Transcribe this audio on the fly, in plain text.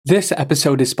This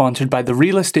episode is sponsored by the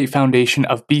Real Estate Foundation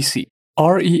of BC.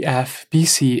 REF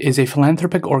BC is a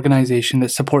philanthropic organization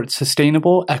that supports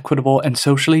sustainable, equitable, and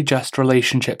socially just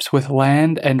relationships with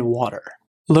land and water.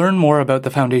 Learn more about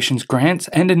the Foundation's grants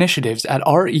and initiatives at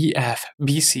refbc.com.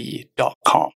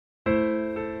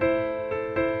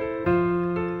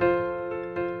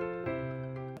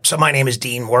 So my name is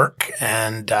Dean Werk,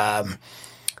 and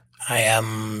I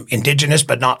am Indigenous,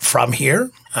 but not from here.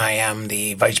 I am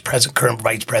the current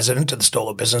vice president of the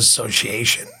Stolo Business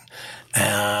Association.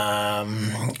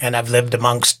 And I've lived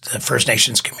amongst the First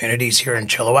Nations communities here in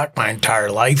Chilliwack my entire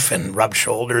life and rubbed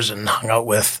shoulders and hung out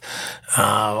with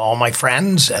all my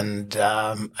friends. And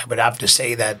I would have to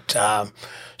say that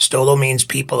Stolo means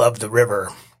people of the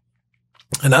river.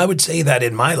 And I would say that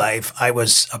in my life, I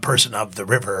was a person of the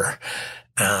river.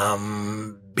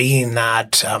 Being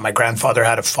that my grandfather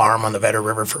had a farm on the Vedder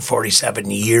River for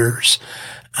 47 years.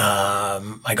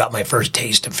 I got my first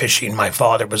taste of fishing. My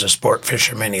father was a sport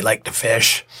fisherman. He liked to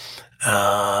fish.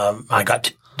 I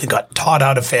got taught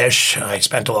how to fish. I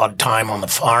spent a lot of time on the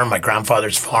farm, my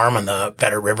grandfather's farm on the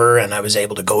Vedder River, and I was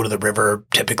able to go to the river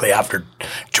typically after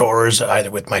chores,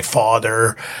 either with my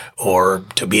father or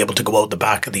to be able to go out the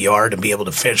back of the yard and be able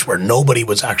to fish where nobody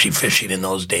was actually fishing in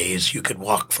those days. You could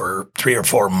walk for 3 or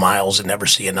 4 miles and never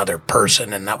see another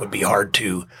person, and that would be hard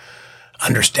to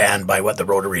understand by what the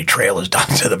Rotary Trail has done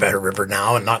to the Vedder River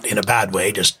now, and not in a bad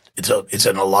way, just it's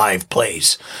an alive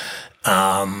place.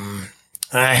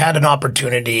 I had an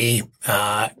opportunity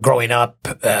growing up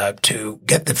to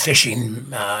get the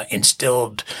fishing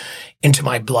instilled into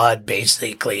my blood,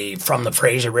 basically from the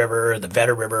Fraser River, the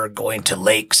Vedder River, going to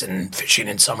lakes and fishing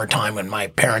in summertime when my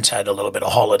parents had a little bit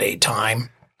of holiday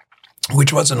time,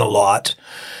 which wasn't a lot.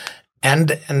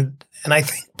 And I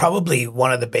think probably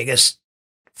one of the biggest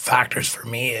factors for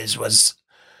me was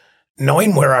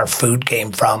knowing where our food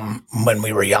came from when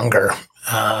we were younger.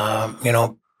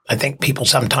 I think people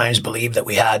sometimes believe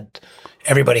that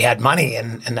everybody had money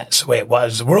and that's the way it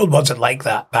was. The world wasn't like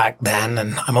that back then,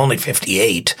 and I'm only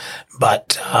 58,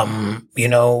 but,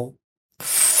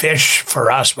 fish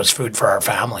for us was food for our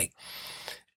family.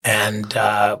 And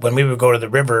when we would go to the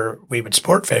river, we would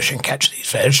sport fish and catch these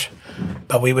fish,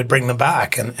 but we would bring them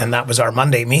back, and that was our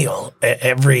Monday meal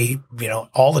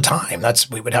all the time.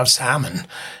 We would have salmon.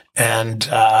 And,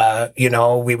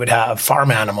 we would have farm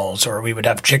animals, or we would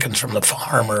have chickens from the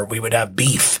farm, or we would have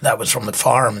beef that was from the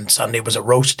farm, and Sunday was a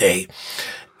roast day.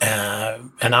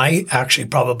 And I actually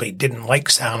probably didn't like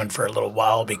salmon for a little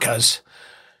while because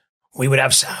we would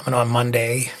have salmon on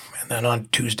Monday, and then on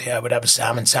Tuesday I would have a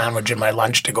salmon sandwich in my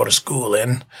lunch to go to school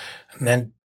in. And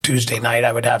then Tuesday night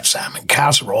I would have salmon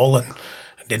casserole, and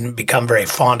didn't become very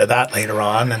fond of that later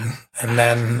on. And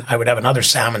then I would have another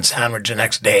salmon sandwich the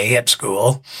next day at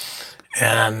school.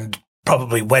 And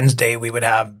probably Wednesday we would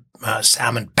have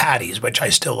salmon patties, which I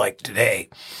still like today.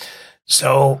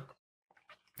 So,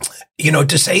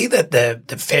 to say that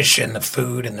the fish and the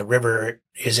food and the river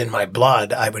is in my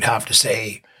blood, I would have to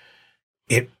say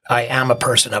I am a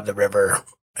person of the river.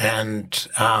 And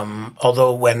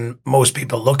although when most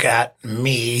people look at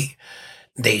me,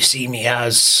 they see me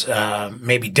as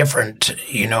maybe different,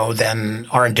 than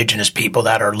our Indigenous people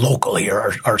that are local here,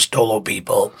 our Stolo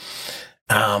people.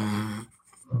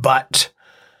 But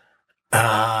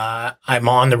I'm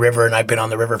on the river, and I've been on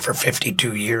the river for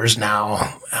 52 years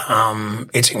now.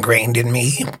 It's ingrained in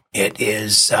me. It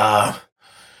is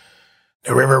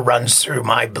the river runs through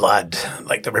my blood,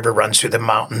 like the river runs through the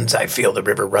mountains. I feel the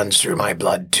river runs through my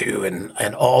blood too,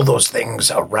 and all those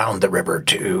things around the river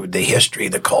too, the history,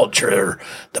 the culture,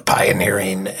 the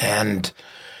pioneering, and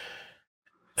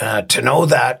to know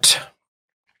that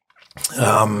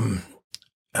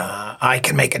I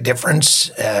can make a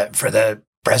difference for the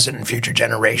present and future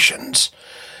generations,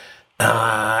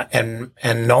 and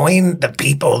knowing the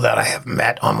people that I have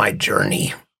met on my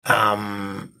journey,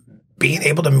 being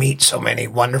able to meet so many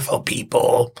wonderful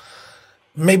people,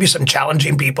 maybe some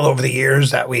challenging people over the years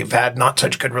that we've had not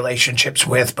such good relationships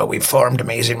with, but we've formed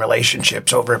amazing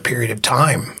relationships over a period of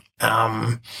time.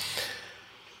 And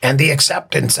the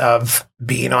acceptance of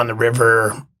being on the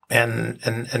river,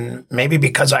 and maybe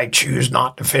because I choose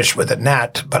not to fish with a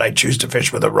net, but I choose to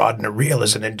fish with a rod and a reel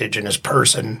as an Indigenous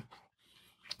person,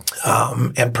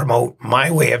 and promote my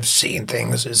way of seeing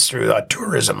things is through a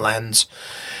tourism lens.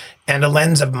 And a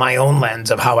lens of my own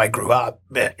lens of how I grew up,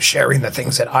 sharing the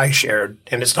things that I shared.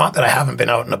 And it's not that I haven't been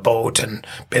out in a boat and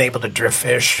been able to drift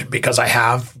fish, because I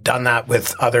have done that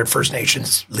with other First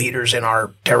Nations leaders in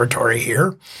our territory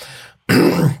here.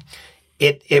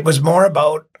 It was more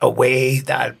about a way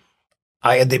that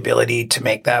I had the ability to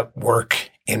make that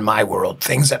work in my world,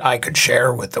 things that I could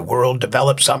share with the world,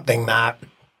 develop something that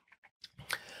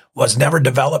was never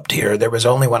developed here. There was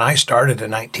only, when I started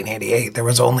in 1988, there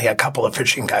was only a couple of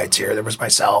fishing guides here. There was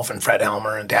myself and Fred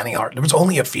Elmer and Danny Hart. There was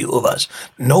only a few of us.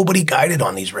 Nobody guided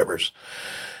on these rivers.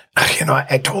 You know,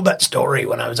 I told that story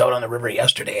when I was out on the river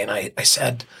yesterday, and I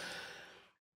said,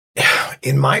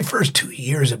 in my first 2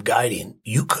 years of guiding,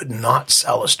 you could not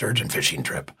sell a sturgeon fishing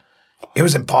trip. It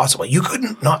was impossible. You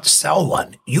couldn't not sell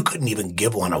one. You couldn't even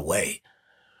give one away.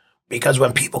 Because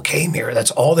when people came here,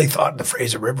 that's all they thought of the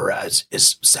Fraser River as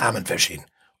is salmon fishing,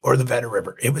 or the Vedder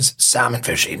River. It was salmon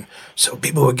fishing. So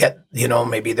people would get, you know,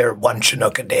 maybe their 1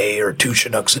 Chinook a day or 2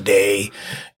 Chinooks a day.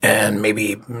 And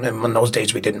maybe in those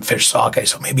days we didn't fish sockeye,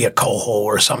 so maybe a coho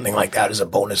or something like that as a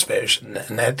bonus fish. And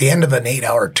at the end of an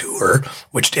 8-hour tour,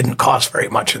 which didn't cost very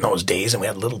much in those days, and we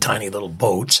had tiny little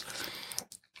boats,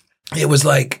 it was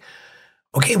like,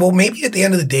 okay, well, maybe at the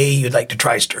end of the day, you'd like to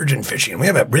try sturgeon fishing. We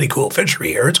have a really cool fishery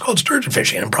here. It's called sturgeon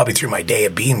fishing. And probably through my day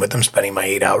of being with them, spending my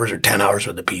 8 hours or 10 hours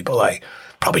with the people, I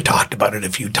probably talked about it a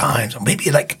few times. Well, maybe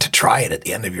you'd like to try it at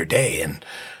the end of your day. And,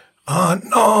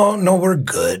 no, we're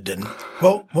good. And,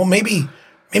 well, maybe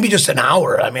just an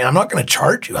hour. I mean, I'm not going to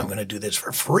charge you. I'm going to do this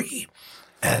for free.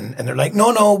 And they're like,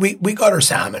 no, we got our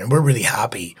salmon and we're really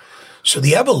happy. So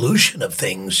the evolution of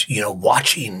things, you know,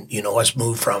 watching, you know, us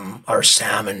move from our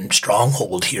salmon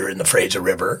stronghold here in the Fraser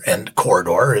River and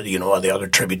corridor, you know, the other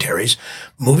tributaries,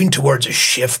 moving towards a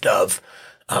shift of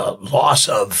loss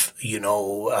of, you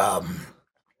know,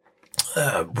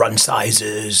 run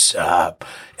sizes,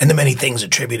 and the many things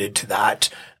attributed to that,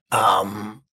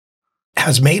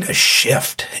 has made a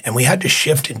shift. And we had to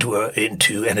shift into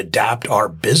and adapt our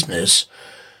business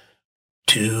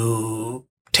to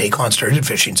take on sturgeon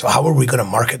fishing. So how are we going to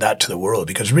market that to the world?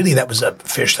 Because really that was a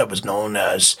fish that was known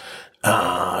as,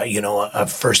 you know, a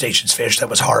First Nations fish that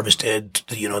was harvested.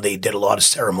 You know, they did a lot of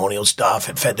ceremonial stuff.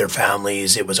 It fed their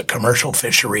families. It was a commercial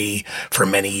fishery for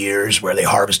many years where they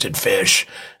harvested fish,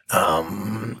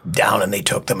 down, and they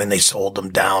took them and they sold them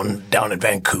down in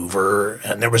Vancouver.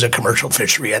 And there was a commercial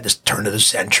fishery at this turn of the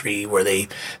century where they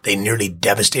nearly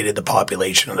devastated the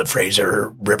population of the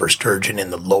Fraser River sturgeon in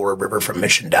the lower river from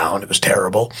Mission down. It was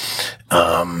terrible.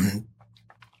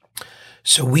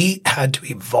 So we had to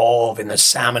evolve in the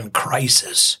salmon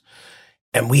crisis,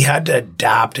 and we had to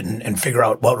adapt and figure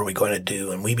out what were we going to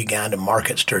do. And we began to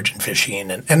market sturgeon fishing,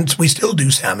 and we still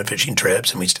do salmon fishing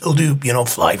trips, and we still do, you know,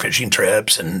 fly fishing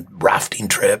trips and rafting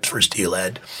trips for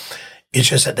steelhead. It's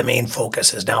just that the main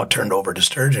focus has now turned over to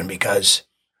sturgeon because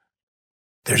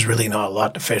there's really not a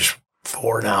lot to fish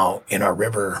for now in our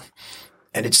river.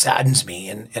 And it saddens me.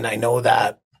 And I know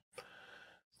that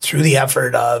through the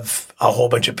effort of a whole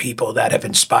bunch of people that have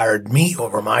inspired me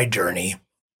over my journey,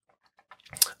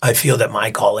 I feel that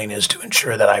my calling is to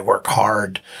ensure that I work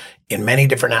hard in many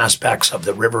different aspects of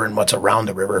the river and what's around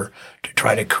the river to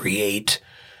try to create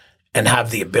and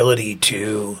have the ability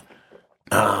to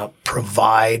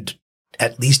provide,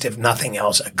 at least if nothing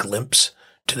else, a glimpse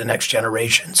to the next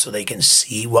generation so they can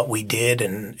see what we did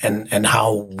and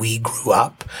how we grew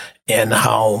up and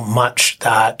how much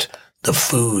that the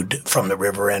food from the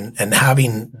river and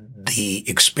having the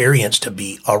experience to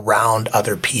be around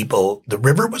other people. The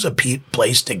river was a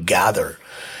place to gather,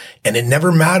 and it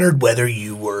never mattered whether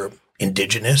you were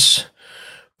Indigenous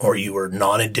or you were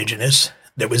non-Indigenous.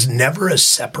 There was never a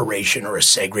separation or a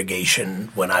segregation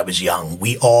when I was young.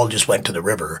 We all just went to the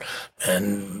river,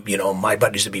 and, you know, my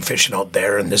buddies would be fishing out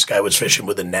there, and this guy was fishing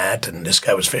with a net, and this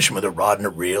guy was fishing with a rod and a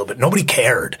reel, but nobody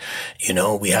cared. You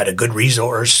know, we had a good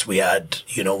resource. We had,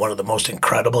 you know, one of the most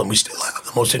incredible, and we still have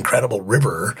the most incredible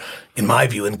river, in my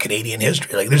view, in Canadian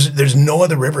history. Like there's no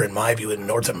other river, in my view, in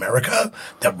North America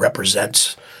that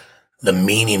represents the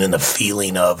meaning and the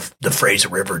feeling of the Fraser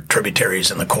River tributaries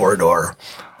and the corridor.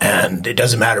 And it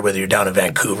doesn't matter whether you're down in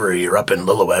Vancouver or you're up in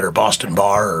Lillooet or Boston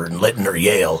Bar or in Lytton or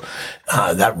Yale.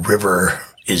 That river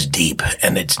is deep,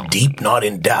 and it's deep not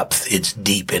in depth. It's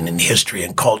deep in history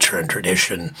and culture and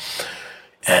tradition.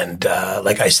 And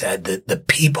like I said, the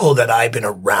people that I've been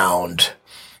around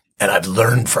and I've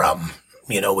learned from,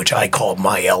 you know, which I call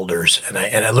my elders. And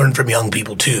I learned from young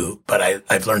people too, but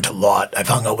I've learned a lot. I've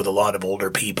hung out with a lot of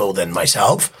older people than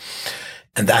myself.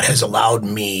 And that has allowed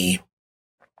me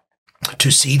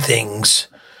to see things,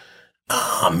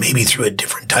 maybe through a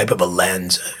different type of a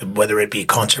lens, whether it be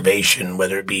conservation,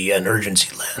 whether it be an urgency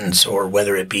lens, or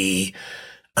whether it be,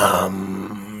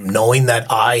 knowing that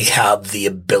I have the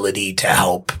ability to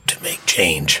help to make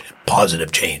change,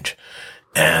 positive change.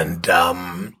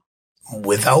 And,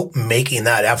 without making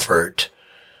that effort,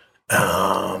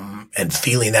 and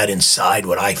feeling that inside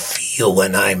what I feel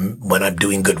when I'm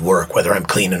doing good work, whether I'm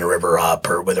cleaning a river up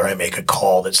or whether I make a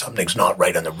call that something's not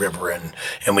right on the river and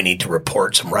we need to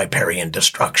report some riparian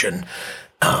destruction.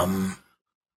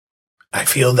 I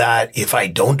feel that if I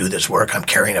don't do this work, I'm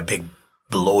carrying a big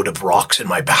load of rocks in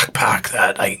my backpack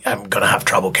that I'm going to have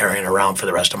trouble carrying around for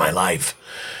the rest of my life.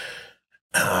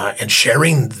 And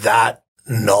sharing that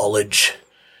knowledge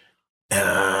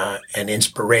and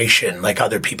inspiration, like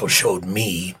other people showed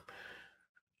me,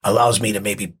 allows me to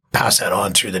maybe pass that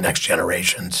on through the next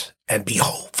generations and be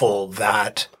hopeful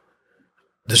that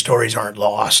the stories aren't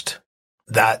lost,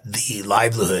 that the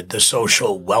livelihood, the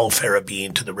social welfare of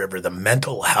being to the river, the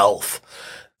mental health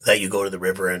that you go to the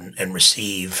river and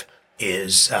receive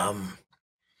is,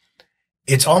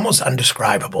 it's almost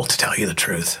undescribable, to tell you the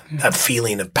truth. That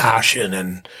feeling of passion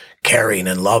and caring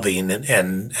and loving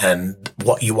and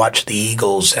what you watch the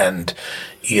eagles and,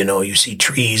 you see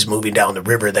trees moving down the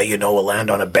river that will land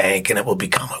on a bank and it will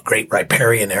become a great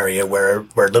riparian area where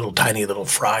tiny little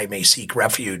fry may seek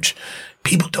refuge.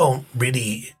 People don't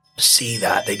really see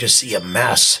that. They just see a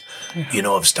mess,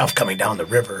 of stuff coming down the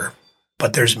river,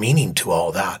 but there's meaning to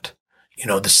all that.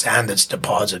 The sand that's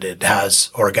deposited has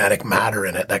organic matter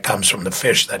in it that comes from the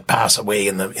fish that pass away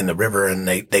in the river and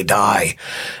they die.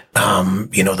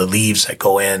 The leaves that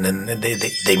go in and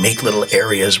they make little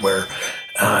areas where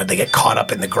they get caught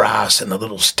up in the grass and the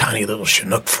little tiny little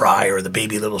Chinook fry or the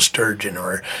baby little sturgeon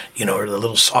or the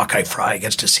little sockeye fry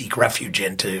gets to seek refuge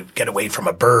in to get away from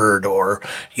a bird or,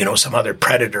 some other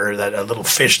predator, that a little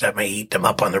fish that may eat them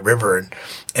up on the river.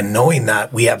 And knowing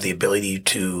that we have the ability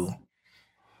to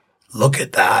look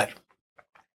at that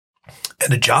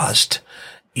and adjust,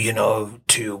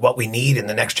 to what we need in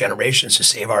the next generations to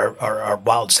save our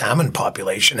wild salmon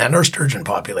population and our sturgeon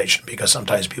population, because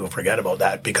sometimes people forget about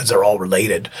that because they're all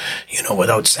related.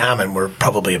 Without salmon, we're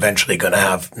probably eventually going to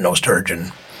have no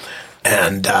sturgeon.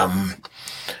 And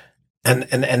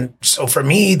so for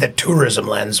me, the tourism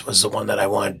lens was the one that I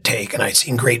wanted to take, and I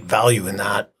seen great value in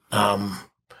that.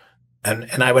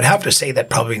 And I would have to say that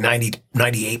probably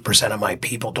 98% of my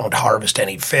people don't harvest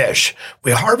any fish.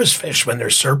 We harvest fish when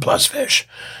there's surplus fish.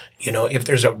 If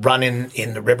there's a run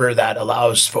in the river that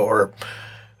allows for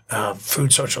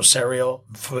food social cereal,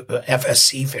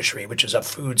 FSC fishery, which is a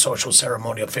food social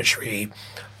ceremonial fishery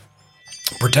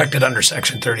protected under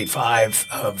Section 35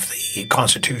 of the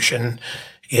Constitution.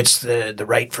 It's the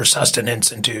right for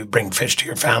sustenance and to bring fish to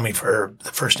your family for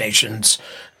the First Nations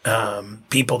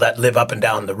people that live up and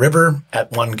down the river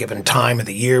at one given time of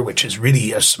the year, which is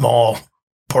really a small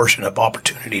portion of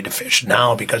opportunity to fish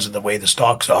now because of the way the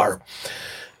stocks are.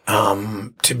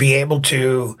 To be able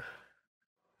to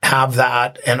have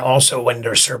that, and also when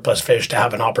there's surplus fish, to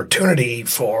have an opportunity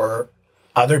for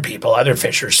other people, other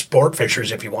fishers, sport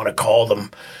fishers, if you want to call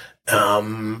them,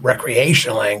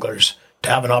 recreational anglers, to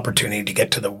have an opportunity to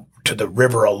get to the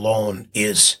river alone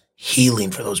is healing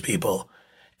for those people.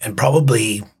 And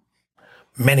probably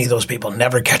many of those people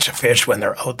never catch a fish when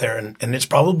they're out there. And it's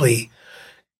probably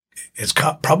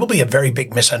a very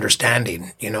big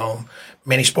misunderstanding.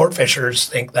 Many sport fishers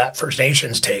think that First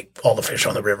Nations take all the fish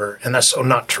on the river, and that's so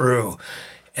not true.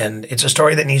 And it's a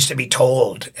story that needs to be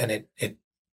told. And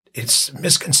it's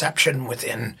misconception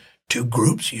within two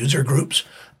groups, user groups,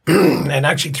 and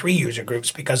actually three user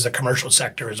groups, because the commercial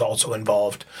sector is also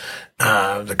involved.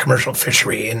 The commercial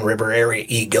fishery in river area,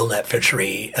 gillnet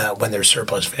fishery, when there's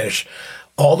surplus fish.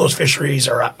 All those fisheries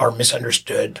are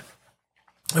misunderstood.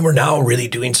 And we're now really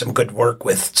doing some good work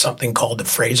with something called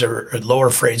the Lower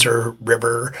Fraser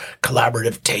River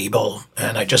Collaborative Table.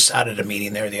 And I just sat at a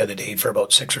meeting there the other day for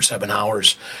about 6 or 7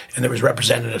 hours, and there was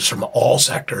representatives from all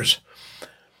sectors.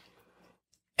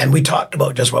 And we talked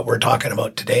about just what we're talking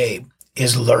about today,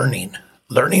 is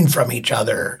learning from each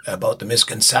other about the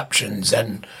misconceptions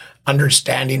and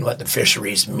understanding what the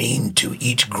fisheries mean to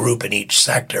each group in each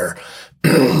sector.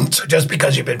 So just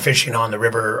because you've been fishing on the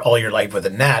river all your life with a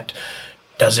net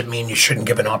doesn't mean you shouldn't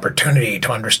give an opportunity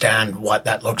to understand what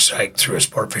that looks like through a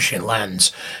sport fishing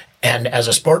lens. And as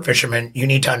a sport fisherman, you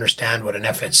need to understand what an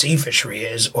FSC fishery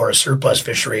is, or a surplus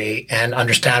fishery, and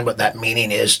understand what that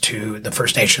meaning is to the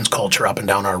First Nations culture up and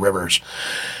down our rivers.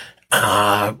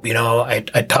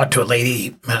 I talked to a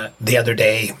lady the other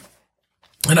day,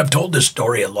 and I've told this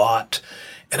story a lot,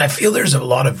 and I feel there's a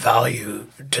lot of value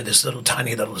to this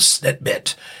tiny little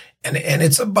snippet. And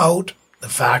it's about the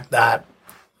fact that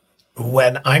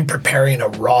when I'm preparing a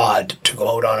rod to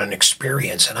go out on an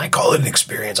experience, and I call it an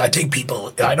experience, I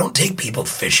don't take people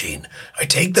fishing. I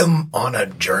take them on a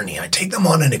journey. I take them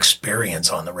on an experience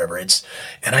on the river.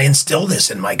 And I instill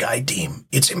this in my guide team.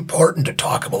 It's important to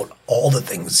talk about all the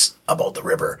things about the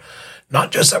river,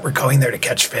 not just that we're going there to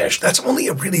catch fish. That's only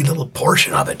a really little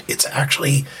portion of it. It's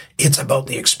actually it's about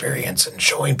the experience and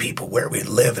showing people where we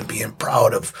live and being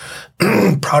proud of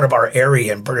proud of our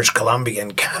area in British Columbia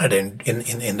and Canada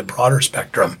in the broader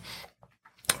spectrum.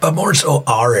 But more so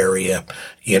our area,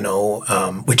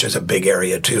 which is a big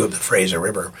area too of the Fraser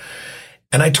River.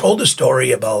 And I told a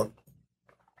story about,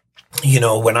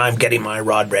 when I'm getting my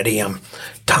rod ready, I'm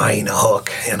tying a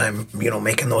hook and I'm,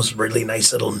 making those really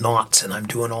nice little knots, and I'm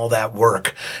doing all that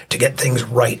work to get things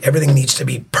right. Everything needs to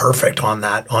be perfect on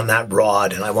that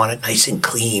rod, and I want it nice and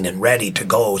clean and ready to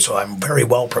go. So I'm very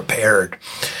well prepared.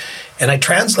 And I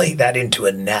translate that into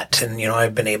a net. And,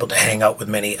 I've been able to hang out with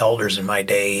many elders in my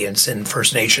day and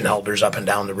First Nation elders up and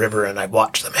down the river. And I've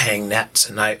watched them hang nets,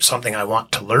 and something I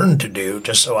want to learn to do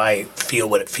just so I feel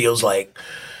what it feels like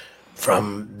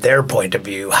from their point of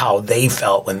view, how they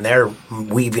felt when they're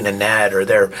weaving a net or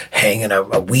they're hanging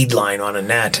a weed line on a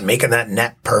net and making that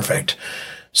net perfect.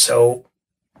 So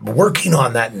working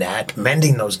on that net,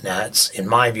 mending those nets, in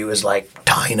my view, is like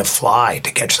tying a fly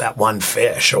to catch that one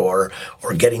fish, or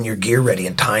getting your gear ready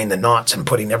and tying the knots and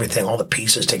putting everything, all the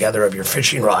pieces together of your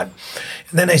fishing rod.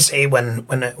 And then I say when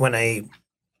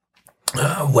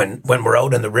we're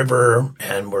out in the river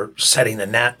and we're setting a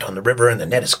net on the river and the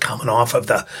net is coming off of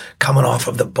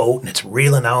the boat and it's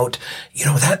reeling out,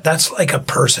 that's like a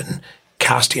person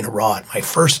casting a rod. My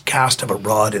first cast of a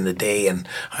rod in the day, and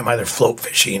I'm either float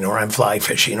fishing or I'm fly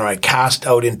fishing or I cast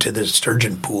out into the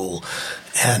sturgeon pool,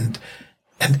 and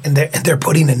they're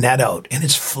putting a net out, and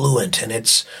it's fluent, and they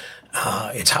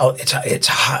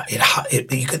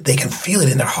can feel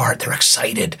it in their heart. They're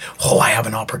excited. Oh, I have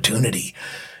an opportunity.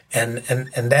 And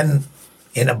then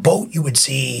in a boat, you would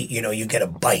see, you get a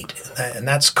bite, and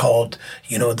that's called,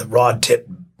 the rod tip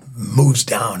moves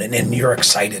down, and then you're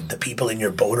excited. The people in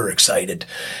your boat are excited.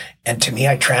 And to me,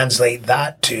 I translate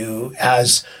that to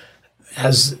as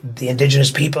the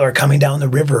Indigenous people are coming down the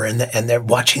river and they're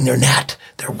watching their net.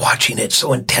 They're watching it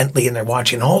so intently, and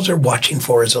all they're watching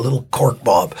for is a little cork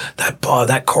bob.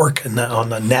 That cork on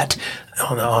the net,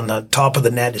 on the top of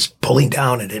the net is pulling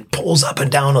down, and it pulls up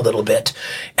and down a little bit.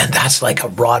 And that's like a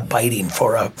rod biting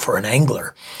for an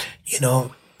angler.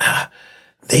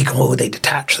 They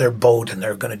detach their boat, and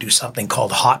they're going to do something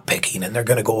called hot picking, and they're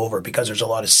going to go over because there's a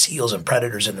lot of seals and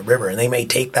predators in the river, and they may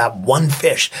take that one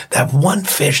fish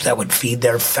that would feed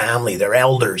their family, their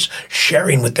elders,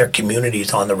 sharing with their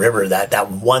communities on the river, that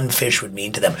one fish would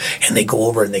mean to them, and they go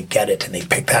over and they get it and they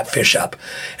pick that fish up.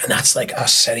 And that's like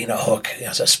us setting a hook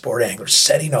as a sport angler,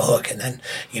 setting a hook, and then,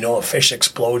 a fish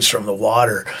explodes from the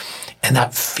water, and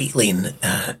that feeling,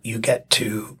 you get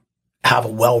to have a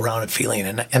well-rounded feeling.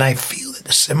 And I feel that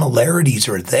the similarities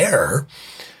are there,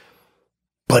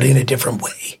 but in a different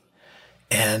way.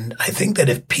 And I think that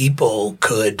if people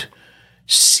could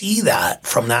see that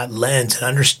from that lens and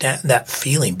understand that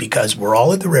feeling, because we're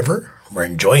all at the river, we're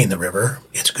enjoying the river,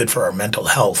 it's good for our mental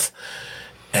health.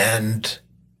 And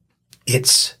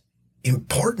it's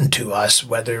important to us,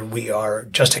 whether we are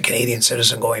just a Canadian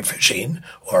citizen going fishing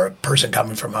or a person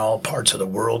coming from all parts of the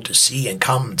world to see and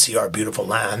come and see our beautiful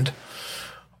land,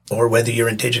 or whether you're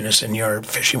Indigenous and you're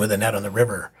fishing with a net on the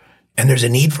river. And there's a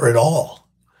need for it all.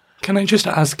 Can I just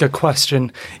ask a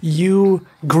question? You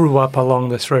grew up along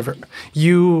this river.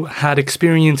 You had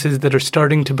experiences that are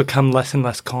starting to become less and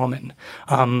less common.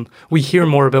 We hear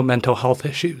more about mental health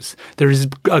issues. There is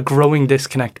a growing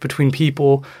disconnect between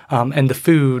people and the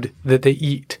food that they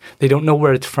eat. They don't know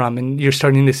where it's from. And you're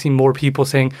starting to see more people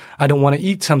saying, I don't want to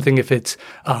eat something if it's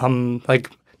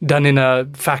done in a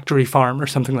factory farm or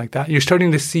something like that. You're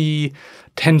starting to see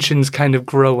tensions kind of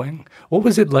growing. What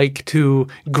was it like to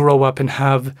grow up and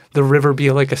have the river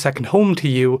be like a second home to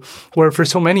you, where for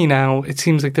so many now, it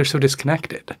seems like they're so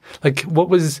disconnected? Like,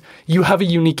 you have a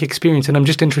unique experience, and I'm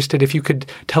just interested if you could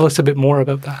tell us a bit more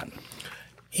about that.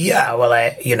 Yeah, well,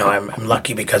 I'm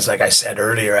lucky because, like I said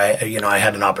earlier, I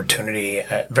had an opportunity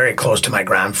very close to my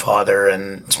grandfather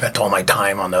and spent all my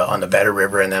time on the Vedder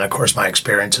River, and then of course my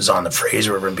experiences on the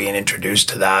Fraser River and being introduced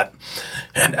to that,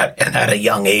 and at a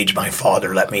young age, my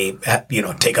father let me,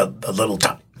 take a little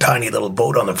tiny little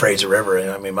boat on the Fraser River.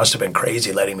 I mean, it must have been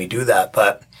crazy letting me do that,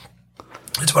 but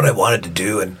it's what I wanted to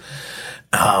do. And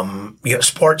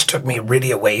sports took me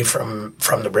really away from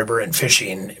the river and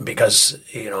fishing because,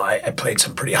 I played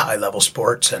some pretty high level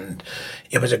sports and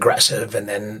it was aggressive. And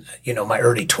then, my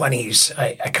early 20s,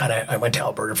 I went to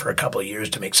Alberta for a couple of years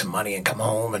to make some money and come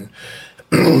home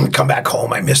and come back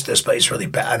home. I missed this place really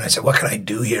bad. And I said, what can I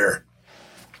do here?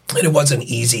 And it wasn't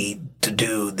easy to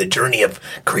do the journey of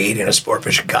creating a sport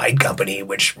fishing guide company,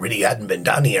 which really hadn't been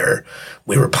done here.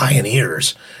 We were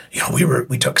pioneers.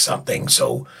 We took something.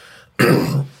 So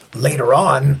later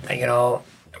on,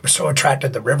 was so attracted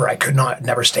to the river, I could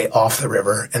never stay off the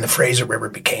river. And the Fraser River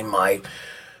became my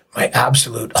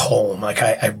absolute home. Like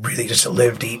I really just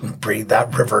lived, eat, and breathe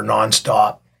that river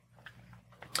nonstop.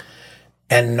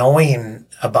 And knowing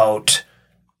about,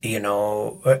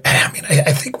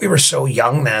 I think we were so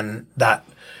young then that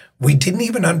we didn't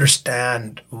even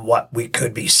understand what we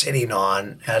could be sitting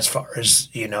on as far as,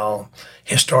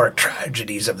 historic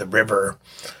tragedies of the river.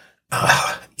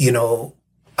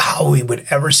 How we would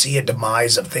ever see a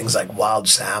demise of things like wild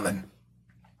salmon.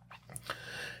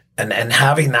 And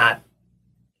having that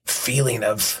feeling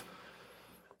of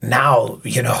now,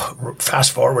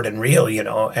 fast forward and real,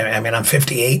 I'm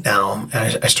 58 now,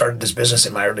 and I started this business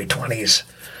in my early 20s.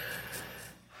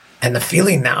 And the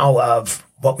feeling now of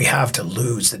what we have to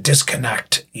lose, the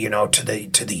disconnect, to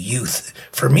the youth.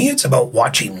 For me, it's about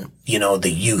watching,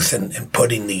 the youth and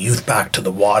putting the youth back to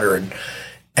the water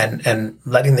and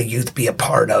letting the youth be a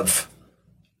part of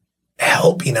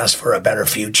helping us for a better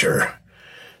future.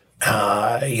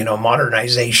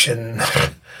 Modernization,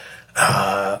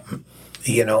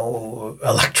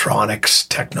 electronics,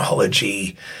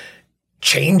 technology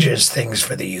changes things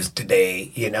for the youth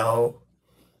today,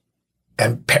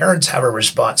 and parents have a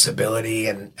responsibility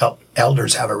and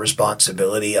elders have a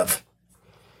responsibility of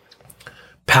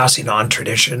passing on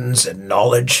traditions and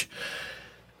knowledge.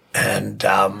 And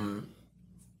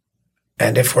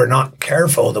if we're not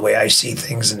careful, the way I see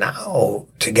things now,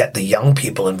 to get the young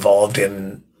people involved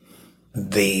in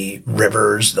the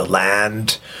rivers, the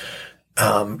land,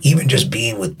 even just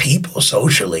being with people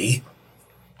socially,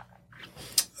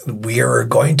 we are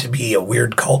going to be a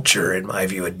weird culture, in my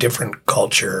view, a different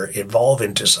culture, evolve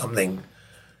into something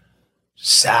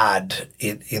sad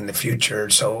in the future.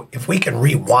 So if we can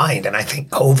rewind, and I think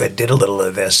COVID did a little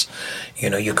of this,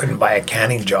 you couldn't buy a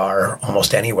canning jar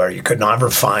almost anywhere. You could never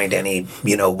find any,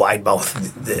 wide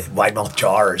mouth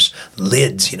jars,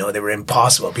 lids, they were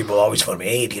impossible. People always told me,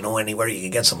 hey, do you know anywhere you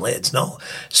can get some lids? No.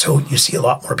 So you see a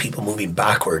lot more people moving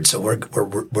backwards. So we're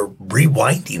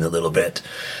rewinding a little bit.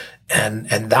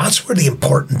 And that's where the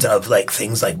importance of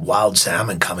things like wild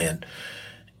salmon come in.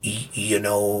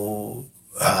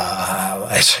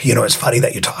 It's funny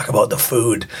that you talk about the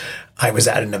food. I was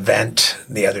at an event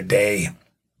the other day,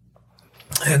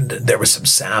 and there was some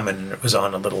salmon. It was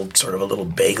on a little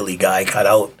bagely guy cut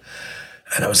out.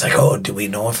 And I was like, oh, do we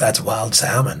know if that's wild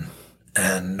salmon?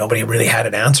 And nobody really had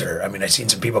an answer. I mean, I seen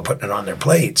some people putting it on their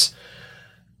plates.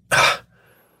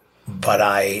 But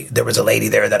there was a lady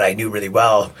there that I knew really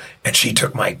well, and she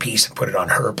took my piece and put it on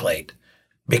her plate.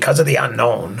 Because of the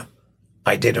unknown,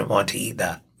 I didn't want to eat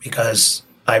that, because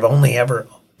I've only ever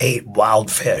ate wild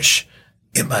fish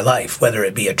in my life, whether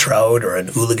it be a trout or an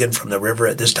hooligan from the river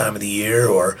at this time of the year,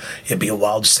 or it be a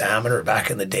wild salmon, or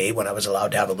back in the day when I was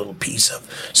allowed to have a little piece of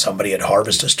somebody had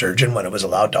harvested a sturgeon when it was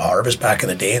allowed to harvest back in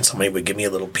the day, and somebody would give me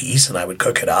a little piece and I would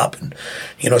cook it up, and,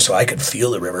 so I could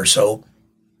feel the river. So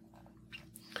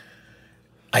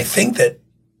I think that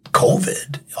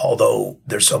COVID, although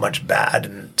there's so much bad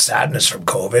and sadness from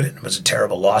COVID, and it was a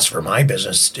terrible loss for my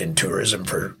business in tourism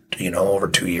for, over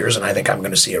 2 years. And I think I'm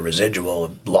going to see a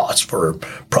residual loss for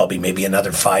probably maybe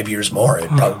another 5 years more. It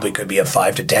probably could be a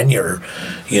 5 to 10 year,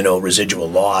 residual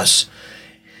loss.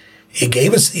 It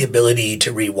gave us the ability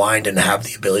to rewind and have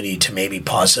the ability to maybe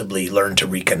possibly learn to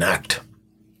reconnect.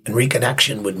 And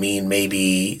reconnection would mean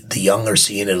maybe the young are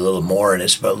seeing it a little more, and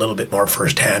it's a little bit more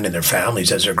firsthand in their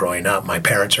families as they're growing up. My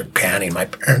parents are canning. My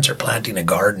parents are planting a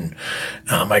garden.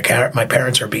 My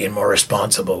parents are being more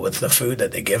responsible with the food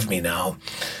that they give me now.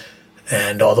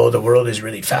 And although the world is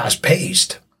really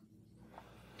fast-paced,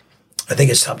 I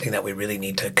think it's something that we really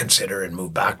need to consider and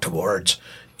move back towards.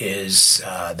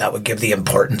 That would give the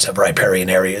importance of riparian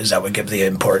areas. That would give the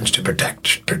importance to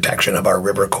protection of our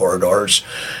river corridors.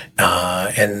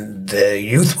 And the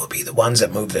youth will be the ones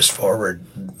that move this forward.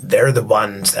 They're the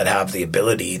ones that have the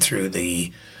ability through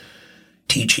the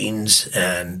teachings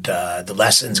and the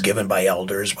lessons given by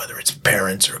elders, whether it's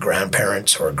parents or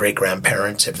grandparents or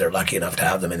great-grandparents, if they're lucky enough to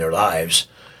have them in their lives,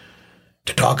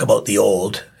 to talk about the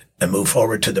old and move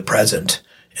forward to the present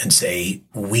and say,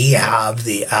 we have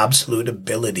the absolute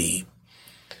ability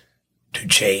to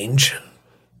change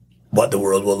what the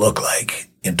world will look like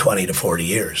in 20 to 40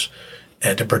 years,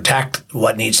 and to protect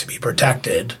what needs to be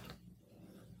protected,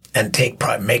 and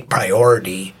make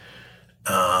priority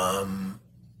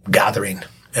gathering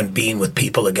and being with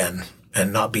people again,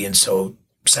 and not being so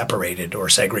separated or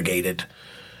segregated.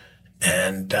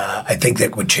 And I think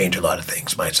that would change a lot of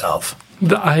things myself.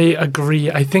 I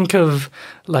agree. I think of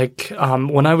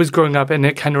when I was growing up, and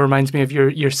it kind of reminds me of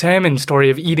your salmon story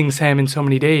of eating salmon so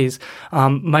many days.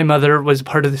 My mother was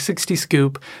part of the 60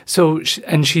 Scoop,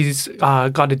 and she's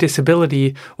got a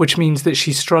disability, which means that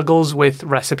she struggles with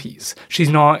recipes. She's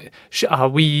not.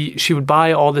 She would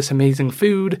buy all this amazing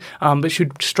food, but she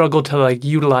would struggle to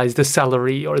utilize the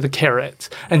celery or the carrots,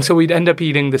 and so we'd end up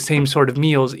eating the same sort of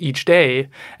meals each day.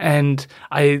 And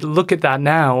I look at that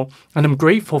now, and I'm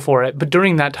grateful for it. But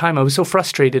during that time, I was so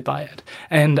frustrated by it.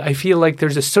 And I feel like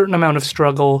there's a certain amount of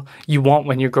struggle you want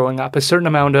when you're growing up, a certain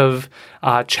amount of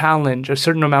challenge, a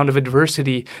certain amount of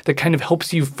adversity that kind of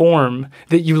helps you form,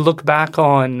 that you look back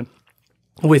on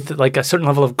with a certain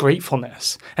level of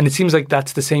gratefulness. And it seems like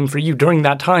that's the same for you. During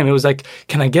that time, it was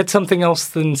can I get something else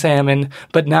than salmon?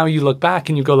 But now you look back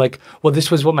and you go well,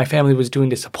 this was what my family was doing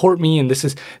to support me. And this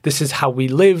is how we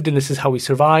lived, and this is how we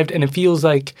survived. And it feels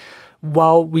like,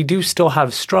 while we do still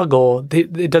have struggle,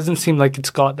 it doesn't seem like it's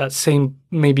got that same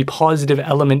maybe positive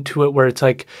element to it where it's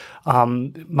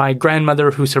my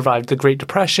grandmother, who survived the Great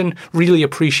Depression, really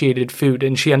appreciated food,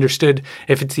 and she understood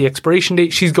if it's the expiration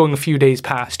date, she's going a few days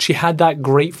past. She had that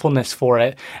gratefulness for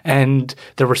it, and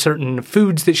there were certain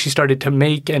foods that she started to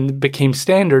make and became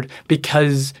standard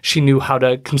because she knew how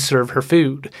to conserve her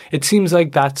food. It seems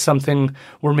like that's something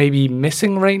we're maybe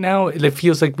missing right now. It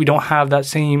feels like we don't have that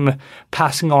same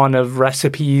passing on of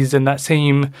recipes and that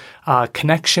same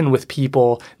connection with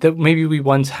people that maybe we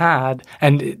once had.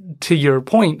 And to your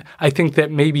point, I think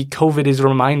that maybe COVID is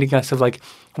reminding us of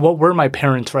what were my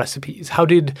parents' recipes? How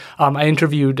did I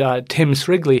interviewed Tim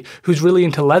Srigley, who's really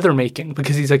into leather making,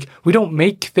 because he's we don't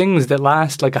make things that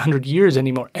last 100 years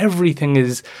anymore. Everything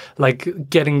is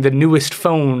getting the newest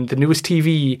phone, the newest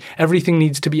TV. Everything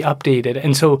needs to be updated.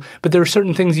 And so, but there are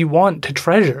certain things you want to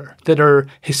treasure that are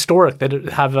historic, that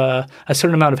have a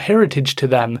certain amount of heritage to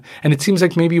them. And it seems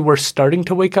like maybe we're starting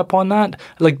to wake up on that.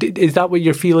 Is that what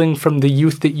you're feeling from the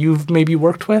youth that you've maybe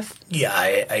worked with? Yeah,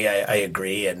 I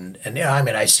agree. And yeah, I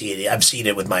mean, I've seen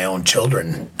it with my own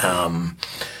children.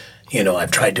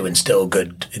 I've tried to instill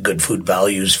good food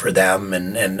values for them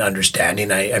and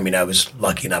understanding. I mean, I was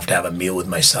lucky enough to have a meal with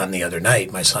my son the other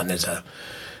night. My son is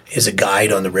a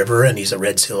guide on the river, and he's a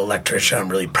Red Seal electrician. I'm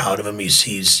really proud of him.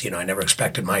 He's I never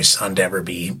expected my son to ever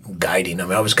be guiding. I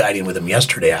mean, I was guiding with him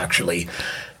yesterday, actually,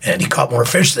 and he caught more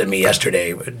fish than me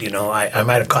yesterday. I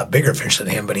might have caught bigger fish than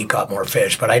him, but he caught more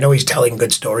fish. But I know he's telling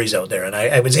good stories out there, and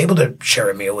I was able to share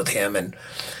a meal with him, and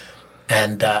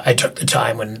I took the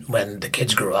time when the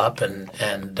kids grew up, and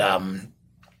I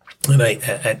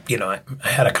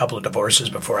had a couple of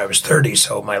divorces before I was 30,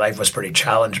 so my life was pretty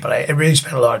challenged. But I really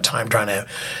spent a lot of time trying to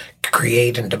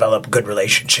create and develop good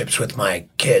relationships with my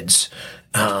kids,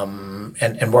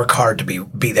 and work hard to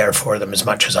be there for them as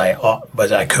much as I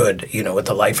could. With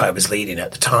the life I was leading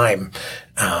at the time,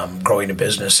 growing a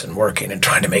business and working and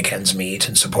trying to make ends meet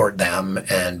and support them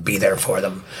and be there for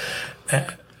them.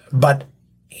 But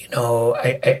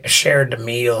I shared a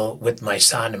meal with my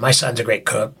son, and my son's a great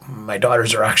cook. My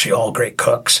daughters are actually all great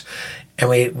cooks. And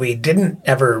we didn't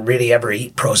ever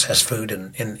eat processed food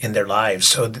in their lives.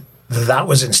 So that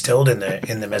was instilled in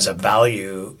them as a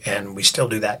value, and we still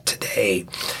do that today.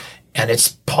 And it's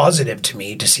positive to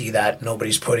me to see that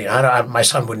nobody's putting. My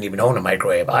son wouldn't even own a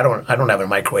microwave. I don't have a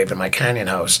microwave in my canyon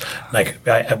house.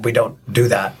 We don't do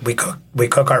that. We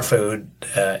cook our food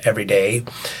every day.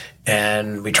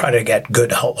 And we try to get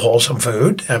good, wholesome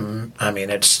food. I mean,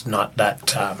 it's not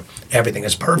that everything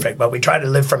is perfect, but we try to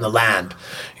live from the land.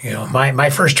 My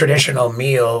first traditional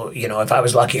meal, if I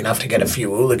was lucky enough to get a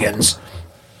few hooligans,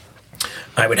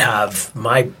 I would have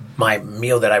my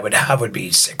meal that I would have would be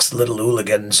 6 little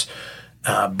hooligans,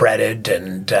 breaded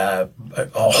and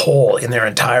all whole in their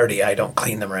entirety. I don't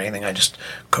clean them or anything. I just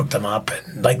cook them up,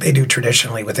 and like they do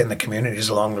traditionally within the communities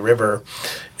along the river,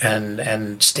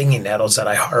 and stinging nettles that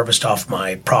I harvest off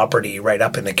my property right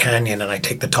up in the canyon, and I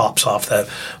take the tops off the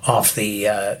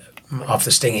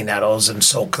stinging nettles and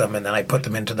soak them, and then I put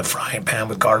them into the frying pan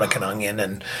with garlic and onion,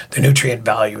 and the nutrient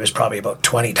value is probably about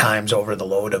 20 times over the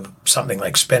load of something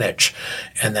like spinach.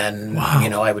 And then,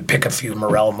 wow. I would pick a few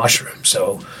morel mushrooms.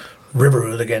 So river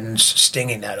hooligans,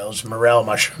 stinging nettles, morel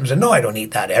mushrooms. And no, I don't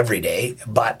eat that every day,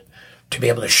 but to be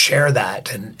able to share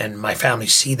that and my family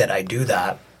see that I do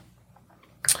that,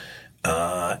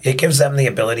 it gives them the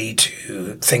ability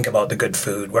to think about the good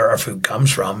food, where our food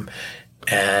comes from.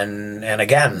 And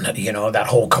again, that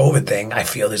whole COVID thing, I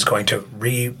feel is going to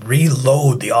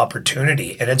reload the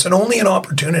opportunity. And it's only an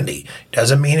opportunity.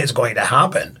 Doesn't mean it's going to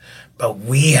happen, but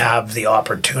we have the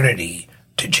opportunity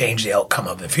to change the outcome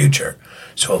of the future.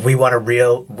 So if we want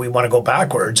to go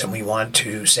backwards, and we want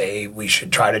to say we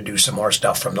should try to do some more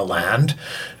stuff from the land.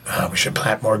 We should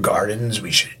plant more gardens.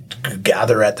 We should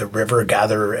gather at the river,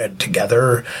 gather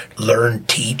together, learn,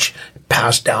 teach,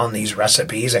 pass down these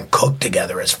recipes, and cook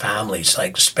together as families.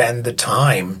 Like, spend the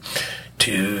time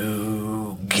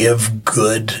to give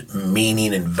good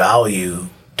meaning and value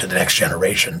to the next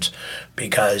generations.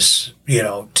 Because,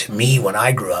 to me, when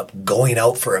I grew up, going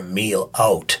out for a meal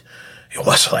out, it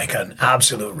was like an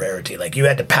absolute rarity. Like, you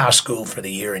had to pass school for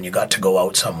the year and you got to go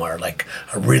out somewhere. Like,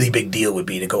 a really big deal would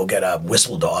be to go get a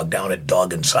whistle dog down at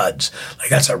Dog and Suds. Like,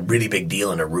 that's a really big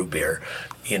deal in a root beer.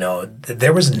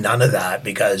 There was none of that,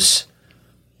 because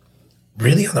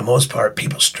really, on the most part,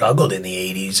 people struggled in the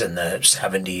 80s and the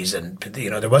 70s, and,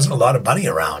 there wasn't a lot of money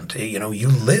around. You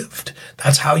lived.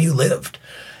 That's how you lived.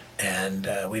 And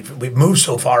we've moved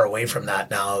so far away from that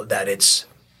now that it's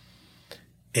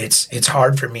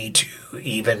hard for me to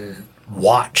even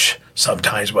watch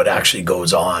sometimes what actually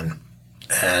goes on.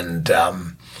 And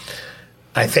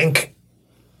I think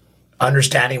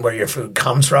understanding where your food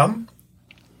comes from,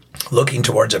 looking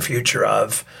towards a future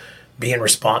of being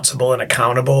responsible and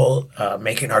accountable,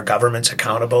 making our governments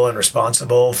accountable and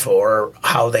responsible for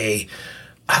how they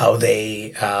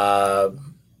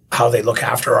look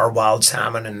after our wild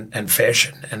salmon and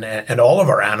fish and all of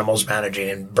our animals, managing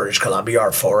in British Columbia,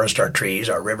 our forest, our trees,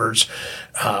 our rivers,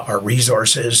 our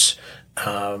resources.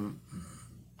 I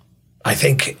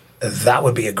think that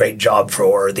would be a great job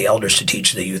for the elders to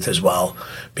teach the youth as well,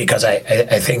 because I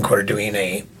think we're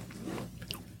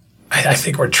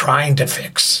trying to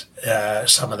fix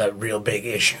some of the real big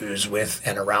issues with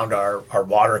and around our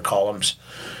water columns,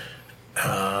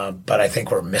 but I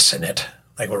think we're missing it.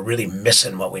 Like, we're really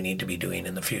missing what we need to be doing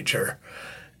in the future.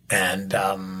 And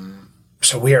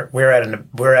so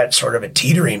we're at sort of a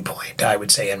teetering point, I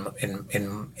would say,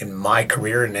 in my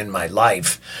career and in my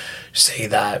life, say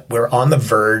that we're on the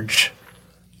verge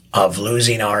of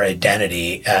losing our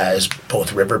identity as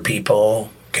both river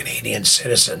people, Canadian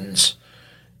citizens,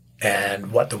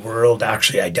 and what the world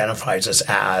actually identifies us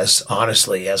as,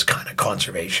 honestly, as kind of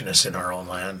conservationists in our own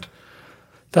land.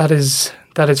 That is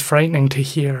frightening to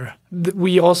hear.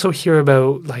 We also hear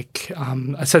about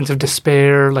a sense of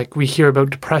despair. Like, we hear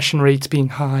about depression rates being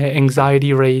high,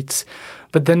 anxiety rates,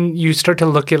 but then you start to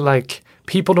look at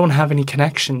people don't have any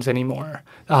connections anymore.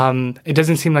 It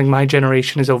doesn't seem like my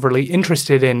generation is overly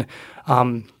interested in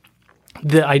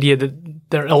the idea that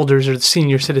their elders or the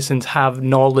senior citizens have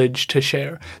knowledge to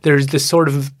share. There's this sort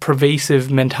of pervasive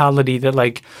mentality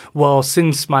that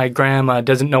since my grandma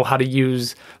doesn't know how to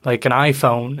use an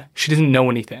iPhone, she doesn't know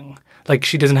anything.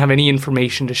 She doesn't have any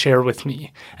information to share with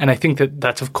me. And I think that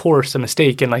that's, of course, a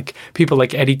mistake. And people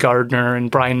like Eddie Gardner and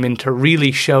Brian Minter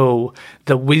really show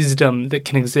the wisdom that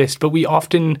can exist. But we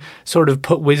often sort of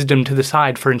put wisdom to the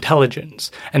side for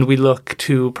intelligence. And we look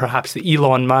to perhaps the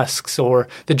Elon Musks or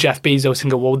the Jeff Bezos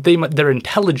and go, well, they're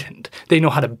intelligent. They know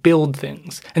how to build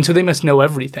things. And so they must know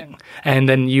everything. And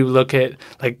then you look at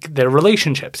their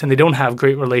relationships, and they don't have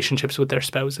great relationships with their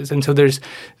spouses. And so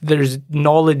there's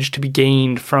knowledge to be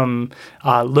gained from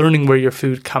learning where your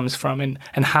food comes from and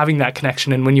having that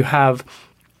connection. And when you have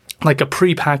a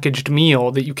prepackaged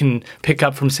meal that you can pick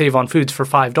up from Save on Foods for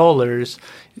 $5,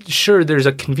 sure, there's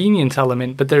a convenience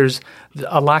element, but there's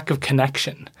a lack of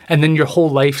connection. And then your whole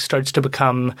life starts to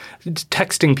become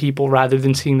texting people rather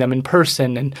than seeing them in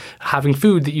person, and having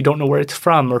food that you don't know where it's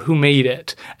from or who made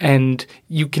it. And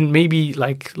you can maybe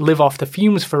live off the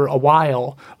fumes for a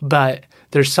while, but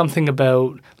there's something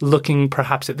about looking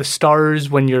perhaps at the stars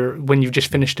when you've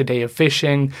just finished a day of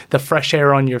fishing, the fresh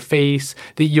air on your face,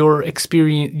 that you're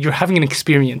having an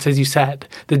experience, as you said,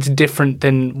 that's different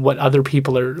than what other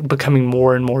people are becoming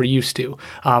more and more used to.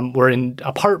 We're in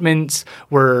apartments,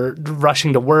 we're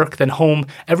rushing to work, then home.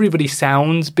 Everybody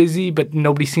sounds busy, but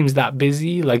nobody seems that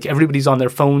busy. Everybody's on their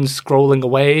phones scrolling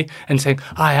away and saying,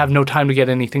 I have no time to get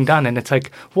anything done. And it's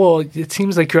well, it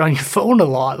seems like you're on your phone a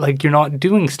lot, you're not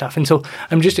doing stuff. And so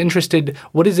I'm just interested,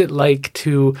 what is it like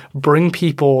to bring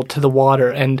people to the water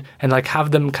and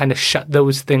have them kind of shut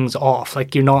those things off?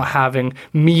 You're not having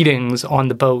meetings on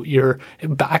the boat, you're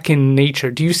back in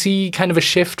nature. Do you see kind of a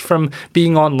shift from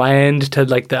being on land to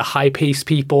the high-paced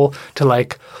people to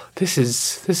this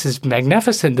is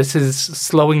magnificent, this is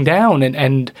slowing down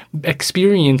and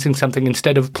experiencing something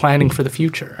instead of planning for the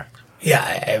future?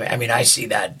 Yeah, I mean, I see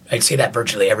that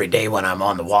virtually every day when I'm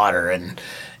on the water. And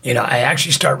I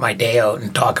actually start my day out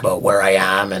and talk about where I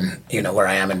am and, where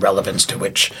I am in relevance to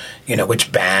which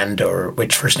band or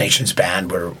which First Nations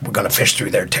band we're going to fish through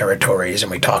their territories.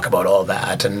 And we talk about all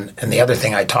that. And the other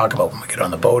thing I talk about when we get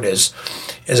on the boat is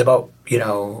about,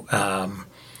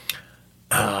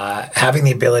 having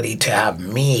the ability to have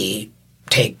me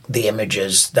take the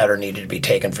images that are needed to be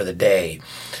taken for the day.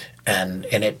 And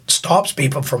it stops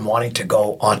people from wanting to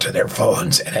go onto their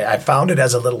phones. And I found it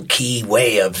as a little key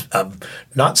way of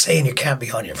not saying you can't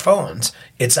be on your phones.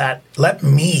 It's that let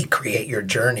me create your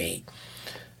journey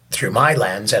through my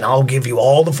lens, and I'll give you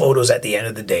all the photos at the end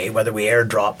of the day, whether we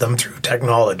airdrop them through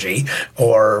technology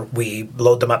or we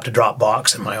load them up to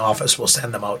Dropbox and my office will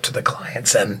send them out to the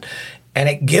clients. And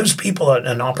it gives people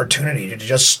an opportunity to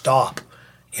just stop.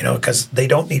 Because they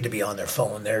don't need to be on their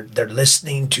phone. They're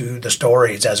listening to the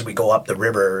stories as we go up the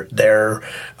river. They're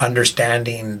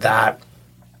understanding that,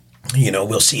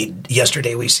 we'll see,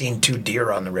 yesterday we seen 2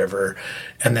 deer on the river.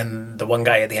 And then the one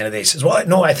guy at the end of the day says, well,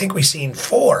 no, I think we seen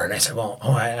 4. And I said, well,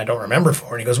 I don't remember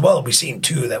 4. And he goes, well, we seen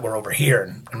 2 that were over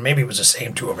here. And maybe it was the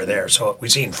same 2 over there. So we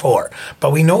seen 4.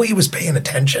 But we know he was paying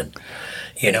attention.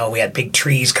 We had big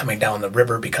trees coming down the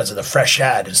river because of the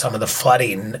freshet and some of the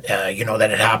flooding, that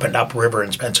had happened upriver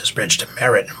in Spencer's Bridge to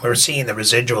Merritt. And we're seeing the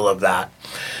residual of that.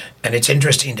 And it's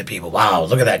interesting to people, wow,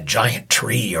 look at that giant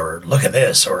tree, or look at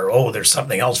this, or, oh, there's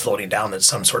something else floating down that's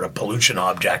some sort of pollution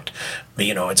object.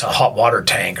 It's a hot water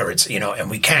tank, or it's, and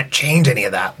we can't change any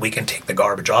of that. We can take the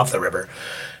garbage off the river.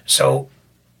 So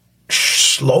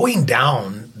slowing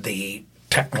down the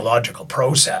technological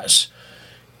process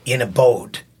in a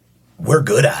boat, we're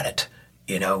good at it.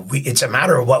 It's a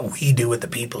matter of what we do with the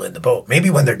people in the boat.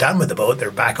 Maybe when they're done with the boat, they're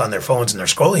back on their phones and they're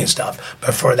scrolling and stuff.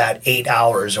 But for that 8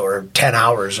 hours or 10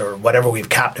 hours or whatever we've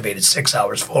captivated, 6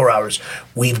 hours, 4 hours,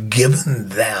 we've given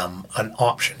them an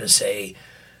option to say,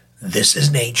 this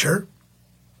is nature.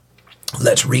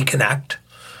 Let's reconnect.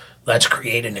 Let's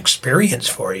create an experience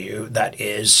for you that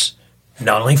is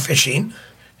not only fishing,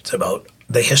 it's about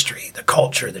the history, the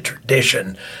culture, the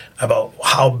tradition, about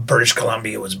how British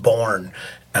Columbia was born.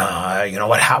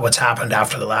 What's happened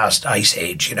after the last ice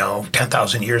age,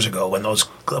 10,000 years ago when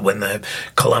the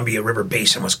Columbia River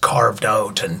Basin was carved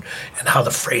out, and how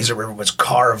the Fraser River was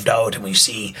carved out, and we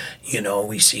see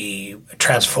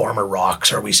transformer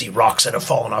rocks, or we see rocks that have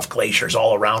fallen off glaciers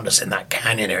all around us in that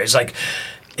canyon area. It's like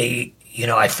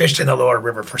I fished in the lower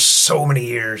river for so many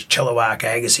years, Chilliwack,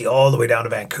 Agassiz, all the way down to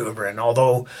Vancouver, and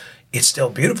although it's still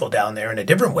beautiful down there in a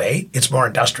different way, it's more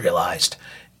industrialized.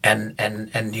 And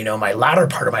my latter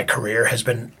part of my career has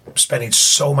been spending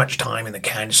so much time in the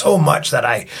canyon, so much that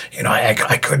I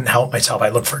couldn't help myself. I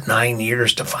looked for 9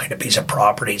 years to find a piece of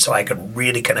property so I could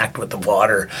really connect with the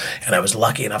water. And I was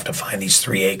lucky enough to find these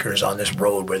 3 acres on this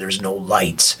road where there's no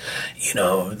lights.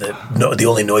 The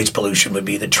only noise pollution would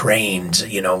be the trains,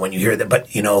 when you hear that. But,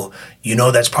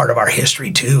 that's part of our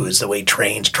history too, is the way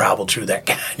trains travel through that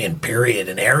canyon period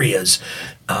and areas.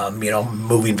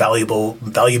 Moving valuable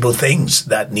things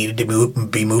that needed to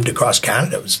be moved across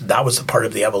Canada. That was the part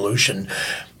of the evolution.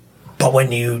 But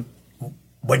when you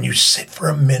sit for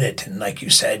a minute and, like you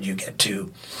said, you get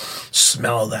to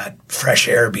smell that fresh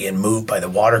air being moved by the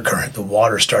water current, the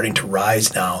water starting to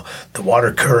rise now, the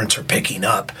water currents are picking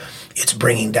up. It's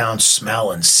bringing down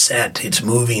smell and scent. It's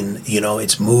moving,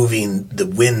 it's moving the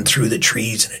wind through the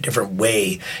trees in a different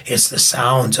way. It's the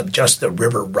sounds of just the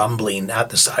river rumbling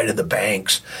at the side of the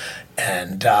banks.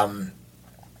 And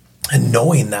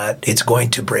knowing that it's going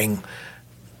to bring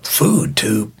food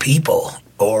to people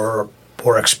or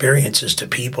experiences to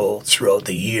people throughout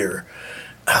the year.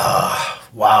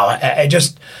 Wow. I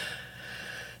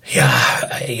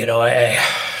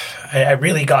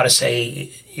really got to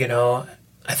say,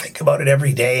 I think about it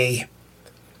every day,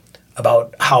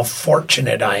 about how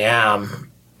fortunate I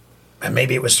am, and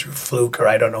maybe it was through fluke or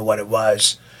I don't know what it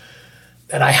was,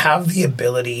 that I have the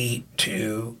ability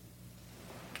to,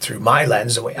 through my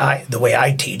lens, the way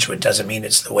I teach, which doesn't mean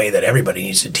it's the way that everybody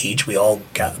needs to teach. We all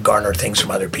garner things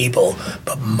from other people,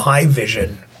 but my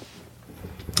vision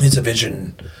is a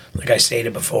vision, like I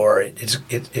stated before.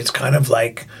 It's kind of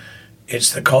like,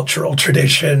 it's the cultural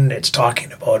tradition. It's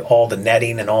talking about all the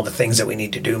netting and all the things that we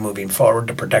need to do moving forward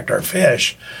to protect our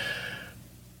fish,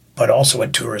 but also a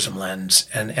tourism lens.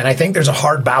 And I think there's a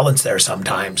hard balance there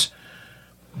sometimes.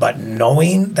 But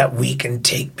knowing that we can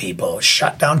take people,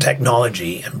 shut down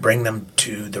technology, and bring them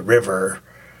to the river,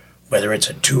 whether it's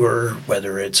a tour,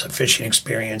 whether it's a fishing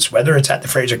experience, whether it's at the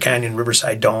Fraser Canyon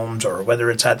Riverside Domes, or whether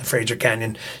it's at the Fraser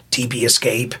Canyon Teepee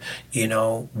Escape,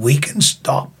 we can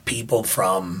stop people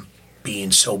from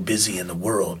being so busy in the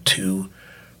world to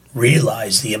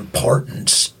realize the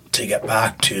importance to get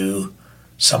back to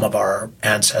some of our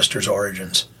ancestors'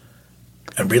 origins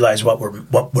and realize what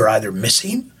we're either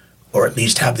missing, or at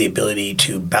least have the ability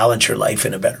to balance your life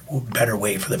in a better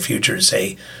way for the future. To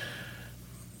say,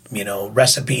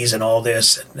 recipes and all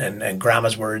this and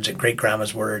grandma's words and great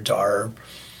grandma's words are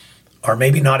or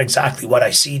maybe not exactly what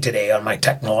I see today on my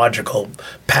technological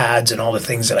pads and all the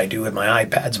things that I do with my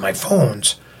iPads, my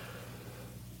phones.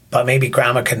 But maybe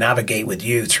grandma can navigate with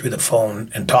you through the phone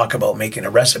and talk about making a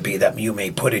recipe that you may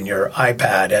put in your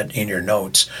iPad in your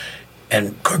notes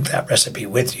and cook that recipe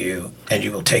with you, and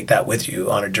you will take that with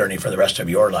you on a journey for the rest of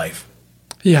your life.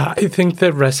 Yeah, I think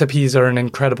that recipes are an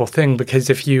incredible thing, because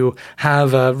if you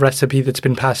have a recipe that's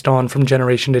been passed on from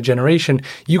generation to generation,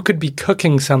 you could be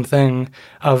cooking something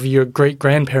of your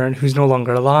great-grandparent who's no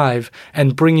longer alive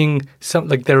and bringing some,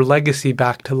 like, their legacy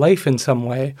back to life in some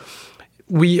way.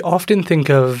 We often think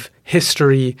of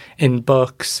history in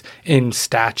books, in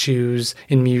statues,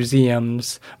 in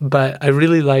museums, but I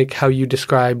really like how you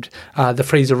described the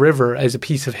Fraser River as a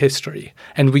piece of history.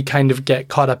 And we kind of get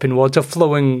caught up in, well, it's a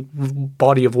flowing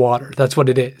body of water. That's what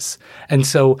it is. And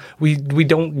so we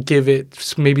don't give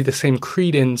it maybe the same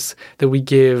credence that we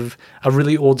give a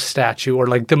really old statue, or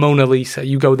like the Mona Lisa.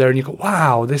 You go there and you go,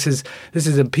 wow, this is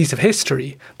a piece of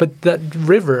history. But that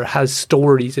river has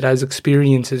stories. It has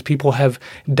experiences. People have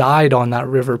died on that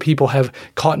river. People have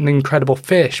caught an incredible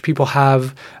fish. People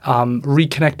have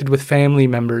reconnected with family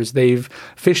members. They've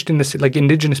fished in the, like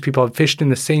Indigenous people have fished in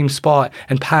the same spot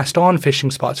and passed on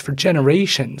fishing spots for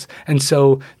generations. And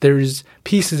so there's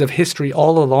pieces of history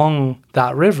all along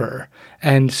that river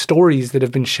and stories that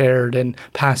have been shared and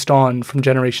passed on from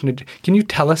generation to. Can you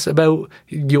tell us about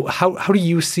how do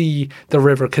you see the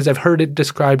river? Because I've heard it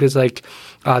described as like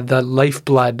the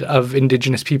lifeblood of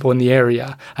Indigenous people in the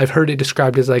area. I've heard it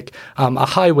described as like a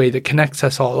highway that connects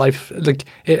us all. Like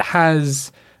it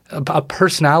has a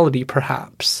personality,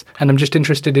 perhaps. And I'm just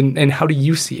interested in how do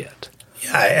you see it?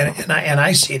 Yeah, and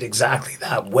I see it exactly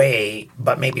that way,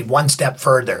 but maybe one step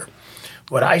further.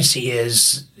 What I see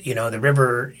is, the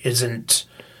river isn't,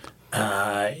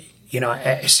 I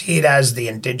see it as the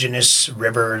Indigenous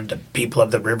river, the people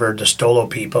of the river, the Stolo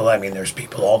people. I mean, there's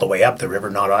people all the way up the river.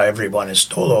 Not everyone is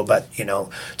Stolo, but,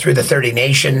 through the 30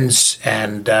 nations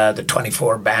and the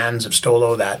 24 bands of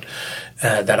Stolo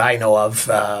that I know of,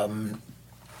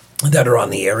 that are on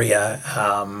the area,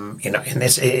 in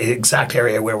this exact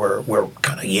area where we're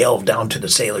kind of yelled down to the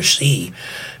Salish Sea.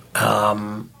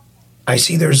 I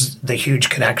see there's the huge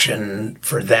connection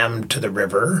for them to the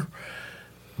river,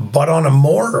 but on a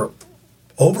more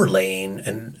overlaying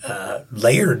and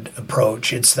layered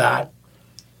approach, it's that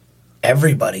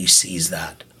everybody sees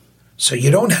that. So you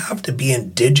don't have to be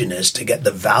Indigenous to get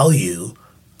the value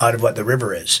out of what the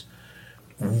river is.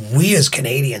 We as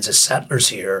Canadians, as settlers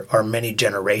here, are many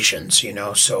generations,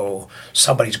 so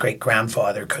somebody's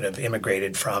great-grandfather could have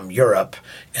immigrated from Europe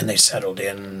and they settled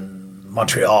in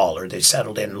Montreal, or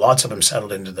lots of them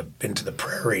settled into the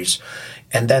prairies.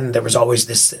 And then there was always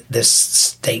this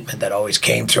statement that always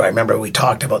came through. I remember we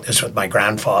talked about this with my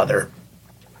grandfather,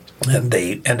 and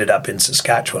they ended up in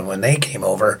Saskatchewan when they came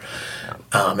over.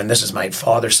 And this is my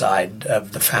father's side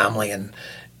of the family, and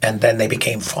then they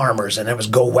became farmers, and it was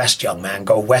go west, young man,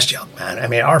 go west, young man. I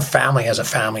mean, our family has a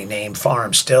family name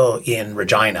farm still in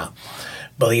Regina,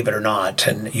 believe it or not.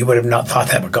 And you would have not thought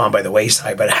that would gone by the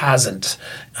wayside, but it hasn't.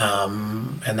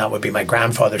 And that would be my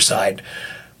grandfather's side.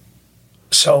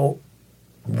 So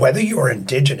whether you're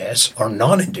Indigenous or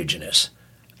non-Indigenous,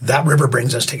 that river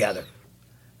brings us together,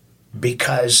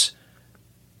 because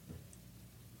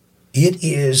it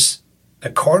is a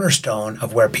cornerstone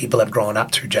of where people have grown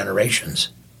up through generations.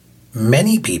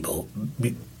 Many people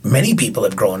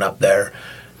have grown up there.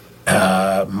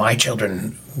 My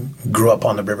children grew up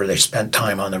on the river. They spent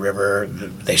time on the river.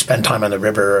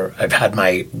 I've had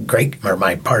my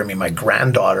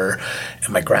granddaughter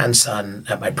and my grandson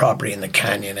at my property in the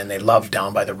canyon, and they love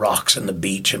down by the rocks and the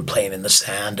beach and playing in the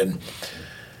sand. And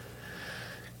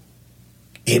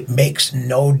it makes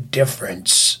no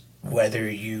difference whether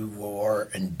you are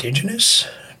Indigenous,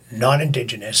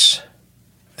 non-Indigenous.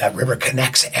 That river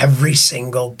connects every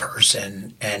single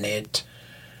person, and it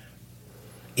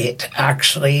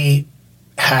actually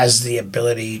has the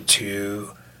ability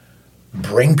to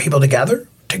bring people together,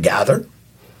 to gather.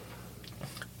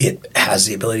 It has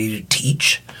the ability to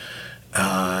teach.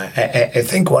 I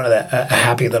think one of a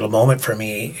happy little moment for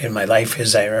me in my life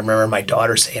is I remember my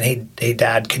daughter saying, hey,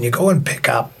 Dad, can you go and pick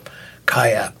up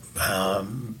Kaya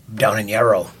down in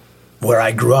Yarrow, where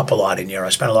I grew up a lot in Yarrow. I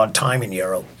spent a lot of time in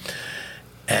Yarrow.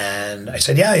 And I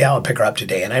said, yeah, I'll pick her up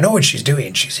today. And I know what she's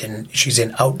doing. She's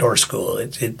in outdoor school. I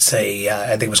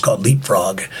think it was called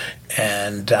Leapfrog.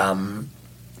 And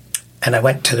I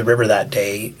went to the river that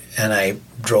day, and I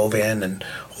drove in, and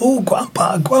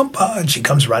Gwampa, and she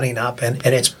comes running up, and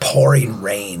it's pouring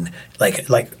rain. Like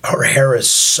her hair is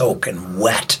soaking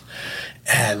wet.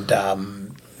 And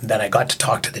then I got to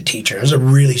talk to the teacher. It was a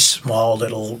really small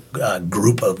little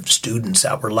group of students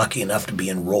that were lucky enough to be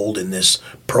enrolled in this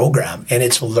program, and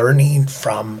it's learning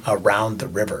from around the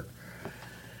river.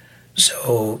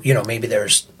 So, maybe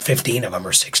there's 15 of them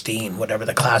or 16, whatever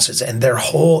the class is, and they're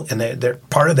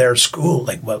part of their school,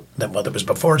 like, well, it was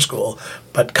before school,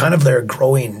 but kind of their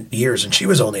growing years. And she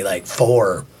was only like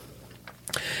 4.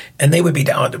 And they would be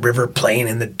down at the river playing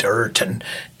in the dirt and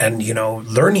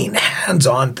learning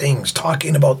hands-on things,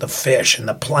 talking about the fish and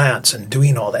the plants and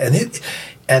doing all that.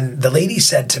 And the lady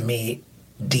said to me,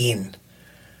 Dean,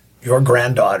 your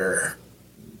granddaughter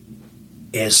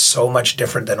is so much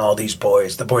different than all these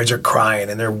boys. The boys are crying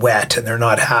and they're wet and they're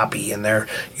not happy and they're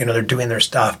doing their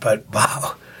stuff. But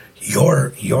wow,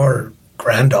 your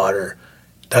granddaughter,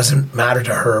 doesn't matter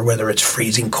to her whether it's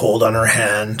freezing cold on her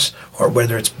hands or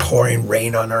whether it's pouring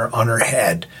rain on her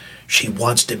head. She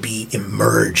wants to be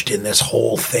immersed in this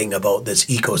whole thing about this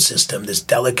ecosystem, this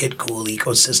delicate, cool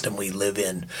ecosystem we live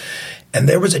in. And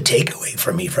there was a takeaway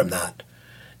for me from that.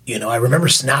 I remember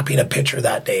snapping a picture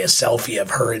that day, a selfie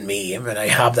of her and me. And I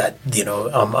have that,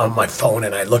 on my phone,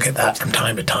 and I look at that from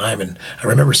time to time. And I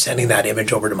remember sending that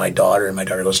image over to my daughter, and my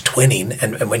daughter goes, twinning.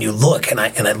 And when you look, and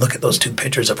I look at those 2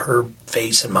 pictures of her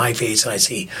face and my face, and I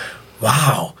see,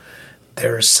 wow,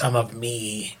 there's some of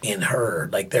me in her.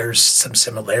 Like, there's some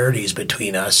similarities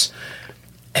between us.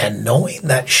 And knowing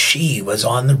that she was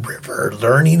on the river,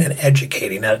 learning and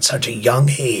educating at such a young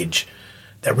age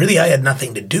that really I had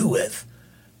nothing to do with,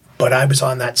 but I was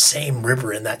on that same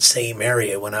river in that same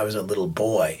area when I was a little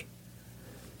boy,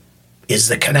 is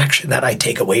the connection that I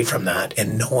take away from that,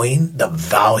 and knowing the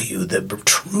value, the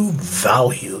true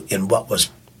value in what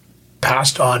was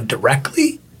passed on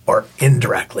directly or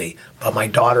indirectly. But my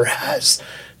daughter has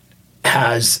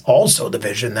also the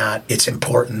vision that it's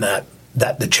important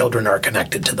that the children are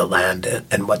connected to the land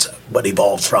and what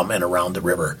evolves from and around the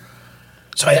river.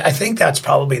 So I think that's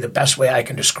probably the best way I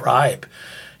can describe.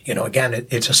 Again,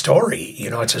 it's a story.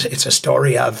 It's a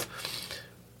story of.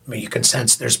 You can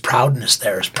sense there's proudness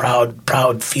there. There's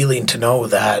proud feeling to know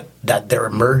that they're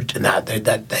immersed in that.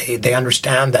 That they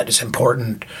understand that it's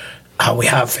important how we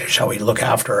have fish, how we look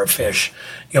after our fish.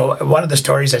 One of the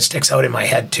stories that sticks out in my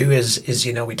head too is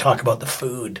we talk about the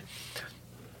food.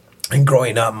 And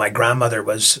growing up, my grandmother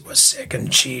was sick,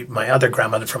 and my other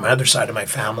grandmother from my other side of my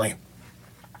family.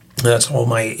 That's all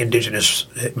my indigenous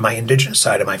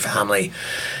side of my family.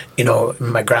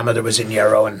 My grandmother was in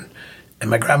Yarrow, and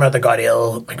my grandmother got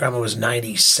ill. My grandma was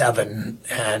 97,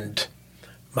 and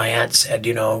my aunt said,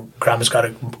 Grandma's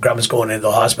going into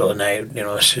the hospital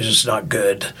tonight. She's just not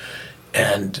good.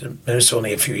 And it was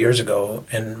only a few years ago,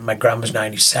 and my grandma's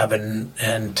 97,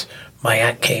 and my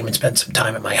aunt came and spent some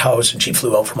time at my house, and she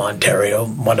flew out from Ontario,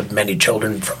 one of many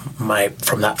children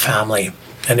from that family,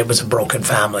 and it was a broken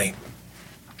family.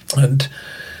 And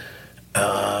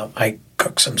I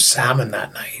cooked some salmon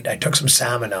that night. I took some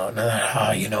salmon out, and I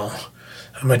thought,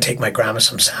 I'm going to take my grandma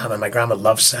some salmon. My grandma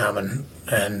loves salmon,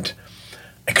 and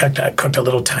I cooked a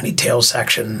little tiny tail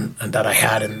section that I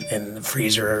had in the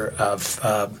freezer of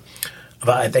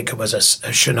I think it was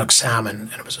a Chinook salmon,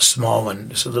 and it was a small one.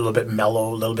 It's a little bit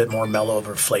mellow, a little bit more mellow of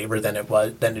a flavor than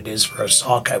it is for a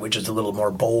sockeye, which is a little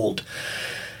more bold.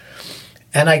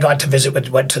 And I got to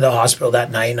went to the hospital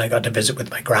that night, and I got to visit with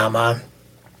my grandma.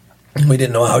 We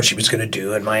didn't know how she was going to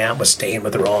do, and my aunt was staying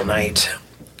with her all night.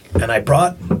 And I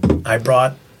brought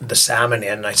the salmon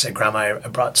in. I said, Grandma, I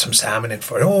brought some salmon in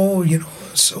for you. Oh,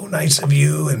 it's so nice of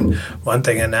you, and one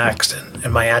thing and next.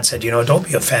 And my aunt said, don't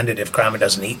be offended if Grandma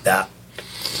doesn't eat that.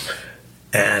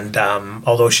 And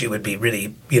although she would be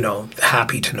really,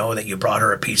 happy to know that you brought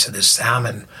her a piece of this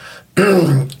salmon,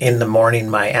 in the morning,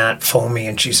 my aunt phoned me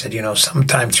and she said,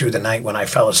 sometime through the night when I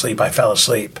fell asleep.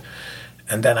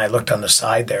 And then I looked on the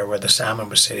side there where the salmon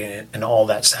was sitting, and all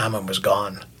that salmon was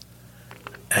gone.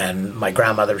 And my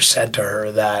grandmother said to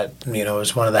her that, it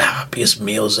was one of the happiest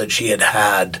meals that she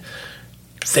had,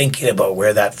 thinking about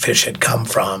where that fish had come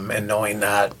from and knowing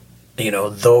that,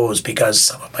 because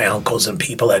some of my uncles and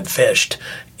people had fished,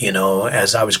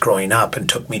 as I was growing up, and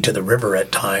took me to the river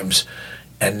at times.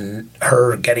 And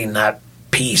her getting that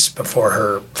piece before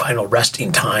her final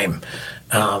resting time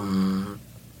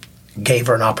gave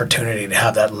her an opportunity to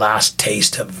have that last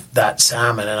taste of that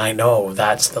salmon. And I know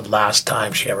that's the last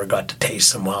time she ever got to taste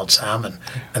some wild salmon.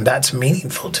 And that's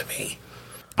meaningful to me.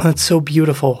 That's so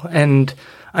beautiful. And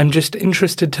I'm just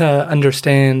interested to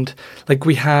understand,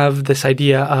 we have this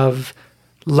idea of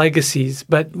legacies,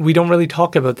 but we don't really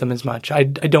talk about them as much. I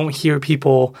don't hear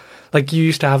people, like you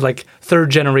used to have like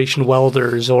third generation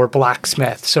welders or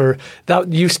blacksmiths, or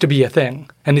that used to be a thing.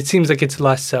 And it seems like it's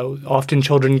less so. Often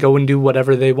children go and do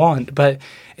whatever they want. But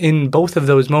in both of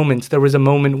those moments, there was a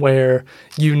moment where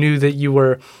you knew that you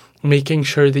were making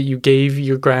sure that you gave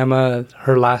your grandma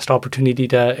her last opportunity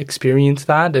to experience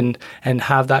that and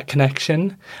have that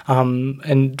connection.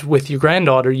 And with your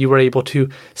granddaughter, you were able to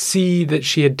see that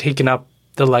she had taken up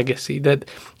the legacy, that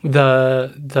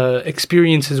the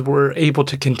experiences were able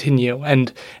to continue.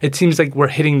 And it seems like we're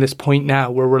hitting this point now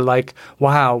where we're like,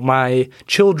 wow, my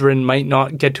children might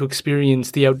not get to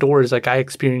experience the outdoors like I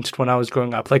experienced when I was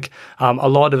growing up. Like a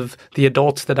lot of the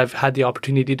adults that I've had the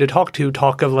opportunity to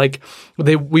talk of like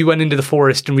we went into the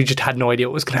forest and we just had no idea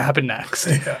what was going to happen next.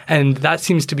 Yeah. And that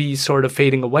seems to be sort of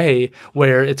fading away,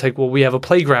 where it's like, well, we have a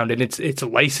playground and it's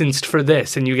licensed for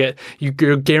this, and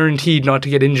you're guaranteed not to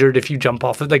get injured if you jump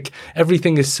off it. Like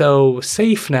everything is so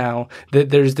safe now that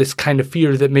there's this kind of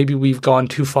fear that maybe we've gone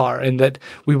too far and that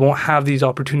we won't have these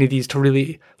opportunities to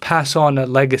really pass on a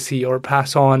legacy or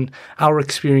pass on our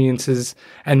experiences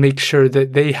and make sure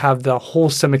that they have the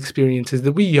wholesome experiences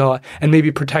that we got, and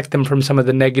maybe protect them from some of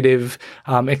the negative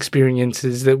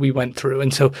experiences that we went through.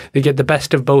 And so they get the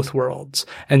best of both worlds.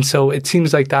 And so it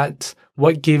seems like that's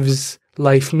what gives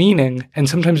life meaning. And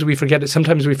sometimes we forget it.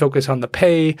 Sometimes we focus on the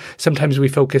pay. Sometimes we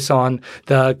focus on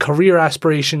the career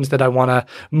aspirations that I want to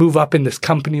move up in this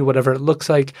company, whatever it looks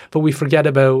like. But we forget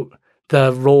about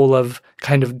the role of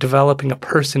kind of developing a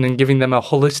person and giving them a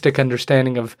holistic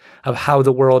understanding of how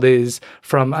the world is,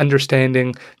 from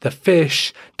understanding the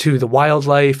fish to the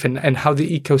wildlife and how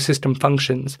the ecosystem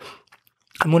functions.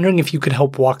 I'm wondering if you could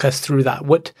help walk us through that.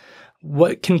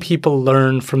 What can people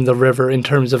learn from the river in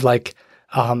terms of like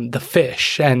the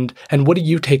fish, and what do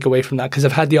you take away from that? Because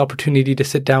I've had the opportunity to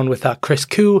sit down with Chris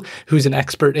Koo, who's an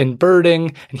expert in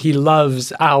birding, and he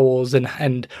loves owls and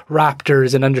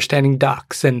raptors and understanding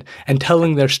ducks and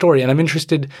telling their story. And I'm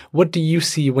interested, what do you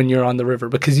see when you're on the river?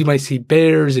 Because you might see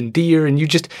bears and deer, and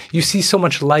you see so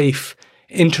much life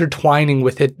intertwining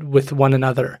with one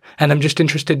another. And I'm just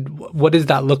interested, what does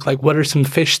that look like? What are some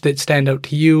fish that stand out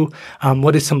to you?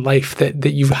 What is some life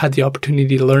that you've had the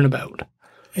opportunity to learn about?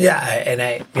 Yeah,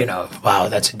 and wow,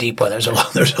 that's a deep one. There's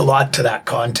a lot to that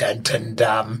content, and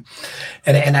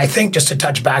I think just to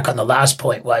touch back on the last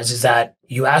point is that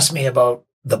you asked me about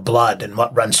the blood and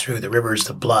what runs through the river is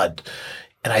the blood,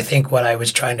 and I think what I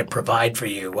was trying to provide for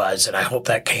you was, and I hope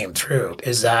that came through,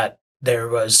 is that there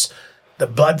was the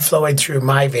blood flowing through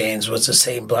my veins was the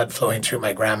same blood flowing through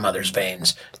my grandmother's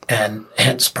veins, and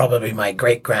hence probably my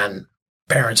great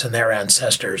grandparents and their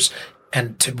ancestors.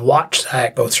 And to watch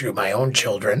that go through my own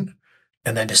children,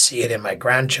 and then to see it in my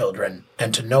grandchildren,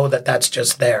 and to know that that's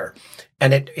just there.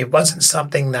 And it wasn't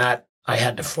something that I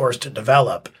had to force to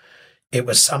develop. It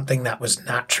was something that was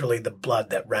naturally the blood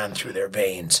that ran through their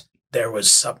veins. There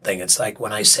was something. It's like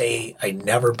when I say I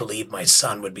never believed my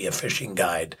son would be a fishing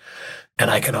guide. And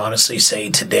I can honestly say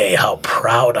today how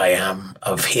proud I am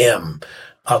of him,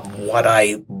 of what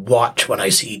I watch when I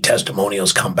see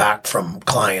testimonials come back from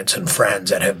clients and friends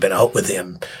that have been out with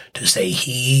him, to say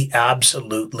he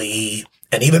absolutely,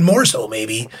 and even more so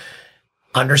maybe,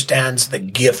 understands the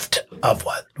gift of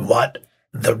what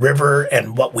the river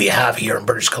and what we have here in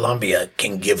British Columbia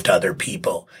can give to other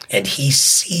people. And he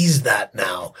sees that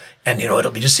now. And,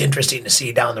 it'll be just interesting to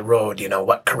see down the road,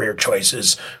 what career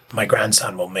choices my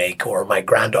grandson will make or my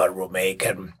granddaughter will make.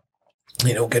 And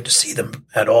good to see them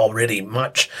at all really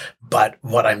much. But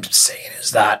what I'm saying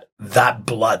is that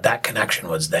blood, that connection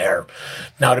was there.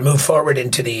 Now to move forward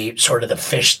into the sort of the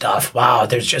fish stuff, wow,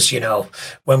 there's just,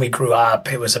 when we grew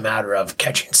up, it was a matter of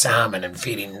catching salmon and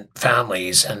feeding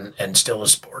families, and still a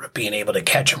sport of being able to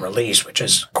catch and release, which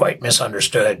is quite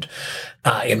misunderstood.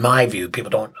 In my view,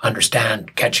 people don't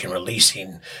understand catching and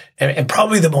releasing. And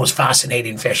probably the most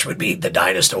fascinating fish would be the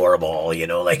dinosaur ball,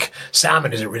 like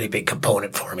salmon is a really big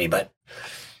component for me, but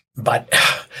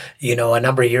a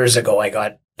number of years ago, I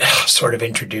got sort of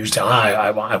introduced to,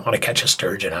 I want to catch a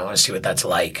sturgeon. I want to see what that's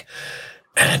like.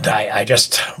 And I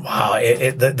just, wow,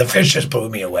 the fish just blew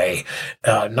me away.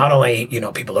 Not only,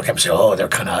 people look up and say, oh, they're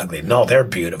kind of ugly. No, they're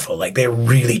beautiful. Like, they're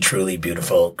really, truly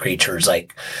beautiful creatures.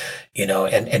 Like,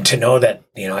 and to know that,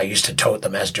 I used to tote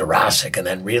them as Jurassic, and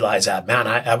then realize that, man,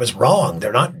 I was wrong.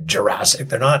 They're not Jurassic.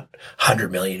 They're not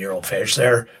 100-million-year-old fish.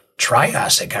 They're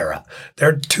Triassic era.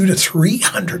 They're 200 to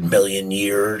 300 million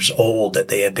years old that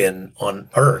they have been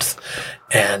on Earth.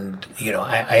 And,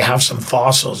 I have some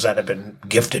fossils that have been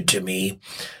gifted to me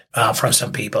from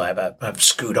some people. I have a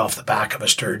scoot off the back of a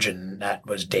sturgeon that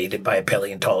was dated by a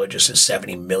paleontologist as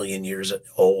 70 million years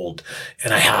old.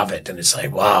 And I have it. And it's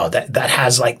like, wow,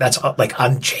 that's like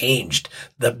unchanged.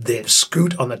 The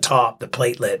scoot on the top, the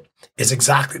platelet is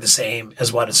exactly the same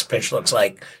as what a fish looks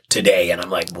like today. And I'm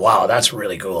like, wow, that's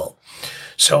really cool.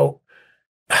 So,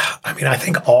 I mean, I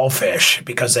think all fish,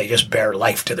 because they just bear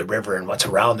life to the river and what's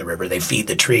around the river, they feed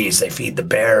the trees, they feed the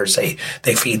bears, they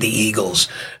feed the eagles.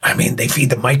 I mean, they feed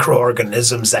the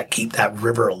microorganisms that keep that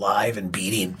river alive and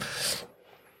beating.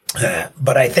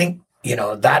 But I think,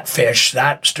 that fish,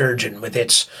 that sturgeon with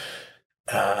its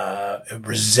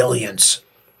resilience,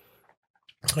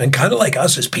 and kind of like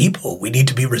us as people, we need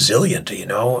to be resilient,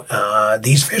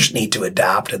 These fish need to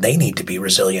adapt and they need to be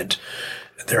resilient.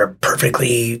 They're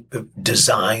perfectly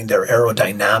designed. They're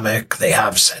aerodynamic. They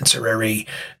have sensory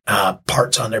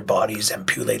parts on their bodies,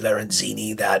 ampullae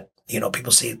larynxini, that,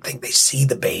 people think they see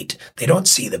the bait. They don't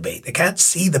see the bait. They can't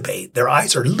see the bait. Their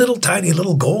eyes are little tiny,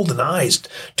 little golden eyes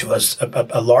to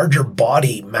a larger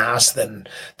body mass than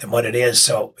what it is.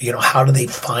 So, how do they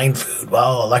find food?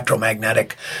 Well,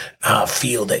 electromagnetic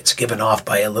field that's given off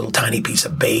by a little tiny piece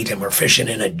of bait, and we're fishing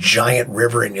in a giant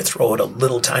river, and you throw out a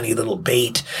little tiny little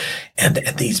bait, and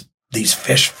these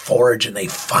fish forage and they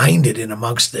find it in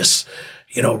amongst this,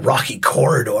 rocky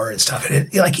corridor and stuff. And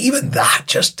even that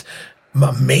just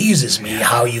amazes me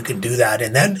how you can do that.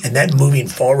 And then moving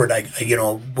forward, we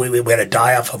had a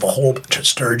die-off of a whole bunch of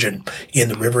sturgeon in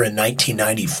the river in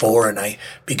 1994, and I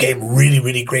became really,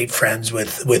 really great friends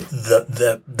with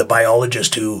the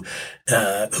biologist who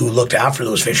looked after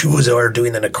those fish, who was there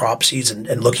doing the necropsies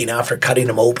and looking after cutting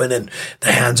them open and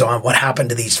the hands-on, what happened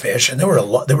to these fish. And they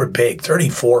were big,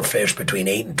 34 fish between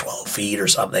 8 and 12 feet or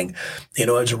something. It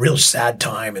was a real sad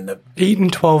time. 8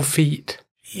 and 12 feet.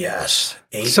 Yes.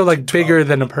 So bigger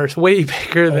than a person, way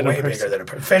bigger than a person. Way bigger than a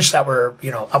person. Fish that were,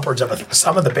 upwards of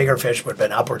some of the bigger fish would have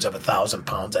been upwards of 1,000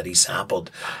 pounds that he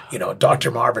sampled. Dr.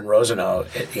 Marvin Rosenau,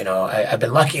 I've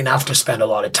been lucky enough to spend a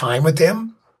lot of time with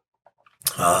him.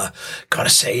 Gotta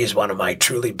say, he's one of my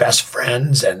truly best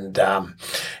friends. And,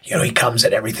 he comes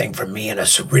at everything from me in a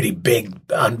really big,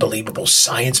 unbelievable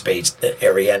science-based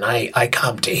area. And I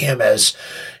come to him as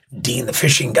Dean, the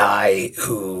fishing guy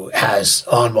who has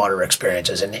on-water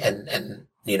experiences, and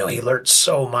he learned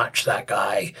so much, that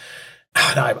guy.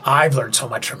 And I've learned so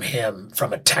much from him,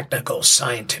 from a technical,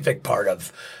 scientific part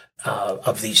of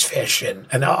these fish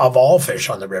and of all fish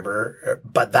on the river,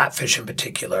 but that fish in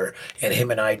particular. And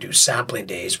him and I do sampling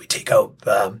days. We take out,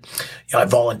 I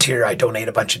volunteer. I donate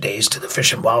a bunch of days to the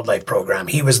Fish and Wildlife Program.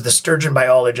 He was the sturgeon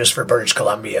biologist for British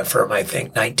Columbia from, I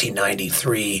think,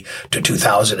 1993 to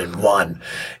 2001.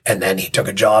 And then he took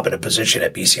a job and a position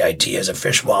at BCIT as a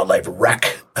Fish Wildlife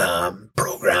Rec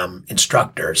program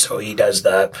instructor. So he does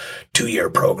the 2-year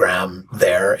program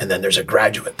there. And then there's a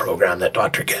graduate program that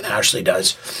Dr. Ken Ashley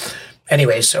does.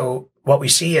 Anyway, so what we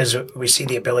see is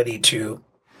the ability to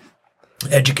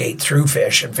educate through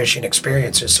fish and fishing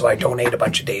experiences. So I donate a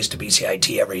bunch of days to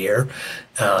BCIT every year.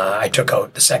 I took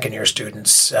out the second-year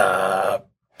students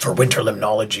for winter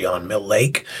limnology on Mill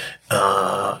Lake,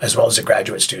 as well as the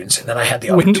graduate students. And then I had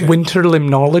the opportunity. Winter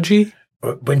limnology?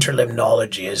 Winter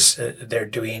limnology is they're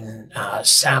doing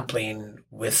sampling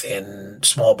within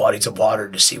small bodies of water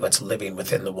to see what's living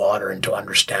within the water and to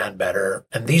understand better.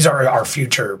 And these are our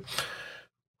future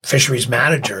fisheries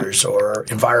managers or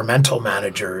environmental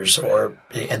managers,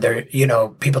 and they're,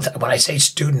 people, when I say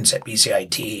students at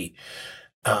BCIT,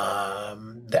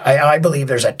 I believe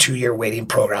there's a 2-year waiting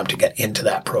program to get into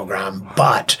that program.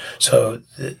 But so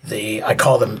I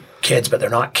call them kids, but they're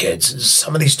not kids.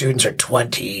 Some of these students are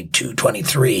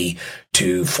 23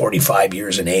 to 45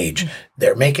 years in age.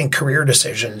 They're making career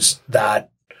decisions that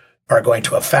are going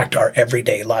to affect our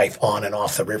everyday life on and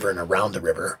off the river and around the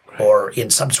river, or in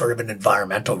some sort of an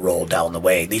environmental role down the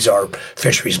way. These are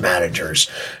fisheries managers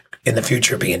in the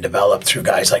future being developed through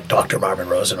guys like Dr. Marvin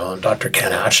Rosenau and Dr.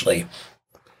 Ken Ashley.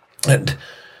 And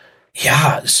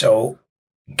yeah, so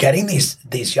getting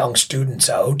these young students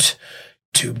out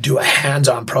to do a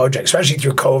hands-on project, especially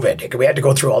through COVID. We had to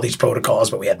go through all these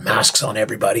protocols, but we had masks on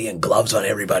everybody and gloves on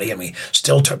everybody, and we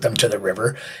still took them to the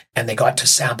river, and they got to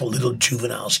sample little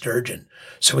juvenile sturgeon.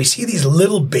 So we see these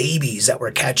little babies that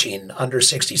we're catching under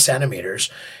 60 centimeters,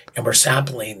 and we're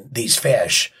sampling these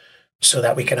fish so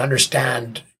that we can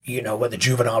understand, what the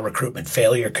juvenile recruitment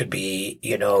failure could be,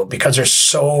 because there's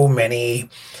so many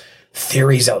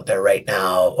theories out there right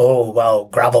now. Oh, well,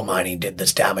 gravel mining did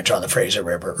this damage on the Fraser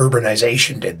River.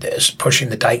 Urbanization did this. Pushing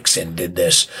the dikes in did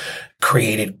this.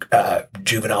 Created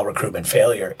juvenile recruitment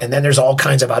failure. And then there's all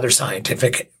kinds of other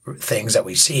scientific things that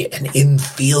we see and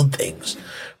in-field things.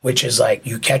 which is like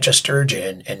you catch a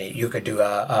sturgeon and you could do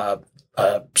a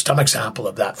stomach sample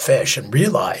of that fish and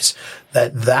realize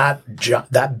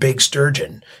that big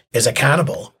sturgeon is a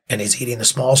cannibal and is eating the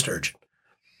small sturgeon.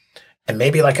 And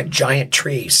maybe like a giant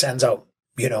tree sends out,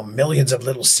 millions of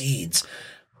little seeds,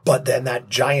 but then that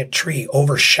giant tree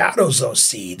overshadows those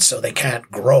seeds so they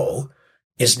can't grow,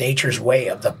 is nature's way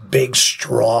of the big,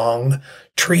 strong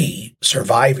tree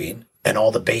surviving and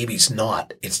all the babies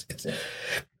not.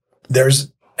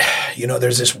 There's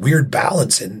this weird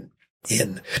balance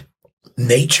in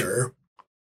nature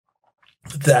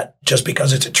that just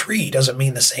because it's a tree doesn't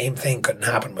mean the same thing couldn't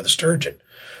happen with a sturgeon.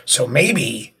 So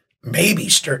maybe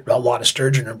a lot of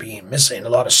sturgeon are being missing, a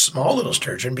lot of small little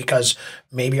sturgeon, because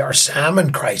maybe our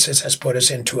salmon crisis has put us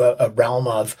into a realm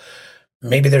of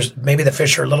maybe the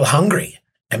fish are a little hungry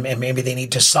and maybe they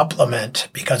need to supplement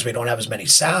because we don't have as many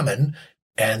salmon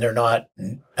and they're not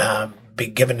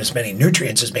being given as many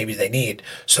nutrients as maybe they need.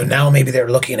 So now maybe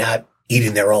they're looking at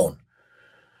eating their own.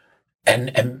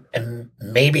 And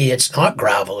maybe it's not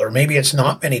gravel, or maybe it's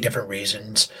not many different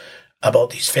reasons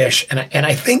about these fish. And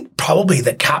I think probably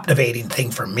the captivating thing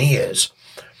for me is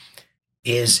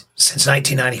since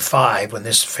 1995, when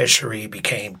this fishery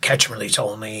became catch and release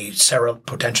only,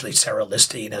 potentially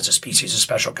cerealistic as a species of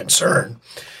special concern,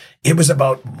 it was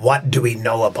about what do we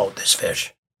know about this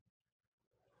fish?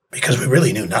 Because we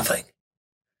really knew nothing.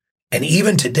 And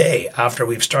even today, after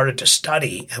we've started to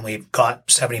study and we've got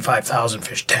 75,000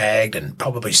 fish tagged and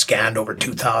probably scanned over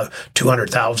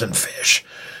 200,000 fish,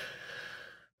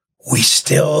 we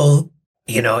still,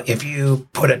 if you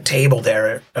put a table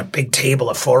there, a big table,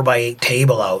 a 4x8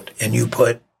 table out, and you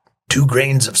put 2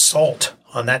 grains of salt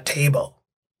on that table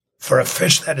for a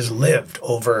fish that has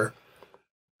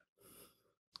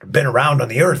been around on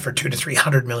the earth for 200 to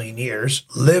 300 million years,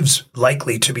 lives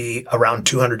likely to be around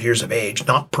 200 years of age,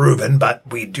 not proven, but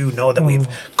we do know that we've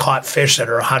caught fish that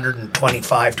are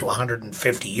 125 to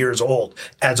 150 years old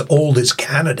as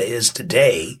Canada is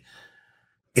today,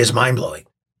 is mind-blowing.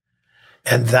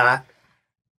 And that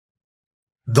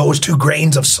those 2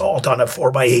 grains of salt on a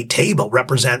 4x8 table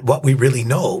represent what we really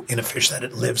know in a fish that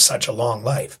it lives such a long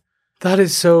life. That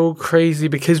is so crazy,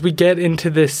 because we get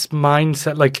into this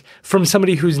mindset, like from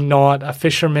somebody who's not a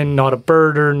fisherman, not a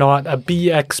birder, not a bee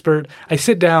expert. I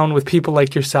sit down with people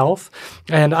like yourself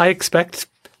and I expect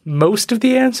most of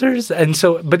the answers. And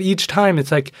so, but each time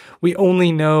it's like, we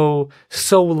only know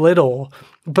so little,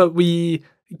 but we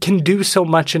can do so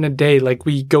much in a day. Like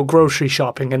we go grocery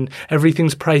shopping and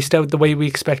everything's priced out the way we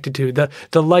expect it to.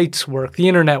 The lights work, the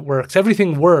internet works,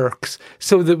 everything works,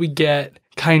 so that we get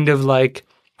kind of like,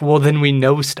 well, then we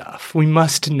know stuff. We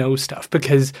must know stuff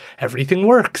because everything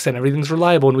works and everything's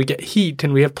reliable and we get heat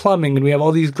and we have plumbing and we have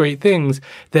all these great things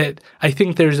that I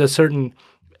think there's a certain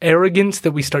arrogance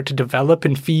that we start to develop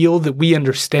and feel that we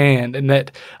understand, and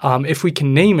that if we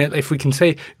can name it, if we can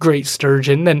say great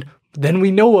sturgeon, then we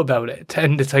know about it.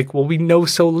 And it's like, well, we know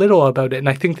so little about it. And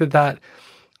I think that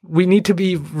we need to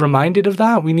be reminded of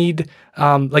that. We need,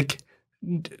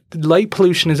 light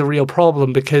pollution is a real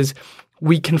problem because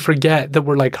we can forget that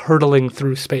we're like hurtling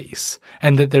through space,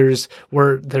 and that there's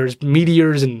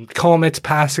meteors and comets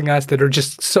passing us that are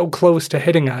just so close to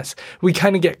hitting us. We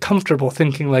kind of get comfortable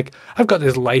thinking like, I've got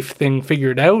this life thing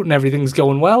figured out and everything's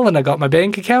going well and I got my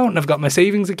bank account and I've got my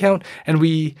savings account. And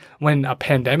when a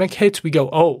pandemic hits, we go,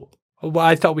 oh, well,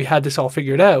 I thought we had this all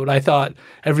figured out. I thought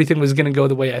everything was going to go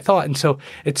the way I thought. And so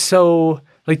it's so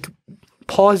like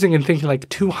pausing and thinking like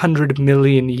 200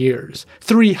 million years,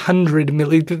 300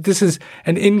 million, this is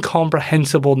an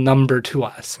incomprehensible number to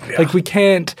us. Yeah. Like we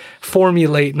can't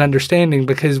formulate an understanding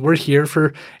because we're here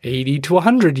for 80 to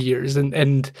 100 years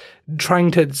and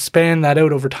trying to span that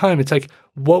out over time. It's like,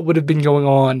 what would have been going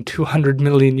on 200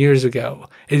 million years ago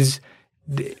is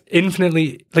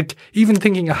infinitely, like even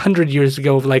thinking 100 years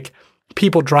ago of like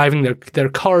people driving their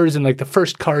cars and like the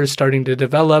first cars starting to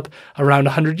develop around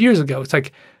 100 years ago. It's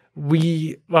like,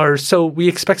 we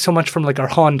expect so much from like our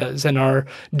Hondas and our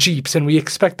Jeeps, and we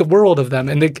expect the world of them.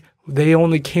 And they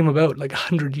only came about like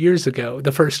 100 years ago,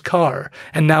 the first car.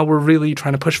 And now we're really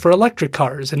trying to push for electric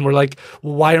cars. And we're like,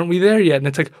 well, why aren't we there yet? And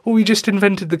it's like, well, we just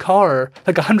invented the car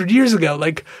like 100 years ago.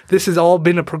 Like this has all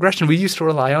been a progression. We used to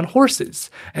rely on horses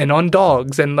and on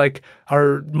dogs, and like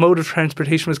our mode of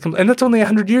transportation was, and that's only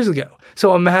 100 years ago.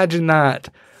 So imagine that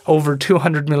over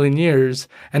 200 million years,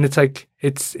 and it's like,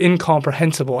 it's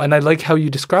incomprehensible. And I like how you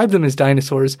describe them as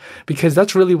dinosaurs, because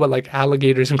that's really what like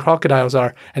alligators and crocodiles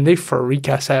are, and they freak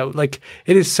us out. Like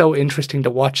it is so interesting to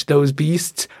watch those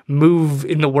beasts move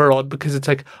in the world, because it's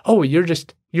like, oh,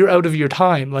 you're out of your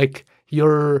time. Like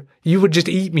you would just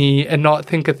eat me and not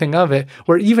think a thing of it,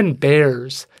 where even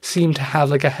bears seem to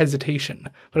have like a hesitation.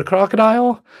 But a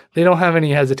crocodile, they don't have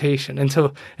any hesitation. And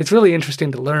so it's really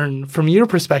interesting to learn from your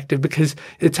perspective, because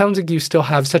it sounds like you still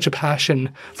have such a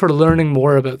passion for learning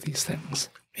more about these things.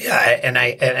 Yeah, and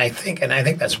I think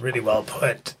that's really well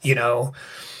put.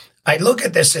 I look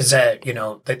at this as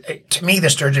to me, the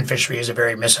sturgeon fishery is a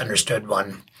very misunderstood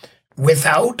one.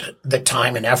 Without the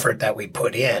time and effort that we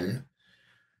put in,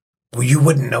 you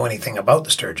wouldn't know anything about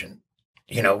the sturgeon.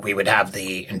 We would have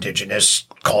the indigenous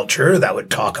culture that would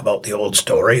talk about the old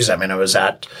stories. I mean, I was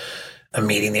at a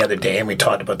meeting the other day and we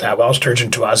talked about that. Well,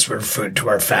 sturgeon to us were food to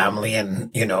our family, and,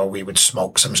 we would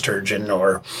smoke some sturgeon,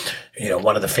 or,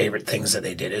 one of the favorite things that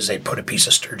they did is they put a piece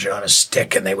of sturgeon on a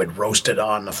stick and they would roast it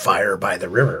on the fire by the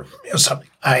river. Something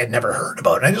I had never heard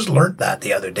about. And I just learned that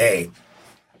the other day,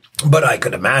 but I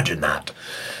could imagine that,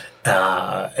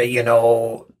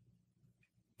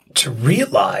 to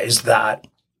realize that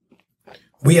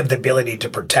we have the ability to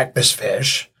protect this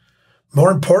fish.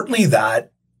 More importantly,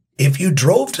 that if you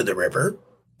drove to the river,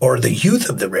 or the youth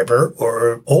of the river,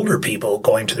 or older people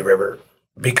going to the river,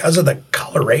 because of the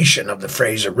coloration of the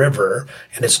Fraser River,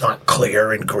 and it's not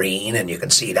clear and green and you can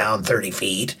see down 30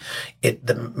 feet,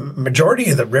 the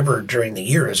majority of the river during the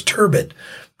year is turbid.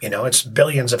 It's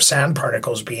billions of sand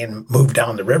particles being moved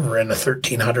down the river in a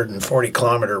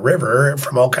 1,340-kilometer river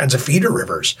from all kinds of feeder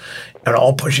rivers, and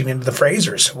all pushing into the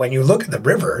Frasers. So when you look at the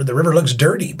river looks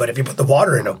dirty, but if you put the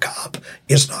water in a cup,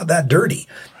 it's not that dirty.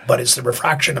 But it's the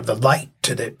refraction of the light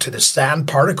to the sand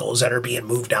particles that are being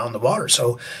moved down the water.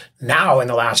 So now, in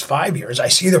the last 5 years, I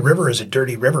see the river as a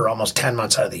dirty river almost 10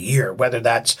 months out of the year. Whether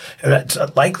that's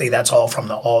likely, that's all from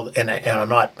and I'm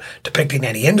not depicting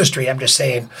any industry. I'm just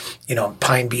saying,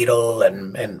 pine beetle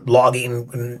and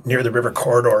logging near the river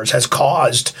corridors has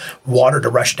caused water to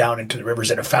rush down into the rivers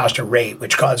at a faster rate,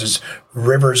 which causes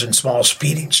rivers and small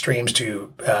feeding streams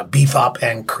to beef up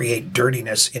and create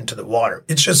dirtiness into the water.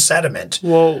 It's just sediment.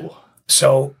 Whoa.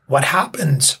 So what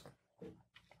happens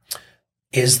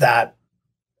is that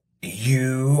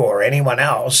you or anyone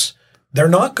else, they're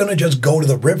not going to just go to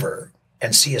the river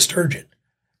and see a sturgeon.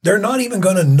 They're not even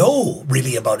going to know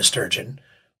really about a sturgeon,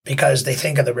 because they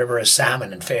think of the river as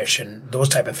salmon and fish and those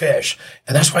type of fish.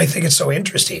 And that's why I think it's so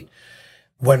interesting.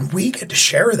 When we get to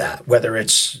share that, whether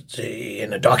it's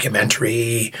in a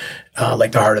documentary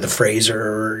like The Heart of the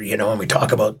Fraser, and we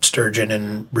talk about sturgeon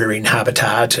and rearing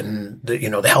habitat and the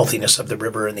healthiness of the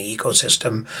river and the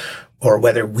ecosystem, or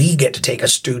whether we get to take a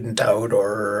student out,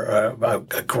 or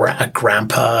a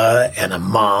grandpa and a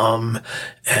mom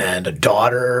and a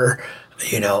daughter,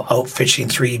 out fishing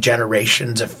 3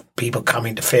 generations of people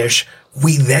coming to fish,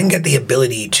 we then get the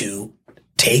ability to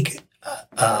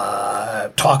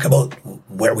talk about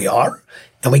where we are,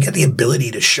 and we get the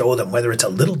ability to show them, whether it's a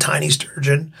little tiny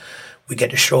sturgeon, we get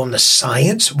to show them the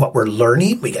science, what we're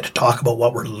learning. We get to talk about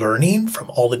what we're learning from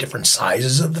all the different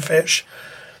sizes of the fish.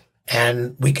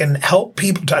 And we can help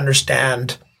people to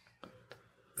understand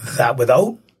that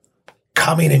without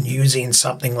coming and using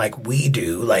something like we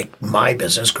do, like my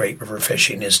business, Great River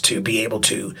Fishing, is to be able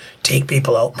to take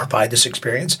people out and provide this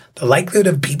experience. The likelihood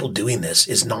of people doing this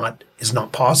is not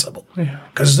possible.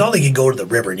 Because it's not like you go to the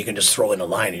river and you can just throw in a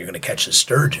line and you're going to catch the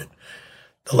sturgeon.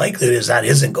 The likelihood is that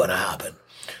isn't going to happen.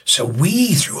 So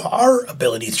we, through our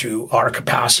ability, through our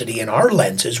capacity and our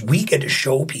lenses, we get to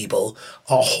show people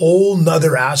a whole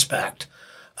nother aspect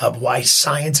of why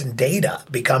science and data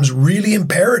becomes really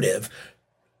imperative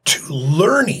to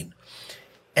learning.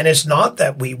 And it's not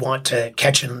that we want to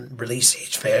catch and release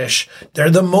these fish. They're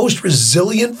the most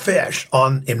resilient fish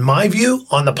in my view,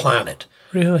 on the planet.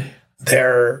 Really?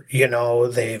 They're,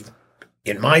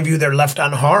 in my view, they're left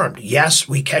unharmed. Yes,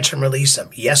 we catch and release them.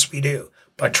 Yes, we do.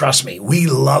 But trust me, we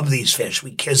love these fish.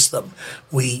 We kiss them.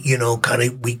 We,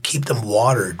 we keep them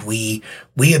watered. We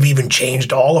have even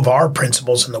changed all of our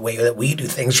principles in the way that we do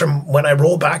things from when I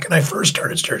roll back and I first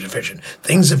started sturgeon fishing.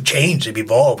 Things have changed. They've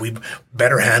evolved. We've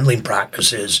better handling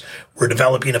practices. We're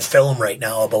developing a film right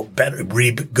now about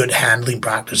really good handling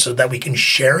practices so that we can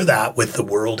share that with the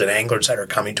world and anglers that are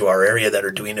coming to our area that are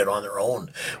doing it on their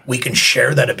own. We can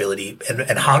share that ability.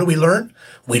 And how do we learn?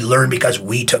 We learn because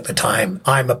we took the time.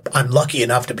 I'm lucky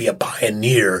enough to be a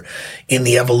pioneer in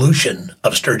the evolution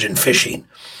of sturgeon fishing.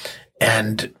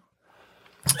 And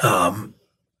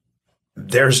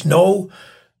there's no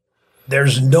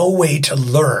way to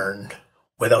learn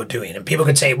without doing. And people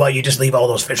could say, well, you just leave all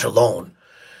those fish alone.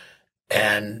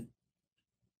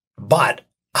 But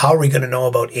how are we going to know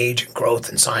about age and growth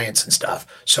and science and stuff?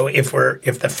 So if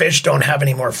the fish don't have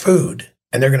any more food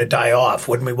and they're going to die off,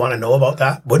 wouldn't we want to know about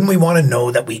that? Wouldn't we want to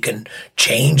know that we can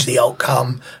change the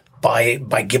outcome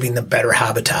by giving them better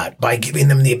habitat, by giving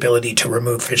them the ability to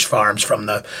remove fish farms from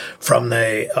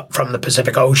the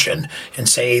Pacific Ocean, and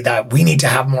say that we need to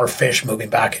have more fish moving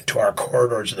back into our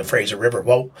corridors of the Fraser River.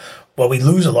 Well, we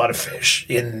lose a lot of fish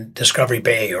in Discovery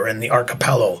Bay or in the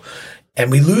archipelago, and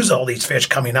we lose all these fish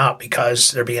coming up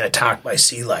because they're being attacked by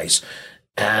sea lice.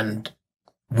 And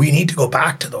we need to go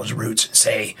back to those roots and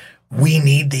say, we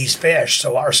need these fish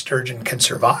so our sturgeon can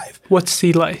survive. What's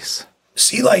sea lice?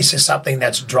 Sea lice is something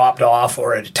that's dropped off,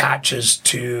 or it attaches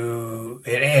to,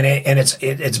 and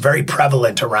it's very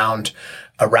prevalent around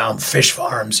fish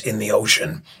farms in the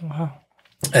ocean. Wow.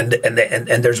 And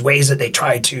there's ways that they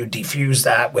try to diffuse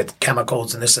that with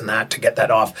chemicals and this and that to get that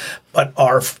off. But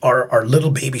our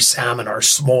little baby salmon, our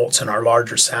smolts, and our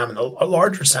larger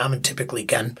salmon typically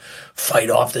can fight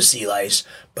off the sea lice.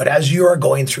 But as you are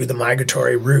going through the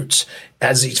migratory routes,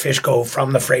 as these fish go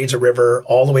from the Fraser River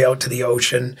all the way out to the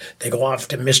ocean, they go off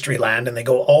to Mystery Land and they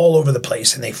go all over the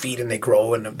place and they feed and they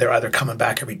grow, and they're either coming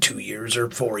back every 2 years or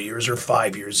 4 years or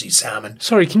 5 years, these salmon.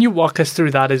 Sorry, can you walk us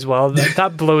through that as well?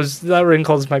 That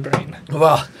wrinkles my brain.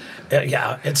 Well,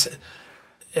 yeah,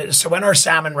 so when our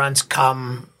salmon runs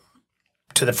come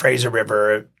to the Fraser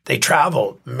River, they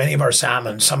travel. Many of our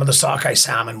salmon, some of the sockeye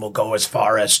salmon will go as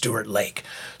far as Stewart Lake.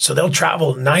 So they'll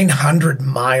travel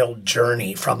 900-mile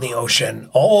journey from the ocean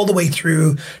all the way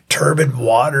through turbid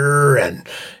water and,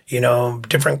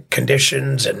 different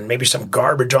conditions, and maybe some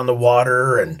garbage on the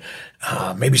water, and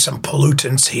maybe some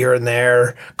pollutants here and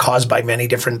there caused by many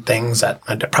different things that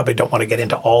I probably don't want to get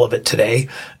into all of it today.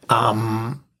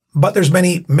 But there's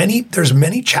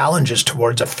many challenges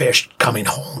towards a fish coming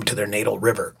home to their natal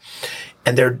river.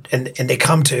 And they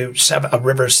come to a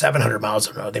river 700 miles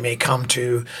in a row. They may come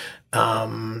to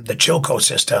the Chilco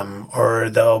system, or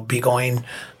they'll be going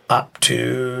up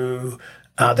to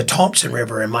the Thompson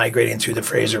River and migrating through the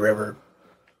Fraser River.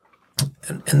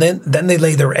 And then they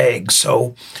lay their eggs.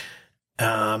 So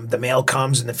the male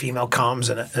comes and the female comes,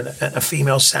 and a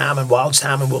female salmon, wild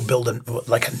salmon, will build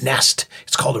like a nest.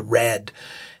 It's called a redd.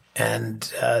 And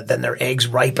then their eggs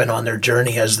ripen on their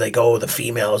journey as they go, the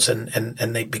females, and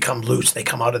they become loose. They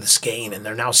come out of the skein, and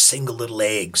they're now single little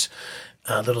eggs,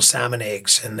 little salmon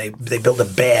eggs, and they build a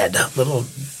bed, a little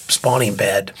spawning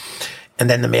bed. And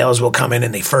then the males will come in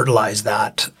and they fertilize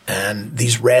that. And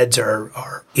these redds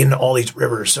are in all these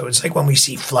rivers. So it's like when we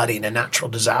see flooding, a natural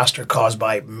disaster caused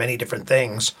by many different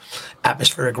things,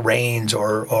 atmospheric rains,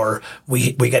 or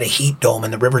we get a heat dome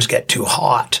and the rivers get too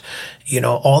hot.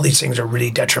 All these things are really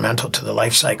detrimental to the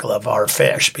life cycle of our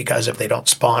fish, because if they don't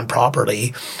spawn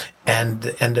properly and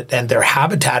their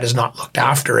habitat is not looked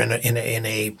after in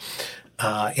a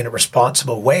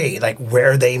responsible way, like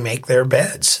where they make their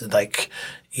beds, like,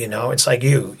 it's like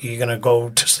you're going to go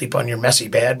to sleep on your messy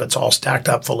bed, but it's all stacked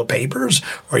up full of papers,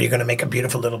 or you're going to make a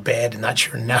beautiful little bed and that's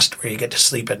your nest where you get to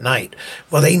sleep at night.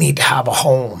 Well, they need to have a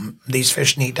home. These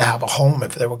fish need to have a home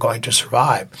if they were going to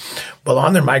survive. Well,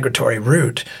 on their migratory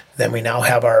route, then we now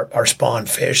have our spawn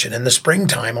fish. And in the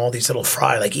springtime, all these little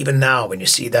fry, like even now when you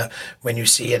see a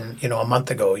month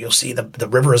ago, you'll see the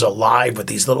river is alive with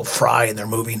these little fry, and they're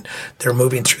moving through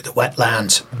the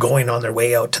wetlands, going on their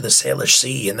way out to the Salish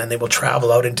Sea, and then they will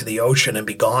travel out into the ocean and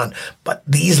be gone. But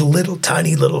these little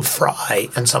tiny little fry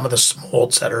and some of the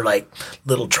smolts that are like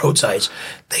little trout size,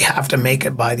 they have to make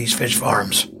it by these fish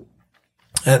farms.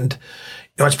 And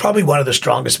it's probably one of the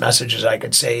strongest messages I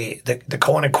could say. The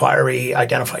Cohen Inquiry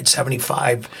identified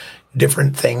 75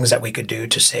 different things that we could do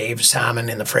to save salmon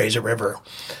in the Fraser River.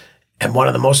 And one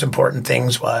of the most important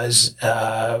things was,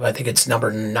 I think it's number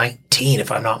 19,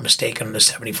 if I'm not mistaken, the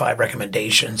 75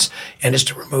 recommendations, and is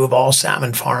to remove all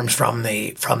salmon farms from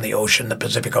the ocean, the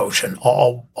Pacific Ocean,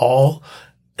 all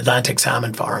Atlantic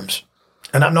salmon farms.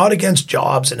 And I'm not against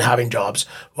jobs and having jobs.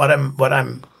 What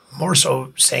I'm more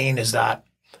so saying is that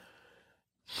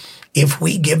if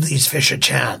we give these fish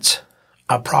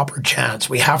a proper chance,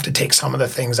 we have to take some of the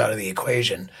things out of the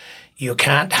equation. You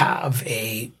can't have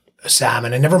a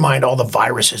salmon, and never mind all the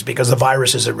viruses, because the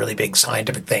virus is a really big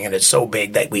scientific thing, and it's so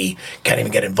big that we can't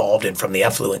even get involved in from the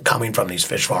effluent coming from these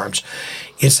fish farms.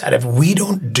 It's that if we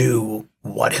don't do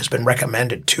what has been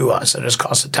recommended to us, that has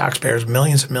cost the taxpayers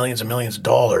millions and millions and millions of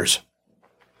dollars,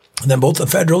 then both the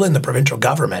federal and the provincial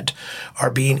government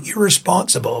are being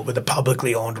irresponsible with a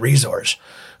publicly owned resource.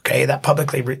 Okay, that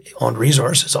publicly owned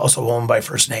resource is also owned by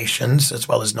First Nations as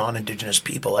well as non-Indigenous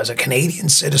people. As a Canadian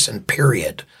citizen,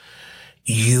 period,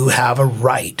 you have a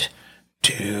right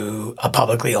to a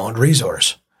publicly owned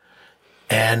resource.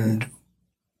 And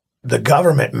the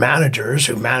government managers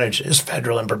who manage this,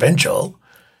 federal and provincial,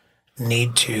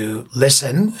 need to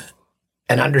listen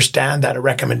and understand that a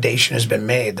recommendation has been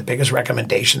made, the biggest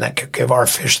recommendation that could give our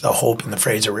fish the hope in the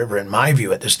Fraser River, in my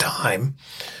view, at this time,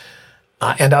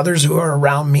 and others who are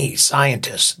around me,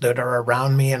 scientists that are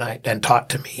around me and talk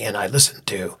to me and I listen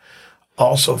to,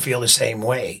 also feel the same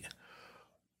way.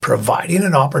 Providing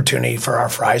an opportunity for our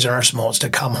fries and our smolts to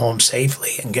come home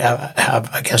safely and have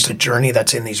against a journey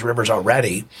that's in these rivers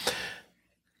already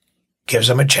gives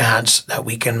them a chance that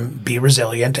we can be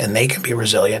resilient and they can be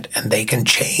resilient and they can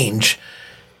change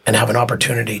and have an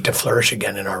opportunity to flourish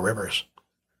again in our rivers.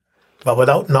 But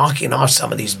without knocking off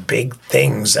some of these big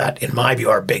things that, in my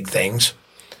view, are big things,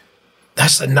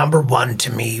 that's the number one,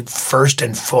 to me, first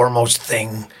and foremost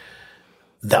thing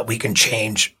that we can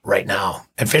change right now.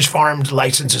 And fish farms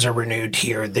licenses are renewed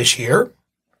here this year.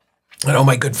 I know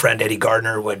my good friend Eddie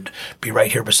Gardner would be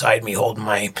right here beside me holding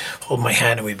my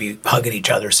hand, and we'd be hugging each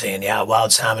other saying, yeah,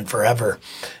 wild salmon forever,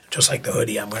 just like the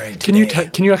hoodie I'm wearing today.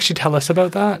 Can you actually tell us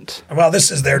about that? Well, this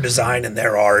is their design and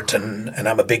their art, and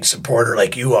I'm a big supporter,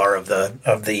 like you are, of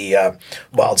the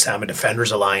Wild Salmon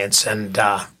Defenders Alliance. And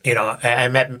I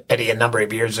met Eddie a number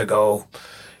of years ago,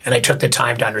 and I took the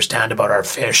time to understand about our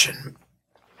fish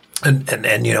and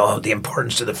the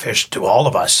importance of the fish to all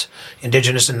of us,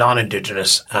 Indigenous and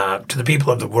non-Indigenous, to the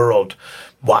people of the world,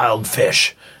 wild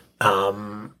fish.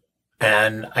 Eddie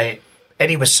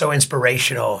was so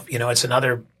inspirational. It's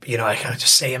another, I kind of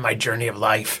just say in my journey of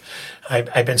life,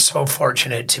 I've been so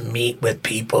fortunate to meet with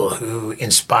people who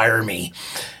inspire me,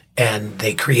 and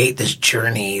they create this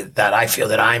journey that I feel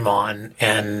that I'm on,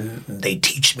 and they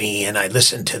teach me and I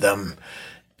listen to them.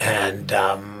 And,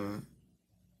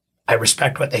 I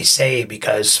respect what they say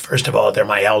because, first of all, they're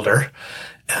my elder.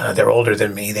 They're older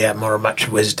than me. They have much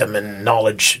wisdom and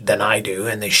knowledge than I do,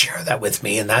 and they share that with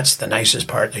me. And that's the nicest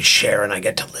part. They share, and I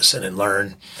get to listen and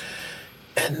learn.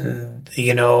 And,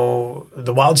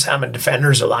 the Wild Salmon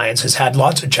Defenders Alliance has had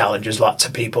lots of challenges. Lots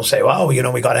of people say, well,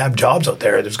 we got to have jobs out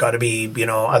there. There's got to be,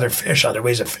 other fish, other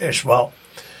ways of fish. Well,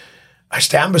 I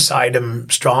stand beside them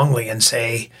strongly and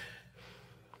say,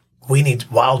 we need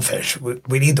wild fish.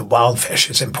 We need the wild fish.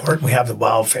 It's important we have the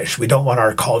wild fish. We don't want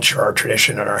our culture, our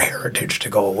tradition, and our heritage to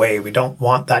go away. We don't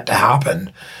want that to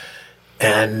happen.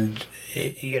 And,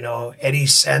 Eddie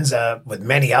with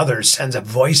many others, sends a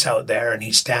voice out there, and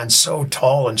he stands so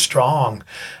tall and strong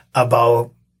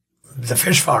about the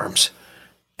fish farms.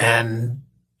 And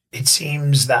it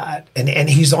seems that, and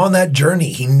he's on that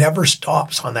journey. He never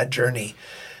stops on that journey.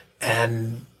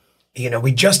 And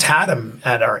we just had him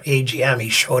at our AGM. He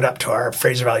showed up to our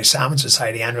Fraser Valley Salmon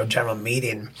Society annual general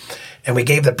meeting, and we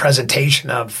gave the presentation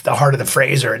of the Heart of the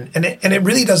Fraser. And it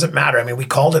really doesn't matter. I mean, we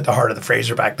called it the Heart of the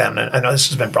Fraser back then. And I know this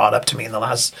has been brought up to me in the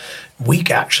last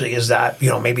week, actually, is that,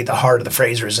 maybe the Heart of the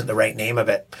Fraser isn't the right name of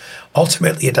it.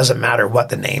 Ultimately, it doesn't matter what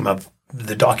the name of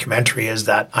the documentary is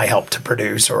that I helped to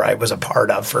produce or I was a part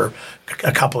of for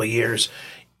a couple of years.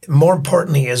 More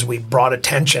importantly, is we brought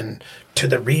attention to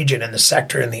the region and the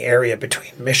sector in the area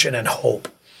between Mission and Hope,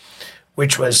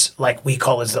 which was, like we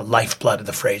call, is the lifeblood of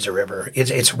the Fraser River.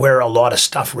 It's where a lot of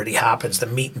stuff really happens, the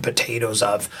meat and potatoes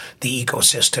of the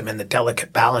ecosystem and the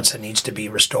delicate balance that needs to be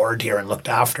restored here and looked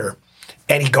after.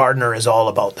 Eddie Gardner is all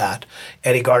about that.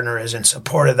 Eddie Gardner is in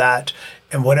support of that.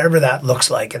 And whatever that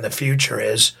looks like in the future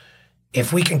is,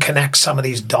 if we can connect some of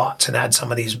these dots and add some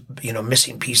of these,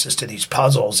 missing pieces to these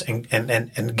puzzles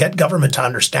and get government to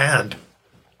understand,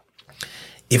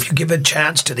 if you give a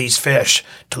chance to these fish,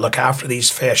 to look after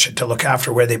these fish and to look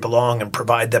after where they belong and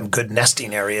provide them good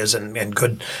nesting areas and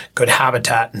good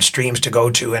habitat and streams to go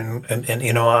to and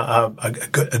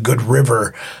a good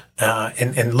river,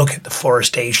 and look at the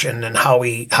forestation and how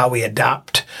we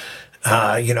adapt.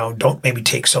 Don't maybe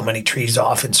take so many trees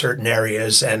off in certain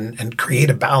areas and create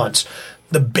a balance.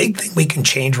 The big thing we can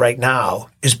change right now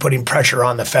is putting pressure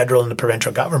on the federal and the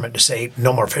provincial government to say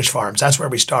no more fish farms. That's where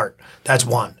we start. That's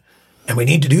one. And we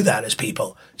need to do that as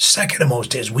people. Second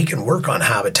most is we can work on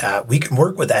habitat. We can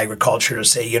work with agriculture to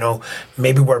say,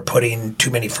 maybe we're putting too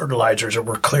many fertilizers or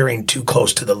we're clearing too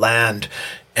close to the land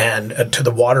and to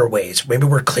the waterways. Maybe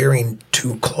we're clearing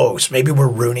too close. Maybe we're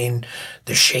ruining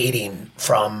the shading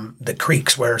from the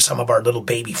creeks where some of our little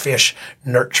baby fish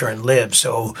nurture and live.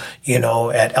 So,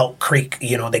 at Elk Creek,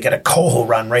 they get a coho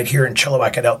run right here in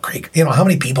Chilliwack at Elk Creek. How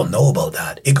many people know about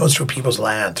that? It goes through people's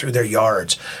land, through their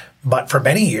yards. But for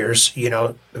many years,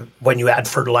 when you add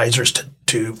fertilizers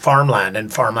to farmland,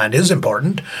 and farmland is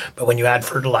important, but when you add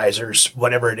fertilizers,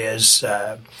 whatever it is,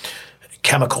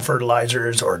 chemical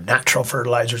fertilizers or natural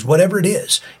fertilizers, whatever it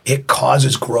is, it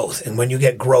causes growth. And when you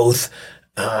get growth,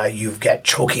 you get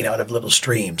choking out of little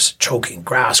streams.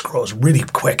 Grass grows really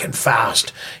quick and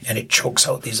fast, and it chokes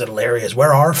out these little areas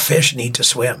where our fish need to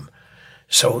swim.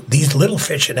 So these little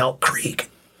fish in Elk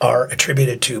Creek are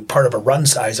attributed to part of a run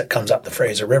size that comes up the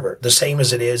Fraser River, the same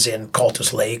as it is in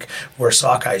Cultus Lake, where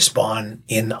sockeye spawn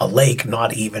in a lake,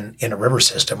 not even in a river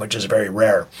system, which is very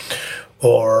rare.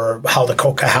 Or how the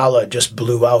Coquihalla just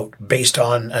blew out based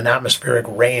on an atmospheric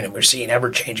rain, and we're seeing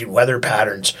ever-changing weather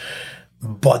patterns.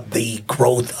 But the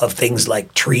growth of things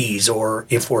like trees, or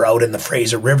if we're out in the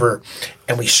Fraser River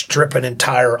and we strip an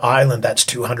entire island that's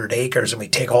 200 acres and we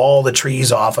take all the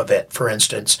trees off of it, for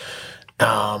instance,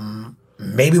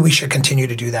 maybe we should continue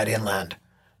to do that inland.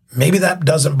 Maybe that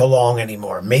doesn't belong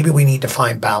anymore. Maybe we need to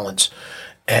find balance,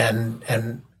 and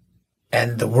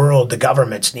the world, the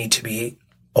governments need to be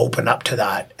open up to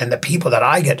that. And the people that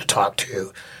I get to talk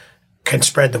to can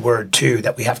spread the word too,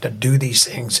 that we have to do these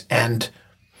things. And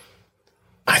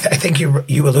I think you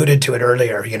alluded to it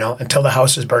earlier, until the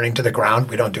house is burning to the ground,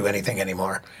 we don't do anything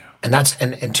anymore. And that's,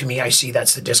 and to me, I see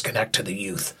that's the disconnect to the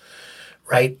youth,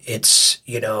 right? It's,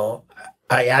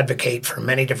 I advocate for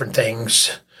many different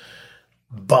things,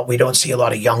 but we don't see a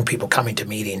lot of young people coming to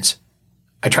meetings.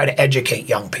 I try to educate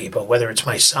young people, whether it's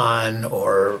my son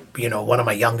or, one of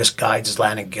my youngest guides is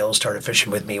Landon Gill, started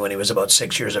fishing with me when he was about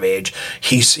 6 years of age.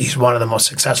 He's one of the most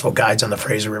successful guides on the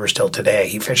Fraser River still today.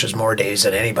 He fishes more days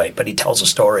than anybody, but he tells a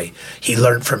story. He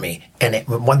learned from me. And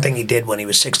one thing he did when he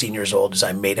was 16 years old is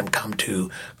I made him come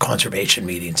to conservation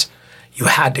meetings. You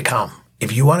had to come.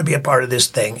 If you want to be a part of this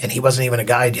thing, and he wasn't even a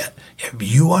guide yet, if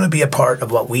you want to be a part of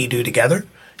what we do together,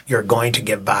 you're going to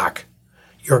give back.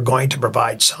 You're going to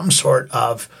provide some sort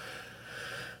of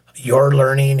your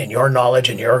learning and your knowledge,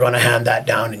 and you're going to hand that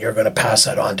down and you're going to pass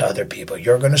that on to other people.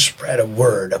 You're going to spread a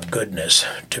word of goodness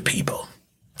to people.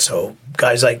 So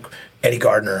guys like Eddie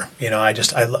Gardner,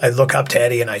 I look up to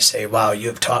Eddie and I say, wow,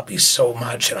 you've taught me so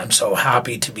much, and I'm so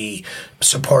happy to be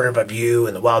supportive of you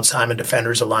and the Wild Salmon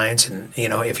Defenders Alliance. And,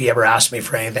 if he ever asks me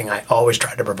for anything, I always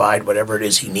try to provide whatever it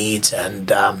is he needs. And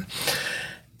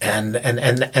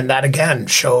that again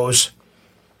shows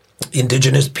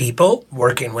Indigenous people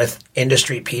working with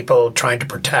industry people trying to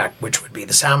protect, which would be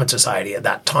the Salmon Society at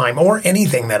that time, or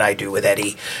anything that I do with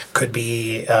Eddie could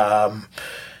be, the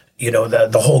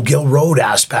whole Gill Road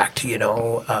aspect,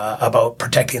 about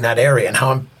protecting that area and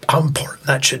how important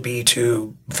that should be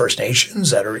to First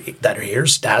Nations that are here,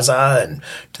 Staza, and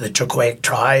to the Chilcoot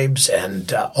tribes,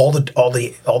 and all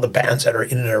the bands that are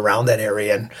in and around that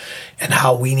area, and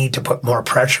how we need to put more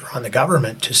pressure on the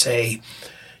government to say,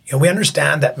 we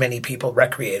understand that many people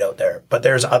recreate out there, but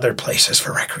there's other places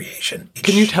for recreation.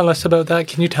 Can you tell us about that?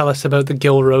 Can you tell us about the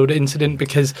Gill Road incident?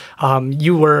 Because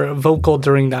you were vocal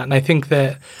during that, and I think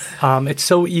that it's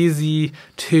so easy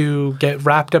to get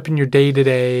wrapped up in your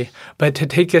day-to-day, but to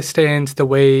take a stance the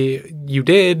way you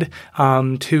did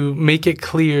to make it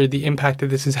clear the impact that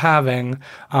this is having,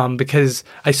 because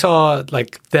I saw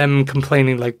them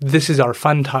complaining this is our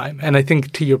fun time. And I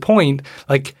think to your point,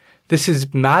 this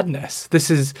is madness. This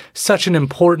is such an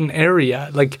important area.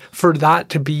 For that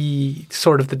to be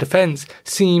sort of the defense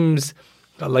seems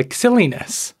like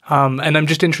silliness. And I'm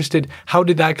just interested, how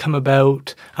did that come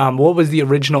about? What was the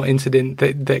original incident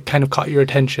that kind of caught your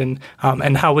attention?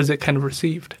 And how was it kind of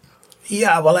received?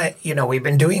 Yeah, well, we've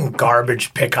been doing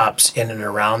garbage pickups in and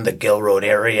around the Gill Road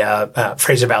area,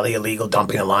 Fraser Valley Illegal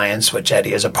Dumping Alliance, which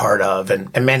Eddie is a part of,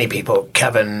 and many people,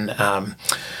 Kevin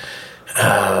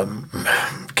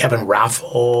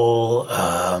Raffle.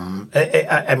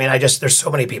 There's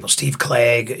so many people. Steve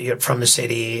Clegg from the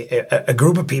city, a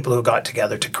group of people who got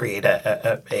together to create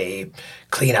a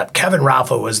cleanup. Kevin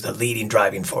Raffle was the leading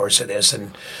driving force of this,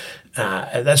 and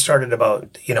that started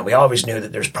about, we always knew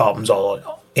that there's problems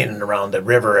all in and around the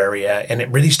river area, and it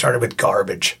really started with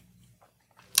garbage.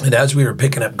 And as we were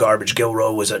picking up garbage, Gill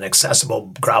Road was an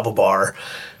accessible gravel bar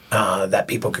that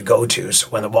people could go to. So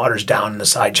when the water's down and the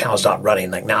side channel's not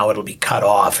running, now it'll be cut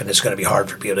off and it's going to be hard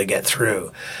for people to get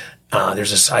through.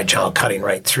 There's a side channel cutting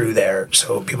right through there,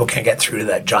 so people can't get through to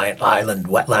that giant island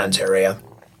wetlands area.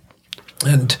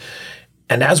 And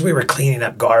as we were cleaning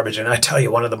up garbage, and I tell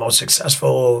you, one of the most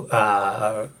successful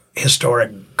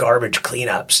historic garbage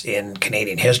cleanups in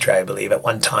Canadian history, I believe. At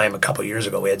one time, a couple of years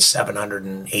ago, we had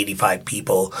 785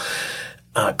 people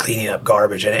cleaning up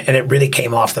garbage. And it really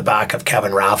came off the back of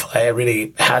Kevin Raffle. I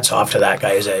really hats off to that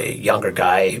guy. He's a younger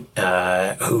guy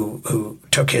who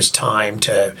took his time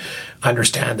to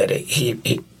understand that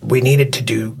we needed to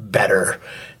do better.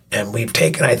 And we've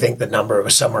taken, I think, the number of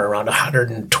somewhere around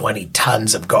 120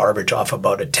 tons of garbage off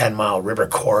about a 10-mile river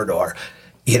corridor,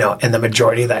 and the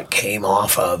majority of that came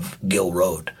off of Gill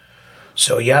Road.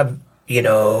 So you have,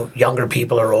 younger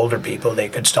people or older people, they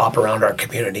could stop around our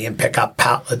community and pick up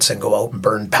pallets and go out and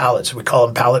burn pallets. We call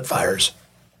them pallet fires.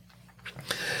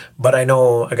 But I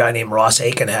know a guy named Ross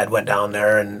Aikenhead went down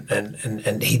there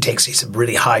and he takes these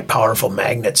really high, powerful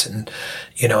magnets and,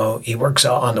 you know, he works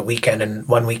out on the weekend. And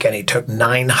one weekend he took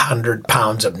 900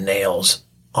 pounds of nails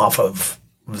off of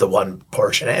the one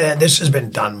portion. And this has been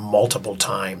done multiple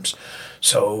times.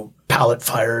 So pallet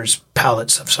fires,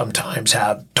 pallets of sometimes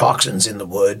have toxins in the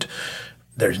wood.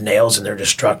 There's nails and they're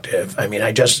destructive. I mean,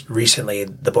 I just recently,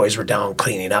 the boys were down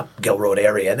cleaning up Gill Road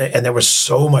area and there was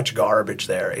so much garbage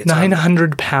there. It's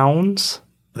 900 pounds?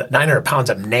 900 pounds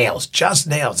of nails, just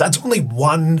nails. That's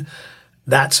one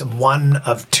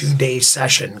of 2 days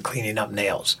session cleaning up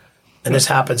nails. And this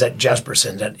happens at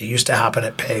Jesperson's. It used to happen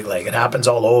at Peg Leg. It happens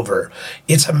all over.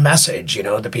 It's a message, you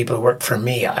know, the people who work for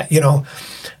me.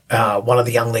 One of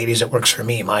the young ladies that works for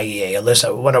me, my EA,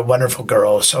 Alyssa, what a wonderful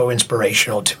girl, so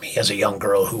inspirational to me as a young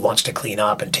girl who wants to clean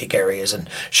up and take areas. And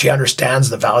she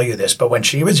understands the value of this. But when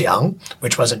she was young,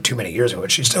 which wasn't too many years ago,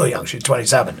 but she's still young, she's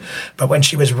 27. But when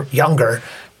she was younger,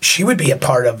 she would be a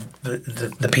part of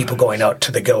the people going out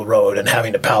to the Gill Road and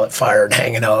having a pallet fire and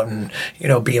hanging out and, you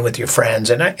know, being with your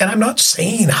friends. And I'm not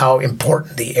saying how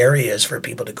important the area is for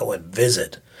people to go and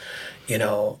visit, you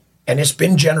know, and it's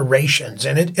been generations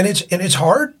and it's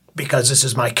hard because this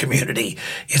is my community.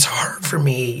 It's hard for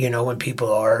me, you know, when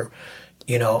people are,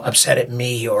 you know, upset at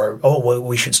me or, oh, well,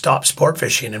 we should stop sport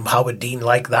fishing and how would Dean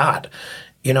like that?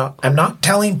 You know, I'm not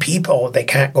telling people they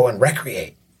can't go and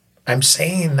recreate. I'm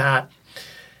saying that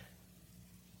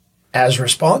as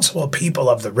responsible people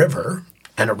of the river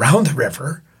and around the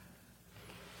river,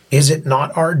 is it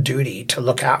not our duty to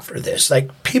look after this?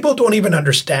 Like, people don't even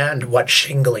understand what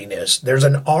shingling is. There's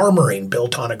an armoring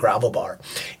built on a gravel bar.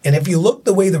 And if you look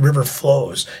the way the river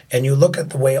flows and you look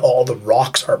at the way all the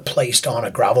rocks are placed on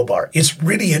a gravel bar, it's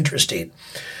really interesting.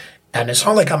 And it's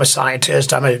not like I'm a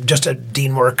scientist. I'm just a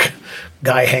Dean Work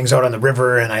guy, hangs out on the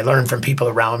river, and I learn from people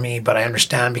around me, but I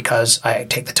understand because I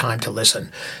take the time to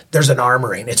listen. There's an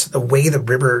armoring. It's the way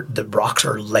the rocks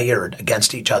are layered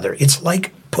against each other. It's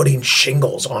like putting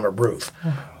shingles on a roof,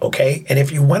 okay? And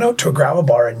if you went out to a gravel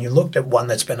bar and you looked at one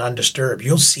that's been undisturbed,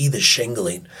 you'll see the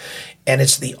shingling. And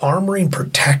it's the armoring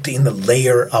protecting the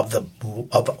layer of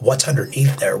what's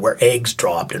underneath there where eggs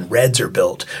dropped and redds are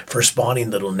built for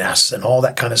spawning little nests and all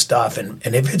that kind of stuff. And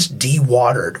if it's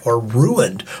dewatered or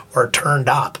ruined or turned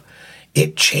up,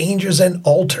 it changes and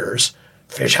alters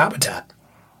fish habitat.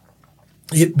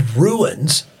 It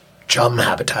ruins chum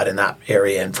habitat in that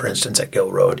area. And for instance, at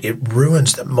Gill Road, it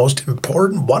ruins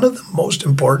one of the most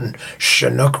important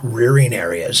Chinook rearing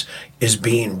areas is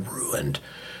being ruined.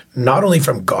 Not only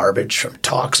from garbage, from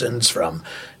toxins, from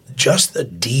just the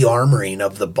de-armoring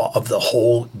of the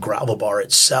whole gravel bar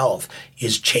itself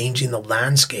is changing the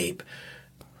landscape.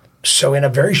 So in a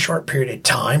very short period of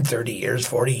time, 30 years,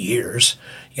 40 years,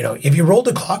 you know, if you rolled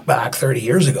the clock back 30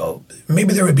 years ago,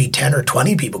 maybe there would be 10 or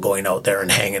 20 people going out there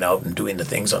and hanging out and doing the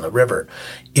things on the river.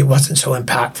 It wasn't so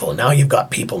impactful. Now you've got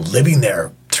people living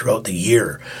there throughout the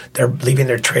year. They're leaving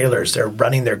their trailers. They're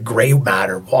running their gray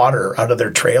matter water out of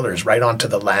their trailers right onto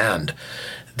the land.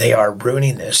 They are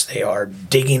ruining this. They are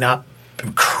digging up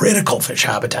critical fish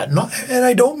habitat. And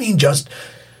I don't mean just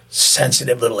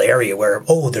sensitive little area where,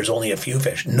 oh, there's only a few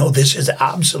fish. No, this is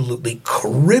absolutely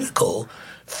critical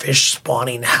fish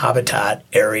spawning habitat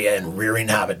area and rearing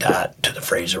habitat to the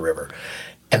Fraser River.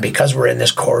 And because we're in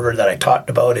this corridor that I talked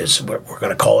about, we're going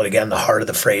to call it again the heart of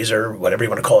the Fraser, whatever you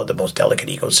want to call it, the most delicate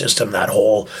ecosystem, that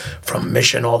whole from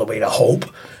Mission all the way to Hope,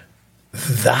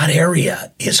 that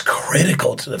area is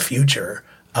critical to the future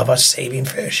of us saving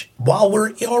fish while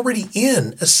we're already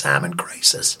in a salmon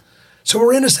crisis. So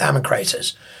we're in a salmon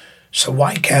crisis. So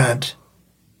why can't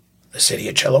the city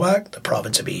of Chilliwack, the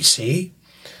province of BC,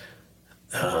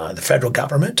 the federal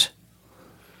government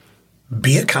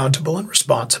be accountable and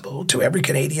responsible to every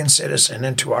Canadian citizen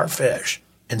and to our fish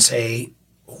and say,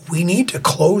 we need to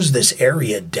close this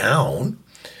area down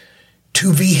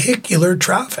to vehicular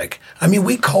traffic. I mean,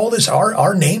 we call this,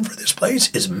 our name for this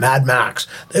place is Mad Max.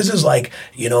 This is like,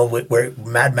 you know, where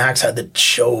Mad Max had the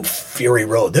show Fury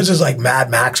Road. This is like Mad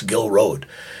Max Gill Road.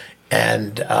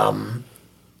 And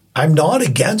I'm not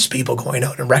against people going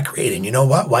out and recreating. You know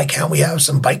what? Why can't we have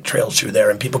some bike trails through there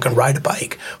and people can ride a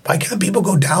bike? Why can't people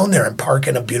go down there and park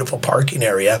in a beautiful parking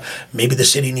area? Maybe the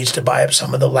city needs to buy up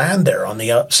some of the land there on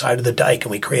the outside of the dike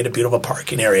and we create a beautiful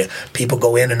parking area. People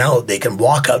go in and out. They can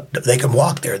walk out. They can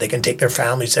walk there. They can take their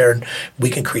families there and we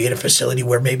can create a facility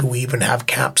where maybe we even have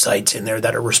campsites in there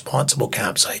that are responsible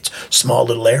campsites. Small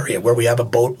little area where we have a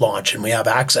boat launch and we have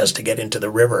access to get into the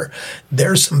river.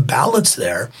 There's some balance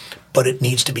there, but it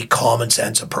needs to be common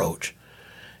sense approach.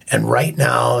 And right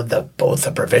now, both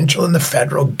the provincial and the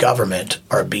federal government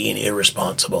are being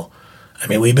irresponsible. I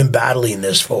mean, we've been battling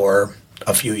this for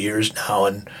a few years now,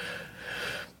 and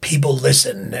people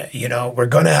listen. We're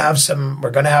going to have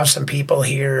some people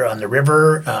here on the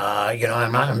river.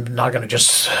 I'm not going to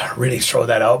just really throw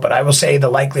that out, but I will say the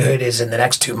likelihood is in the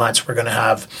next 2 months we're going to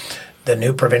have the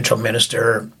new provincial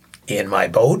minister in my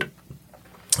boat.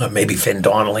 Maybe Finn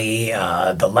Donnelly.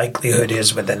 The likelihood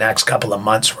is within the next couple of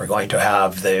months we're going to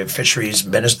have the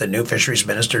new fisheries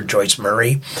minister, Joyce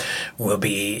Murray,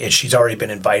 she's already been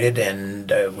invited,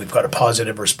 and we've got a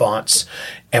positive response,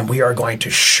 and we are going to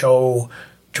show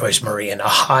Joyce Murray in a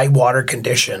high water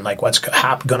condition, like what's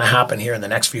going to happen here in the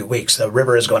next few weeks. The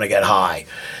river is going to get high,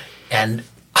 and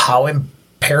how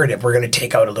imperative we're going to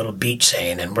take out a little beach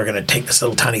seine, and we're going to take this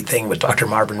little tiny thing with Dr.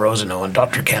 Marvin Roseno and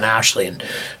Dr. Ken Ashley and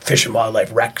Fish and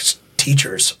Wildlife Rec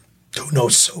teachers who know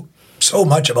so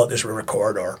much about this river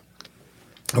corridor.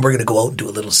 And we're going to go out and do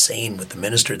a little seine with the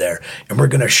minister there, and we're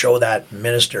going to show that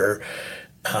minister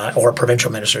or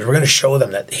provincial ministers, we're going to show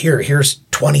them that here's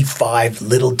 25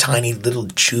 little tiny little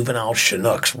juvenile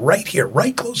Chinooks right here,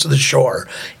 right close to the shore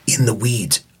in the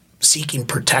weeds, seeking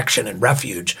protection and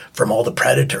refuge from all the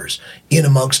predators. In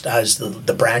amongst as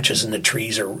the branches and the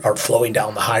trees are flowing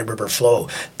down the high river flow,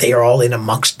 they are all in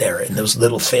amongst there in those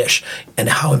little fish, and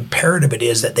how imperative it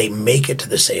is that they make it to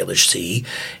the Salish Sea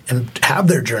and have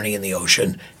their journey in the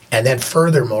ocean. And then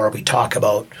furthermore, we talk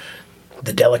about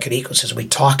the delicate ecosystem. We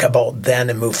talk about then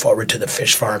and move forward to the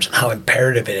fish farms and how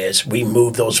imperative it is we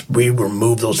remove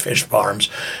those fish farms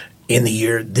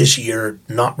this year,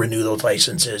 not renew those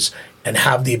licenses, and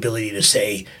have the ability to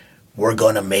say, we're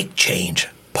going to make change,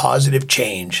 positive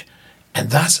change. And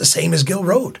that's the same as Gill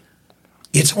Road.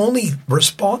 It's only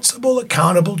responsible,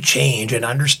 accountable change and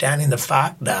understanding the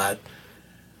fact that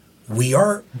we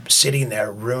are sitting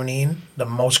there ruining the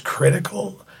most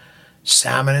critical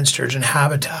salmon and sturgeon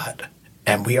habitat,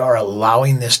 and we are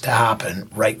allowing this to happen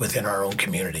right within our own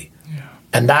community. Yeah.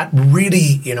 And that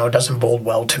really, doesn't bode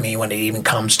well to me when it even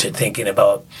comes to thinking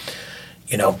about,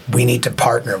 we need to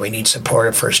partner, we need support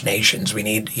of First Nations, we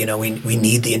need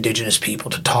the Indigenous people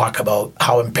to talk about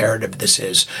how imperative this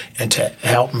is and to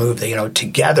help move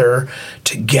together,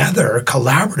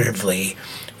 collaboratively,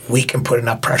 we can put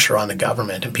enough pressure on the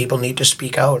government, and people need to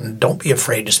speak out, and don't be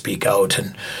afraid to speak out.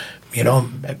 And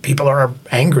people are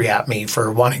angry at me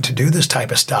for wanting to do this type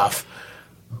of stuff,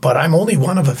 but I'm only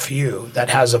one of a few that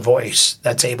has a voice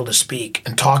that's able to speak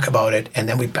and talk about it, and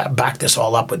then we back this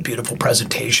all up with beautiful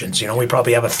presentations. We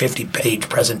probably have a 50-page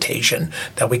presentation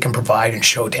that we can provide and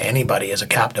show to anybody as a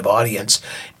captive audience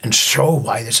and show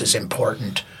why this is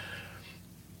important.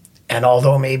 And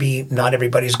although maybe not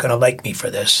everybody's going to like me for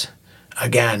this,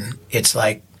 again, it's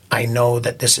like I know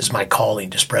that this is my calling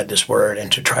to spread this word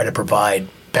and to try to provide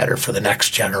better for the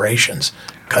next generations,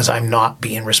 because I'm not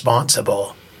being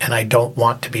responsible, and I don't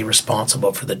want to be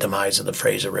responsible for the demise of the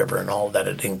Fraser River and all that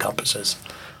it encompasses.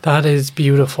 That is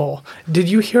beautiful. Did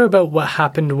you hear about what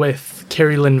happened with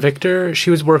Carrie Lynn Victor?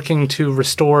 She was working to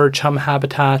restore chum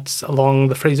habitats along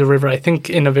the Fraser River, I think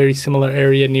in a very similar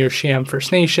area near Shiam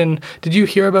First Nation. Did you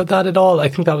hear about that at all? I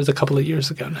think that was a couple of years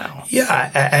ago now.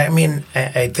 Yeah,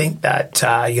 I think that,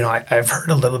 I've heard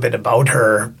a little bit about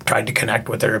her, tried to connect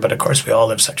with her, but of course we all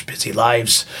live such busy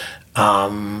lives.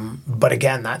 But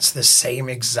again, that's the same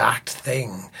exact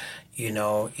thing,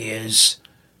 is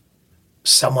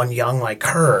someone young like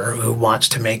her who wants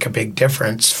to make a big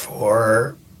difference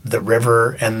for the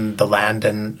river and the land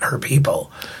and her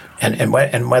people. And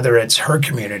whether it's her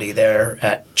community there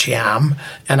at Chiam,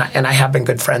 and I have been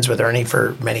good friends with Ernie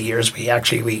for many years.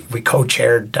 We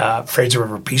co-chaired Fraser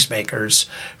River Peacemakers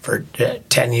for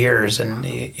 10 years, and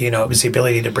it was the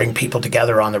ability to bring people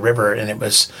together on the river, and it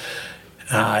was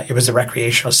the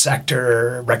recreational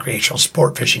sector, recreational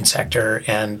sport fishing sector,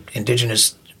 and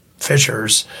Indigenous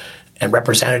fishers and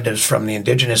representatives from the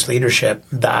Indigenous leadership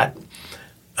that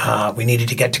we needed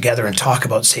to get together and talk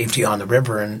about safety on the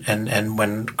river, and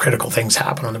when critical things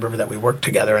happen on the river, that we work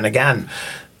together. And again,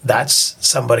 that's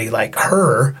somebody like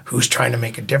her who's trying to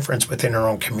make a difference within her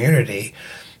own community.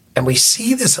 And we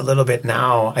see this a little bit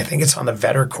now. I think it's on the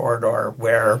Vetter corridor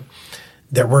where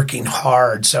they're working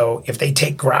hard. So if they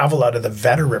take gravel out of the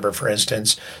Vetter River, for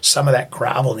instance, some of that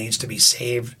gravel needs to be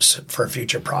saved for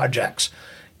future projects.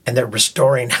 And they're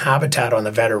restoring habitat on the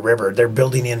Vetter River. They're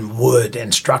building in wood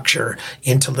and structure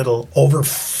into little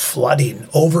overflooding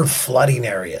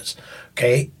areas.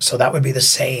 Okay, so that would be the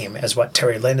same as what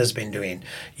Terry Lynn has been doing.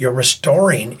 You're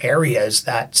restoring areas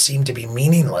that seem to be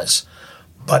meaningless,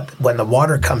 but when the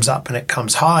water comes up and it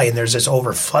comes high and there's this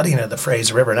overflooding of the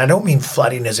Fraser River, and I don't mean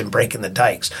flooding as in breaking the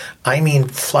dikes, I mean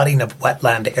flooding of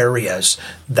wetland areas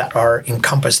that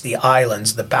encompass the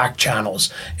islands, the back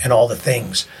channels, and all the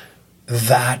things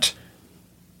that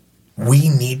we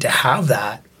need to have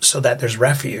that so that there's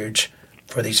refuge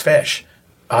for these fish.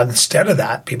 Instead of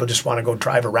that, people just want to go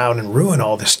drive around and ruin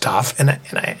all this stuff. And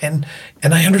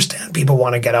I understand people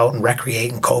want to get out and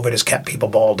recreate, and COVID has kept people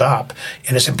balled up,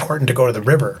 and it's important to go to the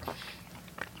river.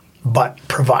 But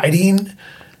providing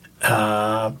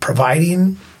the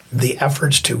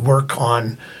efforts to work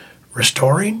on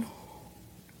restoring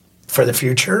for the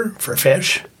future, for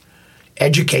fish,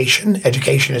 education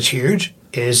is huge,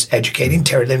 is educating.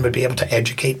 Terry Lynn would be able to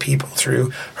educate people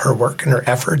through her work and her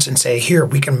efforts and say, here,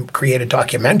 we can create a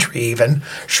documentary even,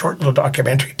 short little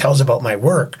documentary tells about my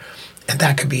work. And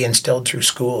that could be instilled through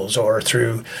schools or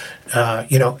through, I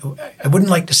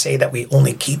wouldn't like to say that we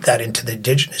only keep that into the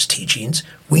Indigenous teachings.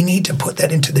 We need to put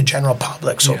that into the general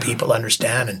public so people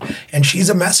understand. And she's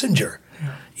a messenger.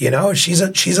 Yeah.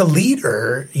 She's a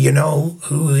leader,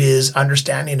 who is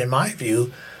understanding, in my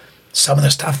view, some of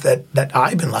the stuff that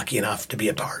I've been lucky enough to be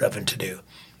a part of and to do.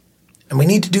 And we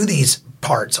need to do these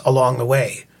parts along the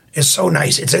way. It's so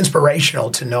nice. It's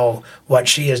inspirational to know what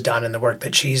she has done and the work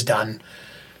that she's done.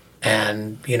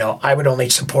 And, I would only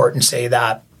support and say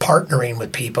that partnering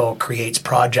with people creates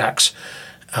projects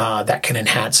that can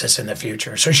enhance us in the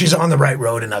future. So she's on the right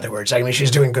road, in other words. I mean,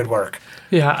 she's doing good work.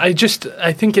 Yeah,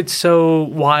 I think it's so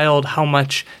wild how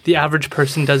much the average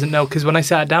person doesn't know. Because when I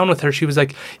sat down with her, she was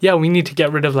like, yeah, we need to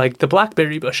get rid of the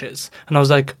blackberry bushes. And I was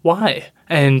like, why?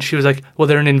 And she was like, well,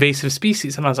 they're an invasive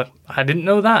species. And I was like, I didn't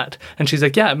know that. And she's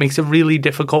like, yeah, it makes it really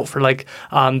difficult for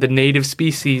the native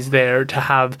species there to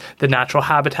have the natural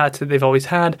habitats that they've always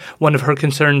had. One of her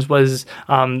concerns was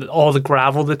all the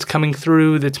gravel that's coming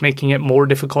through that's making it more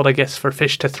difficult, I guess, for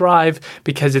fish to thrive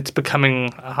because it's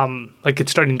becoming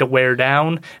it's starting to wear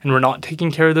down and we're not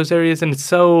taking care of those areas. And it's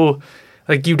so...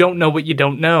 you don't know what you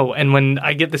don't know. And when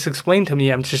I get this explained to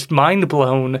me, I'm just mind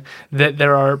blown that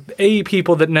there are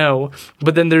people that know,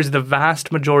 but then there's the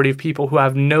vast majority of people who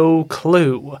have no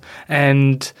clue.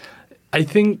 And I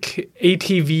think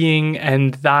ATVing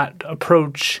and that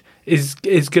approach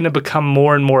is going to become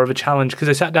more and more of a challenge, because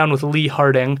I sat down with Lee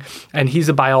Harding, and he's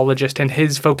a biologist, and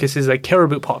his focus is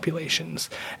caribou populations.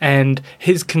 And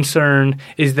his concern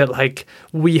is that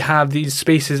we have these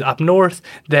spaces up north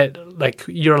that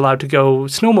you're allowed to go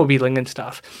snowmobiling and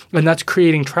stuff. And that's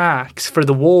creating tracks for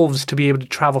the wolves to be able to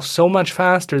travel so much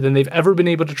faster than they've ever been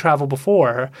able to travel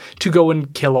before to go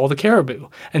and kill all the caribou.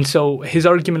 And so his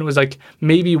argument was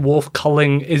maybe wolf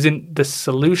culling isn't the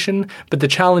solution, but the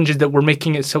challenge is that we're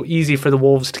making it so easy for the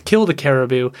wolves to kill the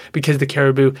caribou because the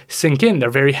caribou sink in.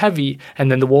 They're very heavy, and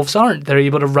then the wolves aren't. They're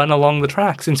able to run along the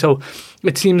tracks. And so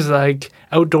it seems like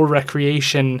outdoor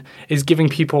recreation is giving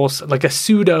people a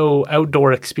pseudo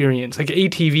outdoor experience.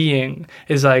 ATVing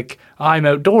is I'm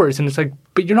outdoors, and it's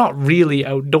but you're not really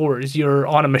outdoors. You're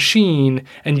on a machine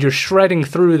and you're shredding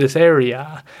through this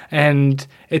area. And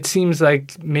it seems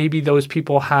like maybe those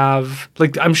people have,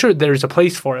 I'm sure there's a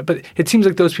place for it, but it seems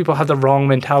like those people have the wrong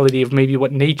mentality of maybe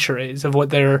what nature is, of what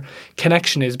their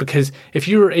connection is. Because if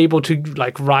you're able to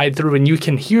ride through and you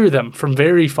can hear them from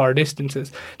very far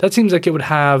distances, that seems like it would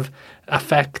have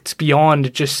effects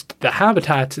beyond just the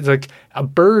habitats. It's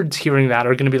birds hearing that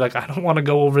are going to be I don't want to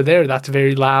go over there. That's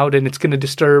very loud, and it's going to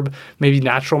disturb maybe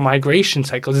natural migration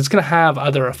cycles. It's going to have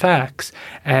other effects.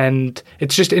 And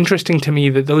it's just interesting to me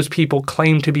that those people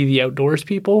claim to be the outdoors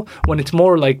people when it's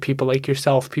more people like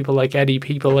yourself, people like Eddie,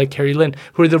 people like Carrie Lynn,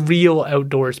 who are the real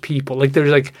outdoors people.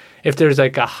 There's if there's a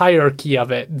hierarchy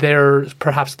of it, they're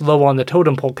perhaps low on the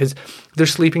totem pole because they're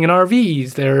sleeping in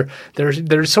RVs.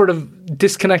 They're sort of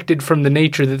disconnected from the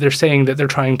nature that they're saying that they're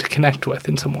trying to connect with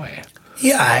in some way.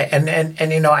 Yeah, and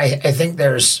I think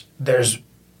there's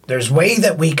way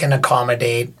that we can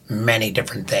accommodate many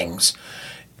different things,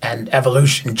 and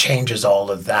evolution changes all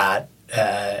of that.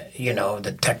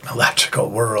 The technological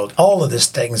world, all of these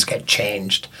things get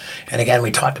changed. And again,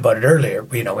 we talked about it earlier,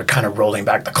 we're kind of rolling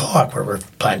back the clock where we're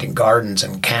planting gardens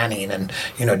and canning and,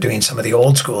 doing some of the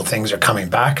old school things are coming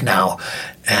back now.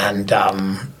 And,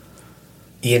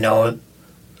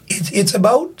 it's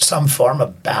about some form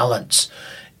of balance.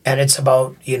 And it's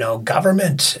about,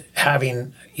 government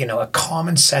having, a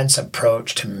common sense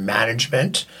approach to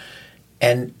management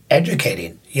and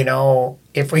educating.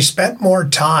 If we spent more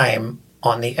time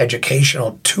on the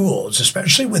educational tools,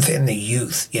 especially within the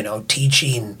youth,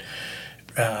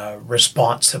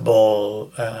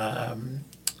 responsible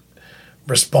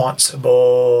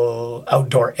responsible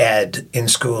outdoor ed in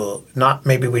school. Not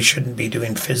maybe we shouldn't be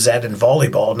doing phys ed and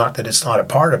volleyball, not that it's not a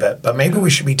part of it, but maybe we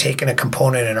should be taking a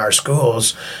component in our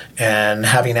schools and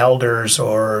having elders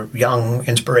or young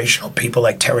inspirational people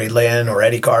like Terry Lynn or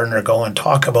Eddie Gardner go and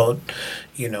talk about,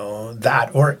 that.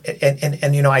 Or,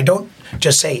 and I don't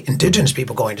just say Indigenous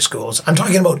people going to schools. I'm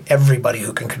talking about everybody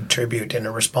who can contribute in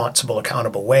a responsible,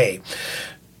 accountable way.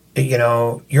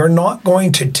 You're not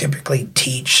going to typically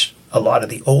teach a lot of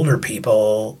the older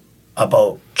people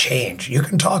about change. You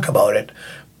can talk about it,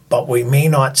 but we may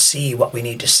not see what we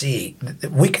need to see.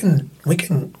 We can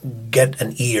get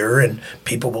an ear and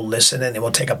people will listen and they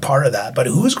will take a part of that. But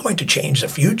who's going to change the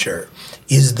future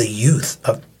is the youth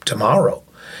of tomorrow.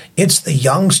 It's the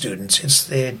young students. It's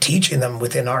the teaching them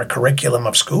within our curriculum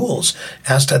of schools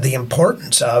as to the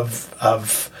importance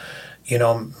of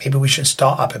maybe we should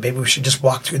stop and maybe we should just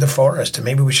walk through the forest and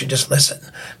maybe we should just listen.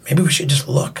 Maybe we should just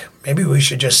look. Maybe we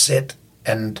should just sit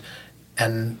and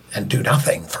do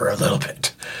nothing for a little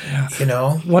bit.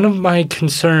 Yeah. One of my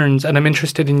concerns, and I'm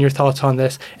interested in your thoughts on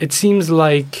this, it seems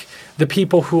like the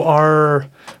people who are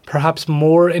perhaps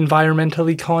more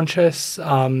environmentally conscious,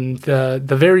 the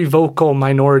very vocal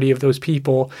minority of those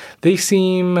people, they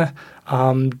seem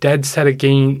dead set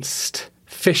against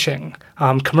fishing,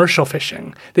 commercial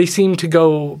fishing. They seem to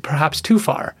go perhaps too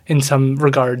far in some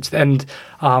regards and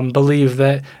believe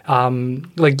that,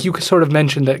 like you sort of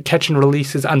mentioned, that catch and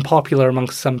release is unpopular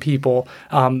amongst some people,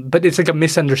 but it's like a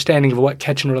misunderstanding of what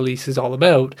catch and release is all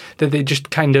about, that they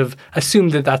just kind of assume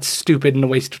that that's stupid and a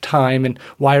waste of time and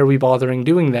why are we bothering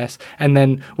doing this? And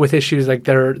then with issues like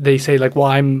they say like, well,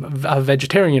 I'm a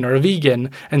vegetarian or a vegan,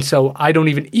 and so I don't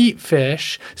even eat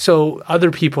fish, so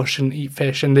other people shouldn't eat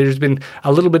fish. And there's been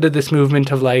a little bit of this movement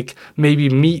of like, maybe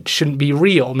meat shouldn't be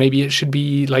real, maybe it should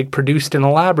be like produced in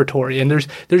a laboratory. And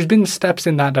there's been steps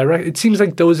in that direction. It seems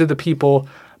like those are the people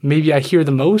maybe I hear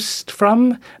the most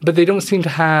from, but they don't seem to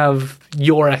have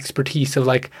your expertise of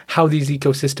like how these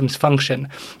ecosystems function.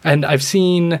 And I've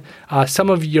seen some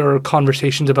of your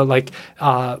conversations about like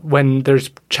when there's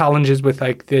challenges with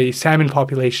like the salmon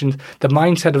populations, the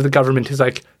mindset of the government is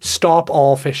like, stop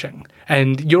all fishing.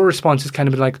 And your response has kind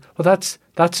of been like, well, that's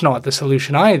not the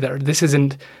solution either. This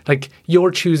isn't like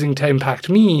you're choosing to impact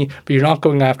me, but you're not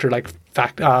going after like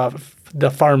the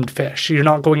farmed fish. You're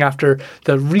not going after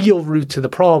the real roots of the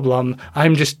problem.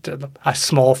 I'm just a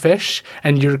small fish,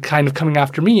 and you're kind of coming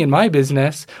after me in my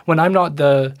business when I'm not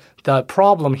the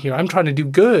problem here. I'm trying to do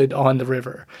good on the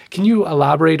river. Can you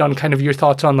elaborate on kind of your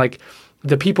thoughts on like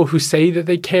the people who say that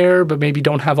they care but maybe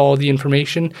don't have all the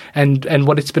information and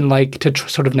what it's been like to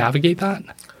sort of navigate that?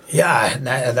 Yeah,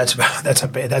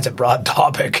 that's a broad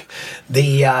topic.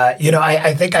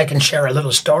 I think I can share a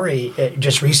little story.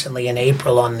 Just recently in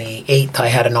April on the 8th, I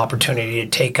had an opportunity to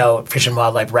take out Fish and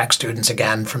Wildlife Rec students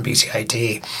again from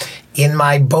BCIT. In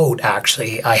my boat,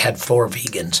 actually, I had 4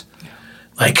 vegans.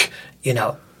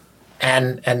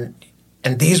 And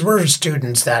these were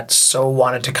students that so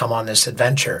wanted to come on this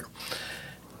adventure.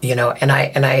 And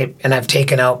I've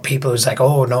taken out people who's like,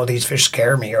 oh no, these fish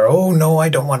scare me, or oh no, I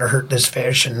don't want to hurt this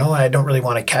fish, and no, I don't really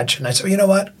want to catch it. And I said, you know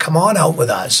what? Come on out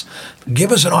with us.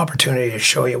 Give us an opportunity to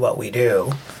show you what we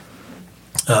do.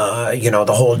 The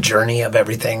whole journey of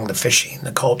everything, the fishing,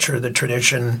 the culture, the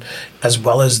tradition, as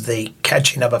well as the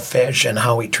catching of a fish and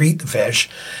how we treat the fish.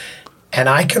 And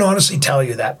I can honestly tell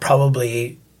you that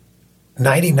probably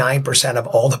 99% of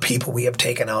all the people we have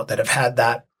taken out that have had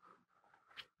that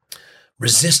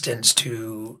resistance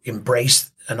to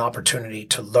embrace an opportunity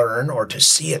to learn or to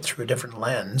see it through a different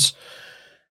lens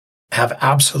have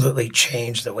absolutely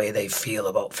changed the way they feel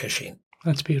about fishing.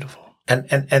 That's beautiful. And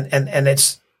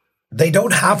it's, they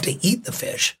don't have to eat the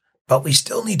fish, but we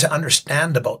still need to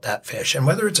understand about that fish. And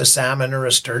whether it's a salmon or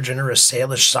a sturgeon or a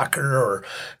Salish sucker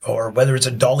or whether it's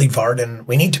a Dolly Varden,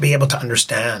 we need to be able to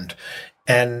understand.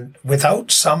 And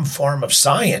without some form of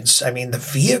science, I mean, the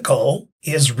vehicle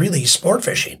is really sport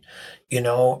fishing.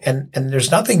 And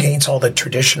there's nothing against all the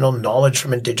traditional knowledge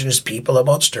from Indigenous people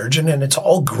about sturgeon, and it's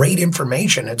all great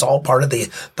information. It's all part of the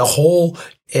whole,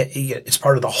 it's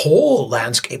part of the whole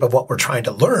landscape of what we're trying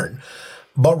to learn.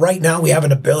 But right now we have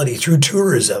an ability through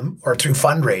tourism or through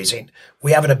fundraising,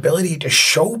 we have an ability to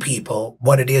show people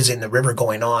what it is in the river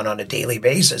going on a daily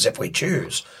basis if we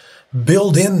choose.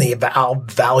 Build in the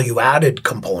value-added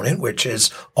component, which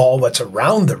is all what's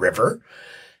around the river,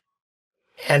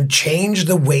 and change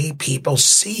the way people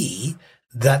see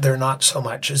that they're not so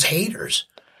much as haters.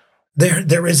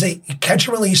 There is a catch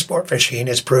and release sport fishing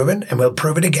is proven, and we'll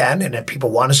prove it again. And if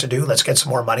people want us to do, let's get some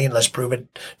more money and let's prove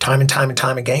it time and time and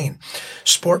time again.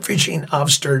 Sport fishing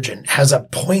of sturgeon has a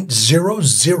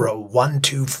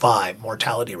 0.00125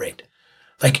 mortality rate.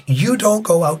 Like, you don't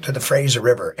go out to the Fraser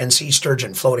River and see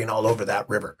sturgeon floating all over that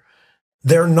river.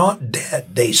 They're not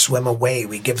dead. They swim away.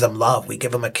 We give them love. We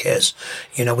give them a kiss.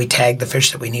 We tag the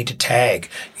fish that we need to tag.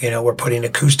 We're putting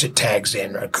acoustic tags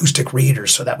in, acoustic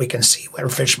readers, so that we can see where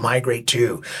fish migrate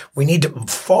to. We need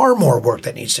far more work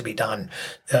that needs to be done.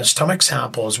 Stomach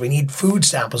samples. We need food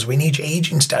samples. We need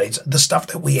aging studies. The stuff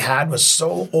that we had was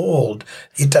so old,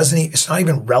 it's not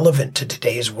even relevant to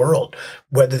today's world,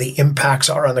 whether the impacts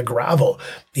are on the gravel.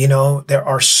 There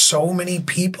are so many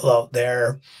people out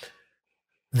there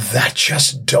that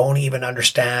just don't even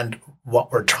understand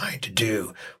what we're trying to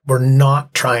do. We're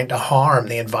not trying to harm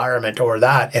the environment or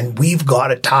that. And we've got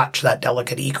to touch that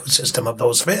delicate ecosystem of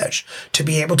those fish to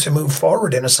be able to move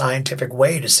forward in a scientific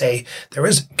way to say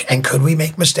and could we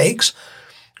make mistakes?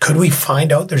 Could we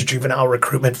find out there's juvenile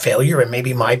recruitment failure and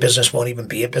maybe my business won't even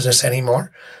be a business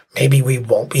anymore? Maybe we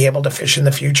won't be able to fish in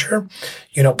the future.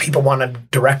 People want to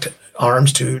direct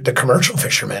arms to the commercial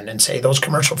fishermen and say those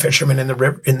commercial fishermen in the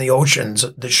river, in the oceans,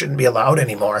 they shouldn't be allowed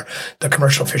anymore. The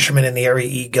commercial fishermen in the Area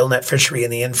E gillnet fishery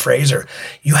in the in Fraser.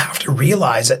 You have to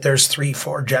realize that there's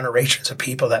 3-4 generations of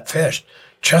people that fish.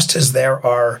 Just as there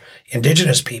are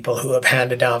Indigenous people who have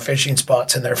handed down fishing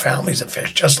spots and their families have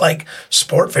fished, just like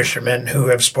sport fishermen who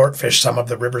have sport fished some of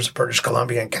the rivers of British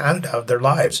Columbia and Canada of their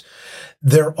lives.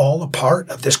 They're all a part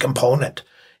of this component,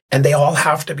 and they all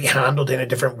have to be handled in a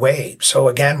different way. So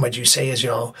again, what you say is,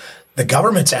 the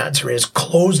government's answer is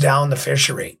close down the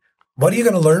fishery. What are you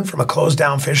going to learn from a closed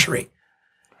down fishery?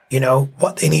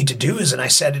 What they need to do is, and I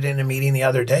said it in a meeting the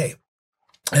other day,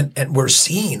 and we're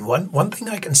seeing, one thing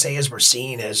I can say is we're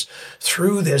seeing is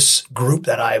through this group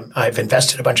that I've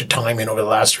invested a bunch of time in over the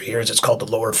last 3 years. It's called the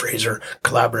Lower Fraser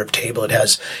Collaborative Table. It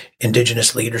has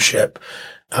Indigenous leadership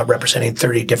representing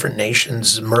 30 different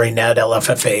nations. Murray Ned,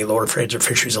 LFFA, Lower Fraser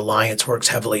Fisheries Alliance, works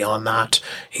heavily on that.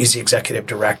 He's the executive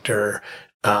director.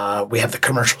 We have the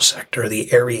commercial sector, the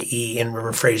Area E in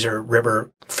River Fraser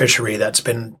River fishery that's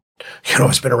been,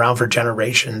 it's been around for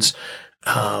generations.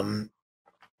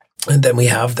 And then we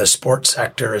have the sports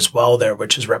sector as well there,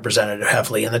 which is represented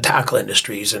heavily in the tackle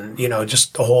industries and,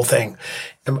 just the whole thing.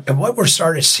 And what we're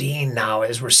starting seeing now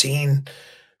is we're seeing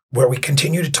where we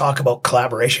continue to talk about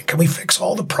collaboration. Can we fix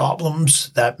all the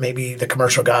problems that maybe the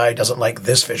commercial guy doesn't like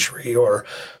this fishery, or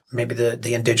maybe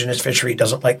the Indigenous fishery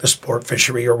doesn't like the sport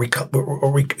fishery, or we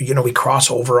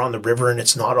cross over on the river and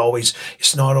it's not always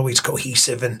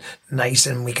cohesive and nice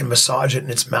and we can massage it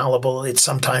and it's malleable.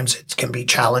 Sometimes it can be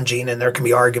challenging and there can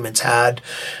be arguments had,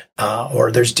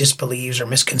 or there's disbeliefs or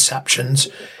misconceptions.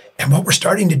 And what we're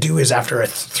starting to do is, after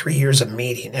 3 years of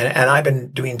meeting, and I've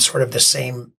been doing sort of the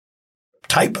same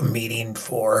type of meeting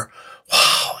for,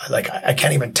 I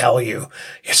can't even tell you,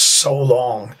 it's so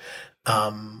long.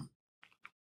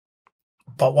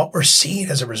 But what we're seeing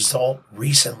as a result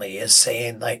recently is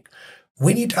saying,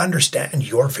 we need to understand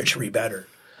your fishery better.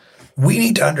 We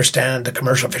need to understand the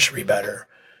commercial fishery better.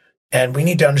 And we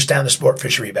need to understand the sport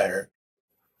fishery better.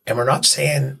 And we're not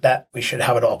saying that we should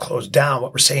have it all closed down.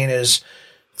 What we're saying is,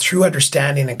 through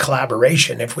understanding and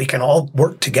collaboration, if we can all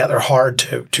work together hard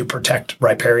to protect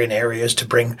riparian areas, to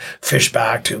bring fish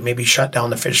back, to maybe shut down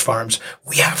the fish farms,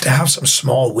 we have to have some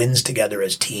small wins together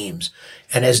as teams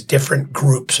and as different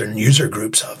groups and user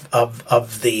groups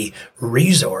of the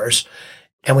resource.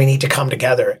 And we need to come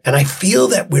together. And I feel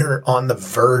that we're on the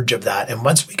verge of that. And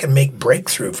once we can make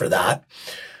breakthrough for that,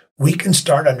 we can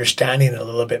start understanding a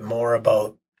little bit more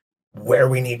about where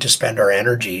we need to spend our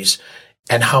energies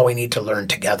and how we need to learn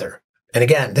together. And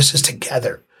again, this is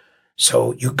together.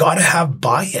 So you got to have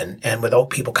buy-in. And without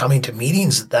people coming to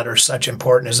meetings that are such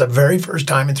important, it's the very first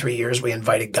time in 3 years we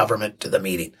invited government to the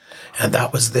meeting. And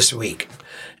that was this week.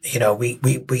 We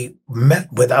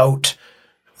met without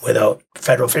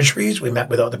federal fisheries. We met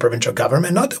without the provincial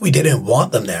government. Not that we didn't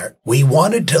want them there. We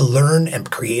wanted to learn and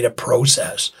create a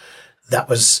process that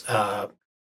was,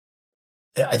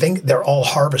 I think they're all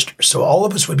harvesters. So all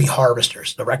of us would be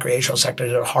harvesters. The recreational sector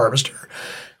is a harvester.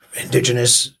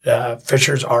 Indigenous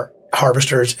fishers are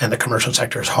harvesters, and the commercial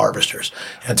sector is harvesters.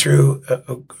 And through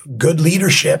good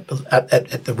leadership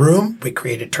at the room, we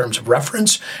created terms of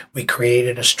reference. We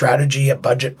created a strategy, a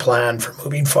budget plan for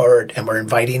moving forward. And we're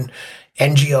inviting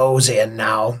NGOs in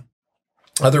now,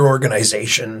 other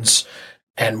organizations,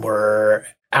 and we're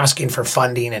asking for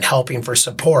funding and helping for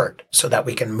support so that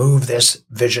we can move this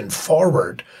vision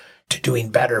forward to doing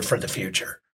better for the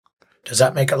future. Does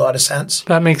that make a lot of sense?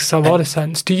 That makes a lot of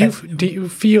sense. Do you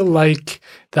feel like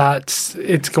that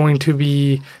it's going to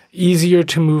be easier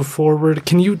to move forward?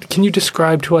 Can you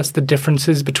describe to us the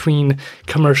differences between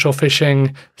commercial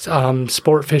fishing,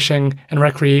 sport fishing, and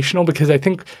recreational? Because I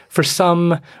think for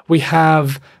some we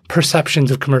have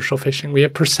perceptions of commercial fishing. We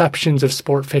have perceptions of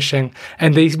sport fishing,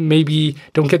 and they maybe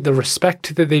don't get the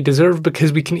respect that they deserve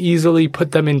because we can easily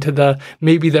put them into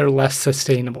maybe they're less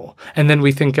sustainable. And then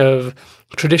we think of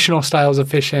traditional styles of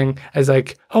fishing as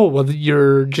like, oh, well,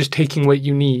 you're just taking what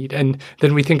you need. And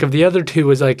then we think of the other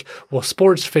two as like, well,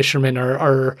 sports fishermen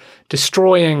are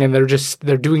destroying and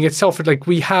they're doing it self. Like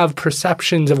we have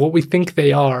perceptions of what we think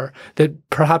they are that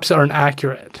perhaps aren't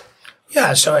accurate.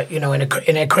 Yeah, so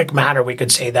in a quick manner, we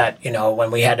could say that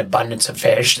when we had abundance of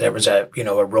fish, there was a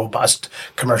robust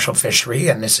commercial fishery,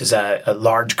 and this is a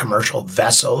large commercial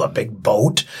vessel, a big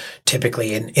boat,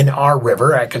 typically in our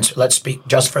river. Let's speak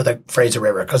just for the Fraser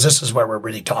River because this is where we're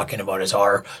really talking about is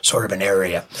our sort of an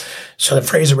area. So the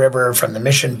Fraser River from the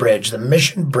Mission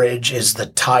Bridge is the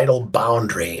tidal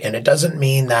boundary, and it doesn't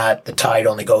mean that the tide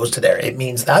only goes to there. It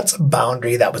means that's a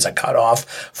boundary that was a cutoff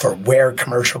for where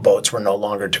commercial boats were no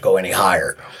longer to go any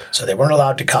higher. So they weren't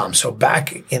allowed to come. So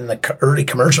back in the early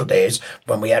commercial days,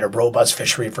 when we had a robust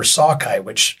fishery for sockeye,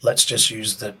 which let's just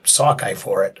use the sockeye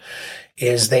for it,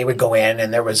 is they would go in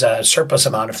and there was a surplus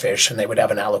amount of fish and they would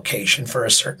have an allocation for a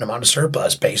certain amount of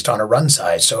surplus based on a run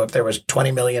size. So if there was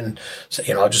 20 million,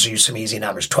 I'll just use some easy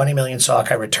numbers, 20 million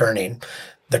sockeye returning,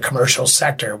 the commercial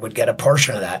sector would get a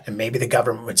portion of that. And maybe the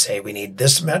government would say, we need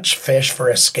this much fish for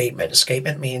escapement.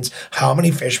 Escapement means how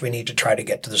many fish we need to try to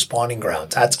get to the spawning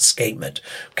grounds. That's escapement.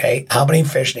 Okay. How many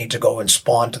fish need to go and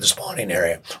spawn to the spawning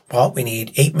area? Well, we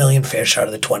need 8 million fish out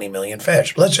of the 20 million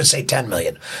fish. Let's just say 10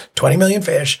 million. 20 million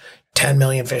fish, 10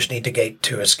 million fish need to get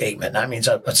to escapement. That means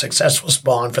a successful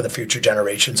spawn for the future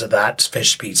generations of that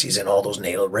fish species in all those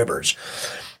native rivers.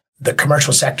 The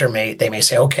commercial sector may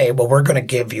say, okay, well, we're going to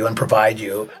give you and provide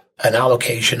you an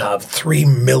allocation of 3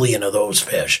 million of those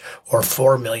fish or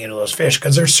 4 million of those fish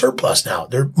because they're surplus now.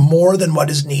 They're more than what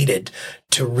is needed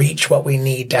to reach what we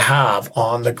need to have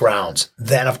on the grounds.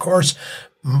 Then, of course,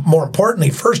 more importantly,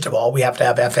 first of all, we have to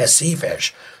have FSC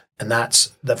fish. And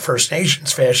that's the First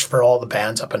Nations fish for all the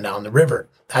bands up and down the river.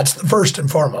 That's the first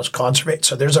and foremost conservate.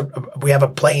 So we have a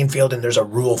playing field and there's a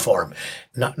rule form,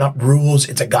 not rules.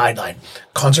 It's a guideline.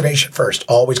 Conservation first,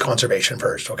 always conservation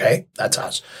first. Okay. That's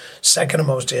us. Second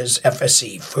most is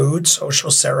FSC, food,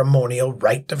 social, ceremonial,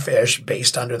 right to fish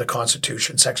based under the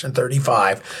Constitution, Section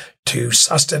 35 to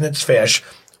sustenance fish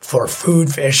for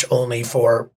food fish only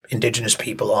for Indigenous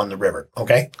people on the river.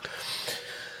 Okay.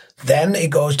 Then it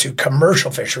goes to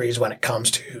commercial fisheries when it comes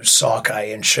to sockeye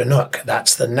and Chinook.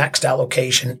 That's the next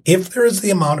allocation if there is the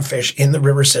amount of fish in the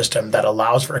river system that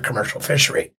allows for a commercial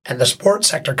fishery. And the sports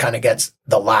sector kind of gets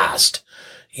the last.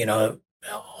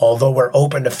 Although we're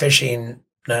open to fishing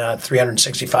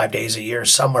 365 days a year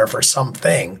somewhere for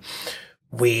something,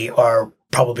 we are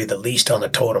probably the least on the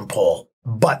totem pole.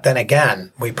 But then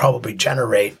again, we probably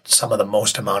generate some of the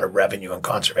most amount of revenue in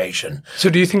conservation.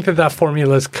 So do you think that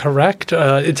formula is correct?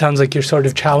 It sounds like you're sort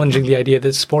of challenging the idea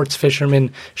that sports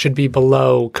fishermen should be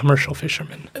below commercial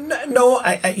fishermen. No,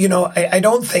 I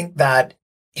don't think that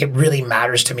it really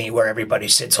matters to me where everybody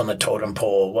sits on the totem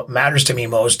pole. What matters to me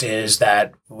most is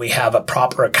that we have a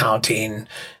proper accounting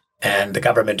and the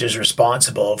government is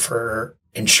responsible for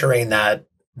ensuring that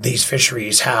these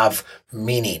fisheries have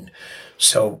meaning.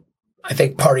 So I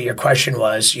think part of your question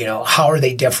was, how are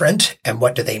they different and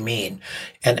what do they mean?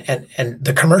 And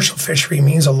the commercial fishery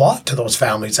means a lot to those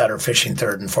families that are fishing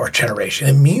third and fourth generation.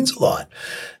 It means a lot.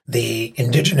 The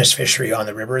Indigenous fishery on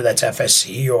the river, that's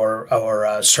FSC or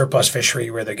a surplus fishery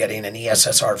where they're getting an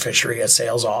ESSR fishery, a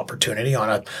sales opportunity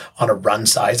on a run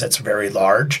size that's very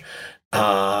large.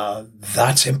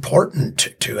 That's important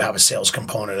to have a sales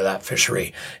component of that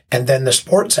fishery. And then the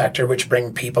sports sector, which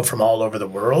bring people from all over the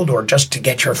world or just to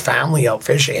get your family out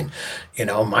fishing.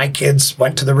 My kids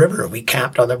went to the river. We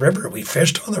camped on the river. We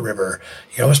fished on the river.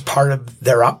 It's part of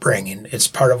their upbringing. It's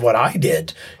part of what I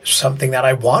did. It's something that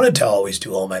I wanted to always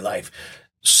do all my life.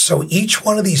 So each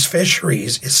one of these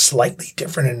fisheries is slightly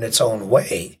different in its own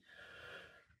way,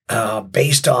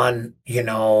 based on,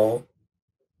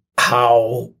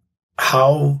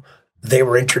 how they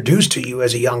were introduced to you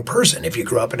as a young person. If you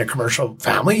grew up in a commercial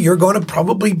family, you're going to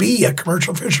probably be a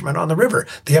commercial fisherman on the river.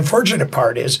 The unfortunate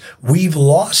part is we've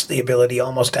lost the ability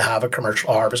almost to have a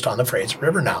commercial harvest on the Fraser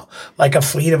River now. Like a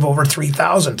fleet of over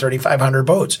 3,500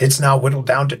 boats. It's now whittled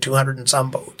down to 200 and some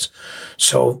boats.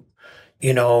 So,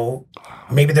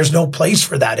 maybe there's no place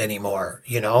for that anymore,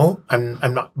 I'm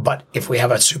not, but if we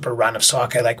have a super run of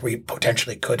sockeye like we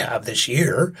potentially could have this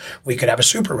year, we could have a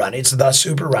super run. It's the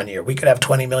super run year. We could have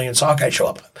 20 million sockeye show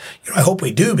up. I hope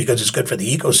we do because it's good for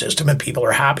the ecosystem and people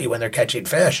are happy when they're catching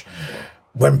fish.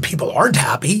 When people aren't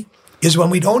happy is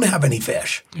when we don't have any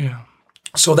fish. Yeah.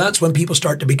 So that's when people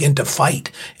start to begin to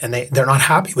fight, and they're not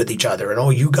happy with each other. And, oh,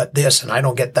 you got this and I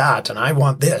don't get that and I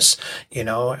want this,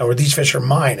 or these fish are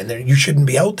mine and you shouldn't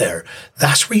be out there.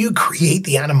 That's where you create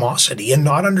the animosity and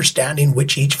not understanding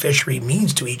which each fishery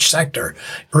means to each sector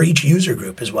or each user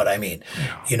group is what I mean.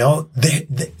 Yeah.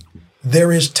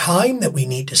 There is time that we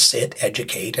need to sit,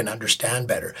 educate, and understand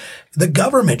better. The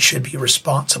government should be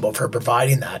responsible for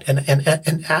providing that.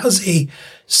 And as a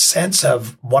sense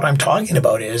of what I'm talking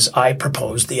about is, I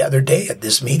proposed the other day at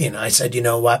this meeting, I said, you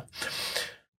know what?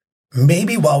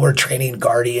 Maybe while we're training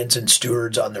guardians and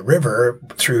stewards on the river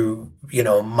through,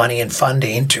 money and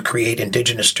funding to create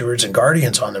Indigenous stewards and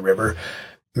guardians on the river,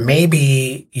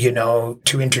 maybe,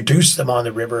 to introduce them on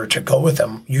the river, to go with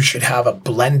them, you should have a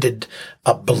blended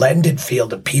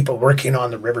field of people working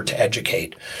on the river to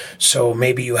educate. So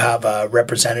maybe you have a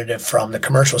representative from the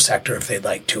commercial sector, if they'd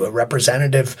like to, a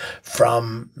representative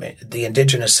from the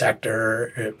Indigenous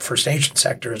sector, First Nation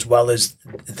sector, as well as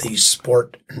the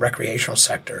sport and recreational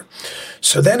sector.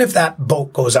 So then if that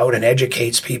boat goes out and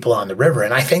educates people on the river,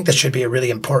 and I think this should be a really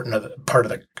important part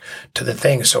of the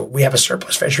thing. So we have a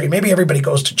surplus fishery. Maybe everybody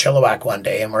goes to Chilliwack one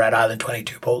day and we're at Island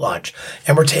 22 boat launch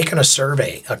and we're taking a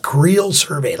survey, a real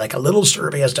survey, like a little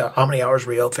survey as to how many hours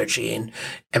we're out fishing.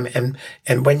 And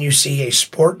when you see a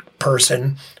sport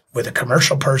person with a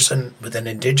commercial person, with an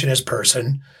Indigenous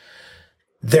person,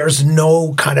 there's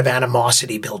no kind of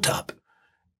animosity built up,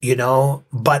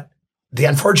 but the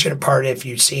unfortunate part, if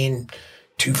you've seen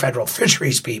two federal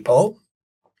fisheries people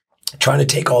trying to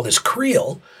take all this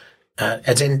creel,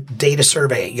 as in data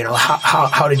survey,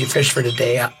 how did you fish for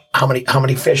today? How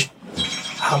many fish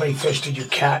did you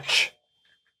catch?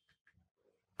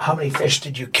 How many fish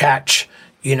did you catch?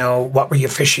 What were you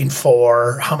fishing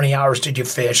for? How many hours did you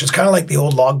fish? It's kind of like the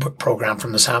old logbook program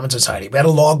from the Salmon Society. We had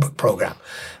a logbook program.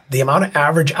 The amount of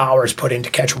average hours put in to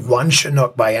catch one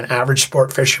Chinook by an average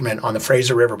sport fisherman on the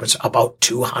Fraser River was about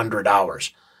 200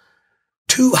 hours.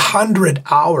 200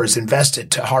 hours invested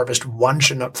to harvest one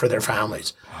Chinook for their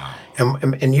families.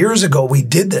 And years ago, we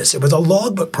did this. It was a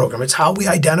logbook program. It's how we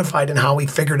identified and how we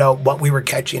figured out what we were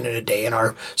catching in a day in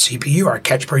our CPU, our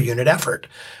catch per unit effort.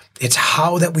 It's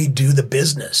how that we do the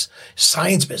business,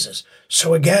 science business.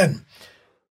 So again,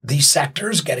 these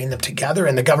sectors, getting them together,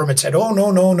 and the government said, oh,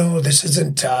 no, this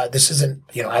isn't, at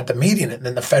the meeting. And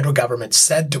then the federal government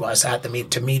said to us at the meet,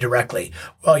 to me directly,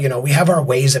 well, we have our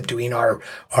ways of doing our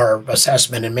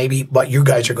assessment, and maybe what you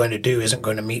guys are going to do isn't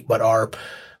going to meet what our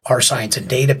science and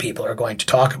data people are going to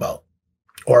talk about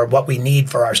or what we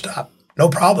need for our stuff. No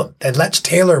problem. Then let's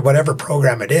tailor whatever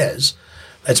program it is.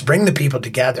 Let's bring the people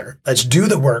together. Let's do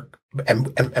the work.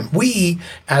 And we,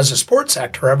 as a sports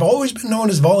sector, have always been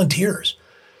known as volunteers.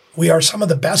 We are some of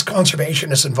the best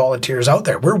conservationists and volunteers out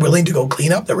there. We're willing to go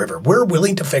clean up the river. We're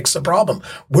willing to fix the problem.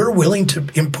 We're willing to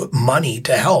input money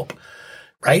to help,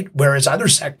 right? Whereas other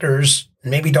sectors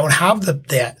maybe don't have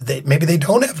maybe they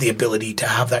don't have the ability to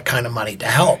have that kind of money to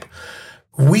help.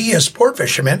 We as sport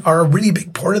fishermen are a really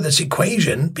big part of this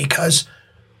equation because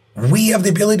we have the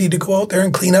ability to go out there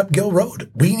and clean up Gill Road.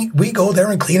 We go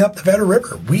there and clean up the Vedder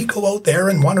River. We go out there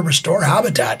and want to restore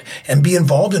habitat and be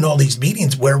involved in all these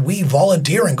meetings where we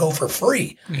volunteer and go for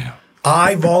free. Yeah.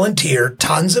 I volunteer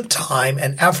tons of time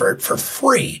and effort for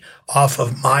free off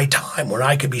of my time when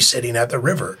I could be sitting at the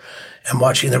river and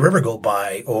watching the river go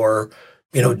by or,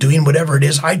 doing whatever it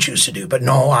is I choose to do. But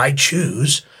no, I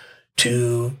choose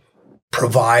to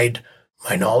provide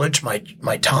my knowledge,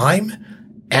 my time,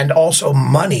 and also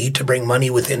money to bring money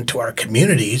within to our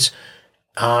communities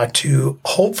to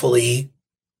hopefully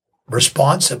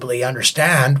responsibly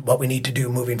understand what we need to do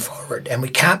moving forward. And we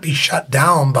can't be shut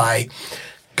down by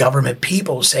government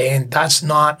people saying that's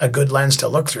not a good lens to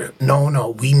look through.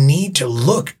 No, we need to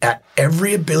look at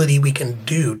every ability we can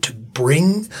do to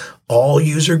bring all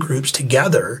user groups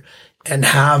together and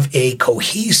have a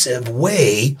cohesive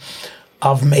way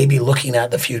of maybe looking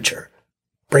at the future.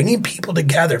 Bringing people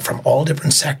together from all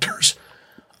different sectors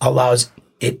allows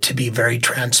it to be very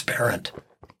transparent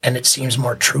and it seems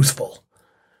more truthful,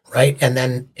 right? And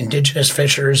then Indigenous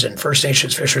fishers and First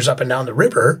Nations fishers up and down the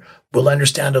river will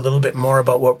understand a little bit more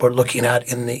about what we're looking at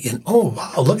oh,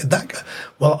 wow, look at that guy.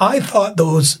 Well, I thought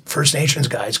those First Nations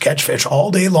guys catch fish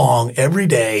all day long, every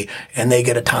day, and they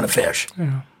get a ton of fish.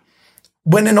 Yeah.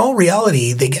 When in all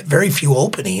reality, they get very few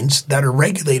openings that are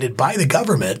regulated by the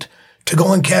government to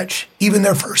go and catch even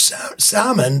their first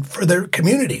salmon for their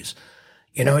communities.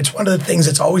 It's one of the things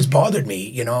that's always bothered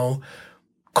me.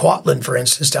 Kwantlen, for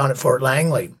instance, down at Fort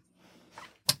Langley,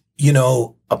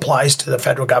 applies to the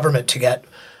federal government to get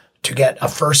a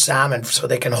first salmon so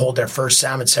they can hold their first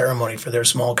salmon ceremony for their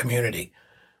small community.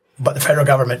 But the federal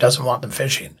government doesn't want them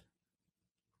fishing.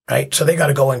 right? So they got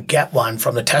to go and get one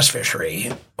from the test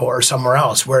fishery or somewhere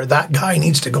else, where that guy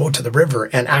needs to go to the river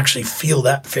and actually feel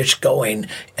that fish going.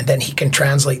 And then he can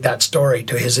translate that story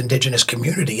to his Indigenous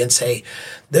community and say,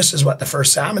 this is what the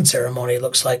first salmon ceremony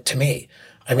looks like to me.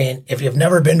 I mean, if you've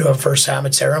never been to a first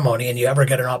salmon ceremony and you ever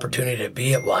get an opportunity to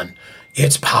be at one,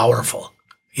 it's powerful.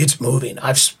 It's moving.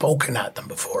 I've spoken at them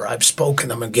before. I've spoken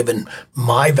them and given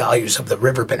my values of the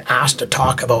river, been asked to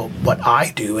talk about what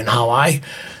I do and how I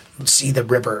see the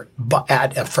river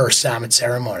at a first salmon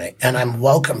ceremony. And I'm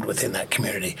welcomed within that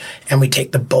community. And we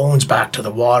take the bones back to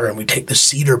the water and we take the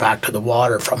cedar back to the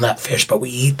water from that fish, but we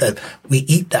eat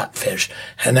that fish.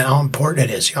 And how important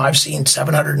it is. I've seen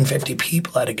 750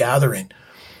 people at a gathering,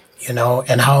 and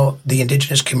how the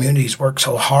Indigenous communities work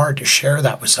so hard to share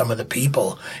that with some of the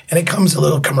people. And it comes a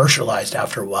little commercialized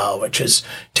after a while, which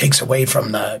takes away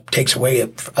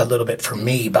a little bit from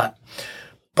me. But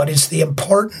it's the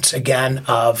importance, again,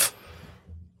 of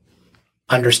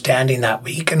understanding that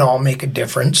we can all make a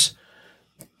difference,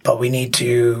 but we need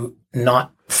to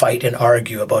not fight and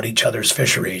argue about each other's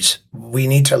fisheries. We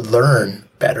need to learn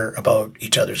better about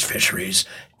each other's fisheries.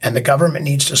 And the government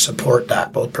needs to support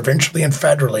that, both provincially and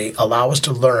federally, allow us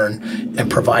to learn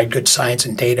and provide good science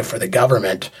and data for the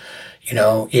government.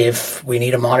 If we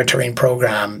need a monitoring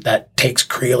program that takes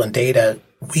creel and data,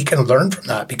 we can learn from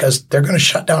that, because they're going to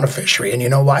shut down a fishery. And you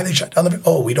know why they shut down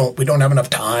we don't have enough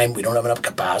time. We don't have enough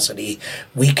capacity.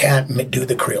 We can't do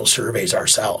the creel surveys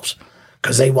ourselves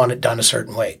because they want it done a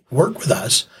certain way. Work with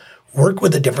us, work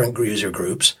with the different user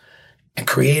groups, and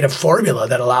create a formula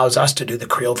that allows us to do the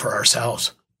creel for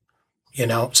ourselves.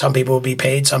 Some people will be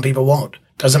paid, some people won't.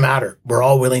 Doesn't matter. We're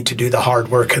all willing to do the hard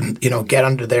work and, get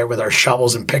under there with our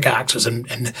shovels and pickaxes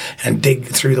and dig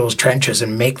through those trenches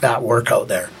and make that work out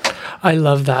there. I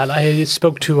love that. I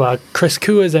spoke to Chris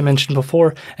Koo, as I mentioned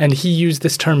before, and he used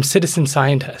this term citizen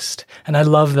scientist. And I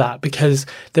love that because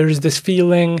there's this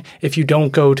feeling, if you don't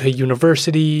go to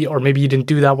university, or maybe you didn't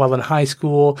do that well in high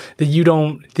school, that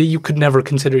you could never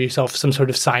consider yourself some sort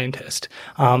of scientist.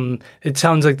 It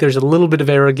sounds like there's a little bit of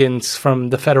arrogance from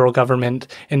the federal government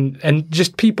and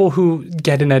just people who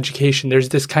get an education. There's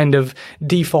this kind of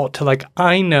default to like,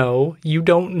 I know, you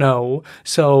don't know.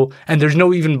 So, and there's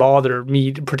no even bother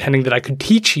me pretending that I could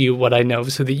teach you what I know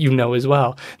so that you know as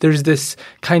well. There's this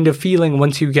kind of feeling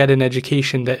once you get an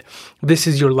education that this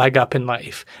is your leg up in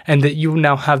life and that you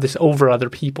now have this over other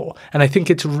people. And I think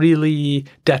it's really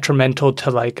detrimental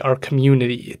to like our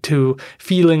community, to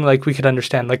feeling like we could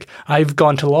understand. Like I've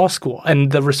gone to law school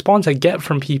and the response I get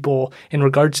from people in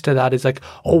regards to that is like,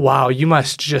 oh wow, you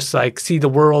must just like see the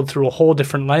world through a whole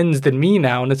different lens than me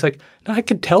now. And it's like, no, I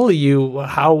could tell you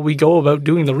how we go about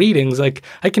doing the readings. Like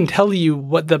I can tell you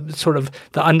what the sort of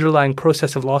the underlying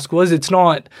process of law school is. It's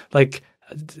not like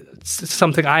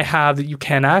something I have that you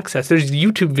can't access. There's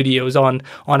YouTube videos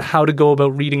on how to go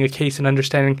about reading a case and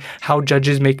understanding how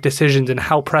judges make decisions and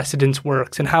how precedence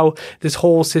works and how this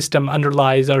whole system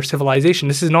underlies our civilization.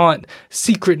 This is not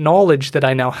secret knowledge that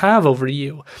I now have over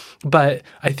you. But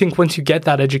I think once you get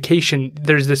that education,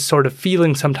 there's this sort of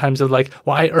feeling sometimes of like,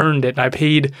 well, I earned it and I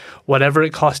paid whatever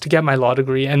it cost to get my law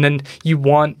degree. And then you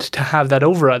want to have that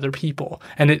over other people.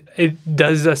 And it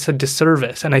does us a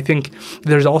disservice. And I think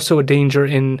there's also a danger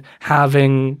in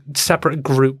having separate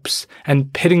groups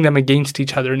and pitting them against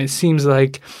each other. And it seems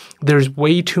like there's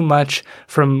way too much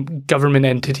from government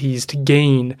entities to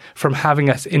gain from having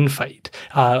us infight.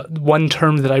 One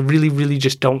term that I really, really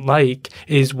just don't like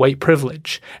is white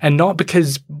privilege. And not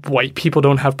because white people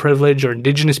don't have privilege or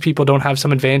Indigenous people don't have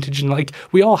some advantage. And like,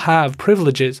 we all have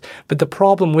privileges. But the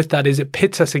problem with that is it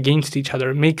pits us against each other.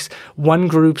 It makes one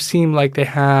group seem like they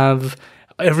have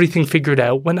everything figured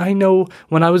out. When I know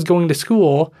when I was going to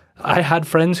school, I had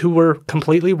friends who were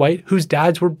completely white whose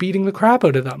dads were beating the crap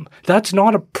out of them. That's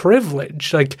not a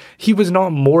privilege. Like, he was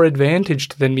not more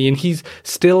advantaged than me. And he's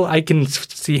still, I can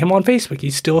see him on Facebook.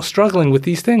 He's still struggling with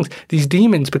these things, these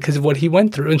demons because of what he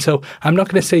went through. And so I'm not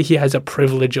going to say he has a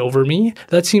privilege over me.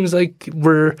 That seems like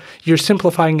you're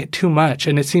simplifying it too much.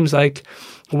 And it seems like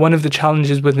one of the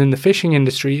challenges within the fishing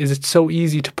industry is it's so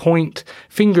easy to point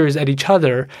fingers at each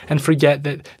other and forget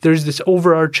that there's this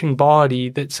overarching body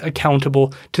that's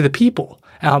accountable to the people.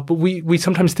 But we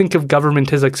sometimes think of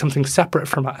government as like something separate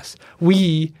from us.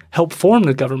 We help form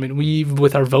the government. We,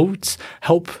 with our votes,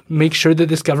 help make sure that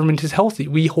this government is healthy.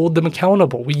 We hold them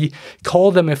accountable. We call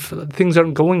them if things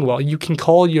aren't going well. You can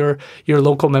call your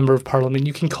local member of parliament.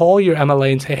 You can call your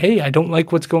MLA and say, hey, I don't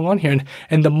like what's going on here.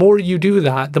 And the more you do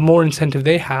that, the more incentive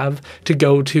they have to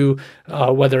go to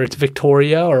whether it's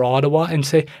Victoria or Ottawa and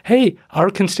say, hey, our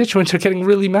constituents are getting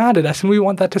really mad at us and we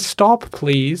want that to stop,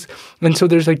 please. And so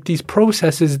there's like these processes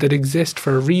processes that exist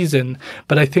for a reason.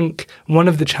 But I think one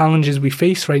of the challenges we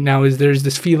face right now is there's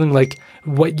this feeling like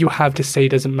what you have to say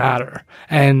doesn't matter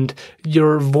and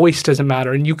your voice doesn't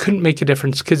matter and you couldn't make a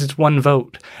difference because it's one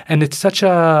vote. And it's such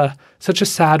a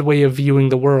sad way of viewing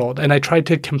the world. And I tried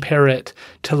to compare it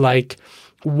to like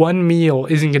one meal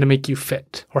isn't going to make you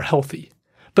fit or healthy.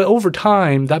 But over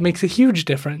time, that makes a huge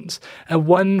difference. And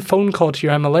one phone call to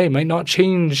your MLA might not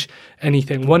change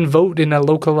anything. One vote in a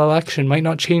local election might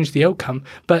not change the outcome.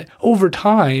 But over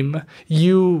time,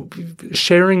 you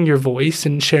sharing your voice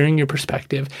and sharing your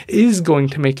perspective is going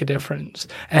to make a difference.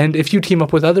 And if you team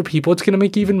up with other people, it's going to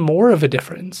make even more of a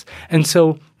difference. And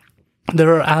so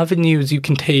there are avenues you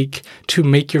can take to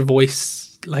make your voice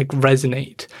like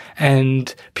resonate.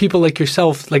 And people like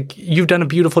yourself, like you've done a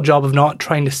beautiful job of not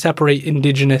trying to separate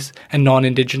Indigenous and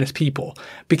non-Indigenous people,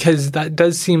 because that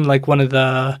does seem like one of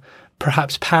the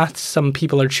perhaps paths some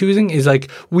people are choosing is like,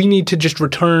 we need to just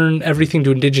return everything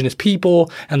to Indigenous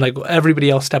people and like everybody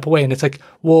else step away. And it's like,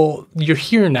 well, you're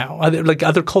here now.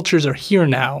 Other cultures are here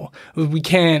now.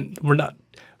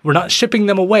 We're not shipping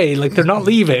them away, like they're not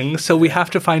leaving, so we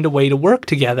have to find a way to work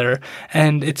together.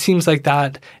 And it seems like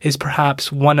that is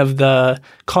perhaps one of the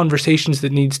conversations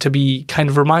that needs to be kind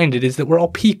of reminded, is that we're all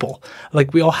people.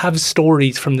 Like we all have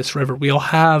stories from this river. We all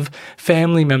have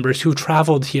family members who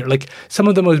traveled here. Like some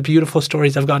of the most beautiful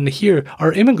stories I've gotten to hear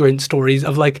are immigrant stories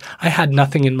of like, I had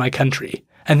nothing in my country.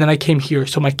 And then I came here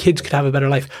so my kids could have a better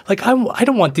life. Like, I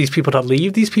don't want these people to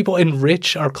leave. These people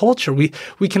enrich our culture. We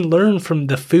can learn from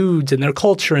the foods and their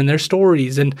culture and their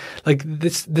stories. And like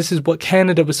this is what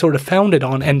Canada was sort of founded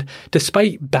on. And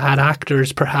despite bad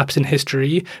actors perhaps in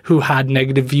history who had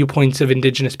negative viewpoints of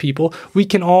Indigenous people, we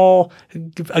can all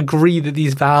agree that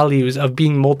these values of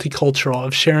being multicultural,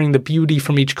 of sharing the beauty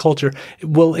from each culture,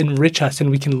 will enrich us, and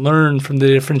we can learn from the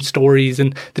different stories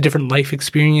and the different life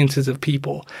experiences of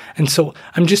people. And so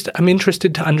I'm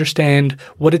interested to understand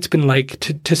what it's been like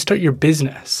to start your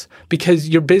business, because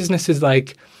your business is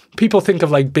like, people think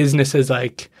of like business as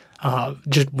like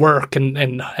just work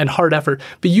and hard effort,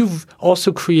 but you've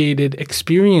also created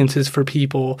experiences for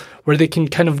people where they can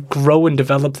kind of grow and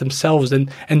develop themselves, and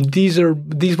these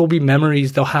will be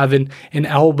memories they'll have in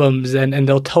albums, and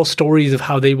they'll tell stories of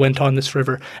how they went on this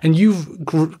river. And you've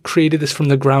created this from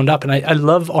the ground up. And I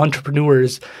love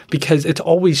entrepreneurs because it's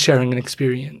always sharing an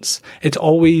experience. It's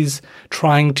always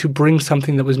trying to bring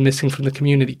something that was missing from the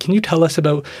community. Can you tell us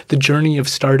about the journey of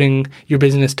starting your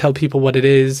business, tell people what it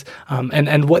is,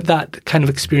 and what that kind of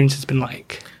experience has been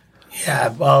like?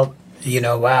 Yeah, well,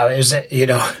 wow, is it,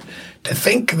 to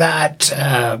think that,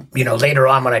 later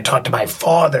on when I talked to my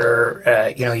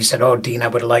father, he said, "Oh, Dean, I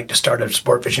would have liked to start a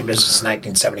sport fishing business in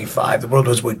 1975. The world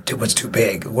was too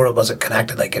big. The world wasn't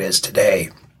connected like it is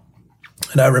today."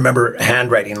 And I remember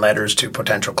handwriting letters to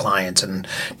potential clients and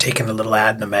taking a little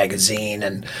ad in a magazine.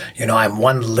 And, I'm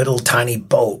one little tiny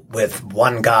boat with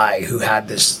one guy who had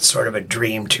this sort of a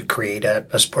dream to create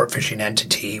a sport fishing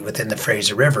entity within the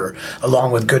Fraser River,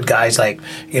 along with good guys like,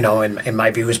 in my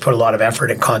view, who's put a lot of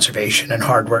effort in conservation and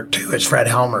hard work too. It's Fred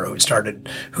Helmer, who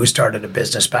started a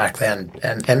business back then.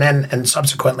 And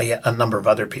subsequently a number of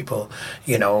other people,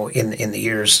 in the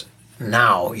years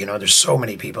now. There's so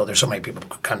many people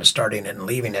kind of starting it and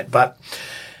leaving it. But,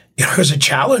 it was a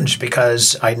challenge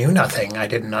because I knew nothing. I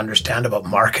didn't understand about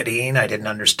marketing. I didn't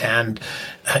understand,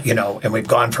 and we've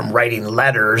gone from writing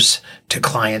letters to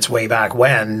clients way back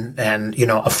when. And,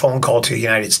 a phone call to the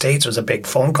United States was a big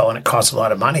phone call and it cost a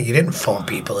lot of money. You didn't phone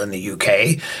people in the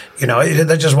UK.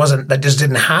 That just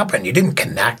didn't happen. You didn't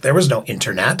connect. There was no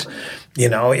internet.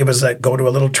 It was like go to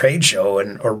a little trade show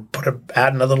or put an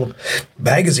ad in a little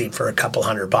magazine for a couple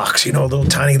 $100, a little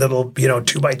tiny little,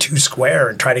 2x2 square,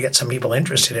 and try to get some people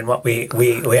interested in what we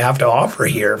have to offer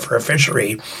here for a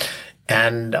fishery.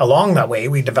 And along that way,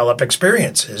 we develop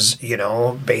experiences,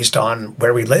 based on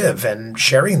where we live and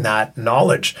sharing that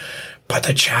knowledge. But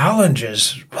the challenge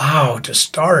is, wow, to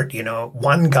start,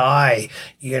 one guy,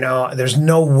 there's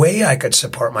no way I could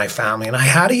support my family. And I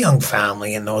had a young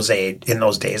family in those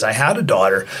days. I had a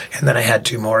daughter, and then I had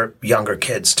two more younger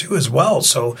kids too as well.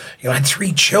 So, I had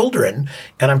 3 children,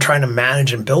 and I'm trying to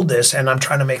manage and build this, and I'm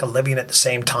trying to make a living at the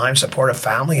same time, support a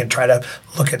family, and try to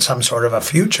look at some sort of a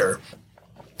future.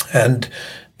 And,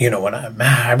 when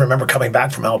I remember coming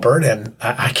back from Alberta, and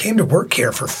I came to work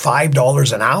here for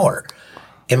 $5 an hour.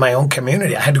 in my own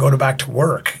community. I had to go back to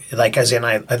work. Like, as in,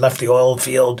 I left the oil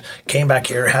field, came back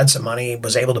here, had some money,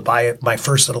 was able to buy my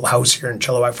first little house here in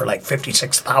Chilliwack for like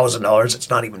 $56,000. It's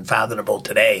not even fathomable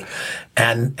today.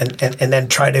 And then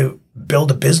try to build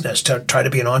a business, to try to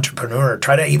be an entrepreneur,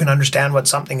 try to even understand what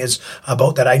something is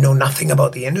about that I know nothing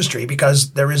about the industry,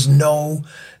 because there's no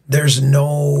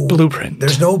blueprint.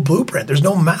 There's no blueprint. There's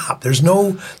no map. There's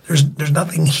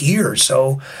nothing here.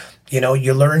 So,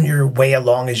 you learn your way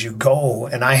along as you go.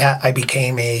 And I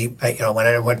became when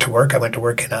I went to work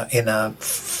in a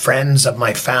friends of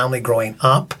my family growing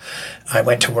up. I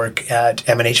went to work at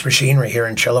M&H Machinery here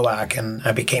in Chilliwack, and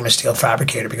I became a steel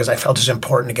fabricator because I felt it was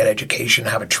important to get education,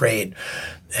 have a trade.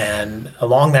 And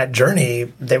along that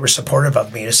journey, they were supportive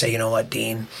of me to say, you know what,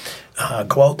 Dean,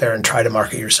 go out there and try to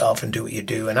market yourself and do what you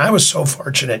do. And I was so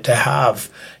fortunate to have,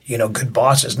 good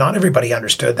bosses. Not everybody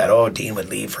understood that, Dean would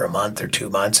leave for a month or 2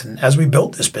 months. And as we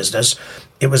built this business,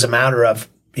 it was a matter of,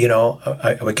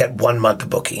 I would get 1 month of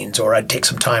bookings, or I'd take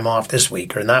some time off this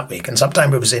week or that week. And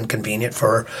sometimes it was inconvenient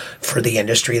for the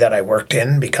industry that I worked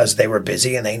in, because they were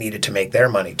busy and they needed to make their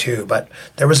money too. But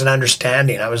there was an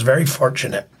understanding. I was very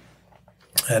fortunate.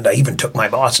 And I even took my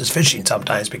bosses fishing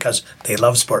sometimes, because they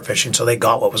love sport fishing, so they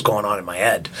got what was going on in my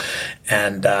head.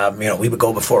 And, we would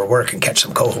go before work and catch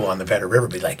some coho on the Vedder River,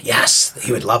 be like, yes,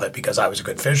 he would love it because I was a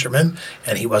good fisherman,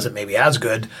 and he wasn't maybe as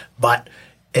good, but,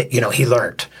 he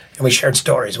learned. And we shared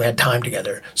stories. We had time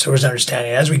together. So there was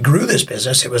understanding. As we grew this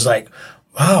business, it was like,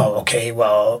 wow,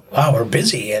 we're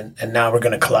busy. And now we're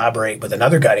going to collaborate with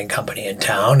another guiding company in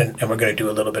town, and we're going to do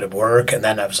a little bit of work. And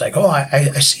then I was like,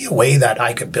 I see a way that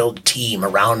I could build a team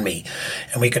around me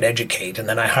and we could educate. And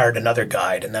then I hired another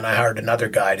guide, and then I hired another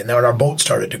guide. And then our boat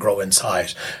started to grow in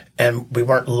size. And we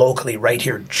weren't locally right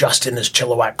here just in this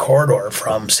Chilliwack corridor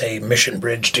from, say, Mission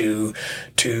Bridge to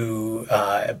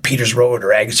Peters Road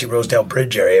or Agassiz Rosedale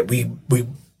Bridge area. We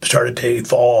started to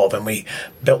evolve, and we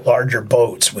built larger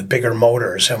boats with bigger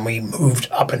motors, and we moved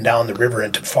up and down the river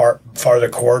into farther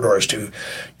corridors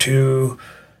to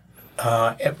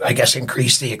I guess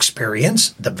increase the experience,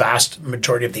 the vast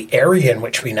majority of the area in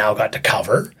which we now got to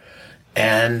cover.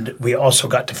 And we also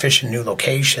got to fish in new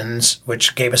locations,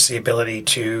 which gave us the ability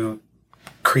to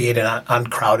create an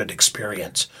uncrowded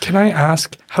experience. Can I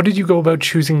ask, how did you go about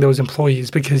choosing those employees?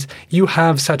 Because you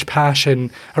have such passion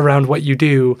around what you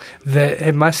do that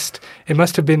there must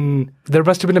have been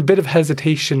a bit of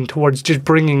hesitation towards just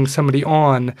bringing somebody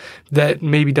on that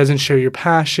maybe doesn't share your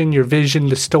passion, your vision,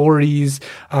 the stories.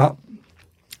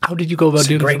 How did you go about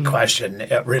doing it? It's a great question.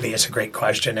 It really is a great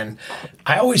question. And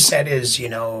I always said is,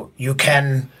 you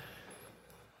can,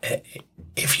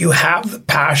 if you have the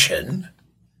passion,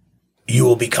 you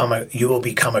will become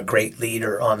a great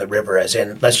leader on the river, as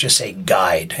in, let's just say,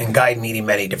 guide. And guide meaning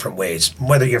many different ways,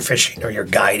 whether you're fishing or you're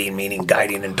guiding, meaning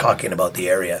guiding and talking about the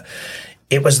area.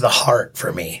 It was the heart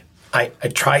for me. I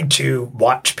tried to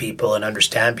watch people and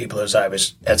understand people as I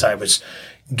was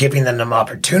giving them an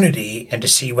opportunity, and to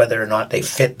see whether or not they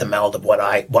fit the meld of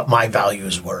what my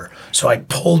values were. So I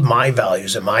pulled my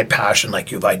values and my passion,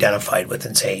 like you've identified with,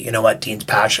 and say, you know what, Dean's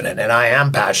passionate, and I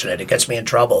am passionate. It gets me in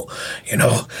trouble.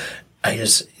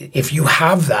 If you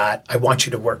have that, I want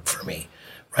you to work for me,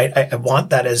 right? I want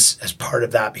that as part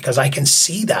of that, because I can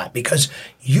see that, because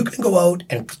you can go out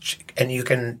and you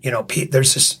can,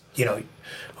 there's this,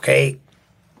 okay,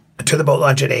 to the boat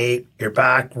launch at 8, you're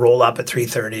back, roll up at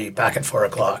 3:30, back at 4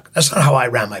 o'clock. That's not how I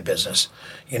ran my business.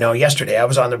 Yesterday I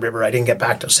was on the river. I didn't get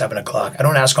back till 7 o'clock. I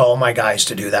don't ask all my guys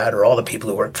to do that, or all the people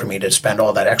who work for me to spend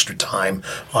all that extra time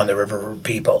on the river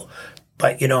people.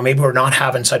 But, maybe we're not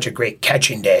having such a great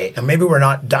catching day, and maybe we're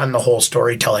not done the whole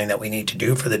storytelling that we need to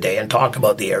do for the day and talk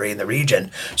about the area and the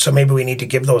region. So maybe we need to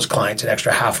give those clients an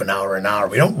extra half an hour, an hour.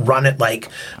 We don't run it like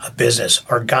a business.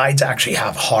 Our guides actually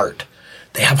have heart.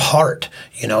 They have heart,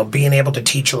 being able to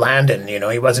teach Landon, he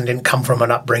didn't come from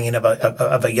an upbringing of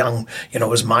a young, it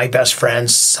was my best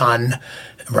friend's son,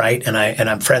 right? And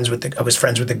I was friends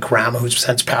with the grandma who's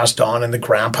since passed on, and the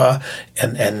grandpa,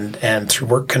 and through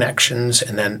work connections.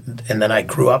 And then I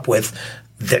grew up with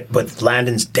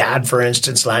Landon's dad, for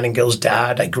instance, Landon Gill's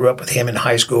dad. I grew up with him in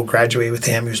high school, graduated with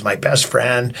him. He was my best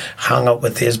friend, hung out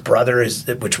with his brother,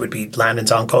 which would be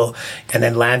Landon's uncle. And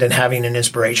then Landon having an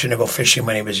inspiration to go fishing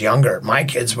when he was younger. My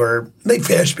kids they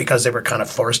fished because they were kind of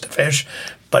forced to fish.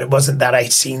 But it wasn't that I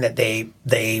seen that they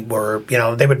were,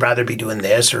 they would rather be doing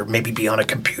this or maybe be on a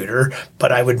computer,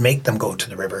 but I would make them go to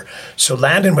the river. So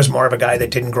Landon was more of a guy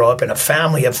that didn't grow up in a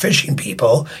family of fishing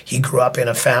people. He grew up in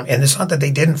a family, and it's not that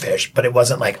they didn't fish, but it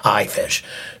wasn't like I fish.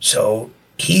 So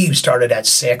he started at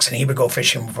 6 and he would go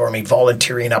fishing for me,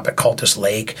 volunteering up at Cultus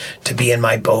Lake to be in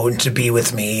my boat and to be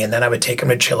with me. And then I would take him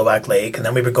to Chilliwack Lake, and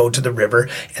then we would go to the river.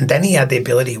 And then he had the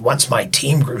ability, once my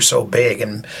team grew so big,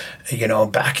 and,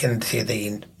 back into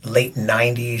the late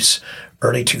 90s,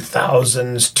 early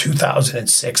 2000s,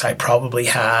 2006, I probably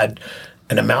had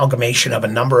an amalgamation of a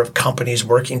number of companies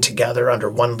working together under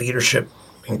one leadership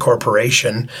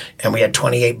incorporation, and we had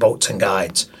 28 boats and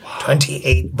guides.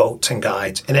 28 boats and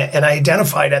guides. And I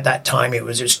identified at that time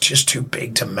it's just too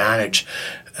big to manage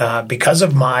because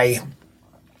of my,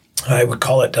 I would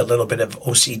call it a little bit of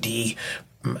OCD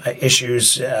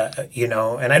issues,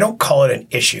 and I don't call it an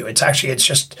issue. It's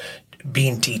just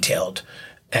being detailed.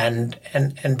 And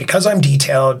because I'm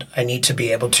detailed, I need to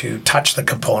be able to touch the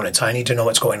components. I need to know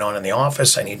what's going on in the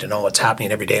office. I need to know what's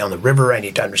happening every day on the river. I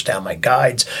need to understand my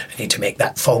guides. I need to make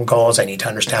that phone calls. I need to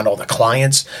understand all the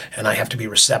clients, and I have to be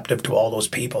receptive to all those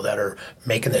people that are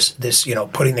making this,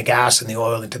 putting the gas and the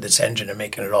oil into this engine and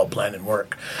making it all blend and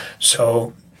work.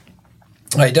 So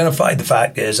I identified the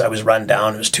fact is I was run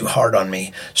down. It was too hard on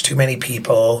me. It's too many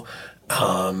people.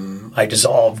 I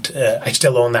dissolved. I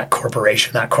still own that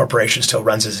corporation. That corporation still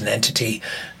runs as an entity,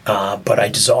 but I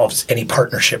dissolved any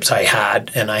partnerships I had,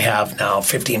 and I have now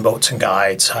 15 boats and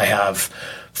guides. I have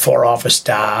 4 office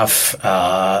staff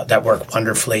that work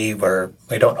wonderfully.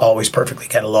 We don't always perfectly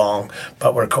get along,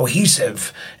 but we're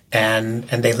cohesive, and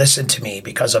they listen to me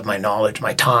because of my knowledge,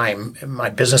 my time, my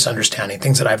business understanding,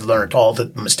 things that I've learned, all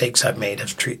the mistakes I've made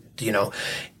have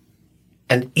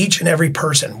and each and every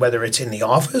person, whether it's in the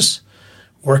office,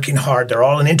 working hard, they're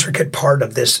all an intricate part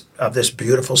of this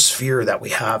beautiful sphere that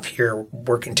we have here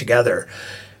working together.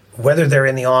 Whether they're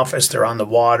in the office, they're on the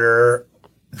water,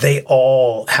 they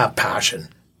all have passion.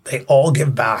 They all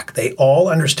give back. They all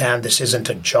understand this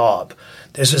isn't a job.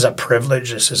 This is a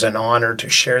privilege. This is an honor to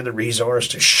share the resource,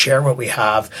 to share what we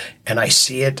have. And I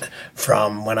see it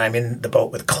from when I'm in the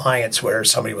boat with clients where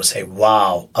somebody will say,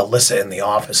 wow, Alyssa in the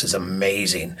office is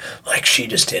amazing. Like, she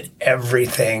just did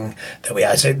everything that we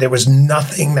asked. There was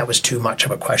nothing that was too much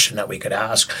of a question that we could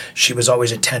ask. She was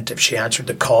always attentive. She answered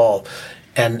the call.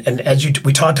 And as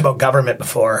we talked about government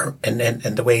before and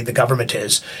the way the government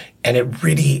is, and it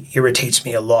really irritates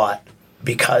me a lot.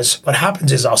 Because what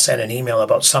happens is I'll send an email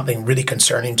about something really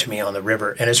concerning to me on the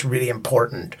river, and it's really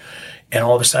important. And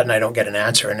all of a sudden I don't get an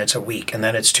answer, and it's a week, and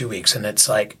then it's 2 weeks. And it's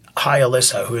like, hi,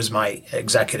 Alyssa, who is my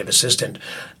executive assistant.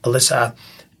 Alyssa,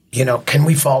 can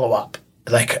we follow up?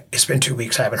 Like, it's been 2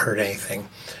 weeks, I haven't heard anything.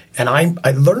 And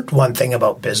I learned one thing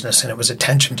about business, and it was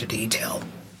attention to detail.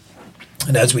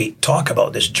 And as we talk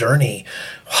about this journey,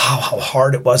 wow, how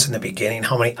hard it was in the beginning,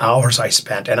 how many hours I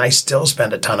spent. And I still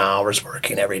spend a ton of hours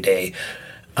working every day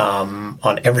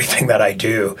on everything that I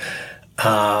do.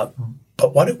 But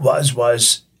what it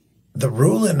was the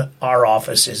rule in our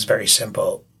office is very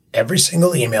simple. Every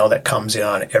single email that comes in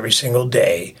on every single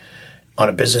day, on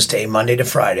a business day, Monday to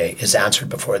Friday, is answered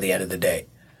before the end of the day.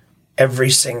 Every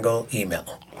single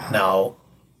email.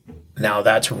 Now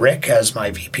that's Rick as my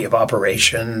VP of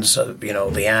operations,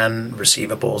 Leanne,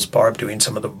 receivables, Barb doing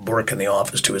some of the work in the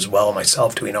office too as well,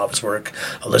 myself doing office work,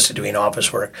 Alyssa doing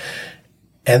office work.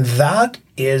 And that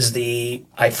is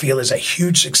I feel is a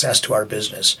huge success to our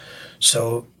business.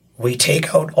 So we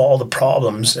take out all the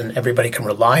problems and everybody can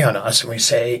rely on us, and we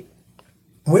say,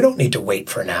 we don't need to wait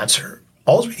for an answer.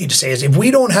 All we need to say is, if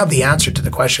we don't have the answer to the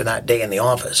question that day in the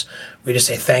office, we just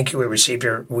say, thank you, we received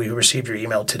your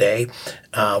email today.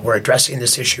 We're addressing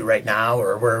this issue right now,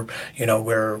 or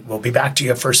we'll be back to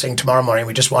you first thing tomorrow morning.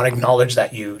 We just want to acknowledge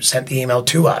that you sent the email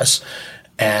to us,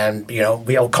 and,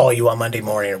 we'll call you on Monday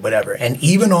morning or whatever. And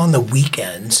even on the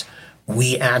weekends,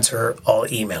 we answer all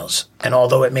emails. And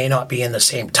although it may not be in the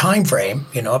same time frame,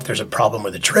 if there's a problem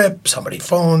with a trip, somebody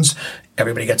phones,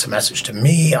 everybody gets a message to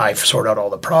me, I sort out all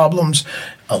the problems.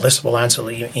 Alyssa will answer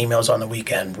emails on the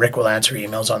weekend. Rick will answer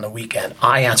emails on the weekend.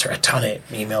 I answer a ton of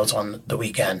emails on the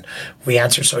weekend. We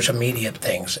answer social media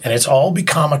things. And it's all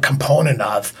become a component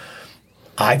of,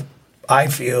 I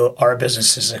feel our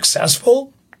business is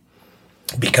successful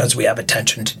because we have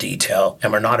attention to detail,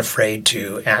 and we're not afraid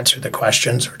to answer the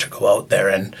questions or to go out there.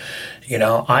 And,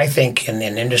 I think in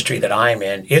an industry that I'm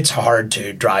in, it's hard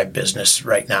to drive business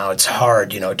right now. It's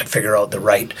hard, to figure out the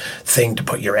right thing to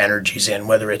put your energies in,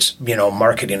 whether it's,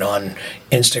 marketing on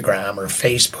Instagram or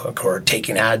Facebook or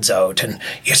taking ads out. And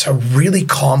it's a really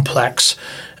complex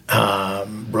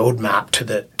roadmap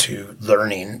to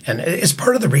learning, and it's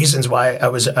part of the reasons why I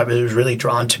was really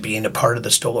drawn to being a part of the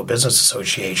Stolo Business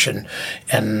Association,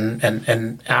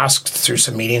 and asked through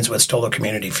some meetings with Stolo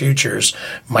Community Futures,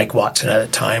 Mike Watson at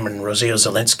the time, and Rocio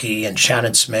Zielinski and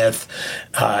Shannon Smith,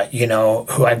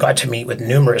 who I got to meet with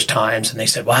numerous times, and they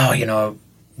said, wow,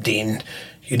 Dean,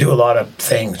 you do a lot of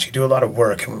things, you do a lot of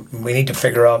work, and we need to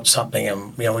figure out something,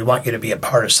 and we want you to be a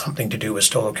part of something to do with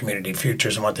Stola Community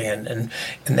Futures and one thing,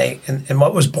 and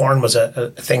what was born was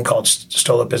a thing called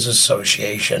Stola Business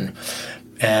Association,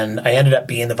 and I ended up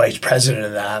being the vice president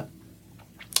of that.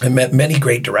 I met many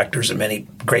great directors and many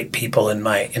great people in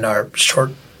our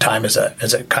short time as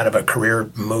a kind of a career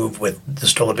move with the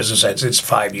Stola Business. It's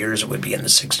 5 years; it would be in the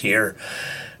 6th year.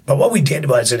 But what we did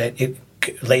was, and it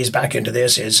lays back into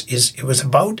this, is it was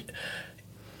about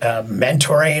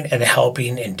mentoring and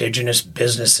helping Indigenous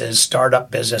businesses,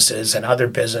 startup businesses, and other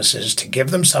businesses to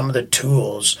give them some of the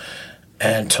tools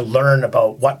and to learn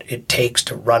about what it takes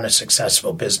to run a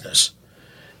successful business.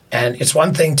 And it's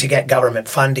one thing to get government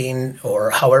funding or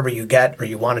however you get or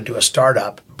you want to do a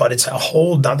startup, but it's a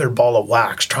whole nother ball of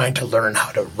wax trying to learn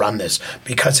how to run this.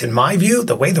 Because in my view,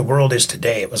 the way the world is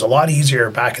today, it was a lot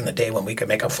easier back in the day when we could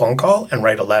make a phone call and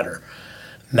write a letter.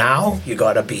 Now you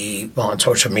got to be on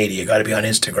social media, you got to be on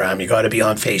Instagram, you got to be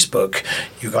on Facebook,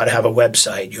 you got to have a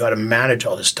website, you got to manage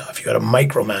all this stuff, you got to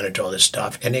micromanage all this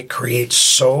stuff, and it creates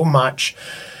so much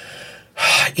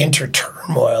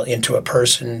turmoil into a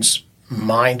person's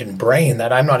mind and brain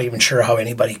that I'm not even sure how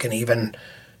anybody can even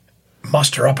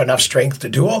muster up enough strength to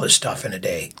do all this stuff in a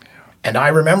day. And I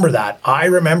remember that. I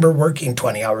remember working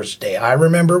 20 hours a day. I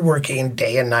remember working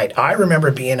day and night. I remember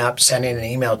being up sending an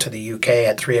email to the UK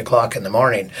at 3 o'clock in the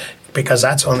morning because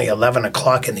that's only 11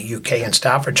 o'clock in the UK in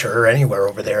Staffordshire or anywhere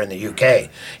over there in the UK.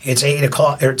 It's 8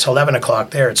 o'clock, or it's 11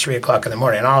 o'clock there. It's 3 o'clock in the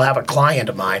morning. And I'll have a client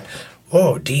of mine,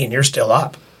 "Whoa, Dean, you're still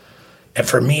up." And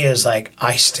for me, it's like,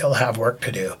 I still have work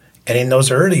to do. And in those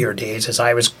earlier days, as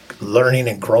I was learning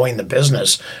and growing the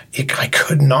business, I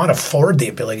could not afford the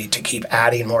ability to keep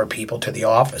adding more people to the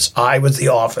office. I was the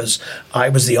office. I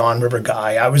was the on-river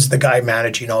guy. I was the guy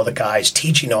managing all the guys,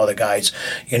 teaching all the guys,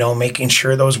 making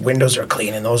sure those windows are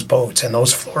clean in those boats and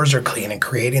those floors are clean and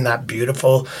creating that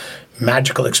beautiful,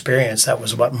 magical experience. That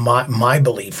was what my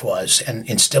belief was, and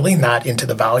instilling that into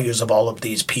the values of all of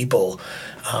these people.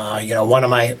 One of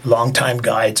my longtime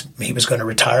guides, he was going to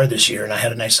retire this year, and I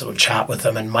had a nice little chat with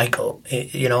him. And Michael,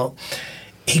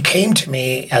 he came to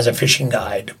me as a fishing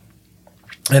guide.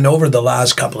 And over the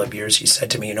last couple of years, he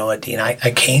said to me, "You know what, Dean,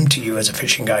 I came to you as a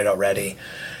fishing guide already.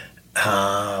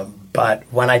 But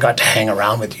when I got to hang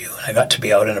around with you, I got to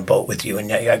be out in a boat with you,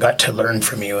 and I got to learn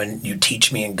from you, and you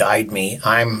teach me and guide me.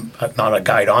 I'm not a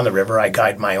guide on the river. I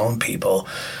guide my own people."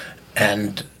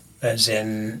 And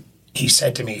he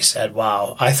said to me, he said,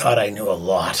 "Wow, I thought I knew a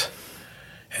lot."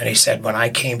 And he said, "When I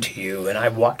came to you and I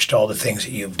watched all the things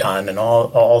that you've done and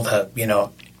all the,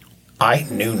 I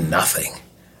knew nothing."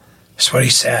 That's what he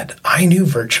said. I knew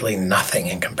virtually nothing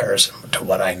in comparison to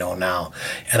what I know now.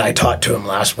 And I talked to him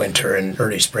last winter and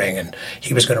early spring, and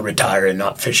he was going to retire and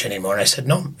not fish anymore. And I said,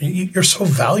 "No, you're so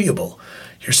valuable.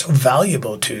 You're so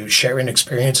valuable to sharing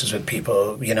experiences with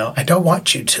people. I don't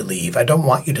want you to leave. I don't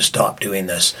want you to stop doing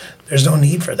this. There's no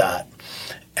need for that."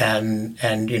 And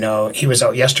he was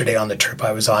out yesterday on the trip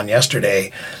I was on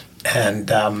yesterday.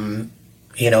 And,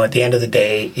 at the end of the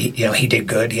day, he did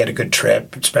good. He had a good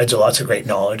trip. It spreads lots of great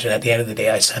knowledge. And at the end of the day,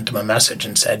 I sent him a message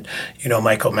and said,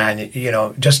 "Michael, man,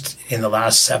 just in the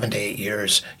last 7 to 8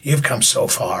 years, you've come so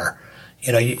far.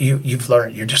 You've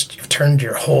learned, you've turned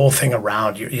your whole thing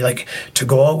around. You're like, to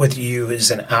go out with you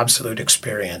is an absolute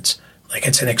experience. Like,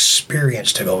 it's an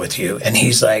experience to go with you." And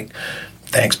he's like,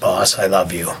 "Thanks, boss. I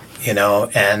love you."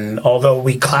 And although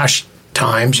we clash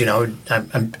times,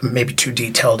 I'm maybe too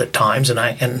detailed at times, and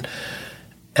I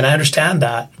understand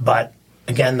that. But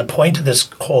again, the point of this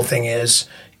whole thing is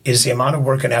the amount of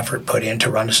work and effort put in to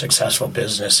run a successful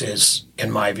business is, in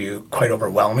my view, quite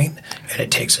overwhelming, and it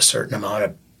takes a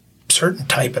certain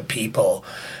type of people.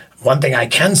 One thing I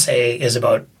can say is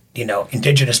about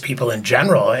Indigenous people in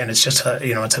general, and it's just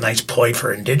it's a nice ploy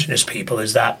for Indigenous people,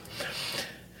 is that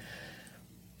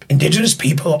Indigenous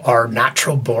people are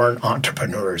natural-born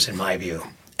entrepreneurs, in my view,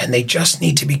 and they just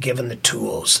need to be given the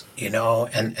tools,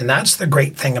 and that's the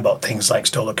great thing about things like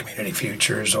Stola Community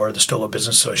Futures or the Stola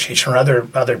Business Association or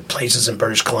other places in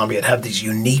British Columbia that have these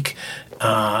unique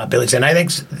abilities. And I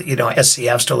think,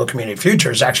 SCF, Stola Community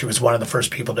Futures, actually was one of the first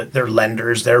people they're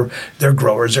lenders, they're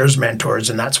growers, there's mentors,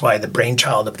 and that's why the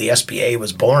brainchild of the SBA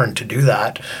was born to do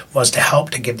that, was to help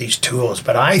to give these tools.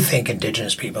 But I think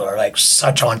Indigenous people are like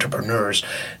such entrepreneurs.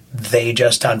 They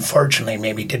just unfortunately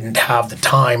maybe didn't have the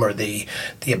time or the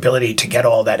ability to get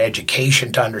all that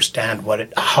education to understand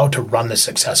how to run the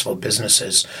successful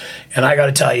businesses. And I got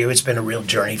to tell you, it's been a real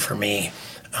journey for me.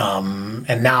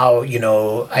 And now,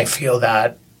 I feel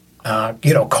that,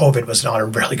 COVID was not a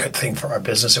really good thing for our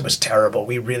business. It was terrible.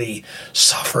 We really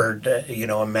suffered,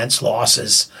 immense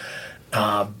losses.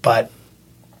 But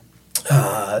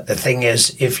the thing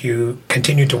is, if you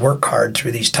continue to work hard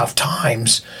through these tough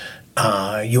times,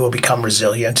 you will become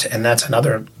resilient, and that's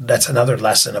another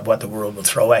lesson of what the world will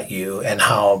throw at you and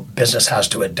how business has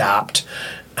to adapt.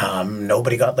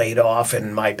 Nobody got laid off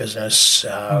in my business.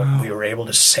 We were able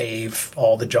to save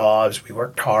all the jobs. We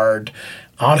worked hard.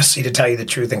 Honestly, to tell you the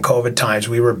truth, in COVID times,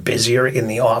 we were busier in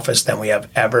the office than we have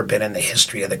ever been in the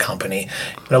history of the company.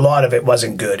 And a lot of it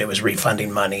wasn't good. It was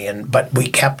refunding money. But we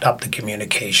kept up the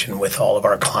communication with all of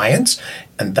our clients,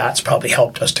 and that's probably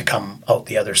helped us to come out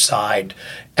the other side.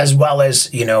 As well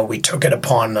as, we took it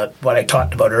upon what I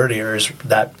talked about earlier is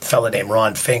that fella named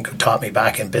Ron Fink, who taught me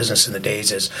back in business in the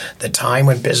days, is the time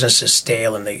when business is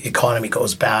stale and the economy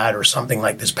goes bad or something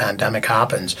like this pandemic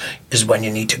happens is when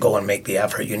you need to go and make the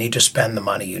effort. You need to spend the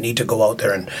money. You need to go out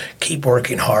there and keep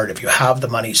working hard. If you have the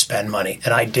money, spend money.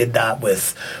 And I did that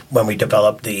when we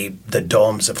developed the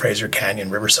domes, the Fraser Canyon,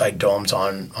 Riverside domes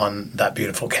on that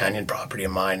beautiful canyon property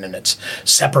of mine. And it's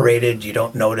separated. You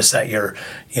don't notice that you're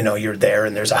there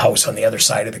and there's a house on the other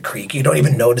side of the creek. You don't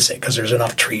even notice it because there's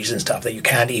enough trees and stuff that you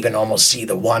can't even almost see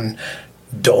the one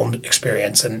dome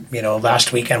experience. And,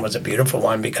 last weekend was a beautiful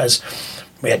one because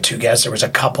we had 2 guests. There was a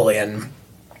couple in,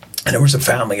 and there was a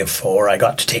family of 4. I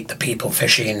got to take the people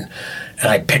fishing, and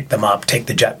I picked them up, take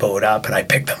the jet boat up, and I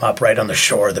picked them up right on the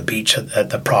shore of the beach at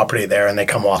the property there, and they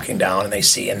come walking down and they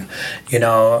see. And,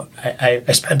 I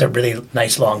spent a really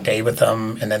nice long day with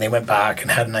them, and then they went back and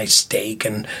had a nice steak,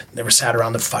 and they were sat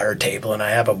around the fire table, and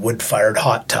I have a wood-fired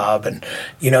hot tub, and,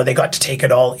 they got to take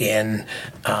it all in.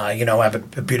 I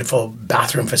have a beautiful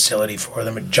bathroom facility for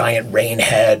them, a giant rain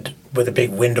head with a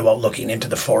big window out looking into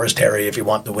the forest area if you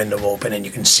want the window open, and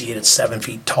you can see it. It's 7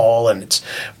 feet tall, and it's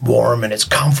warm, and it's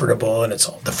comfortable, and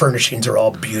the furnishings are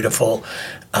all beautiful.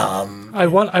 I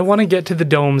want to get to the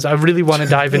domes. I really want to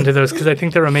dive into those because I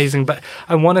think they're amazing, but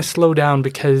I want to slow down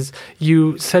because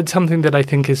you said something that I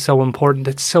think is so important.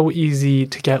 It's so easy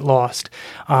to get lost.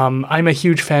 I'm a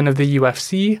huge fan of the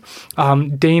UFC.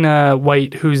 Dana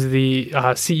White, who's the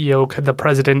CEO, the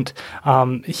president,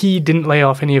 he didn't lay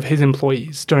off any of his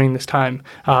employees during this time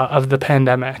of the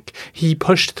pandemic. He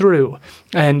pushed through,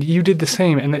 and you did the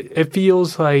same, and it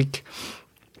feels like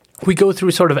we go through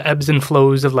sort of ebbs and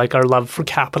flows of like our love for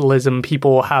capitalism.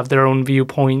 People have their own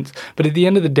viewpoints, but at the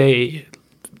end of the day,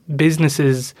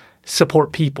 businesses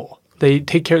support people. They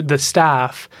take care of the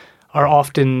staff are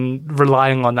often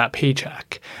relying on that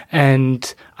paycheck.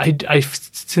 And I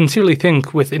sincerely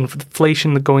think with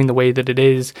inflation going the way that it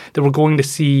is, that we're going to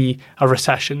see a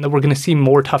recession, that we're going to see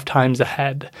more tough times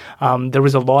ahead. There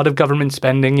was a lot of government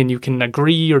spending, and you can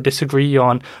agree or disagree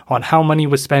on how money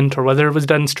was spent or whether it was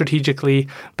done strategically.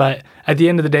 But at the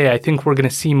end of the day, I think we're going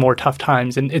to see more tough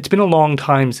times. And it's been a long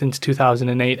time since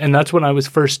 2008. And that's when I was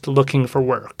first looking for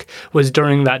work, was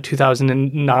during that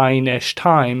 2009-ish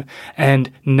time,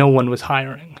 and no one was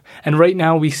hiring. And right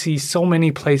now we see so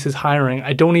many places hiring.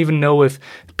 I don't even know if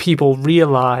people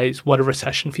realize what a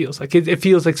recession feels like. It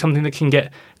feels like something that can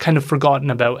get kind of forgotten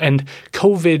about. And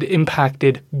COVID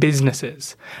impacted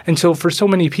businesses. And so for so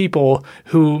many people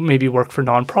who maybe work for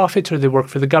nonprofits or they work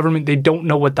for the government, they don't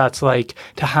know what that's like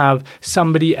to have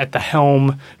somebody at the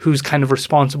helm who's kind of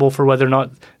responsible for whether or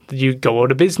not you go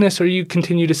out of business or you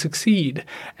continue to succeed.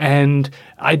 And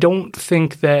I don't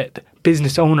think that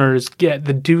business owners get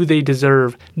the due they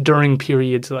deserve during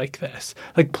periods like this.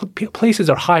 Like places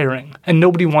are hiring and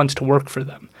nobody wants to work for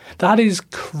them. That is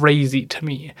crazy to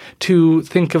me to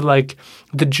think of like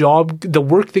the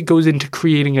work that goes into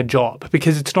creating a job,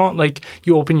 because it's not like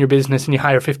you open your business and you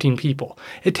hire 15 people.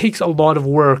 It takes a lot of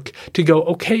work to go,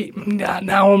 okay,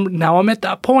 now I'm at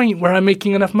that point where I'm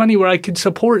making enough money where I could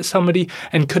support somebody,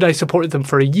 and could I support them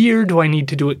for a year? Do I need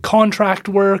to do it contract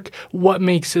work? What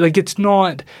makes it like, it's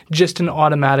not just an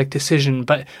automatic decision,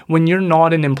 but when you're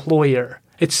not an employer,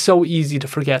 it's so easy to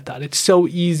forget that. It's so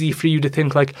easy for you to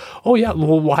think like, oh yeah,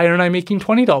 well, why aren't I making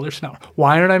 $20 an hour?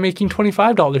 Why aren't I making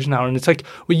 $25 an hour? And it's like,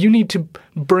 well, you need to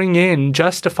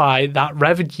justify that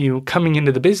revenue coming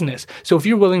into the business. So if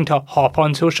you're willing to hop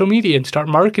on social media and start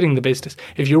marketing the business,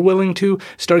 if you're willing to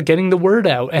start getting the word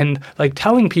out and like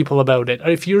telling people about it,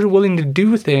 or if you're willing to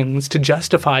do things to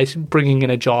justify bringing in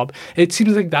a job, it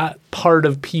seems like that part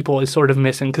of people is sort of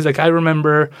missing. Because like I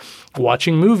remember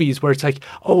watching movies where it's like,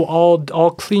 oh,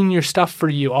 I'll clean your stuff for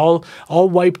you. I'll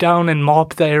wipe down and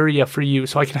mop the area for you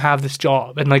so I can have this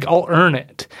job, and like I'll earn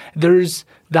it. There's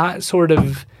that sort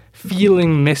of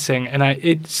feeling missing, and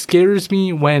it scares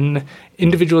me when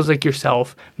individuals like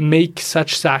yourself make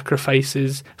such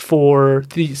sacrifices for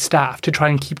the staff to try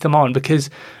and keep them on, because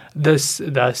the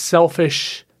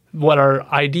selfish what our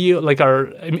ideal, like our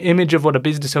image of what a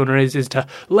business owner is to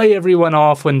lay everyone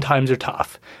off when times are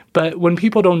tough. But when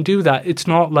people don't do that, it's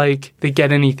not like they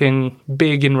get anything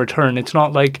big in return. It's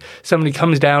not like somebody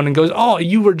comes down and goes, oh,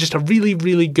 you were just a really,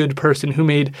 really good person who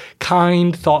made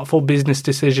kind, thoughtful business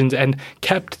decisions and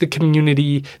kept the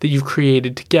community that you've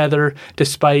created together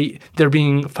despite there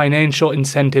being financial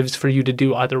incentives for you to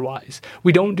do otherwise.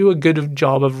 We don't do a good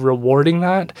job of rewarding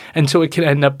that. And so it can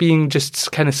end up being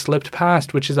just kind of slipped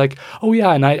past, which is like, oh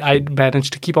yeah, and I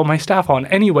managed to keep all my staff on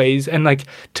anyways. And like,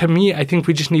 to me, I think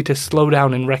we just need to slow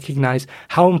down and recognize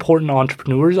how important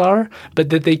entrepreneurs are,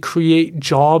 but that they create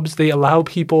jobs, they allow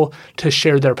people to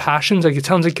share their passions. Like, it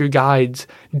sounds like your guides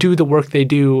do the work they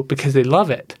do because they love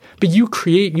it, but you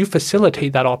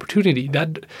facilitate that opportunity.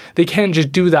 That they can't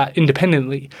just do that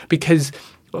independently, because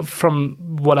from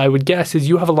what I would guess is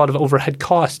you have a lot of overhead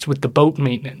costs with the boat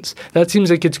maintenance. That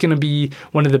seems like it's going to be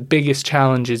one of the biggest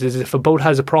challenges. Is if a boat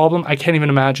has a problem, I can't even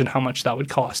imagine how much that would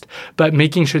cost. But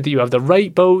making sure that you have the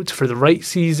right boats for the right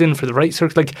season, for the right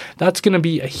circle, like that's going to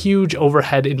be a huge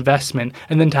overhead investment.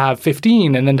 And then to have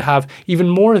 15 and then to have even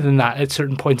more than that at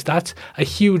certain points, that's a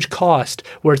huge cost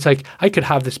where it's like, I could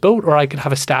have this boat or I could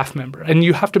have a staff member. And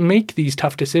you have to make these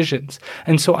tough decisions.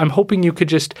 And so I'm hoping you could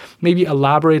just maybe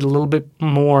elaborate a little bit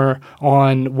more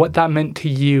on what that meant to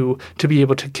you to be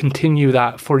able to continue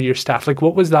that for your staff. Like,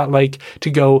 what was that like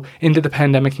to go into the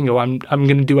pandemic and go, I'm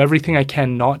going to do everything I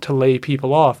can not to lay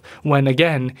people off, when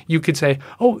again, you could say,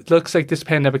 oh, it looks like this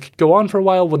pandemic could go on for a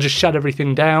while. We'll just shut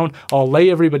everything down. I'll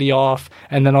lay everybody off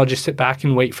and then I'll just sit back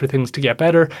and wait for things to get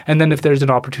better. And then if there's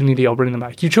an opportunity, I'll bring them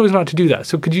back. You chose not to do that.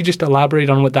 So could you just elaborate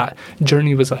on what that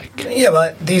journey was like? Yeah,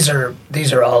 but these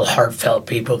are all heartfelt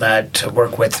people that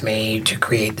work with me to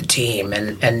create the team.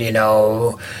 And you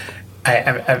know,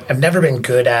 I've never been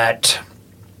good at,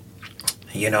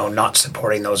 you know, not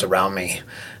supporting those around me.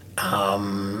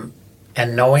 And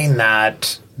knowing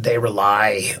that they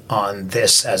rely on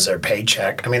this as their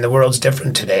paycheck. I mean, the world's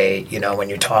different today, you know, when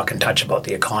you talk and touch about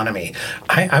the economy.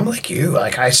 I'm like you.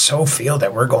 Like, I so feel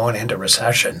that we're going into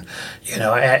recession. You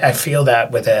know, I feel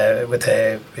that with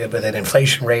an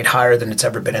inflation rate higher than it's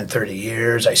ever been in 30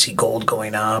 years. I see gold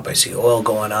going up. I see oil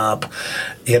going up.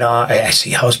 You know, I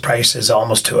see house prices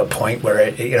almost to a point where,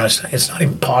 it's not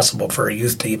even possible for a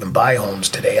youth to even buy homes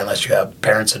today unless you have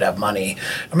parents that have money.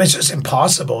 I mean, it's just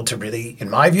impossible to really, in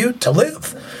my view, to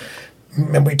live.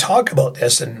 And we talk about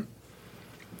this, and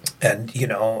you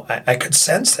know, I could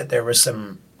sense that there was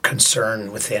some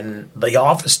concern within the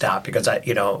office staff because when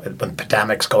the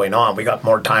pandemic's going on, we got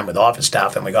more time with office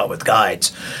staff than we got with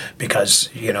guides, because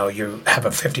you know, you have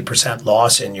a 50%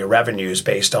 loss in your revenues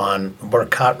based on we're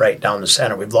cut right down the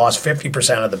center. We've lost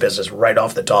 50% of the business right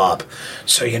off the top.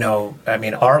 So you know, I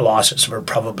mean, our losses were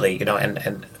probably, you know,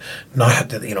 and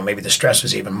not, you know, maybe the stress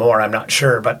was even more, I'm not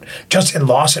sure, but just in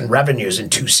loss in revenues in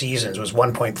 2 seasons was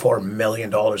 $1.4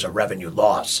 million of revenue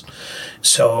loss.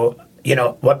 So you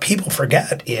know, what people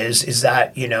forget is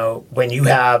that, you know, when you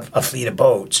have a fleet of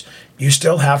boats, you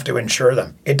still have to insure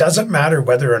them. It doesn't matter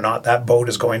whether or not that boat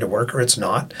is going to work or it's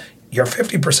not. Your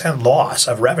 50% loss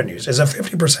of revenues is a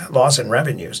 50% loss in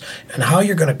revenues. And how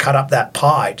you're going to cut up that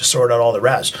pie to sort out all the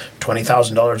rest,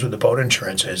 $20,000 worth of boat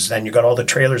insurance is, then you got all the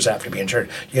trailers that have to be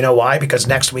insured. You know why? Because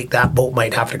next week that boat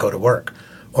might have to go to work.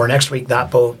 Or next week,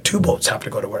 that boat, 2 boats have to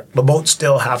go to work. The boats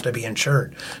still have to be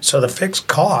insured. So the fixed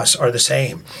costs are the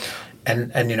same.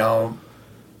 And you know,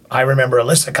 I remember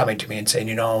Alyssa coming to me and saying,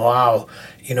 you know, wow,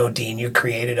 you know, Dean, you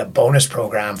created a bonus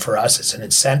program for us as an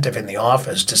incentive in the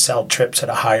office to sell trips at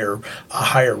a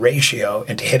higher ratio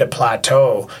and to hit a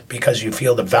plateau because you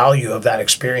feel the value of that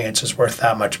experience is worth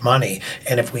that much money.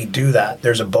 And if we do that,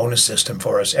 there's a bonus system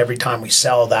for us. Every time we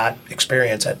sell that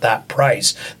experience at that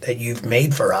price that you've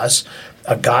made for us,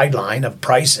 a guideline of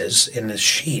prices in this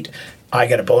sheet, I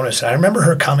get a bonus. And I remember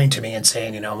her coming to me and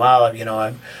saying, you know, wow, you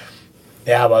know,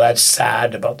 yeah, well, that's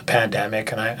sad about the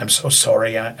pandemic, and I'm so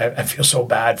sorry. I feel so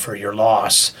bad for your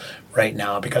loss right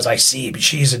now because I see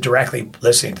she's directly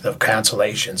listening to the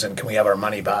cancellations and can we have our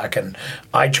money back? And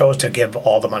I chose to give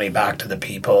all the money back to the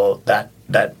people that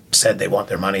said they want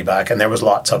their money back, and there was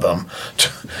lots of them,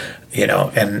 you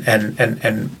know,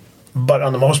 and but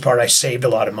on the most part, I saved a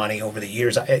lot of money over the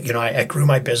years. I grew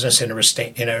my business in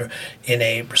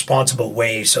a responsible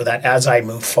way, so that as I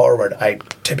moved forward, I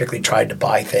typically tried to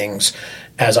buy things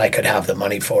as I could have the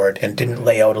money for it, and didn't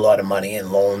lay out a lot of money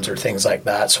in loans or things like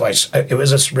that. So it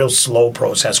was a real slow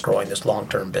process growing this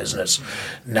long-term business.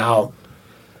 Now,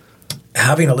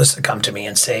 having Alyssa come to me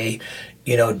and say,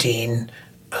 you know, Dean,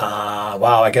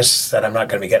 wow, I guess that I'm not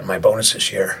going to be getting my bonus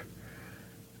this year.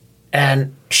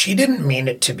 And she didn't mean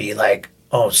it to be like,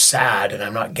 oh, sad and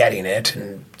I'm not getting it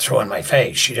and throw in my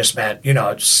face. She just meant,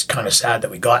 it's kind of sad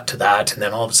that we got to that. And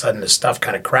then all of a sudden the stuff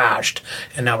kind of crashed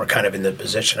and now we're kind of in the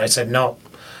position. I said, no.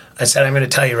 I said, I'm going to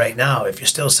tell you right now, if you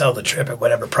still sell the trip at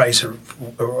whatever price or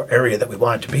area that we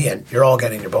want it to be in, you're all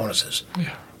getting your bonuses.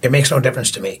 Yeah. It makes no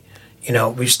difference to me.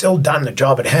 We've still done the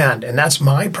job at hand. And that's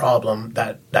my problem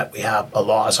that we have a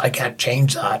loss. I can't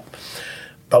change that.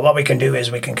 But what we can do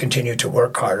is we can continue to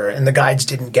work harder. And the guides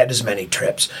didn't get as many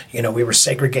trips. We were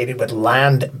segregated with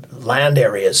land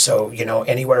areas. So,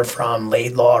 anywhere from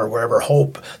Laidlaw or wherever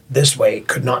Hope this way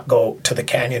could not go to the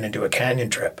canyon and do a canyon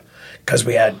trip because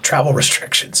we had travel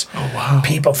restrictions. Oh, wow.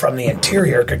 People from the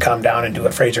interior could come down and do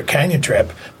a Fraser Canyon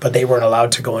trip, but they weren't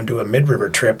allowed to go and do a mid-river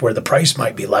trip where the price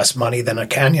might be less money than a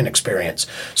canyon experience.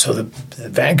 So the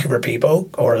Vancouver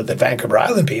people or the Vancouver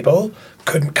Island people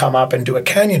couldn't come up and do a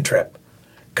canyon trip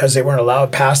because they weren't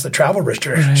allowed past the travel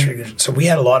restrictions. Right. So we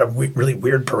had a lot of really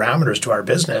weird parameters to our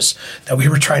business that we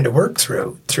were trying to work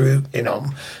through,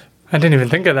 I didn't even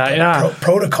think of that, yeah.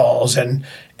 Protocols and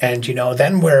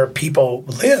then where people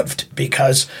lived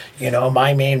because,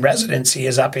 my main residency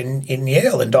is up in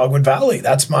Yale in Dogwood Valley.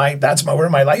 That's where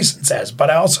my license is. But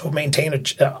I also maintain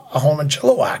a home in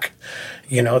Chilliwack,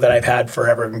 that I've had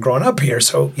forever and grown up here.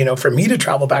 So, for me to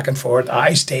travel back and forth,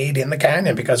 I stayed in the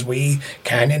canyon because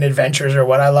canyon adventures are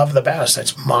what I love the best.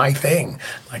 It's my thing.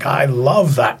 Like, I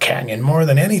love that canyon more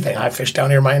than anything. I fished down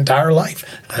here my entire life.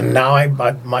 And now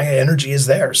my energy is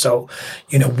there. So,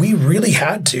 we really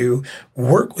had to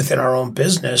work within our own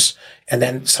business. And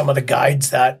then some of the guides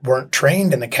that weren't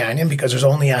trained in the canyon, because there's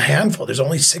only a handful. There's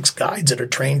only 6 guides that are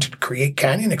trained to create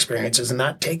canyon experiences. And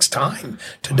that takes time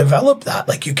to develop that.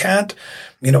 Like you can't,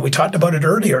 we talked about it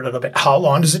earlier a little bit. How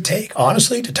long does it take?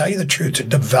 Honestly, to tell you the truth, to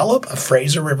develop a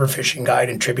Fraser River fishing guide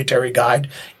and tributary guide,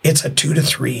 it's a 2 to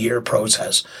 3 year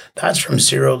process. That's from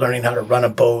zero, learning how to run a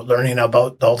boat, learning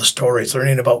about all the stories,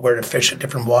 learning about where to fish at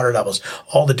different water levels,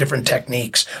 all the different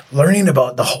techniques, learning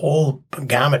about the whole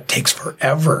gamut takes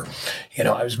forever.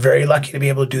 I was very lucky to be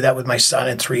able to do that with my son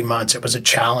in 3 months. It was a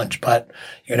challenge, but,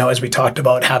 as we talked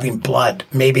about having blood,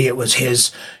 maybe it was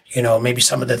his, maybe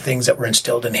some of the things that were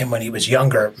instilled in him when he was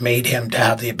younger made him to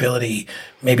have the ability,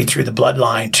 maybe through the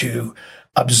bloodline, to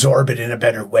absorb it in a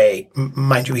better way.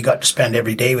 Mind you, he got to spend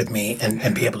every day with me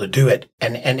and be able to do it.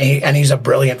 And he's a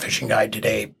brilliant fishing guide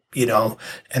today,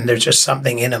 and there's just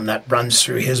something in him that runs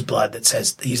through his blood that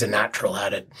says he's a natural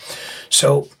at it.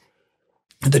 So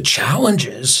the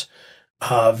challenges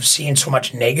of seeing so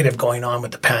much negative going on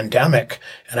with the pandemic.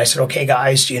 And I said, okay,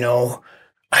 guys,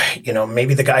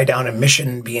 maybe the guy down in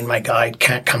Mission being my guide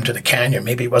can't come to the canyon.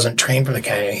 Maybe he wasn't trained for the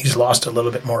canyon. He's lost a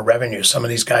little bit more revenue. Some of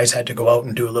these guys had to go out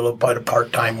and do a little bit of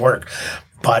part-time work,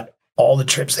 but all the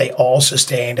trips, they all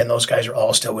sustained. And those guys are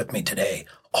all still with me today,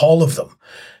 all of them.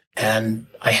 And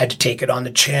I had to take it on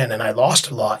the chin and I lost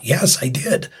a lot. Yes, I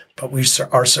did. But we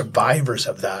are survivors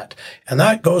of that. And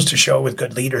that goes to show with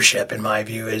good leadership, in my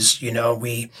view, is,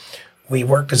 we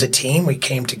worked as a team. We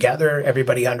came together.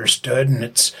 Everybody understood. And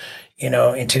it's,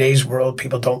 in today's world,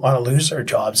 people don't want to lose their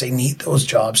jobs. They need those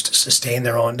jobs to sustain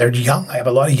their own. They're young. I have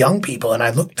a lot of young people and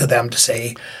I look to them to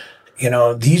say,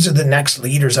 these are the next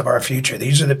leaders of our future.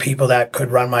 These are the people that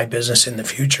could run my business in the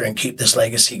future and keep this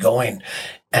legacy going.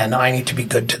 And I need to be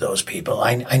good to those people.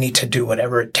 I need to do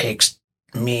whatever it takes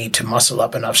me to muscle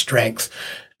up enough strength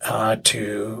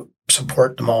to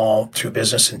support them all through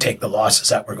business and take the losses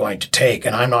that we're going to take.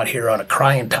 And I'm not here on a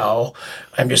crying towel.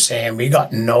 I'm just saying we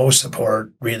got no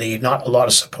support, really, not a lot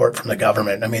of support from the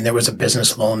government. I mean, there was a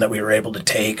business loan that we were able to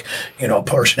take. A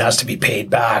portion has to be paid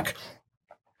back.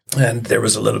 And there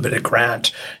was a little bit of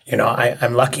grant.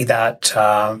 I'm lucky that,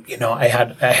 I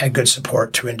had good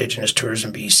support to Indigenous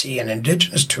Tourism BC and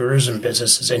Indigenous tourism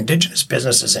businesses, Indigenous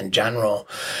businesses in general,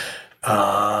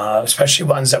 especially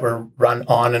ones that were run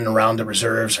on and around the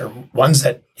reserves or ones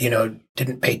that,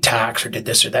 didn't pay tax or did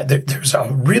this or that. There's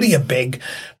a big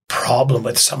problem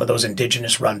with some of those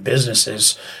Indigenous run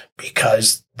businesses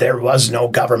because there was no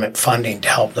government funding to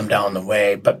help them down the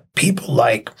way. But people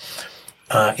like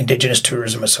Indigenous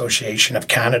Tourism Association of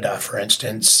Canada, for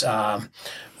instance,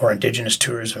 or Indigenous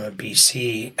Tourism of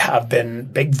BC have been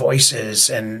big voices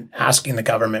in asking the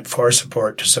government for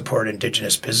support to support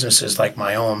Indigenous businesses like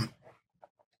my own.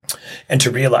 And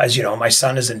to realize, my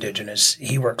son is Indigenous.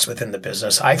 He works within the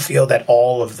business. I feel that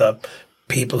all of the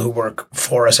people who work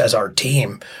for us as our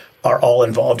team are all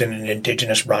involved in an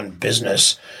Indigenous run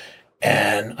business.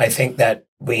 And I think that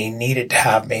we needed to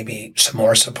have maybe some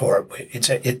more support. It's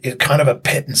kind of a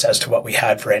pittance as to what we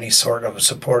had for any sort of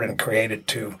support and created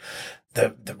to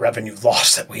the revenue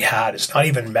loss that we had. It's not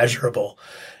even measurable.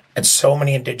 And so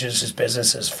many Indigenous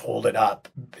businesses folded up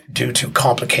due to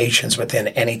complications within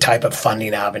any type of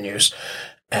funding avenues.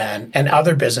 And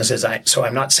other businesses, so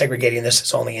I'm not segregating this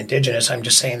as only Indigenous. I'm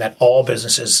just saying that all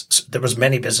businesses, there was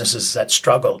many businesses that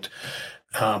struggled.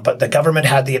 But the government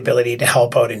had the ability to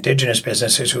help out Indigenous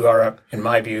businesses who are, in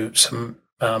my view, some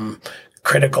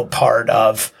critical part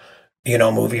of,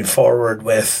 moving forward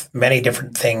with many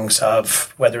different things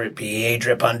of whether it be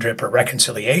ADRIP, UNDRIP, or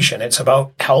reconciliation. It's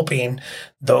about helping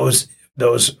those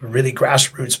really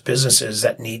grassroots businesses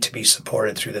that need to be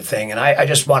supported through the thing. And I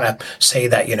just want to say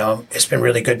that, it's been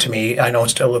really good to me. I know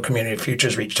Still Community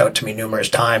Futures reached out to me numerous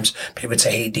times. People would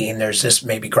say, hey, Dean, there's this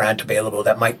maybe grant available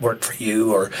that might work for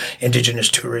you. Or Indigenous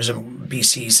Tourism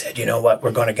BC said, you know what,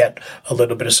 we're going to get a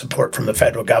little bit of support from the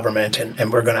federal government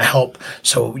and we're going to help.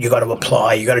 So you got to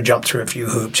apply. You got to jump through a few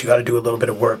hoops. You got to do a little bit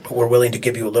of work, but we're willing to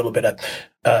give you a little bit of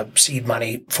seed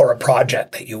money for a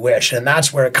project that you wish. And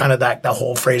that's where kind of the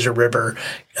whole Fraser River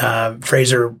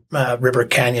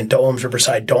Canyon Domes,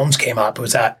 Riverside Domes came up,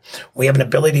 was that we have an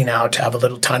ability now to have a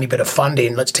little tiny bit of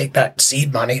funding. Let's take that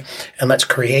seed money and let's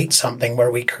create something where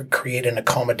we could create an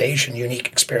accommodation, unique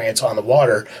experience on the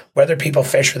water. Whether people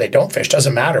fish or they don't fish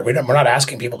doesn't matter. We're not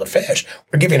asking people to fish.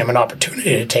 We're giving them an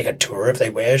opportunity to take a tour if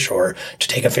they wish, or to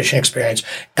take a fishing experience.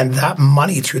 And that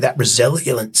money, through that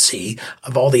resiliency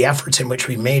of all the efforts in which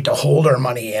we made to hold our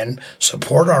money in,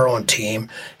 support our own team,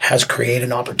 has created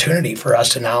an opportunity for us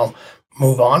to now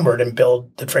move onward and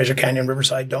build the Fraser Canyon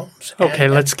Riverside Domes. Okay,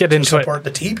 let's get into it. Support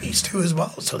the teepees too as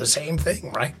well. So the same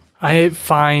thing, right? I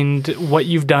find what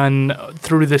you've done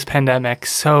through this pandemic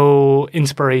so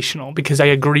inspirational, because I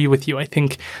agree with you. I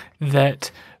think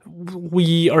that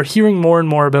we are hearing more and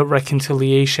more about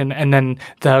reconciliation, and then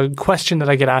the question that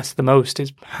I get asked the most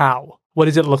is how? What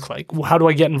does it look like? How do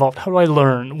I get involved? How do I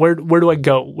learn? Where do I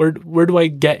go? Where do I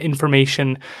get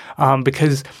information?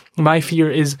 Because my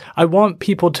fear is I want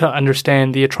people to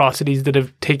understand the atrocities that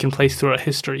have taken place throughout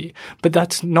history, but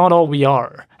that's not all we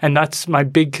are. And that's my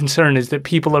big concern, is that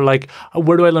people are like,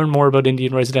 where do I learn more about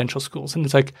Indian residential schools? And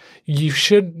it's like, you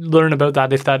should learn about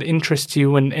that if that interests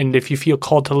you and if you feel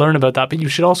called to learn about that, but you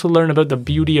should also learn about the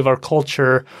beauty of our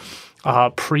culture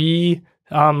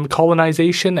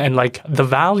colonization and like the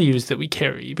values that we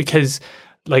carry, because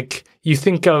like you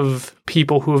think of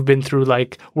people who have been through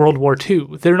like World War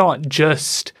II, they're not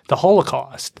just the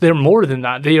Holocaust. They're more than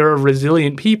that. They are a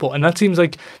resilient people. And that seems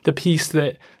like the piece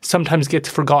that sometimes gets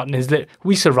forgotten, is that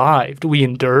we survived, we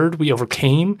endured, we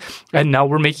overcame, and now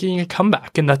we're making a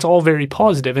comeback. And that's all very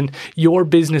positive. And your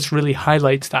business really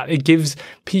highlights that. It gives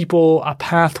people a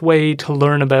pathway to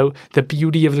learn about the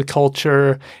beauty of the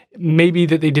culture, maybe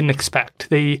that they didn't expect.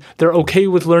 They're okay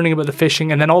with learning about the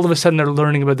fishing, and then all of a sudden they're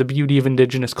learning about the beauty of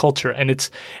Indigenous culture. And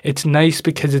it's nice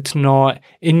because it's not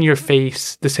in your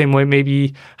face the same way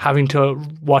maybe having to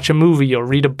watch a movie or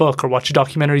read a book or watch a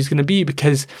documentary is going to be,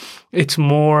 because it's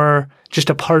more just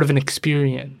a part of an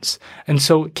experience. And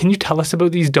so can you tell us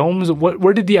about these domes?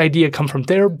 Where did the idea come from?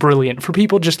 They're brilliant. For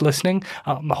people just listening,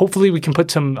 hopefully we can put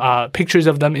some pictures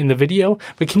of them in the video,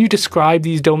 but can you describe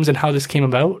these domes and how this came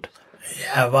about?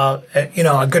 Yeah, well,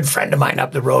 a good friend of mine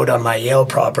up the road on my Yale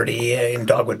property in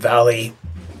Dogwood Valley,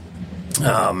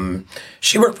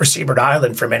 she worked for Seabird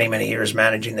Island for many, many years,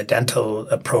 managing the dental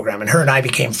program. And her and I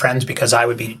became friends because I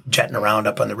would be jetting around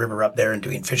up on the river up there and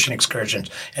doing fishing excursions.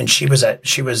 And she's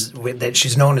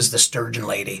known as the sturgeon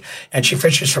lady, and she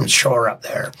fishes from shore up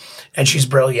there. And she's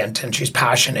brilliant and she's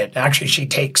passionate. Actually,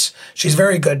 she's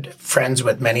very good friends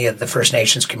with many of the First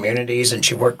Nations communities, and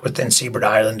she worked within Seabird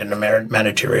Island in the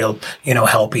managerial,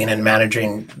 helping and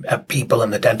managing people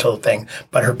in the dental thing.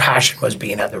 But her passion was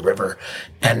being at the river,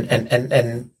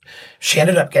 and she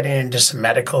ended up getting into some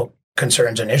medical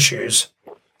concerns and issues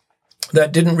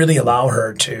that didn't really allow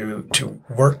her to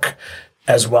work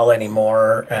as well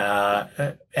anymore.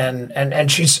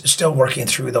 And she's still working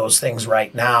through those things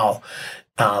right now.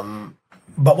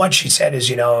 But what she said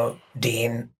is,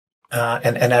 Dean,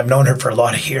 and I've known her for a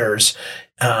lot of years.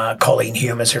 Colleen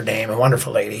Hume is her name, a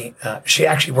wonderful lady. She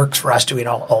actually works for us doing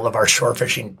all of our shore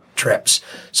fishing trips.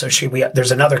 So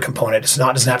there's another component.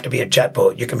 Doesn't have to be a jet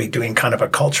boat. You can be doing kind of a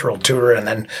cultural tour and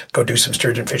then go do some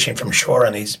sturgeon fishing from shore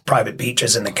on these private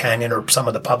beaches in the canyon or some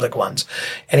of the public ones.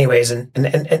 Anyways,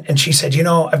 and she said,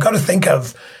 I've got to think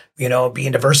of,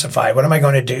 being diversified. What am I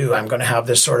going to do? I'm going to have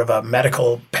this sort of a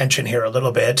medical pension here a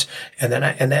little bit. And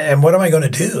then what am I going to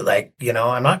do? Like,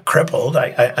 I'm not crippled.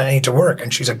 I need to work.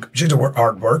 And she's a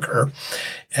hard worker.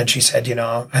 And she said,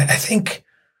 I think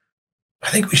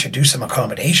we should do some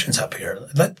accommodations up here.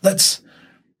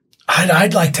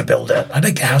 I'd like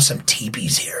to have some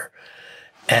teepees here.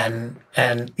 And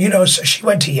so she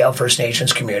went to Yale First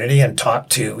Nations community and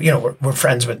talked to, we're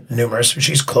friends with numerous.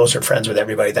 She's closer friends with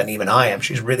everybody than even I am.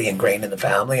 She's really ingrained in the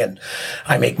family, and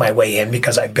I make my way in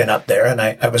because I've been up there, and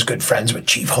I was good friends with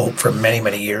Chief Hope for many,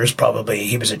 many years. Probably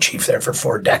he was a chief there for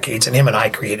 4 decades, and him and I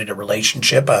created a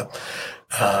relationship, a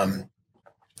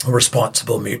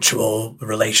responsible mutual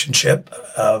relationship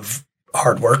of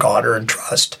hard work, honor, and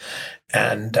trust.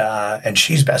 And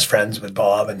she's best friends with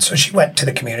Bob. And so she went to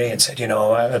the community and said,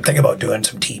 I'm thinking about doing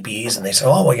some teepees. And they said,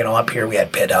 oh, well, up here we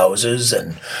had pit houses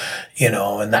and,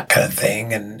 and that kind of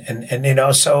thing.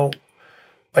 And so,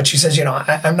 but she says,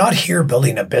 I'm not here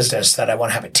building a business that I want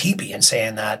to have a teepee and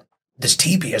saying that this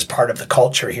teepee is part of the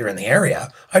culture here in the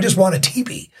area. I just want a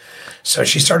teepee. So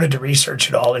she started to research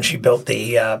it all, and she built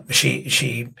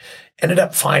she ended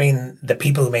up finding the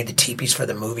people who made the teepees for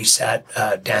the movie set,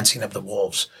 Dancing of the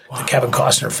Wolves, the Kevin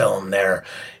Costner film there.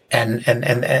 And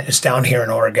it's down here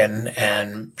in Oregon,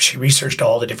 and she researched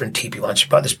all the different teepee ones. She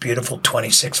bought this beautiful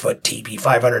 26-foot teepee,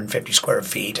 550 square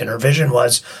feet, and her vision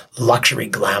was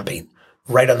luxury glamping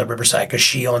right on the riverside, because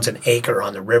she owns an acre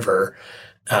on the river,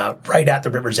 right at the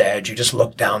river's edge. You just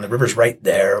look down, the river's right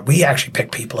there. We actually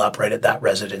pick people up right at that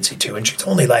residency too. And she's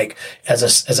only like, as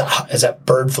a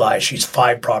bird fly, she's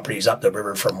 5 properties up the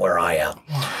river from where I am.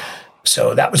 Wow.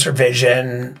 So that was her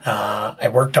vision. I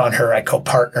worked on her. I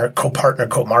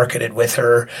co-marketed with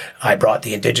her. I brought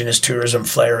the Indigenous tourism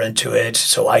flair into it.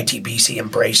 So ITBC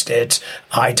embraced it.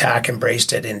 ITAC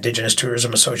embraced it. Indigenous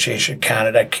Tourism Association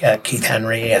Canada, Keith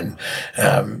Henry, and,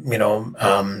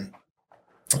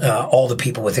 all the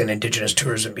people within Indigenous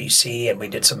Tourism BC, and we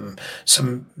did some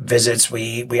visits.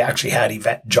 We actually had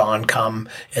Yvette John come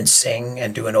and sing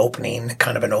and do an opening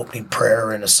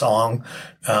prayer and a song,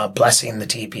 blessing the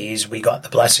teepees. We got the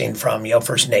blessing from Yale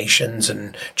First Nations,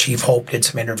 and Chief Hope did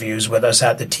some interviews with us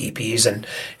at the teepees, and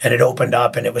it opened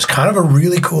up, and it was kind of a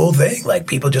really cool thing. Like,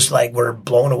 people just were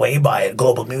blown away by it.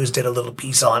 Global News did a little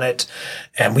piece on it,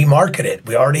 and we market it.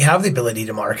 We already have the ability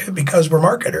to market because we're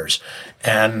marketers.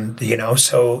 And,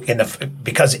 so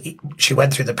because she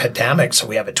went through the pandemic, so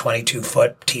we have a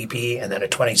 22-foot teepee and then a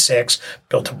 26,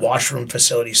 built a washroom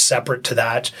facility separate to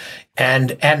that.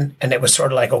 And it was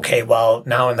sort of like, okay, well,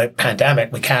 now in the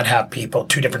pandemic, we can't have people,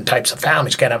 2 different types of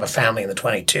families. You can't have a family in the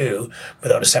 22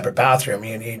 without a separate bathroom.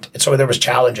 So there was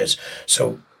challenges.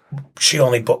 So she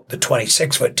only booked the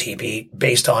 26-foot teepee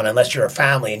based on, unless you're a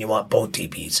family and you want both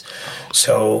teepees.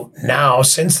 So now,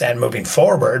 since then, moving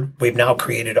forward, we've now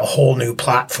created a whole new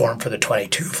platform for the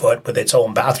 22-foot with its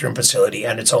own bathroom facility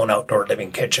and its own outdoor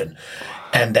living kitchen.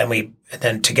 And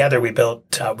then together we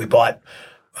bought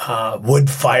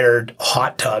wood-fired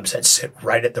hot tubs that sit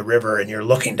right at the river, and you're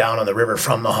looking down on the river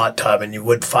from the hot tub, and you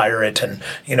would fire it, and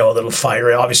a little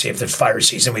fire. Obviously, if there's fire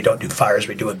season, we don't do fires.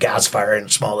 We do a gas fire, and a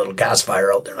small little gas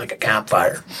fire out there, like a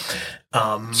campfire.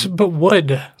 But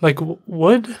wood,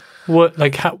 what?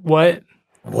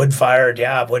 Wood fired,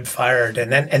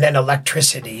 and then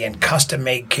electricity and custom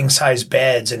made king size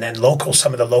beds, and then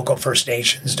some of the local First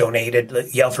Nations donated.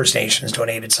 Yale First Nations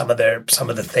donated some of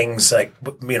the things, like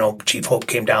Chief Hope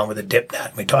came down with a dip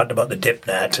net. We talked about the dip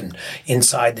net, and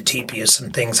inside the teepee is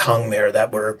some things hung there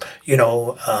that were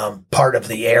part of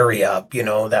the area,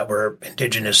 that were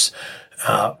Indigenous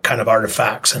kind of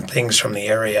artifacts and things from the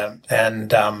area,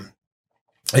 and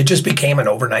it just became an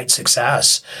overnight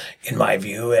success, in my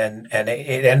view, and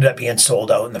it ended up being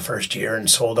sold out in the first year and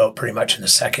sold out pretty much in the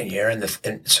second year, and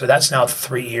so that's now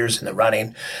 3 years in the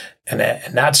running, and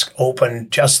that's open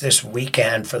just this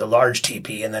weekend for the large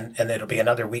teepee, and it'll be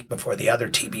another week before the other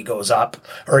teepee goes up,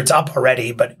 or it's up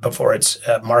already, but before it's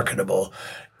marketable.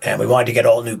 And we wanted to get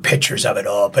all new pictures of it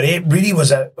all, but it really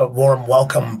was a warm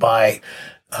welcome by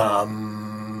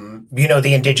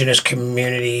the Indigenous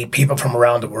community, people from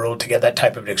around the world, to get that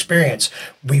type of experience.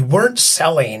 We weren't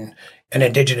selling an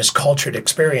Indigenous cultured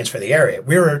experience for the area.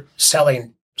 We were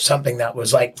selling something that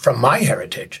was like from my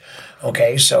heritage.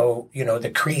 Okay. So,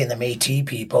 the Cree and the Métis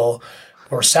people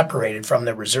were separated from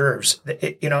the reserves,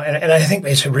 and I think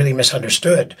it's really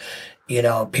misunderstood.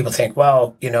 People think,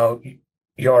 well,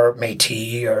 your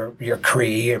Métis or your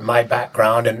Cree or my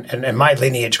background and my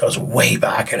lineage goes way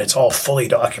back, and it's all fully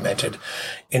documented,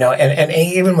 and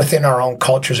even within our own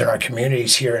cultures and our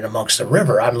communities here and amongst the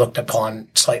river, I'm looked upon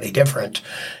slightly different,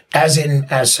 as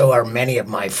so are many of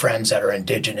my friends that are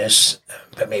Indigenous,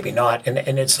 but maybe not. And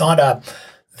it's not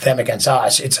them against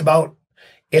us. It's about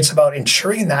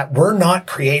ensuring that we're not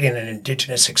creating an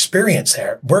Indigenous experience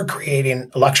there. We're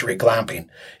creating luxury glamping.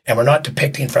 And we're not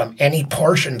depicting from any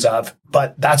portions of,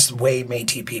 but that's the way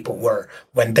Métis people were.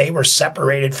 When they were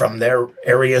separated from their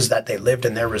areas that they lived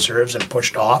in, their reserves, and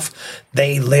pushed off,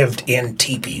 they lived in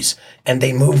teepees and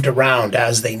they moved around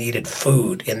as they needed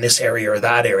food in this area or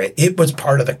that area. It was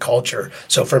part of the culture.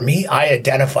 So for me, I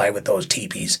identify with those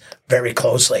teepees very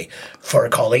closely. For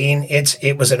Colleen,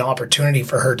 it was an opportunity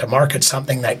for her to market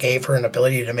something that gave her an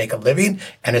ability to make a living,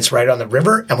 and it's right on the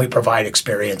river, and we provide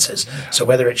experiences. So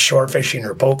whether it's shore fishing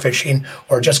or boat fishing,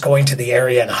 or just going to the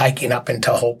area and hiking up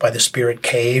into Hope by the Spirit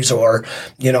Caves, or,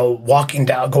 walking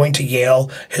down, going to Yale,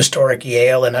 historic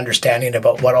Yale, and understanding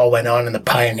about what all went on in the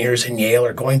pioneers in Yale,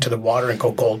 or going to the water and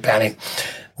go gold panning.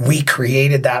 We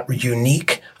created that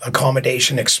unique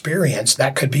accommodation experience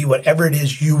that could be whatever it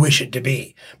is you wish it to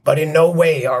be. But in no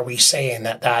way are we saying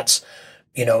that that's,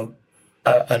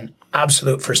 an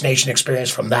absolute First Nation experience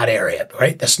from that area,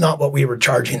 right? That's not what we were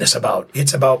charging this about.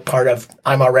 It's about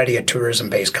I'm already a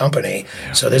tourism-based company.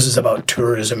 Yeah. So this is about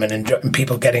tourism and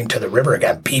people getting to the river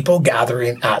again, people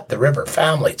gathering at the river,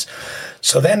 families.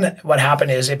 So then what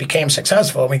happened is it became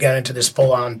successful, and we got into this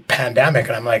full-on pandemic,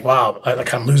 and I'm like, wow,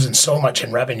 I'm losing so much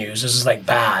in revenues. This is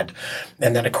bad.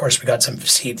 And then, of course, we got some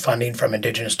seed funding from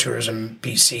Indigenous Tourism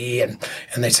BC,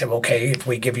 and they said, okay, if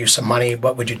we give you some money,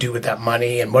 what would you do with that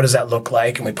money, and what does that look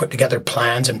like? And we put together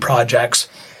plans and projects.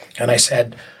 And I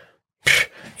said,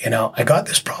 I got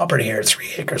this property here,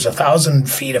 3 acres, 1,000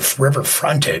 feet of river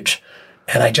frontage.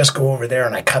 And I just go over there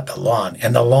and I cut the lawn,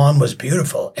 and the lawn was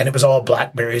beautiful, and it was all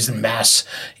blackberries and mess,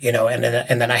 and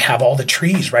then I have all the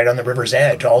trees right on the river's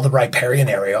edge, all the riparian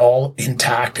area, all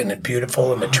intact and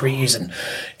beautiful, and the trees, and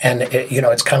it,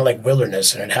 it's kind of like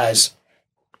wilderness, and it has,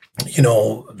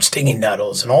 stinging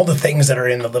nettles and all the things that are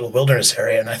in the little wilderness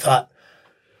area. And I thought,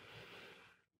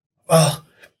 well,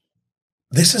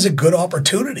 this is a good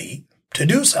opportunity to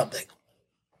do something.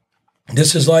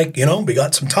 This is we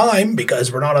got some time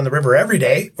because we're not on the river every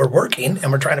day. We're working, and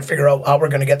we're trying to figure out how we're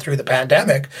going to get through the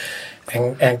pandemic.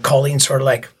 And Colleen's sort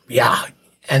of yeah.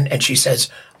 And she says,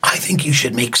 I think you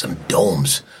should make some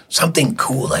domes, something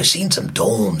cool. I've seen some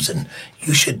domes, and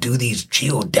you should do these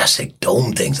geodesic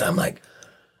dome things. And I'm like,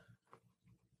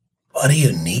 what a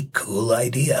unique, cool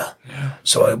idea. Yeah.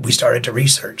 So we started to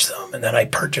research them, and then I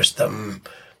purchased them.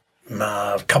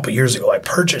 A couple of years ago, I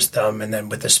purchased them, and then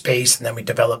with the space, and then we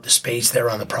developed the space there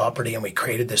on the property, and we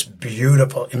created this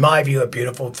beautiful, in my view, a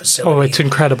beautiful facility. Oh, it's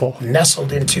incredible.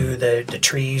 Nestled into the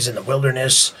trees and the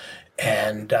wilderness.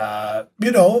 And, I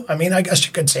guess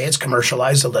you could say it's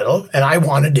commercialized a little, and I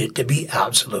wanted it to be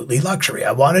absolutely luxury.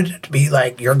 I wanted it to be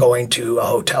like you're going to a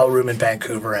hotel room in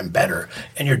Vancouver and better,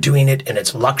 and you're doing it, and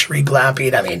it's luxury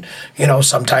glamping. I mean,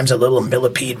 sometimes a little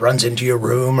millipede runs into your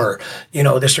room, or,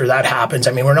 this or that happens.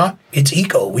 I mean, it's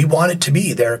eco. We want it to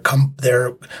be. They're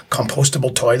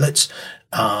compostable toilets.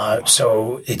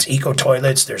 So it's eco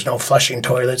toilets. There's no flushing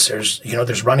toilets.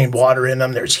 There's running water in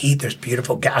them. There's heat. There's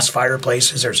beautiful gas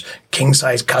fireplaces. There's king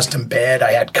size custom bed.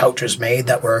 I had couches made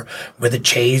that were with a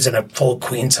chaise and a full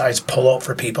queen size pullout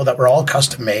for people that were all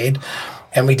custom made.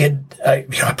 And we did, I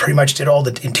pretty much did all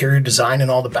the interior design and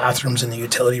all the bathrooms and the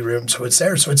utility room. So it's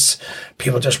there. So it's,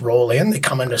 people just roll in. They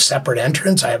come in a separate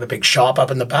entrance. I have a big shop up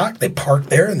in the back. They park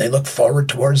there and they look forward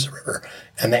towards the river.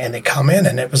 And they come in.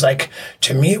 And it was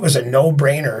to me, it was a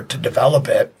no-brainer to develop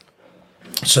it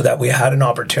so that we had an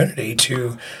opportunity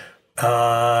to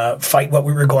fight what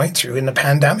we were going through in the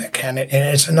pandemic. And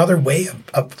it's another way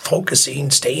of focusing,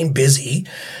 staying busy.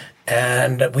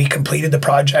 And we completed the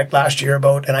project last year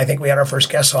and I think we had our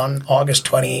first guests on August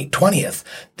 20th.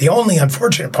 The only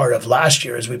unfortunate part of last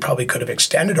year is we probably could have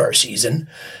extended our season,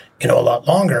 a lot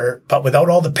longer, but without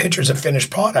all the pictures of finished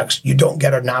products, you don't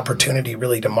get an opportunity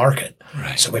really to market.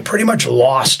 Right. So we pretty much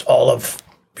lost all of,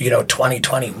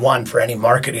 2021 for any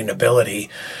marketing ability.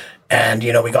 And,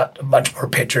 we got a bunch more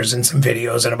pictures and some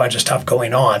videos and a bunch of stuff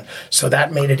going on. So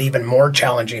that made it even more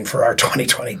challenging for our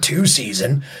 2022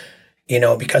 season.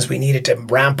 Because we needed to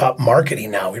ramp up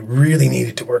marketing now. We really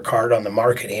needed to work hard on the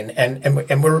marketing, and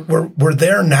we're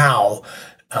there now,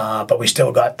 but we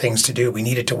still got things to do. We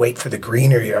needed to wait for the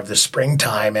greenery of the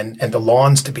springtime and the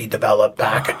lawns to be developed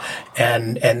back,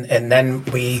 and then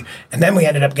we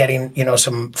ended up getting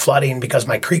some flooding because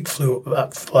my creek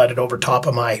flooded over top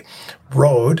of my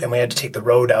road, and we had to take the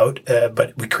road out,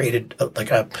 but we created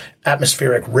a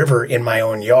atmospheric river in my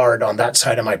own yard on that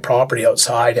side of my property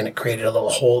outside, and it created a little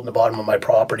hole in the bottom of my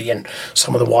property, and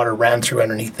some of the water ran through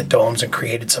underneath the domes and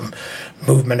created some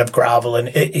movement of gravel, and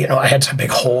I had some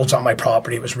big holes on my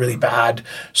property. It was really bad.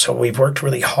 So we've worked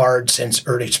really hard since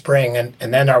early spring, and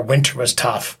then our winter was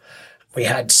tough. We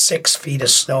had 6 feet of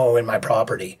snow in my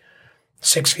property,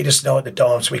 6 feet of snow at the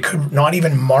domes. We could not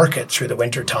even market through the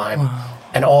winter time. Wow.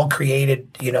 and all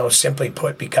created, simply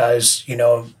put, because,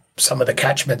 some of the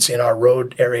catchments in our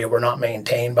road area were not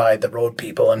maintained by the road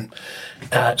people. And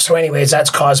so anyways,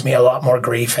 that's caused me a lot more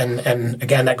grief. And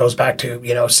again, that goes back to,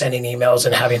 sending emails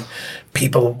and having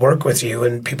people work with you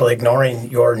and people ignoring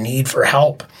your need for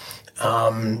help.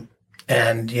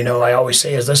 I always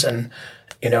say is, listen,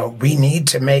 we need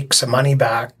to make some money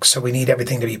back, so we need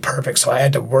everything to be perfect. So I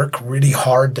had to work really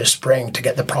hard this spring to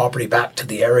get the property back to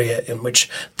the area in which,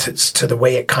 to the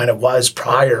way it kind of was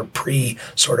prior,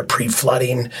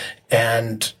 pre-flooding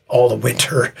and all the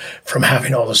winter from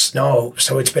having all the snow.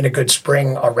 So it's been a good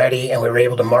spring already, and we were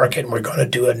able to market, and we're going to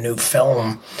do a new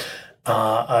film.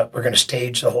 We're going to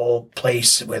stage the whole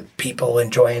place with people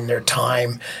enjoying their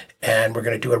time. And we're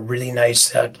going to do a really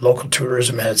nice local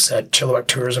tourism has Chilliwack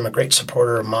Tourism, a great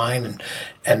supporter of mine,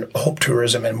 and Hope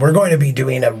Tourism. And we're going to be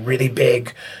doing a really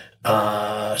big,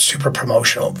 super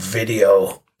promotional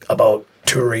video about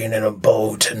touring in a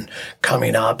boat and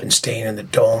coming up and staying in the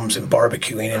domes and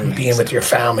barbecuing and being with your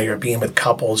family or being with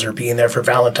couples or being there for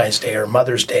Valentine's Day or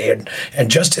Mother's Day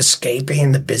and just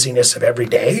escaping the busyness of every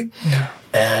day. Yeah.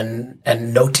 And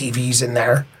no TVs in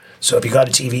there. So if you got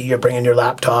a TV, you're bringing your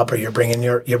laptop or you're bringing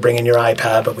your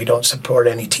iPad, but we don't support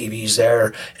any TVs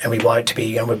there. And we want it to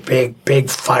be, a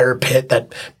big fire pit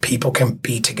that people can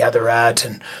be together at.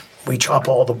 And we chop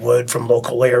all the wood from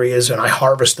local areas, and I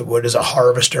harvest the wood as a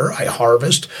harvester. I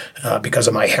harvest because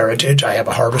of my heritage. I have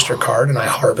a harvester card, and I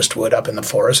harvest wood up in the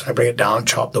forest. And I bring it down,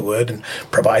 chop the wood, and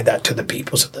provide that to the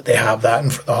people so that they have that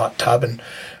and for the hot tub. And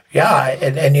yeah,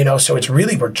 and so it's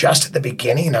really, we're just at the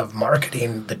beginning of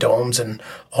marketing the domes and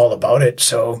all about it.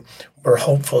 So we're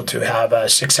hopeful to have a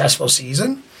successful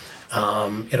season.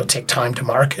 It'll take time to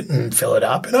market and fill it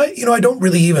up. And I don't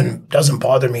really doesn't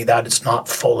bother me that it's not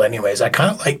full anyways. I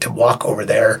kind of like to walk over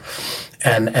there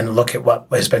and look at what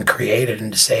has been created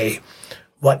and to say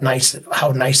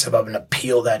how nice of an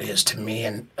appeal that is to me.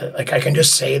 And I can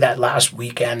just say that last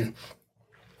weekend,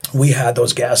 we had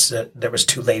those guests. There was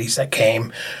 2 ladies that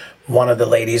came. One of the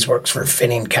ladies works for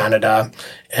Finning Canada,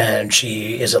 and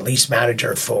she is a lease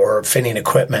manager for Finning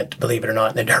equipment, believe it or not.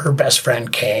 And then her best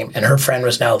friend came, and her friend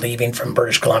was now leaving from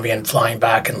British Columbia and flying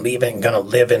back and leaving, going to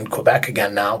live in Quebec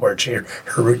again now, where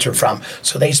her roots are from.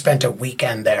 So they spent a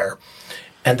weekend there.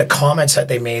 And the comments that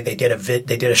they made, they did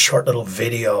a short little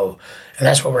video. And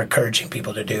that's what we're encouraging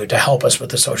people to do to help us with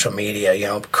the social media,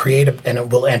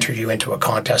 and we'll enter you into a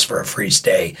contest for a free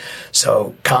stay.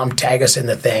 So come tag us in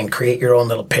the thing, create your own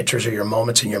little pictures or your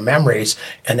moments and your memories,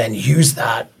 and then use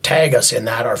that, tag us in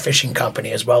that, our fishing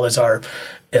company, as well as our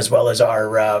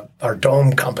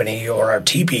dome company or our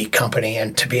teepee company,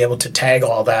 and to be able to tag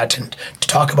all that and to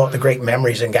talk about the great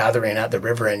memories and gathering at the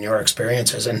river and your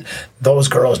experiences. And those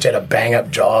girls did a bang up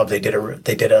job. They did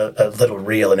a little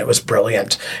reel, and it was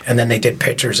brilliant. And then they did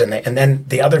pictures, and then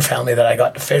the other family that I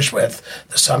got to fish with,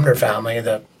 the Sumner family,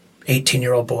 the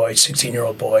 18-year-old boy,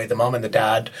 16-year-old boy, the mom and the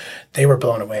dad, they were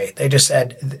blown away. They just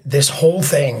said this whole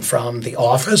thing, from the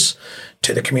office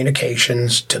to the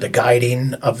communications to the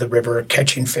guiding of the river,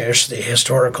 catching fish, the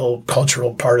historical,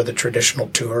 cultural part of the traditional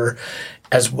tour,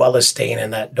 as well as staying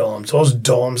in that domes. Those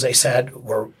domes, they said,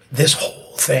 this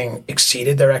whole thing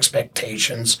exceeded their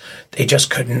expectations. They just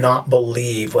could not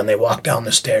believe when they walked down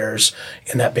the stairs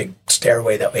in that big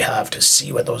stairway that we have to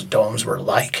see what those domes were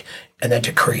like, and then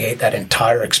to create that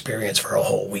entire experience for a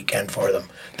whole weekend for them.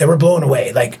 They were blown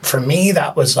away. Like, for me,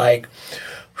 that was like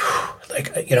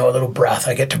a little breath.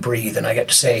 I get to breathe, and I get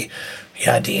to say,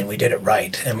 yeah, Dean, we did it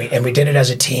right. And we did it as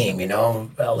a team,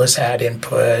 Ellis had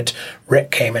input.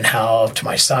 Rick came and helped.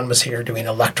 My son was here doing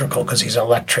electrical because he's an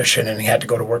electrician and he had to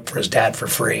go to work for his dad for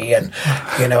free. And,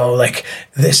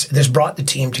 this brought the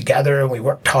team together, and we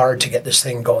worked hard to get this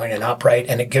thing going and upright.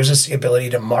 And it gives us the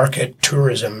ability to market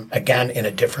tourism again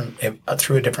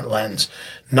through a different lens.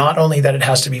 Not only that it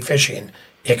has to be fishing,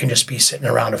 it can just be sitting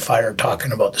around a fire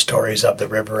talking about the stories of the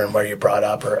river and where you brought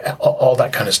up, or all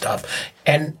that kind of stuff.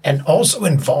 And also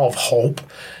involve Hope,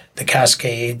 the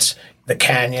Cascades, the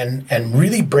Canyon, and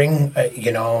really bring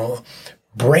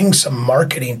some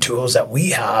marketing tools that we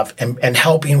have and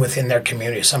helping within their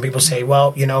community. Some people say,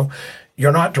 well, you don't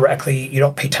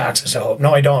pay taxes at Hope.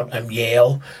 No, I don't. I'm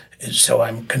Yale. So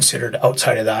I'm considered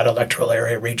outside of that electoral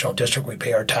area, regional district. We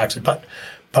pay our taxes, but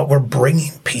we're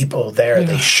bringing people there. Yeah.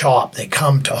 They shop, they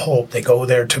come to Hope, they go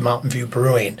there to Mountain View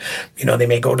Brewing. They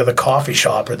may go to the coffee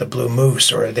shop or the Blue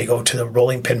Moose, or they go to the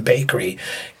Rolling Pin Bakery.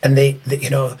 And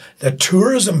the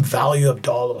tourism value of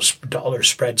dollars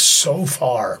spreads so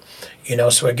far,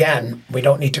 so again, we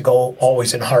don't need to go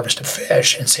always and harvest a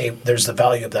fish and say there's the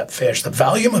value of that fish. The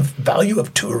value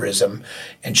of tourism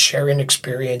and sharing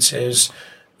experiences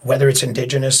whether it's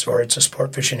Indigenous or it's a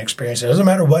sport fishing experience, it doesn't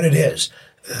matter what it is,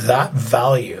 that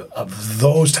value of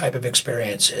those type of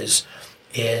experiences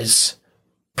is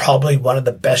probably one of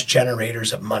the best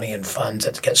generators of money and funds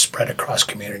that get spread across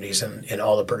communities in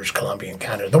all of British Columbia and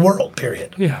Canada, the world,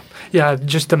 period. Yeah,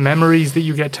 just the memories that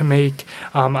you get to make.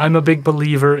 I'm a big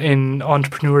believer in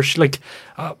entrepreneurship.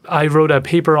 I wrote a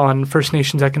paper on First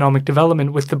Nations economic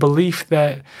development with the belief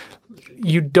that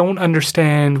you don't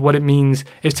understand what it means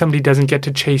if somebody doesn't get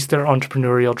to chase their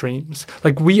entrepreneurial dreams.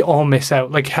 We all miss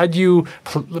out. Had you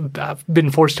been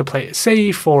forced to play it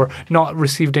safe or not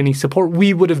received any support,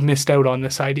 we would have missed out on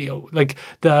this idea.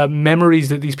 The memories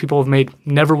that these people have made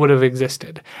never would have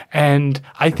existed. And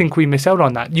I think we miss out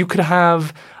on that. You could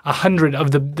have 100 of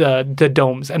the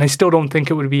domes, and I still don't think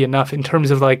it would be enough in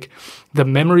terms of the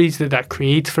memories that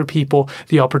creates for people,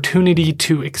 the opportunity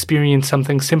to experience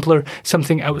something simpler,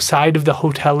 something outside of the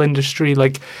hotel industry.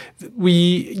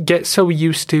 We get so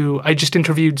used to, I just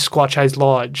interviewed Squatch Eyes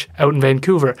Lodge out in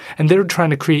Vancouver, and they're trying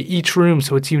to create each room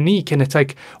so it's unique. And it's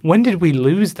when did we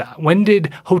lose that? When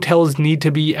did hotels need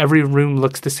to be, every room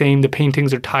looks the same, the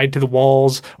paintings are tied to the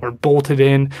walls or bolted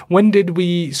in? When did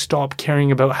we stop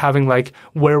caring about having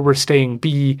where we're staying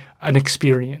be an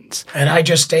experience? And I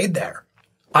just stayed there.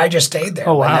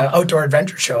 Oh, wow. When the outdoor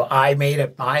adventure show, I made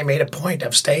a point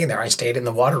of staying there. I stayed in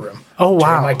the water room. Oh, wow.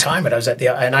 During my time, but I was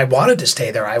and I wanted to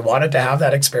stay there. I wanted to have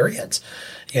that experience.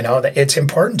 It's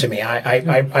important to me.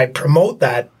 I promote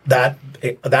that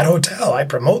hotel. I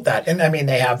promote that. And I mean,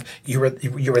 they have, you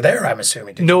were there, I'm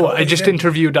assuming. No, I just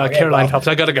interviewed Caroline Phelps.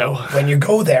 I got to go. When you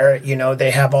go there,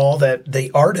 they have all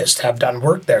the artists have done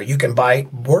work there. You can buy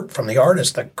work from the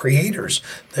artists, the creators,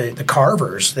 the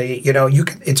carvers,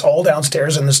 it's all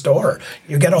downstairs in the store.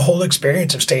 You get a whole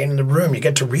experience of staying in the room. You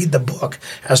get to read the book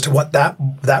as to what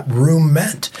that room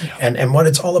meant and what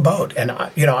it's all about. And,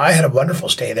 I had a wonderful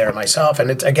stay there myself. And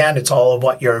it's all of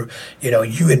what you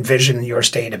envision your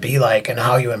stay to be like and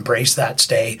how you embrace that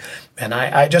stay. And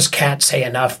I just can't say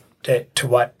enough to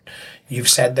what you've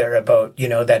said there about,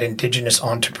 that Indigenous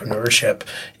entrepreneurship,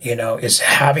 is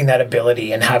having that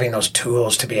ability and having those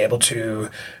tools to be able to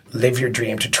live your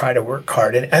dream, to try to work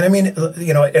hard. And I mean,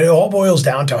 it all boils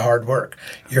down to hard work.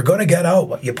 You're going to get out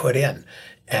what you put in.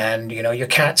 And, you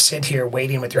can't sit here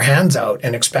waiting with your hands out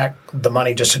and expect the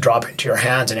money just to drop into your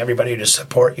hands and everybody to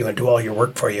support you and do all your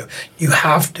work for you. You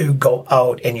have to go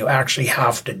out and you actually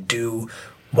have to do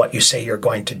what you say you're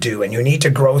going to do. And you need to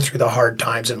grow through the hard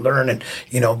times and learn and,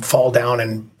 fall down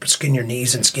and skin your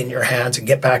knees and skin your hands and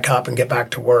get back up and get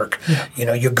back to work.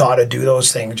 Yeah. You got to do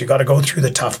those things. You got to go through the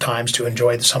tough times to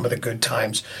enjoy some of the good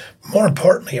times. More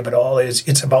importantly of it all is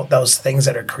it's about those things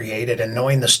that are created and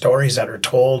knowing the stories that are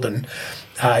told. And,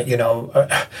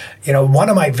 one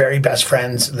of my very best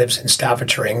friends lives in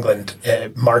Staffordshire, England,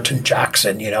 Martin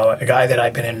Jackson, a guy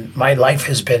that my life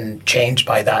has been changed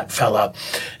by that fella.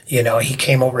 He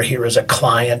came over here as a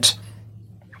client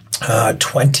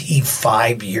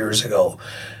 25 years ago,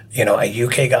 a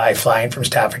UK guy flying from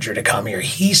Staffordshire to come here.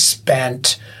 He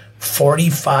spent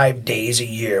 45 days a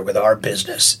year with our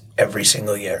business every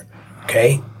single year.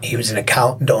 Okay. He was an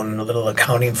accountant, owning a little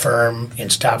accounting firm in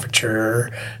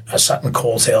Staffordshire, Sutton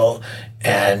Coles Hill.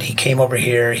 And he came over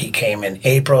here. He came in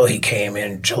April. He came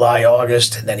in July,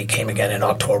 August, and then he came again in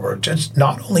October, just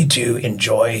not only to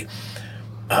enjoy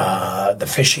the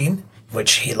fishing,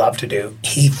 which he loved to do.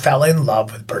 He fell in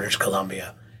love with British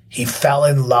Columbia. He fell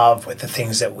in love with the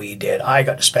things that we did. I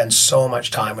got to spend so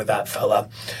much time with that fella.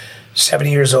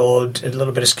 70 years old, a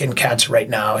little bit of skin cancer right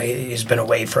now. He's been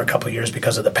away for a couple of years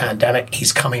because of the pandemic.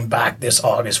 He's coming back this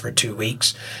August for 2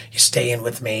 weeks. He's staying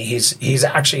with me. He's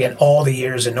actually, in all the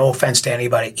years, and no offense to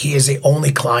anybody, he is the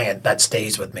only client that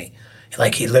stays with me.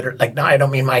 He literally, no, I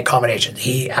don't mean my accommodation.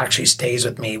 He actually stays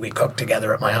with me. We cook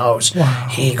together at my house. Wow.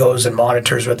 He goes and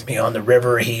monitors with me on the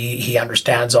river. He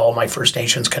understands all my First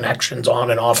Nations connections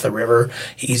on and off the river.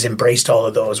 He's embraced all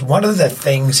of those. One of the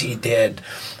things he did,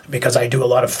 because I do a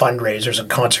lot of fundraisers and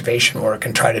conservation work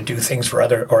and try to do things for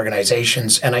other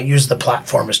organizations, and I use the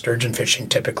platform of sturgeon fishing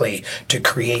typically to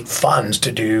create funds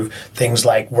to do things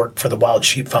like work for the Wild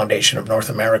Sheep Foundation of North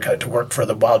America, to work for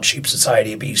the Wild Sheep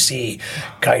Society of BC,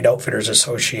 Guide Outfitters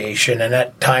Association, and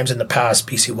at times in the past,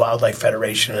 BC Wildlife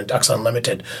Federation and Ducks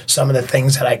Unlimited. Some of the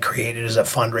things that I created as a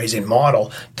fundraising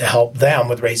model to help them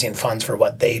with raising funds for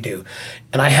what they do.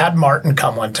 And I had Martin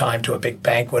come one time to a big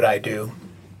banquet I do.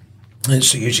 And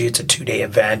so usually it's a 2-day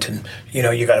event, and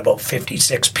you got about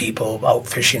 56 people out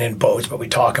fishing in boats, but we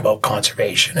talk about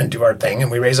conservation and do our thing, and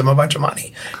we raise them a bunch of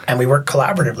money, and we work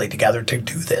collaboratively together to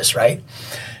do this, right?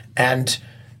 And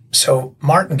so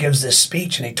Martin gives this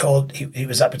speech, and he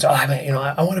was up and said,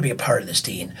 I want to be a part of this,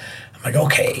 Dean. I'm like,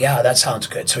 okay, yeah, that sounds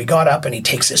good. So he got up and he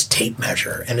takes this tape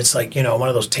measure, and it's like, one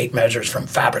of those tape measures from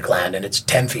Fabricland, and it's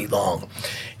 10 feet long.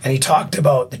 And he talked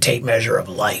about the tape measure of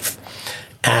life.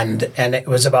 And it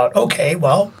was about, okay,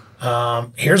 well,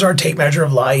 here's our tape measure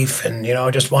of life. And, I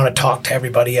just want to talk to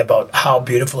everybody about how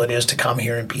beautiful it is to come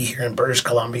here and be here in British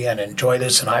Columbia and enjoy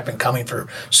this. And I've been coming for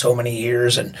so many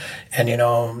years, and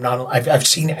I've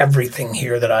seen everything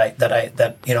here that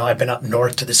I've been up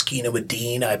north to the Skeena with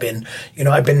Dean. I've been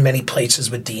many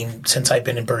places with Dean since I've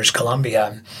been in British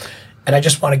Columbia. And I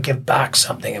just want to give back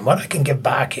something. And what I can give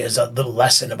back is a little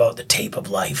lesson about the tape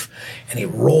of life. And he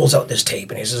rolls out this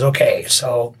tape and he says, okay,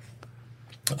 so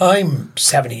I'm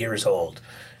 70 years old.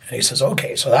 And he says,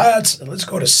 okay, so let's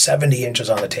go to 70 inches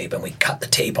on the tape. And we cut the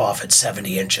tape off at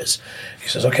 70 inches. He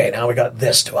says, okay, now we got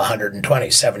this to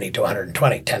 120, 70 to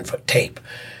 120, 10-foot tape.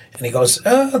 And he goes,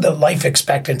 the life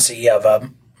expectancy of a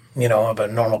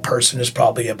normal person is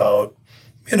probably about,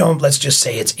 let's just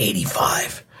say it's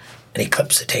 85. And he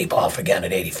clips the tape off again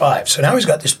at 85. So now he's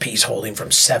got this piece holding from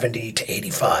 70 to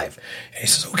 85. And he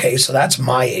says, okay, so that's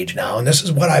my age now. And this is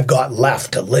what I've got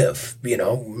left to live.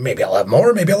 Maybe I'll have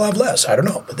more, maybe I'll have less. I don't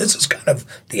know. But this is kind of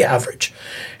the average.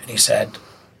 And he said,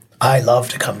 I love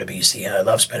to come to BC and I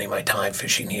love spending my time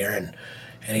fishing here. And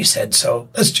he said, so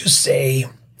let's just say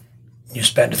you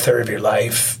spend a third of your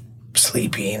life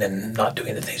sleeping and not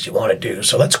doing the things you want to do.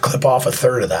 So let's clip off a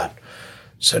third of that.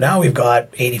 So now we've got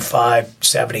 85,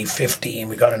 70, 50, and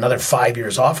we've got another 5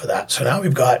 years off of that. So now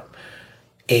we've got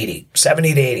 80,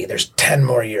 70 to 80. There's 10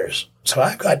 more years. So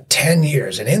I've got 10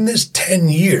 years. And in this 10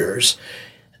 years,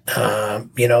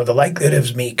 the likelihood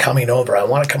of me coming over, I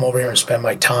want to come over here and spend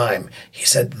my time. He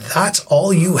said, that's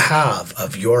all you have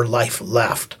of your life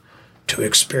left to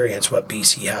experience what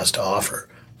BC has to offer.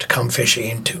 To come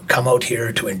fishing, to come out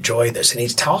here, to enjoy this. And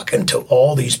he's talking to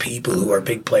all these people who are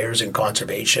big players in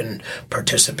conservation,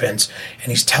 participants, and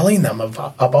he's telling them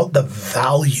about the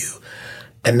value.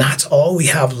 And that's all we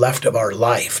have left of our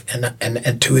life.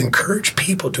 And to encourage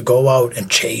people to go out and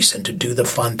chase and to do the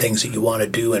fun things that you want to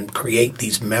do and create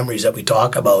these memories that we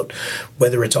talk about,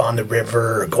 whether it's on the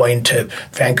river or going to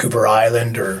Vancouver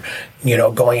Island or,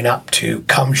 going up to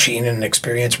Kumsheen and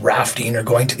experience rafting or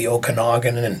going to the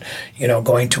Okanagan and,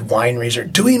 going to wineries or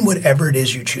doing whatever it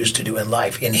is you choose to do in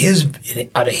life.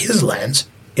 Out of his lens,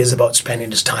 is about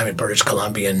spending his time in British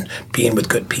Columbia and being with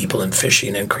good people and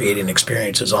fishing and creating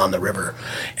experiences on the river.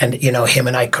 And, him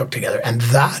and I cook together. And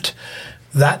that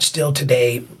still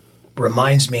today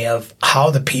reminds me of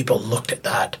how the people looked at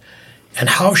that and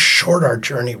how short our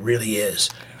journey really is.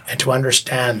 And to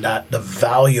understand that the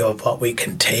value of what we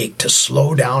can take to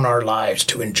slow down our lives,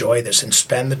 to enjoy this and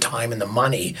spend the time and the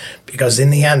money, because in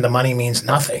the end, the money means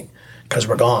nothing because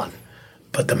we're gone.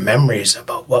 But the memories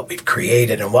about what we've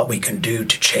created and what we can do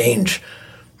to change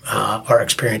our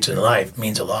experience in life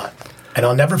means a lot. And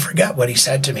I'll never forget what he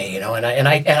said to me, and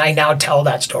I now tell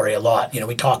that story a lot.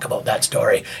 We talk about that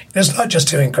story. And it's not just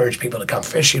to encourage people to come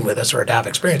fishing with us or to have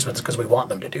experience with us because we want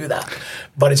them to do that.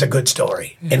 But it's a good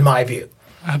story, in my view.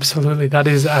 Absolutely. That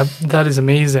is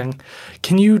amazing.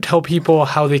 Can you tell people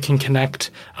how they can connect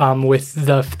with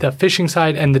the fishing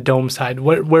side and the dome side?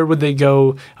 Where would they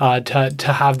go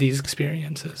to have these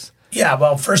experiences? Yeah,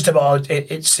 well, first of all,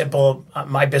 it's simple.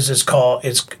 My business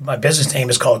name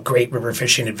is called Great River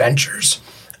Fishing Adventures.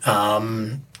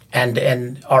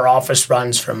 And our office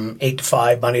runs from 8 to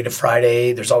 5, Monday to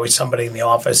Friday. There's always somebody in the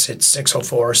office. It's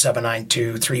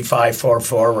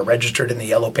 604-792-3544. We're registered in the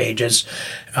Yellow Pages.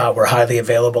 We're highly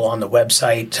available on the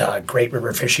website,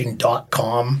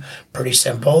 greatriverfishing.com. Pretty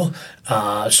simple.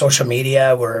 Social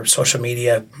media,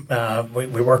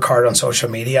 we work hard on social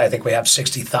media. I think we have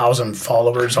 60,000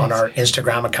 followers on our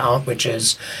Instagram account, which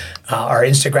is, our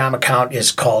Instagram account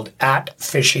is called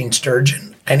 @FishingSturgeon.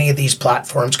 Any of these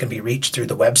platforms can be reached through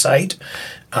the website.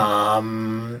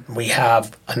 We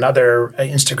have another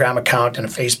Instagram account and a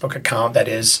Facebook account that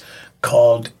is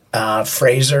called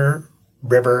Fraser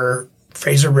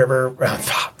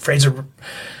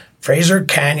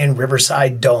Canyon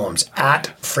Riverside Domes,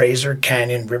 @Fraser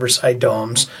Canyon Riverside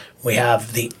Domes. We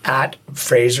have the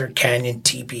 @Fraser Canyon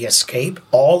TP Escape.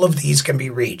 All of these can be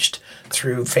reached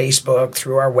through Facebook,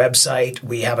 through our website.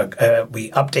 We have we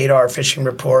update our fishing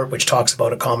report, which talks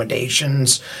about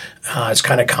accommodations. It's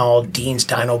kind of called Dean's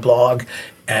Dino Blog.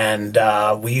 And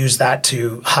we use that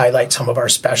to highlight some of our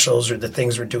specials or the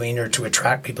things we're doing or to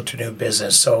attract people to new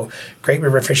business. So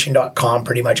greatriverfishing.com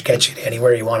pretty much gets you to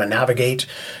anywhere you want to navigate.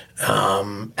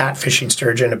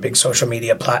 @FishingSturgeon, a big social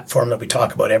media platform that we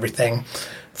talk about everything.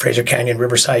 Fraser Canyon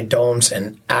Riverside Domes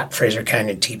and @Fraser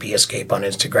Canyon TP Escape on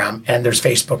Instagram. And there's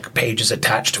Facebook pages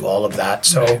attached to all of that.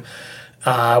 So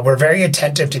We're very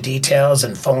attentive to details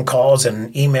and phone calls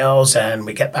and emails, and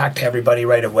we get back to everybody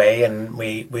right away. And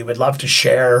we would love to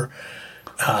share,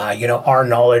 our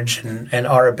knowledge and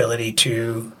our ability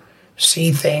to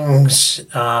see things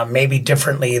maybe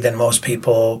differently than most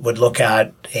people would look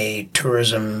at a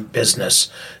tourism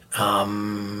business.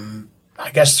 I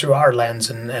guess through our lens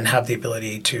and have the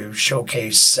ability to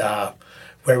showcase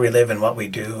where we live and what we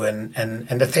do and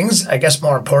the things, I guess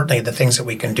more importantly, the things that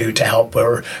we can do to help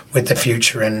with the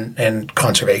future and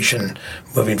conservation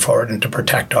moving forward and to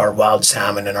protect our wild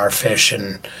salmon and our fish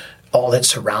and all that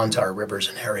surrounds our rivers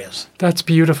and areas. That's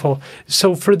beautiful.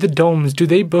 So for the domes, do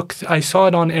they book? I saw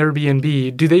it on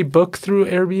Airbnb. Do they book through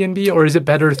Airbnb or is it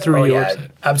better through your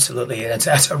website? Absolutely. And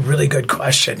that's a really good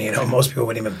question. Most people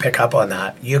wouldn't even pick up on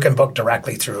that. You can book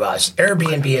directly through us.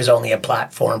 Airbnb is only a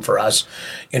platform for us.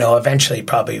 Eventually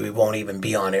probably we won't even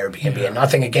be on Airbnb. Yeah. And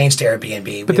nothing against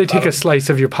Airbnb. But they take a slice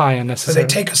of your pie unnecessarily. So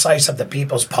they take a slice of the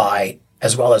people's pie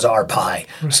as well as our pie.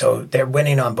 Right. So they're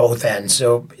winning on both ends.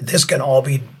 So this can all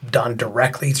be done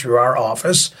directly through our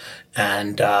office.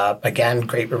 And again,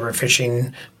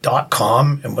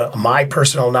 greatriverfishing.com. And my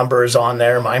personal number is on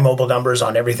there. My mobile number is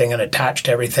on everything and attached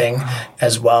to everything,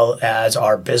 as well as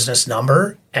our business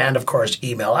number. And of course,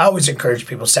 email. I always encourage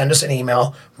people, send us an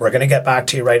email. We're going to get back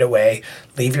to you right away.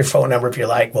 Leave your phone number if you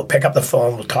like. We'll pick up the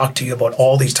phone. We'll talk to you about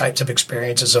all these types of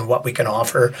experiences and what we can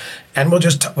offer. And we'll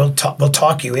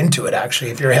talk you into it,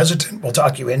 actually. If you're hesitant, we'll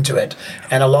talk you into it.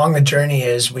 And along the journey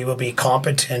we will be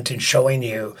competent in showing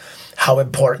you how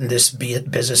important this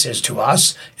business is to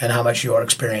us and how much your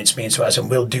experience means to us.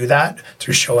 And we'll do that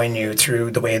through showing you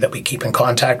through the way that we keep in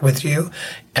contact with you.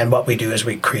 And what we do is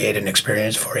we create an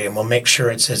experience for you, and we'll make sure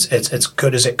it's as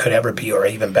good as it could ever be or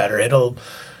even better. It'll,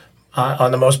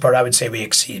 on the most part, I would say we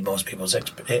exceed most people's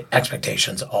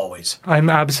expectations always. I'm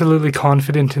absolutely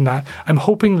confident in that. I'm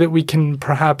hoping that we can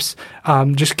perhaps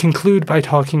just conclude by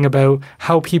talking about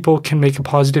how people can make a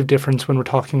positive difference when we're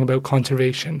talking about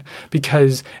conservation,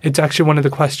 because it's actually one of the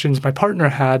questions my partner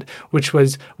had, which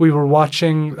was we were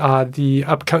watching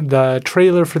the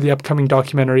trailer for the upcoming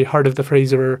documentary, Heart of the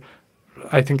Fraser.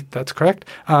 I think that's correct.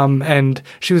 And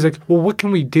she was like, well, what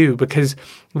can we do? Because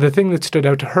the thing that stood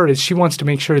out to her is she wants to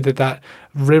make sure that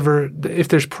river, if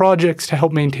there's projects to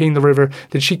help maintain the river,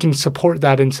 that she can support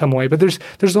that in some way. But there's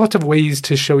lots of ways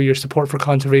to show your support for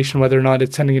conservation, whether or not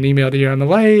it's sending an email to your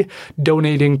MLA,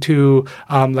 donating to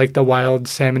like the Wild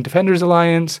Salmon Defenders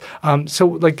Alliance.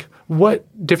 What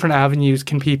different avenues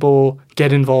can people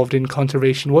get involved in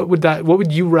conservation? What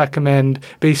would you recommend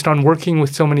based on working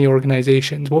with so many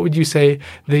organizations? What would you say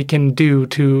they can do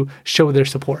to show their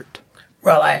support?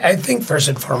 Well, I think first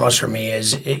and foremost for me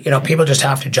is, people just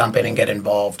have to jump in and get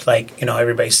involved.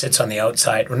 Everybody sits on the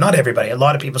outside, or not everybody, a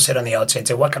lot of people sit on the outside and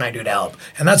say, what can I do to help?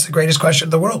 And that's the greatest question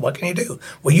of the world. What can you do?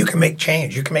 Well, you can make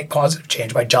change. You can make positive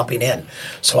change by jumping in.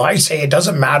 So I say it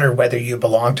doesn't matter whether you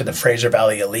belong to the Fraser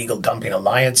Valley Illegal Dumping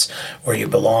Alliance, or you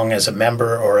belong as a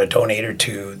member or a donator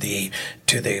to the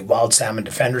Wild Salmon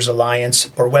Defenders Alliance,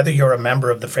 or whether you're a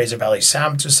member of the Fraser Valley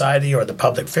Salmon Society or the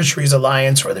Public Fisheries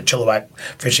Alliance or the Chilliwack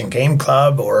Fish and Game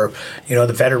Club or,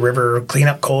 the Vedder River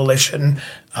Cleanup Coalition.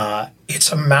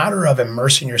 It's a matter of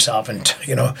immersing yourself and,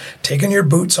 taking your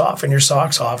boots off and your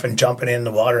socks off and jumping in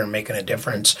the water and making a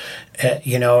difference.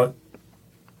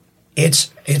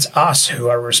 It's us who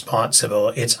are responsible.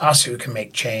 It's us who can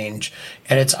make change.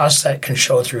 And it's us that can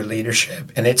show through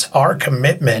leadership. And it's our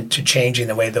commitment to changing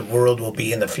the way the world will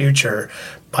be in the future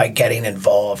by getting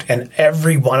involved. And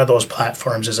every one of those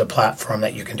platforms is a platform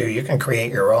that you can do. You can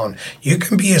create your own. You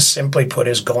can be as simply put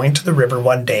as going to the river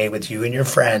one day with you and your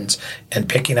friends and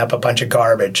picking up a bunch of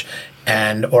garbage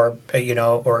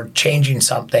or changing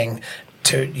something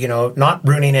to, not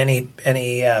ruining any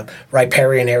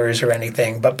riparian areas or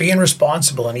anything, but being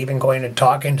responsible and even going and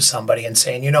talking to somebody and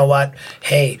saying, you know what,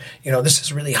 hey, this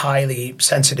is a really highly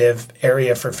sensitive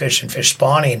area for fish and fish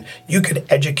spawning. You could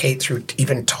educate through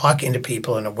even talking to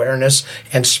people and awareness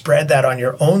and spread that on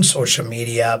your own social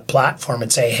media platform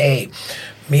and say, hey,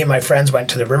 me and my friends went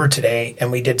to the river today and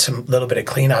we did some little bit of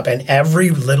cleanup, and every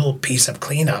little piece of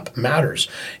cleanup matters.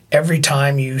 Every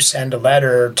time you send a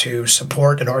letter to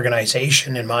support an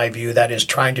organization, in my view, that is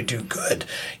trying to do good,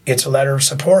 it's a letter of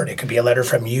support. It could be a letter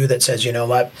from you that says, you know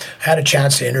what, I had a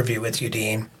chance to interview with you,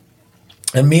 Dean.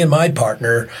 And me and my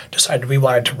partner decided we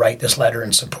wanted to write this letter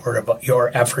in support of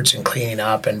your efforts in cleaning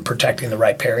up and protecting the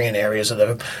riparian areas of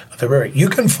the river. You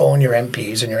can phone your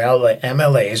MPs and your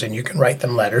MLAs and you can write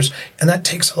them letters, and that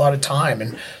takes a lot of time.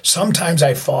 And sometimes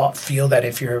I feel that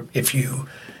if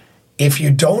if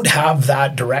you don't have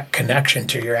that direct connection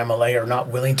to your MLA or not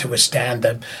willing to withstand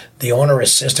the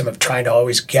onerous system of trying to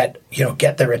always get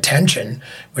their attention,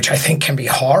 which I think can be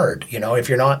hard, if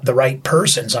you're not the right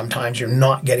person, sometimes you're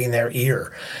not getting their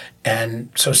ear.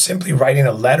 And so simply writing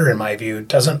a letter, in my view,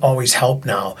 doesn't always help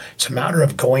now. It's a matter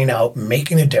of going out,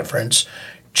 making a difference,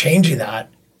 changing that,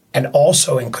 and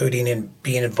also including in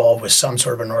being involved with some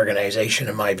sort of an organization,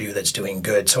 in my view, that's doing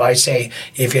good. So I say,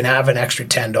 if you have an extra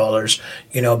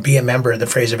 $10, be a member of the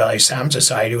Fraser Valley Salmon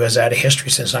Society, who has had a history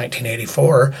since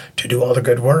 1984 to do all the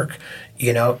good work.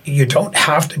 You don't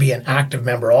have to be an active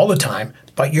member all the time,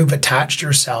 but you've attached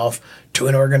yourself to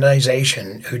an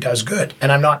organization who does good.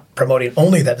 And I'm not promoting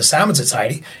only that the Salmon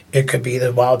Society. It could be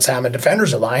the Wild Salmon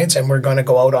Defenders Alliance, and we're going to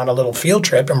go out on a little field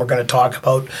trip, and we're going to talk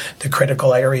about the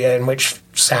critical area in which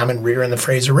salmon rear in the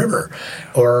Fraser River,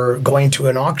 or going to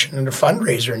an auction and a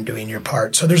fundraiser and doing your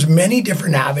part. So there's many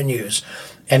different avenues,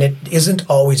 and it isn't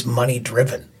always money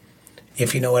driven,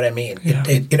 if you know what I mean.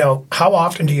 Yeah. How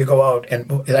often do you go out and,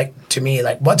 to me,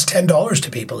 what's $10 to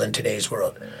people in today's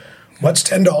world? What's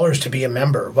 $10 to be a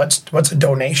member? What's a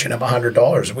donation of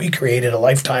 $100? We created a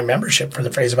lifetime membership for the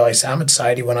Fraser Valley Salmon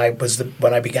Society when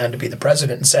I began to be the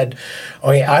president, and said,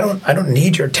 "Okay, I don't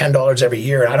need your $10 every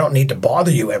year, and I don't need to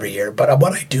bother you every year. But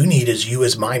what I do need is you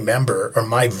as my member, or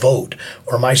my vote,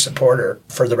 or my supporter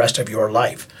for the rest of your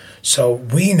life." So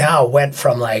we now went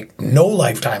from no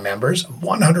lifetime members,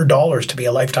 $100 to be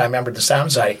a lifetime member of the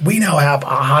Salmon Society. We now have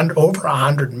over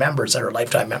 100 members that are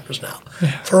lifetime members now,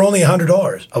 for only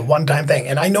 $100, a one-time thing.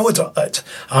 And I know it's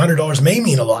 $100 may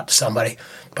mean a lot to somebody,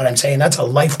 but I'm saying that's a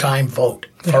lifetime vote,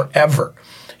 forever.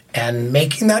 And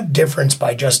making that difference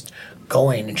by just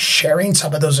going and sharing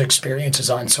some of those experiences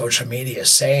on social media,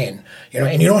 saying,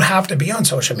 and you don't have to be on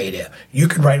social media. You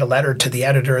could write a letter to the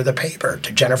editor of the paper,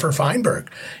 to Jennifer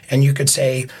Feinberg, and you could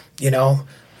say,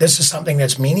 this is something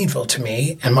that's meaningful to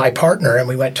me and my partner, and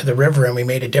we went to the river and we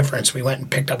made a difference. We went and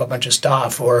picked up a bunch of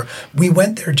stuff, or we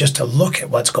went there just to look at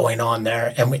what's going on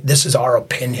there, and this is our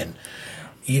opinion.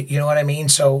 You know what I mean?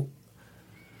 So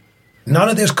none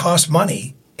of this costs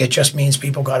money. It just means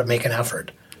people got to make an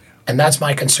effort. And that's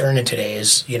my concern in today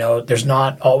is, there's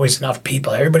not always enough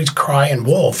people. Everybody's crying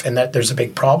wolf, and that there's a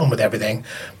big problem with everything,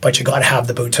 but you got to have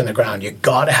the boots on the ground. You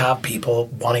got to have people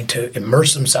wanting to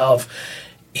immerse themselves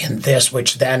in this,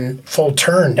 which then full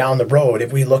turn down the road.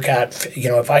 If we look at,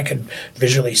 if I could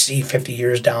visually see 50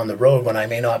 years down the road when I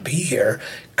may not be here,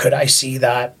 could I see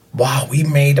that, wow, we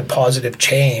made a positive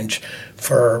change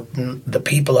for the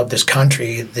people of this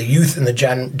country, the youth, and the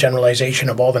generalization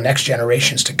of all the next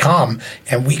generations to come,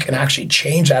 and we can actually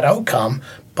change that outcome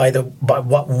by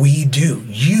what we do.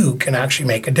 You can actually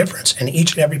make a difference, and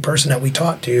each and every person that we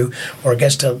talk to or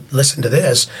gets to listen to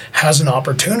this has an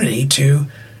opportunity to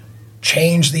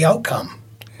change the outcome.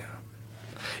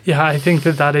 Yeah, I think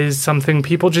that is something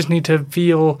people just need to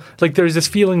feel. There's this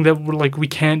feeling that we're we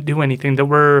can't do anything, that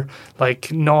we're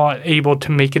not able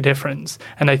to make a difference.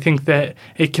 And I think that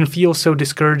it can feel so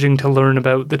discouraging to learn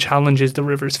about the challenges the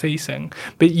river's facing.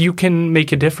 But you can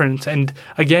make a difference. And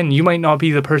again, you might not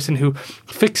be the person who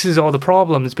fixes all the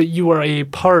problems, but you are a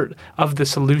part of the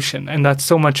solution. And that's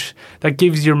so much, that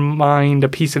gives your mind a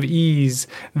piece of ease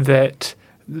that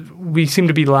we seem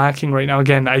to be lacking right now.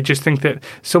 Again, I just think that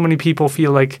so many people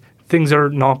feel like things are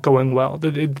not going well.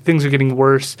 Things are getting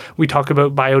worse. We talk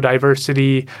about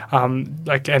biodiversity,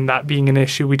 and that being an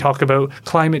issue. We talk about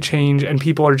climate change, and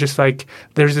people are just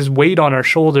there's this weight on our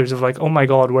shoulders of oh my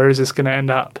God, where is this going to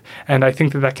end up? And I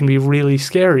think that can be really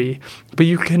scary, but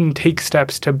you can take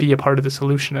steps to be a part of the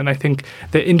solution. And I think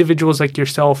that individuals like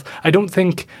yourself, I don't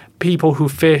think people who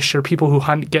fish or people who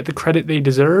hunt get the credit they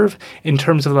deserve in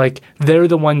terms of they're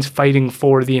the ones fighting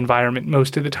for the environment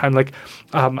most of the time.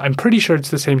 I'm pretty sure it's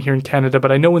the same here in Canada,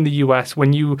 but I know in the US,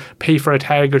 when you pay for a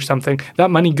tag or something, that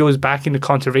money goes back into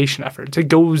conservation efforts. It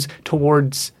goes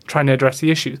towards trying to address the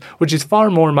issues, which is far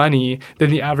more money than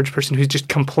the average person who's just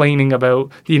complaining about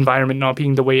the environment not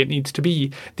being the way it needs to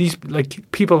be. These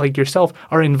people like yourself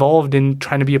are involved in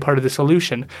trying to be a part of the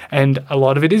solution, and a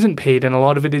lot of it isn't paid, and a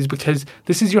lot of it is because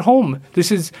this is your home.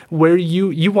 This is where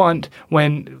you want,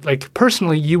 when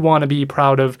personally you want to be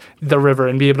proud of the river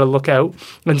and be able to look out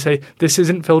and say this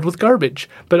isn't filled with garbage.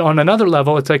 But on another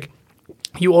level, it's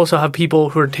you also have people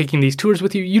who are taking these tours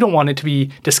with you. You don't want it to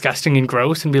be disgusting and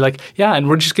gross and be yeah, and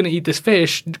we're just going to eat this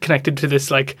fish connected to this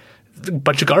a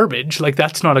bunch of garbage. Like,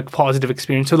 that's not a positive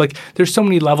experience. So, like, there's so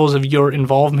many levels of your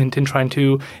involvement in trying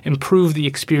to improve the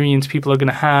experience people are going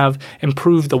to have,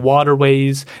 improve the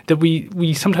waterways, that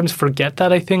we sometimes forget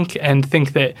that, I think, and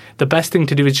think that the best thing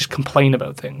to do is just complain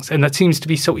about things. And that seems to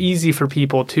be so easy for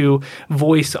people to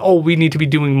voice, oh, we need to be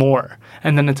doing more.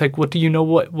 And then it's like, what do you know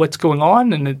what's going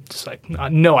on? And it's like,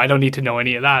 no, I don't need to know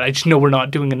any of that. I just know we're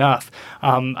not doing enough.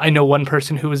 I know one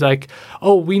person who was like,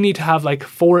 oh, we need to have like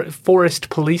forest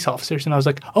police officers. And I was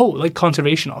like, oh, like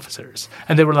conservation officers.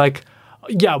 And they were like,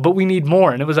 yeah, but we need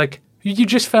more. And it was like, you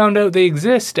just found out they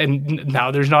exist and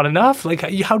now there's not enough? Like,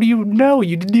 how do you know?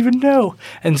 You didn't even know.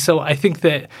 And so I think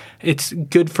that it's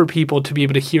good for people to be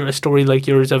able to hear a story like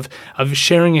yours of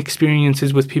sharing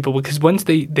experiences with people, because once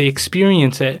they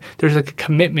experience it, there's like a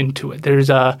commitment to it. There's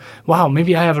a, wow,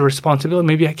 maybe I have a responsibility.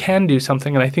 Maybe I can do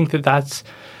something. And I think that that's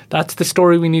the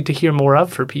story we need to hear more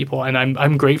of for people. And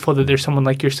I'm grateful that there's someone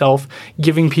like yourself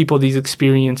giving people these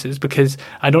experiences, because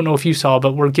I don't know if you saw,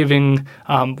 but we're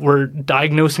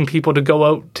diagnosing people to go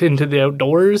out into the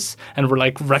outdoors, and we're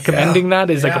like recommending that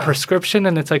as like a prescription.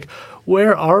 And it's like,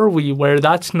 where are we where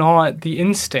that's not the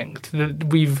instinct? That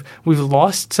we've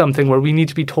lost something where we need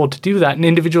to be told to do that. And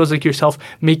individuals like yourself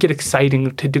make it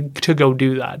exciting to go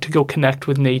do that, to go connect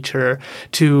with nature,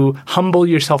 to humble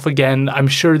yourself again. I'm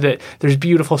sure that there's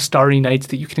beautiful starry nights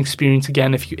that you can experience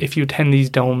again if you attend these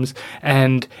domes.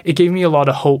 And it gave me a lot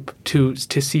of hope to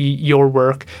see your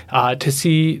work, to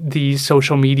see the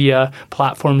social media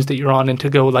platforms that you're on, and to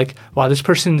go like, wow, this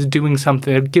person's doing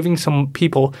something. They're giving some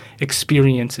people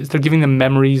experiences. They're giving them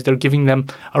memories. They're giving them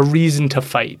a reason to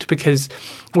fight. Because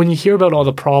when you hear about all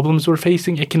the problems we're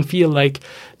facing, it can feel like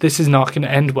this is not going to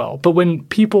end well. But when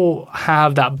people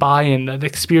have that buy-in, that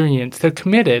experience, they're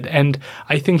committed. And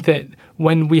I think that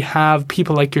when we have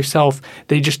people like yourself,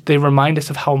 they remind us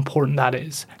of how important that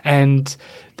is. And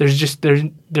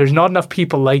there's not enough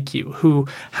people like you who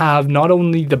have not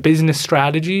only the business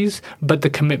strategies, but the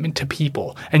commitment to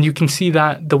people. And you can see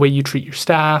that the way you treat your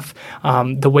staff,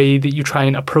 the way that you try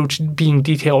and approach being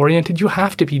detail-oriented. You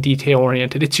have to be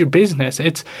detail-oriented. It's your business.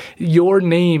 It's your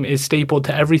name is stapled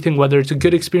to everything, whether it's a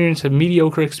good experience, a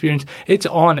mediocre experience. It's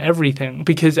on everything,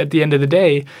 because at the end of the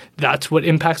day, that's what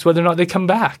impacts whether or not they come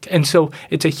back. And so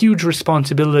it's a huge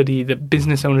responsibility that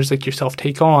business owners like yourself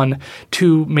take on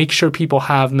to make sure people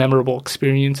have memorable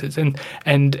experiences.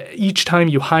 And each time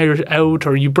you hire out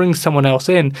or you bring someone else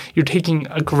in, you're taking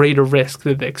a greater risk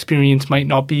that the experience might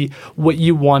not be what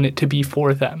you want it to be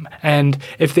for them. And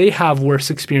if they have worse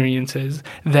experiences,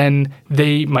 then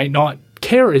they might not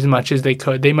care as much as they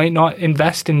could. They might not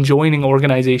invest in joining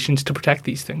organizations to protect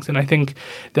these things. And I think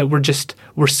that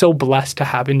we're so blessed to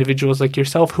have individuals like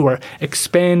yourself who are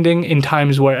expanding in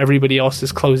times where everybody else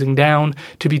is closing down,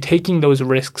 to be taking those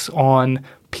risks on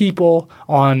people,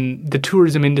 on the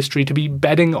tourism industry, to be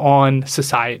betting on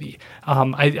society.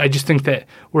 I just think that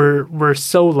we're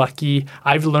so lucky.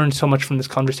 I've learned so much from this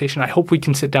conversation. I hope we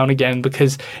can sit down again,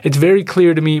 because it's very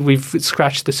clear to me we've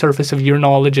scratched the surface of your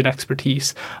knowledge and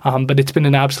expertise. But it's been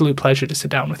an absolute pleasure to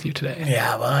sit down with you today.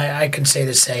 Yeah, well, I can say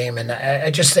the same. And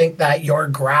I just think that your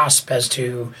grasp as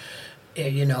to,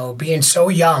 you know, being so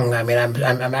young. I mean,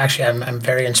 I'm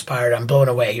very inspired. I'm blown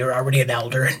away. You're already an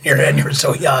elder, and you're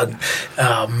so young.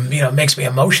 It makes me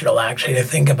emotional actually to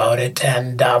think about it.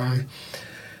 And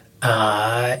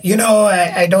I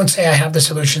don't say I have the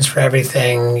solutions for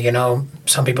everything. You know,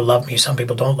 some people love me, some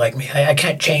people don't like me. I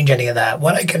can't change any of that.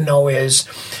 What I can know is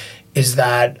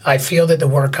that I feel that the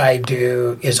work I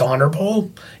do is honorable,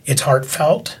 it's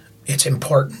heartfelt, it's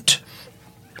important.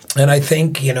 And I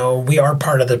think, we are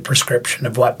part of the prescription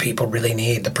of what people really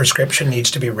need. The prescription needs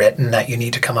to be written that you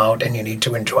need to come out and you need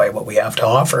to enjoy what we have to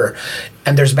offer.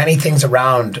 And there's many things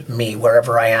around me,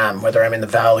 wherever I am, whether I'm in the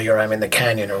valley or I'm in the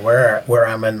canyon or where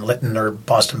I'm in Lytton or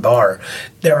Boston Bar.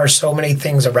 There are so many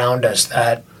things around us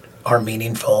that are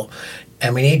meaningful.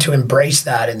 And we need to embrace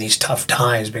that in these tough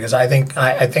times, because I think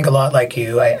a lot like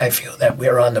you. I feel that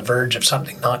we're on the verge of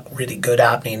something not really good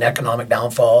happening, economic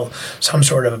downfall, some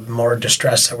sort of more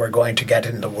distress that we're going to get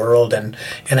in the world. And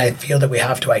I feel that we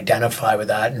have to identify with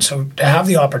that. And so to have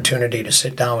the opportunity to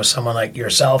sit down with someone like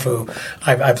yourself, who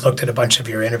I've looked at a bunch of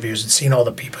your interviews and seen all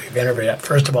the people you've interviewed.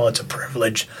 First of all, it's a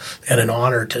privilege and an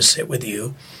honor to sit with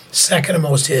you. Second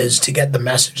most is to get the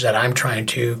message that I'm trying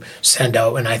to send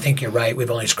out. And I think you're right. We've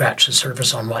only scratched the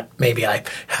surface on what maybe I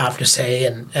have to say.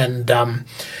 And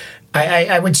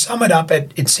I would sum it up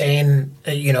in saying,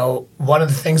 one of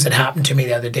the things that happened to me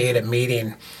the other day at a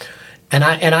meeting, and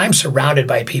I'm surrounded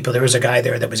by people. There was a guy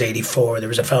there that was 84. There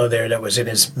was a fellow there that was in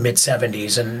his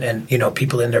mid-70s and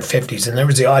people in their 50s. And there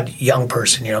was the odd young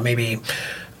person, maybe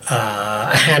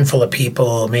a handful of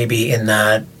people maybe in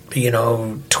that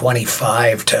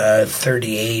 25 to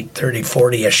 38, 30,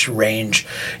 40-ish range.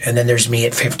 And then there's me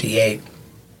at 58.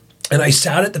 And I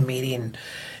sat at the meeting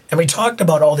and we talked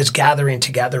about all this gathering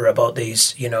together about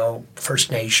these,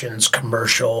 First Nations,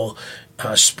 commercial,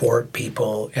 sport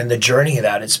people, and the journey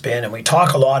that it's been. And we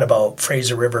talk a lot about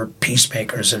Fraser River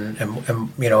peacemakers and a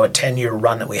 10-year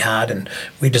run that we had. And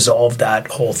we dissolved that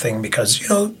whole thing because,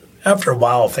 after a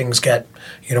while, things get,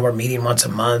 we're meeting once a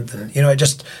month and,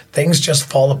 things just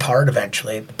fall apart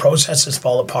eventually. The processes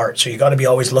fall apart. So you got to be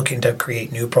always looking to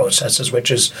create new processes, which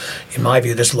is, in my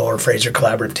view, this Lower Fraser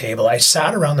Collaborative Table. I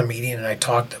sat around the meeting and I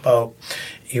talked about,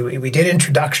 we did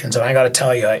introductions, and I got to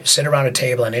tell you, I sit around a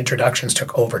table and introductions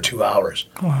took over 2 hours.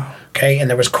 Wow. Okay, and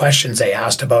there was questions they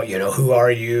asked about, who are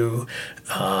you?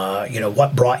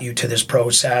 What brought you to this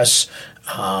process?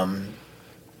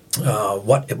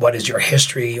 What is your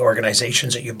history,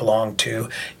 organizations that you belong to?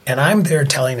 And I'm there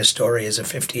telling a story as a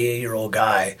 58-year-old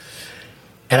guy.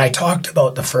 And I talked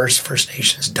about the first First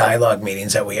Nations dialogue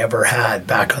meetings that we ever had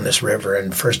back on this river.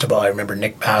 And first of all, I remember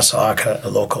Nick Bassock, a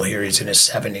local here, he's in his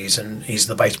 70s, and he's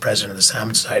the vice president of the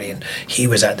Salmon Society. And he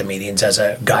was at the meetings as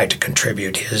a guy to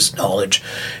contribute his knowledge.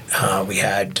 We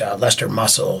had Lester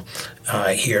Mussel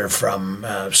here from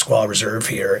Squaw Reserve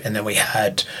here. And then we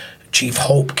had Chief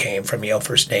Hope came from Yale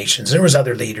First Nations. There was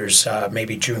other leaders,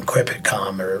 maybe June Quipp had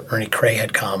come or Ernie Cray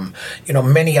had come,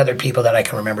 many other people that I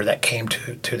can remember that came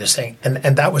to this thing. And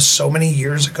that was so many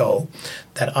years ago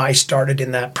that I started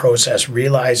in that process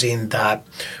realizing that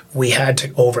we had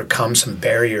to overcome some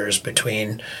barriers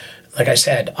between, like I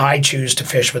said, I choose to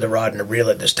fish with a rod and a reel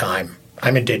at this time.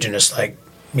 I'm Indigenous, like,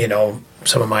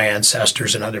 some of my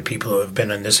ancestors and other people who have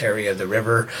been in this area of the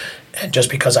river. And just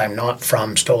because I'm not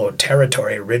from Stolo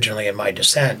territory originally in my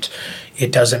descent,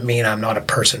 it doesn't mean I'm not a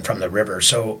person from the river.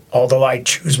 So although I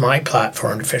choose my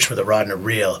platform to fish with a rod and a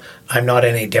reel, I'm not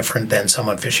any different than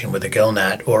someone fishing with a gill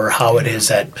net, or how it is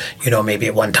that, maybe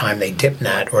at one time they dip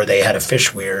net, or they had a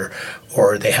fish weir,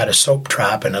 or they had a soap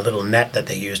trap and a little net that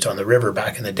they used on the river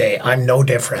back in the day. I'm no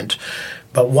different.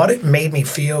 But what it made me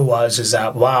feel is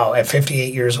that, wow, at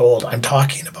 58 years old, I'm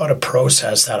talking about a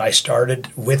process that I started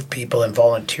with people and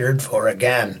volunteered for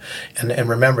again. And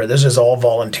remember, this is all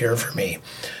volunteer for me.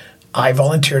 I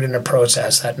volunteered in a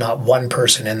process that not one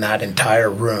person in that entire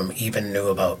room even knew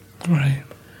about. Right.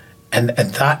 And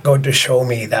that go to show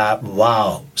me that,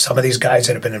 wow, some of these guys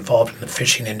that have been involved in the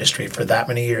fishing industry for that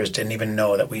many years didn't even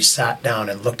know that we sat down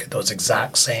and looked at those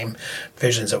exact same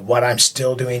visions of what I'm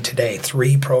still doing today,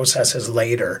 3 processes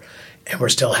later, and we're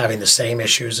still having the same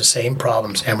issues, the same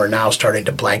problems, and we're now starting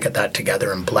to blanket that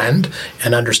together and blend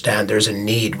and understand there's a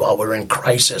need while we're in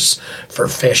crisis for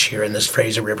fish here in this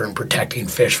Fraser River and protecting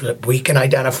fish that we can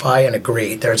identify and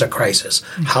agree there's a crisis.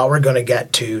 Mm-hmm. How we're going to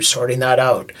get to sorting that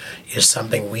out is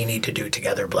something we need to do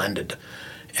together blended.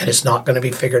 And it's not going to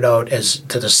be figured out as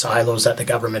to the silos that the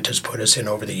government has put us in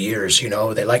over the years.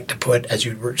 They like to put, as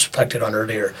you reflected on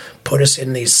earlier, put us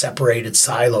in these separated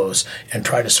silos and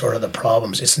try to sort out the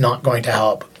problems. It's not going to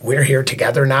help. We're here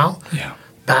together now,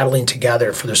 battling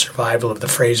together for the survival of the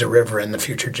Fraser River and the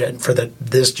future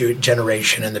this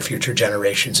generation and the future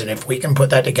generations. And if we can put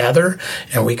that together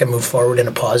and we can move forward in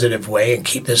a positive way and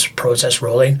keep this process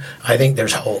rolling, I think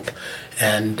there's hope.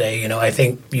 And, I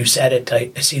think you said it,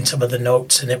 I seen some of the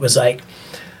notes, and it was like,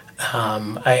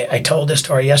 I told this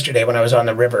story yesterday when I was on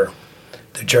the river.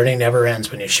 The journey never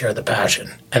ends when you share the passion.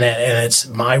 And it's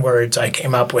my words I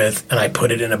came up with, and I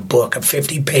put it in a book, a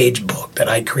 50-page book that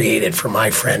I created for my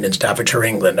friend in Staffordshire,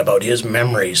 England, about his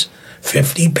memories.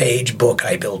 50-page book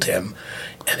I built him.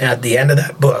 And at the end of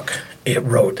that book, it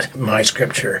wrote my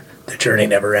scripture, the journey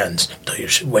never ends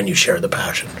when you share the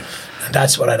passion. And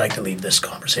that's what I'd like to leave this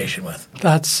conversation with.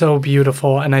 That's so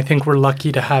beautiful. And I think we're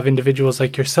lucky to have individuals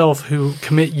like yourself who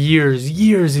commit years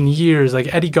and years.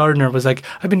 Like Eddie Gardner was like,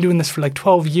 I've been doing this for like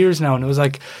 12 years now. And it was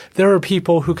like, there are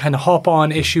people who kind of hop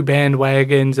on issue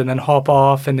bandwagons and then hop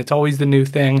off, and it's always the new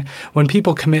thing. When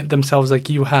people commit themselves like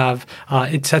you have,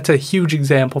 it sets a huge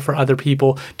example for other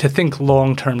people to think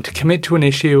long term, to commit to an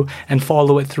issue and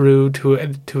follow it through to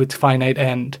its finite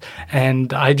end.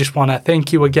 And I just want to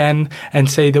thank you again and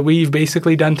say that we've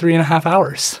basically done 3.5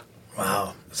 hours.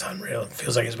 Wow, it's unreal. It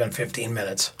feels like it's been 15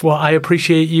 minutes. Well, I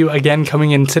appreciate you again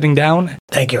coming and sitting down.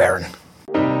 Thank you, Aaron.